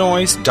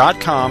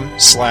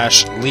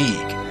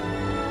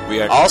comicbooknoise.com/league.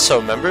 We are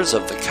also members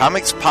of the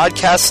Comics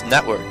Podcast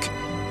Network.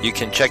 You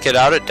can check it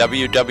out at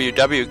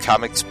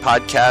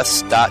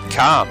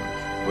www.comicspodcast.com,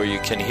 where you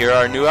can hear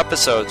our new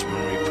episodes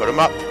when we put them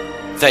up.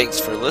 Thanks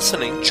for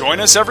listening.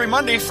 Join us every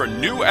Monday for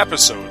new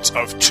episodes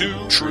of Two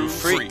True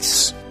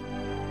Freaks.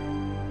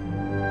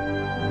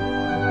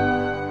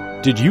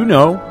 Did you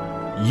know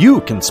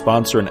you can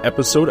sponsor an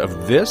episode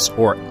of this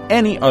or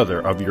any other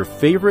of your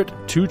favorite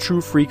Two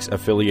True Freaks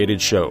affiliated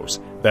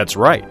shows? That's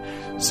right.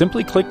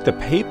 Simply click the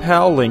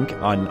PayPal link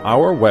on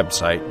our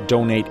website,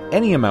 donate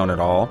any amount at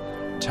all,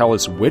 tell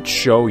us which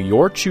show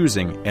you're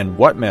choosing and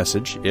what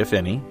message, if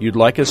any, you'd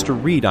like us to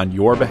read on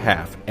your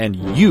behalf, and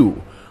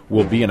you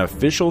will be an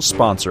official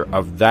sponsor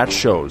of that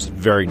show's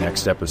very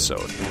next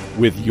episode,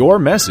 with your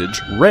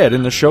message read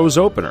in the show's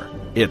opener.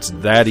 It's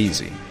that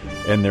easy,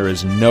 and there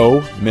is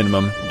no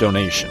minimum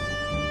donation.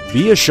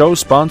 Be a show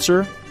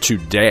sponsor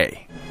today.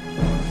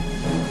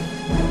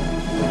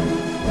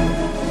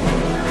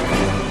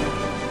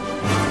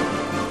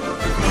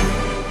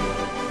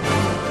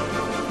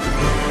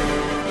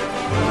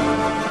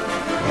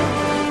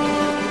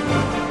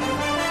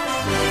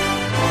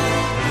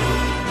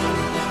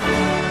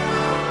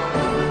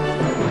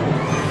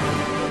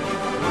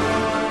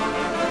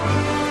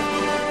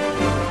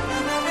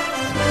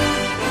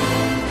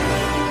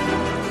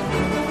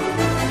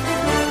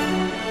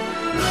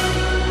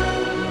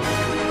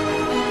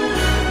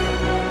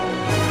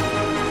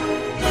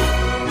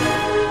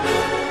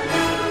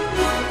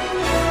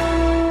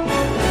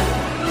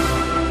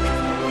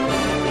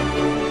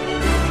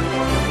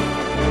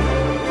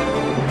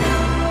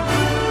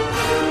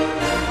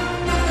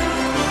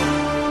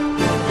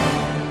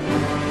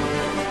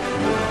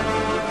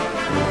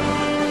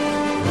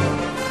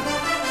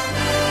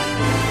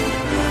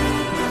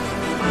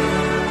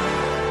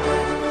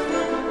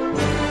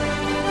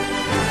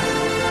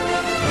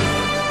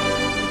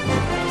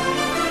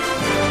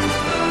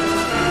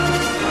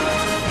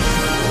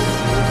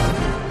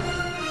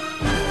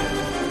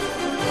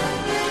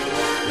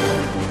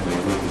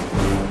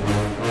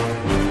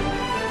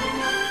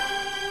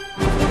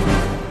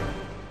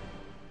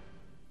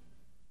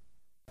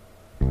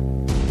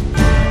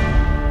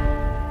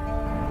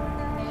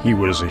 He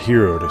was a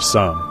hero to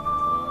some,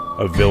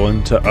 a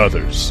villain to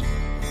others,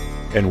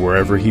 and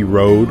wherever he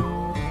rode,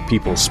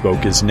 people spoke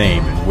his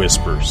name in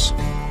whispers.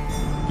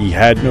 He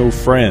had no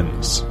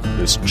friends,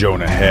 this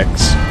Jonah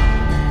Hex,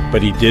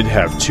 but he did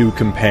have two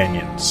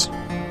companions.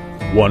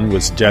 One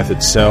was death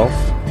itself,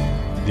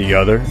 the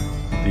other,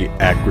 the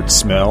acrid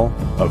smell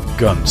of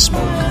gun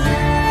smoke.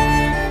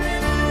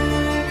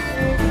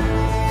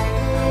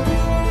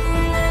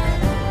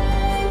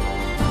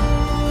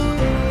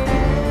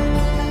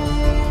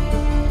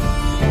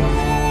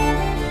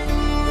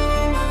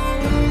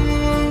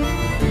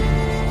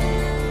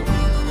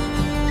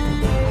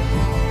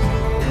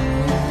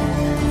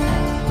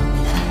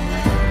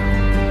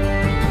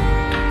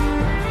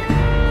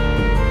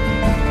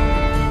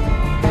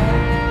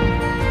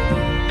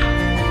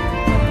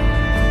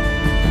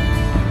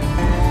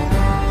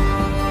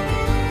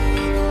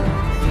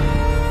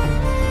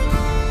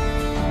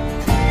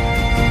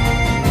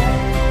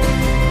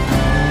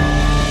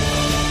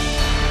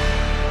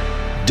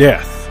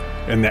 Death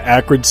and the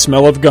Acrid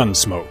Smell of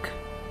Gunsmoke,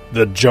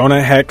 the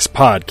Jonah Hex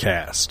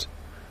Podcast.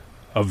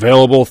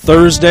 Available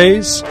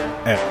Thursdays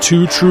at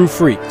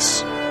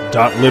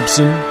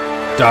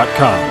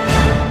twotruefreaks.libsyn.com.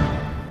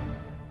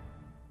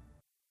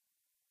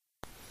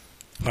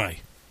 Hi,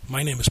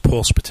 my name is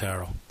Paul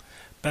Spataro.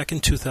 Back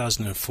in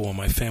 2004,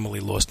 my family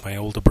lost my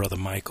older brother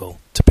Michael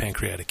to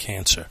pancreatic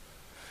cancer.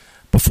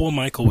 Before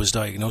Michael was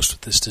diagnosed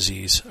with this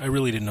disease, I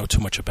really didn't know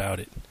too much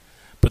about it.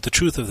 But the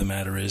truth of the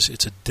matter is,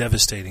 it's a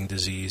devastating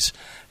disease,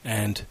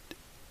 and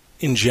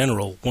in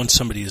general, once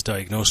somebody is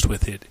diagnosed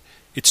with it,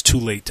 it's too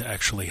late to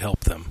actually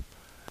help them.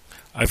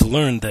 I've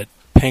learned that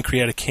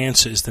pancreatic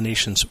cancer is the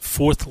nation's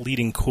fourth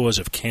leading cause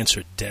of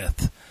cancer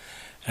death,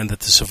 and that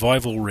the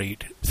survival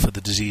rate for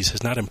the disease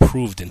has not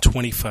improved in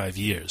 25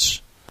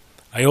 years.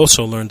 I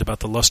also learned about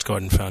the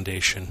Lustgarten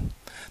Foundation.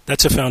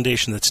 That's a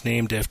foundation that's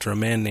named after a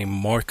man named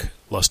Mark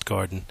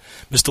Lustgarten.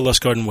 Mr.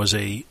 Lustgarten was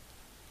a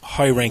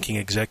high-ranking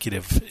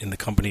executive in the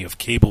company of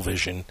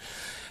Cablevision,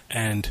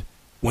 and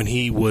when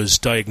he was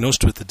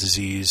diagnosed with the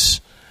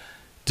disease,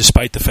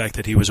 despite the fact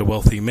that he was a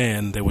wealthy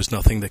man, there was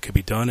nothing that could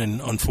be done,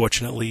 and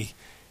unfortunately,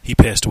 he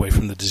passed away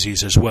from the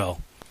disease as well.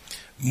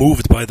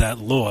 Moved by that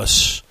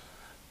loss,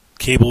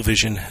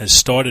 Cablevision has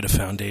started a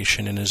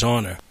foundation in his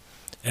honor,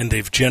 and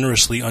they've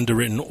generously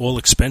underwritten all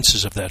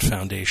expenses of that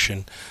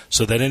foundation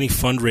so that any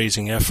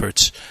fundraising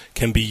efforts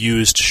can be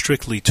used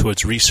strictly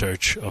towards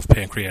research of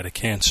pancreatic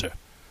cancer.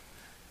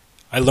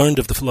 I learned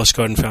of the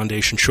Lustgarten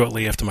Foundation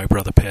shortly after my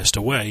brother passed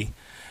away,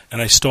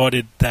 and I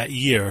started that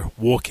year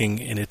walking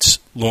in its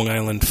Long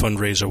Island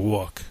fundraiser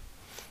walk,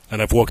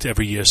 and I've walked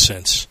every year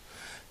since.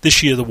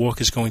 This year the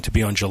walk is going to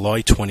be on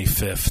July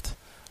 25th.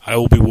 I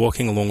will be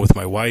walking along with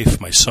my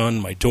wife, my son,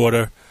 my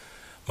daughter,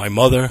 my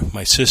mother,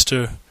 my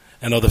sister,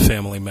 and other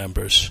family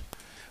members.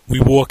 We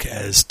walk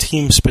as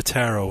Team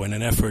Spataro in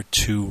an effort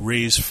to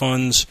raise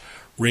funds,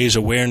 raise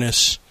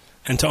awareness,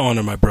 and to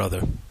honor my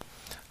brother.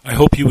 I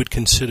hope you would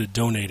consider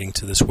donating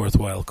to this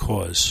worthwhile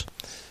cause.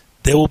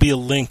 There will be a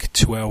link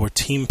to our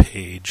team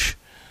page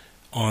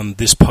on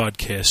this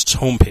podcast's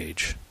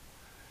homepage.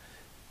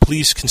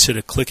 Please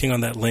consider clicking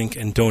on that link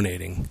and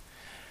donating.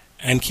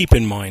 And keep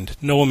in mind,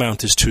 no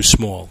amount is too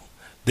small.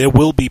 There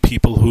will be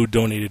people who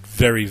donated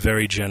very,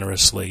 very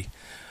generously,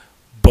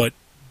 but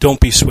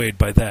don't be swayed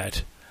by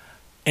that.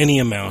 Any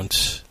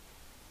amount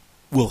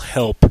will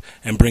help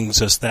and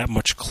brings us that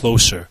much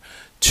closer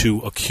to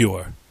a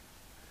cure.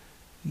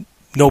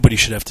 Nobody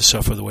should have to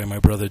suffer the way my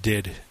brother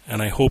did,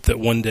 and I hope that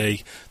one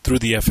day, through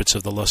the efforts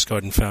of the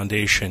Lustgarten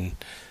Foundation,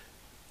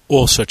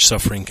 all such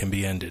suffering can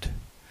be ended.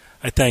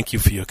 I thank you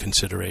for your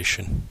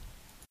consideration.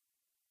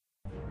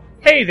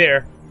 Hey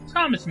there,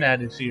 Thomas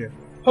Maddox here,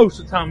 host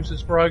of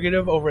Thomas's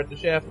Prerogative over at the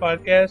Shaft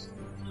Podcast.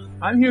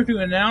 I'm here to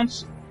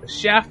announce the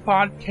Shaft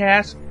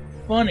Podcast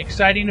fun,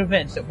 exciting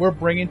events that we're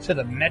bringing to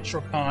the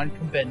MetroCon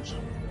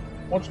convention.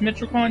 What's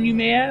MetroCon, you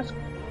may ask?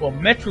 Well,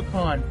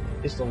 MetroCon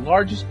is the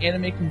largest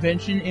anime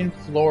convention in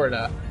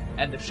Florida,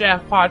 and the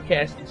Shaft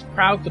Podcast is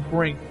proud to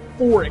bring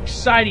 4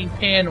 exciting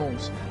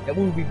panels that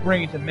we will be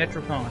bringing to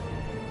MetroCon,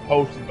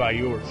 hosted by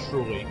yours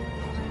truly.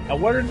 Now,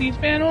 what are these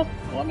panels?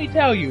 Well, let me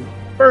tell you.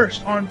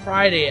 First, on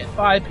Friday at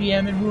 5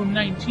 p.m. in Room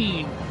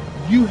 19,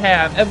 you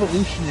have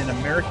Evolution in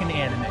American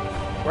Anime,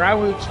 where I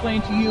will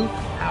explain to you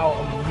how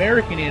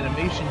American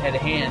animation had a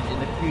hand in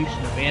the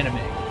creation of anime,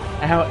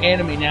 and how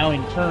anime now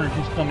in turn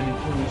has come and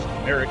influenced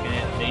American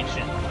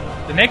animation.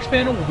 The next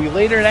panel will be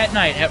later that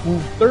night at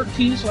Room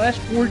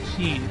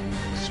 13/14,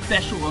 a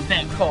special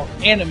event called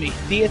Anime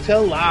Theater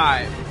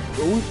Live,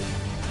 where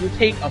we'll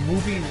take a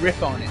movie and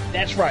riff on it.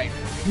 That's right.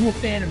 If you're a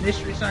fan of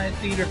Mystery Science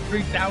Theater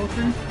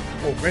 3000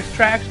 or Riff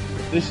Tracks,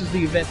 this is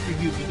the event for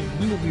you, because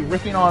we will be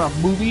riffing on a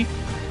movie,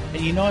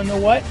 and you know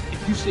what?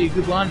 If you say a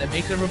good line that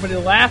makes everybody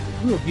laugh,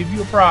 we will give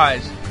you a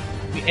prize.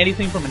 It'll be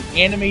anything from an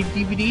anime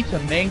DVD to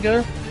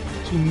manga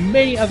to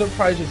many other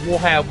prizes we'll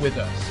have with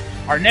us.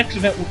 Our next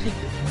event will take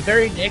place the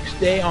very next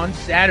day on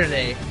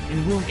Saturday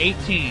in Room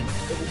 18.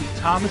 It will be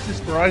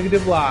Thomas's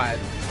Prerogative Live.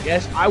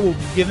 Yes, I will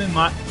be giving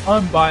my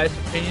unbiased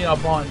opinion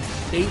upon the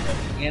state of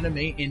the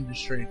anime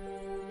industry.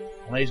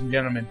 Ladies and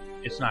gentlemen,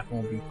 it's not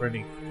going to be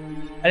pretty.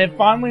 And then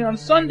finally on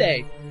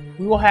Sunday,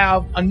 we will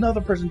have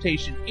another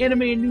presentation,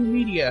 Anime and New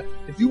Media.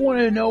 If you want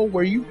to know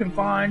where you can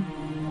find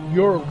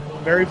your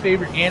very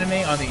favorite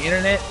anime on the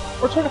internet,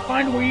 or try to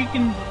find where you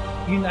can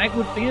unite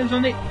with fans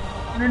on the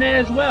internet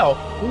as well,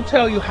 we'll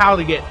tell you how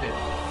to get there.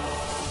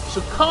 So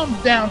come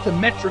down to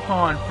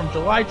MetroCon from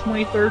July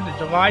 23rd to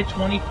July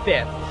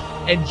 25th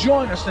and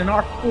join us in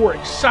our 4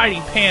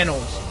 exciting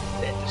panels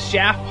that the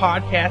Shaft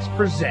Podcast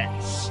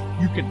presents.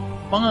 You can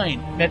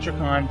find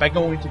MetroCon by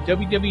going to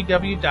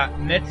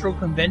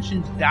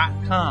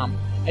www.metroconventions.com,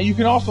 and you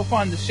can also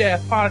find the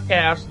Shaft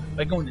Podcast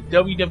by going to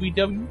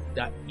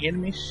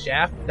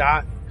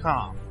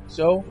www.animeshaft.com.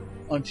 So,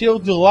 until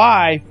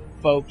July,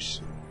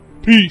 folks,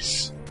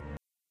 peace.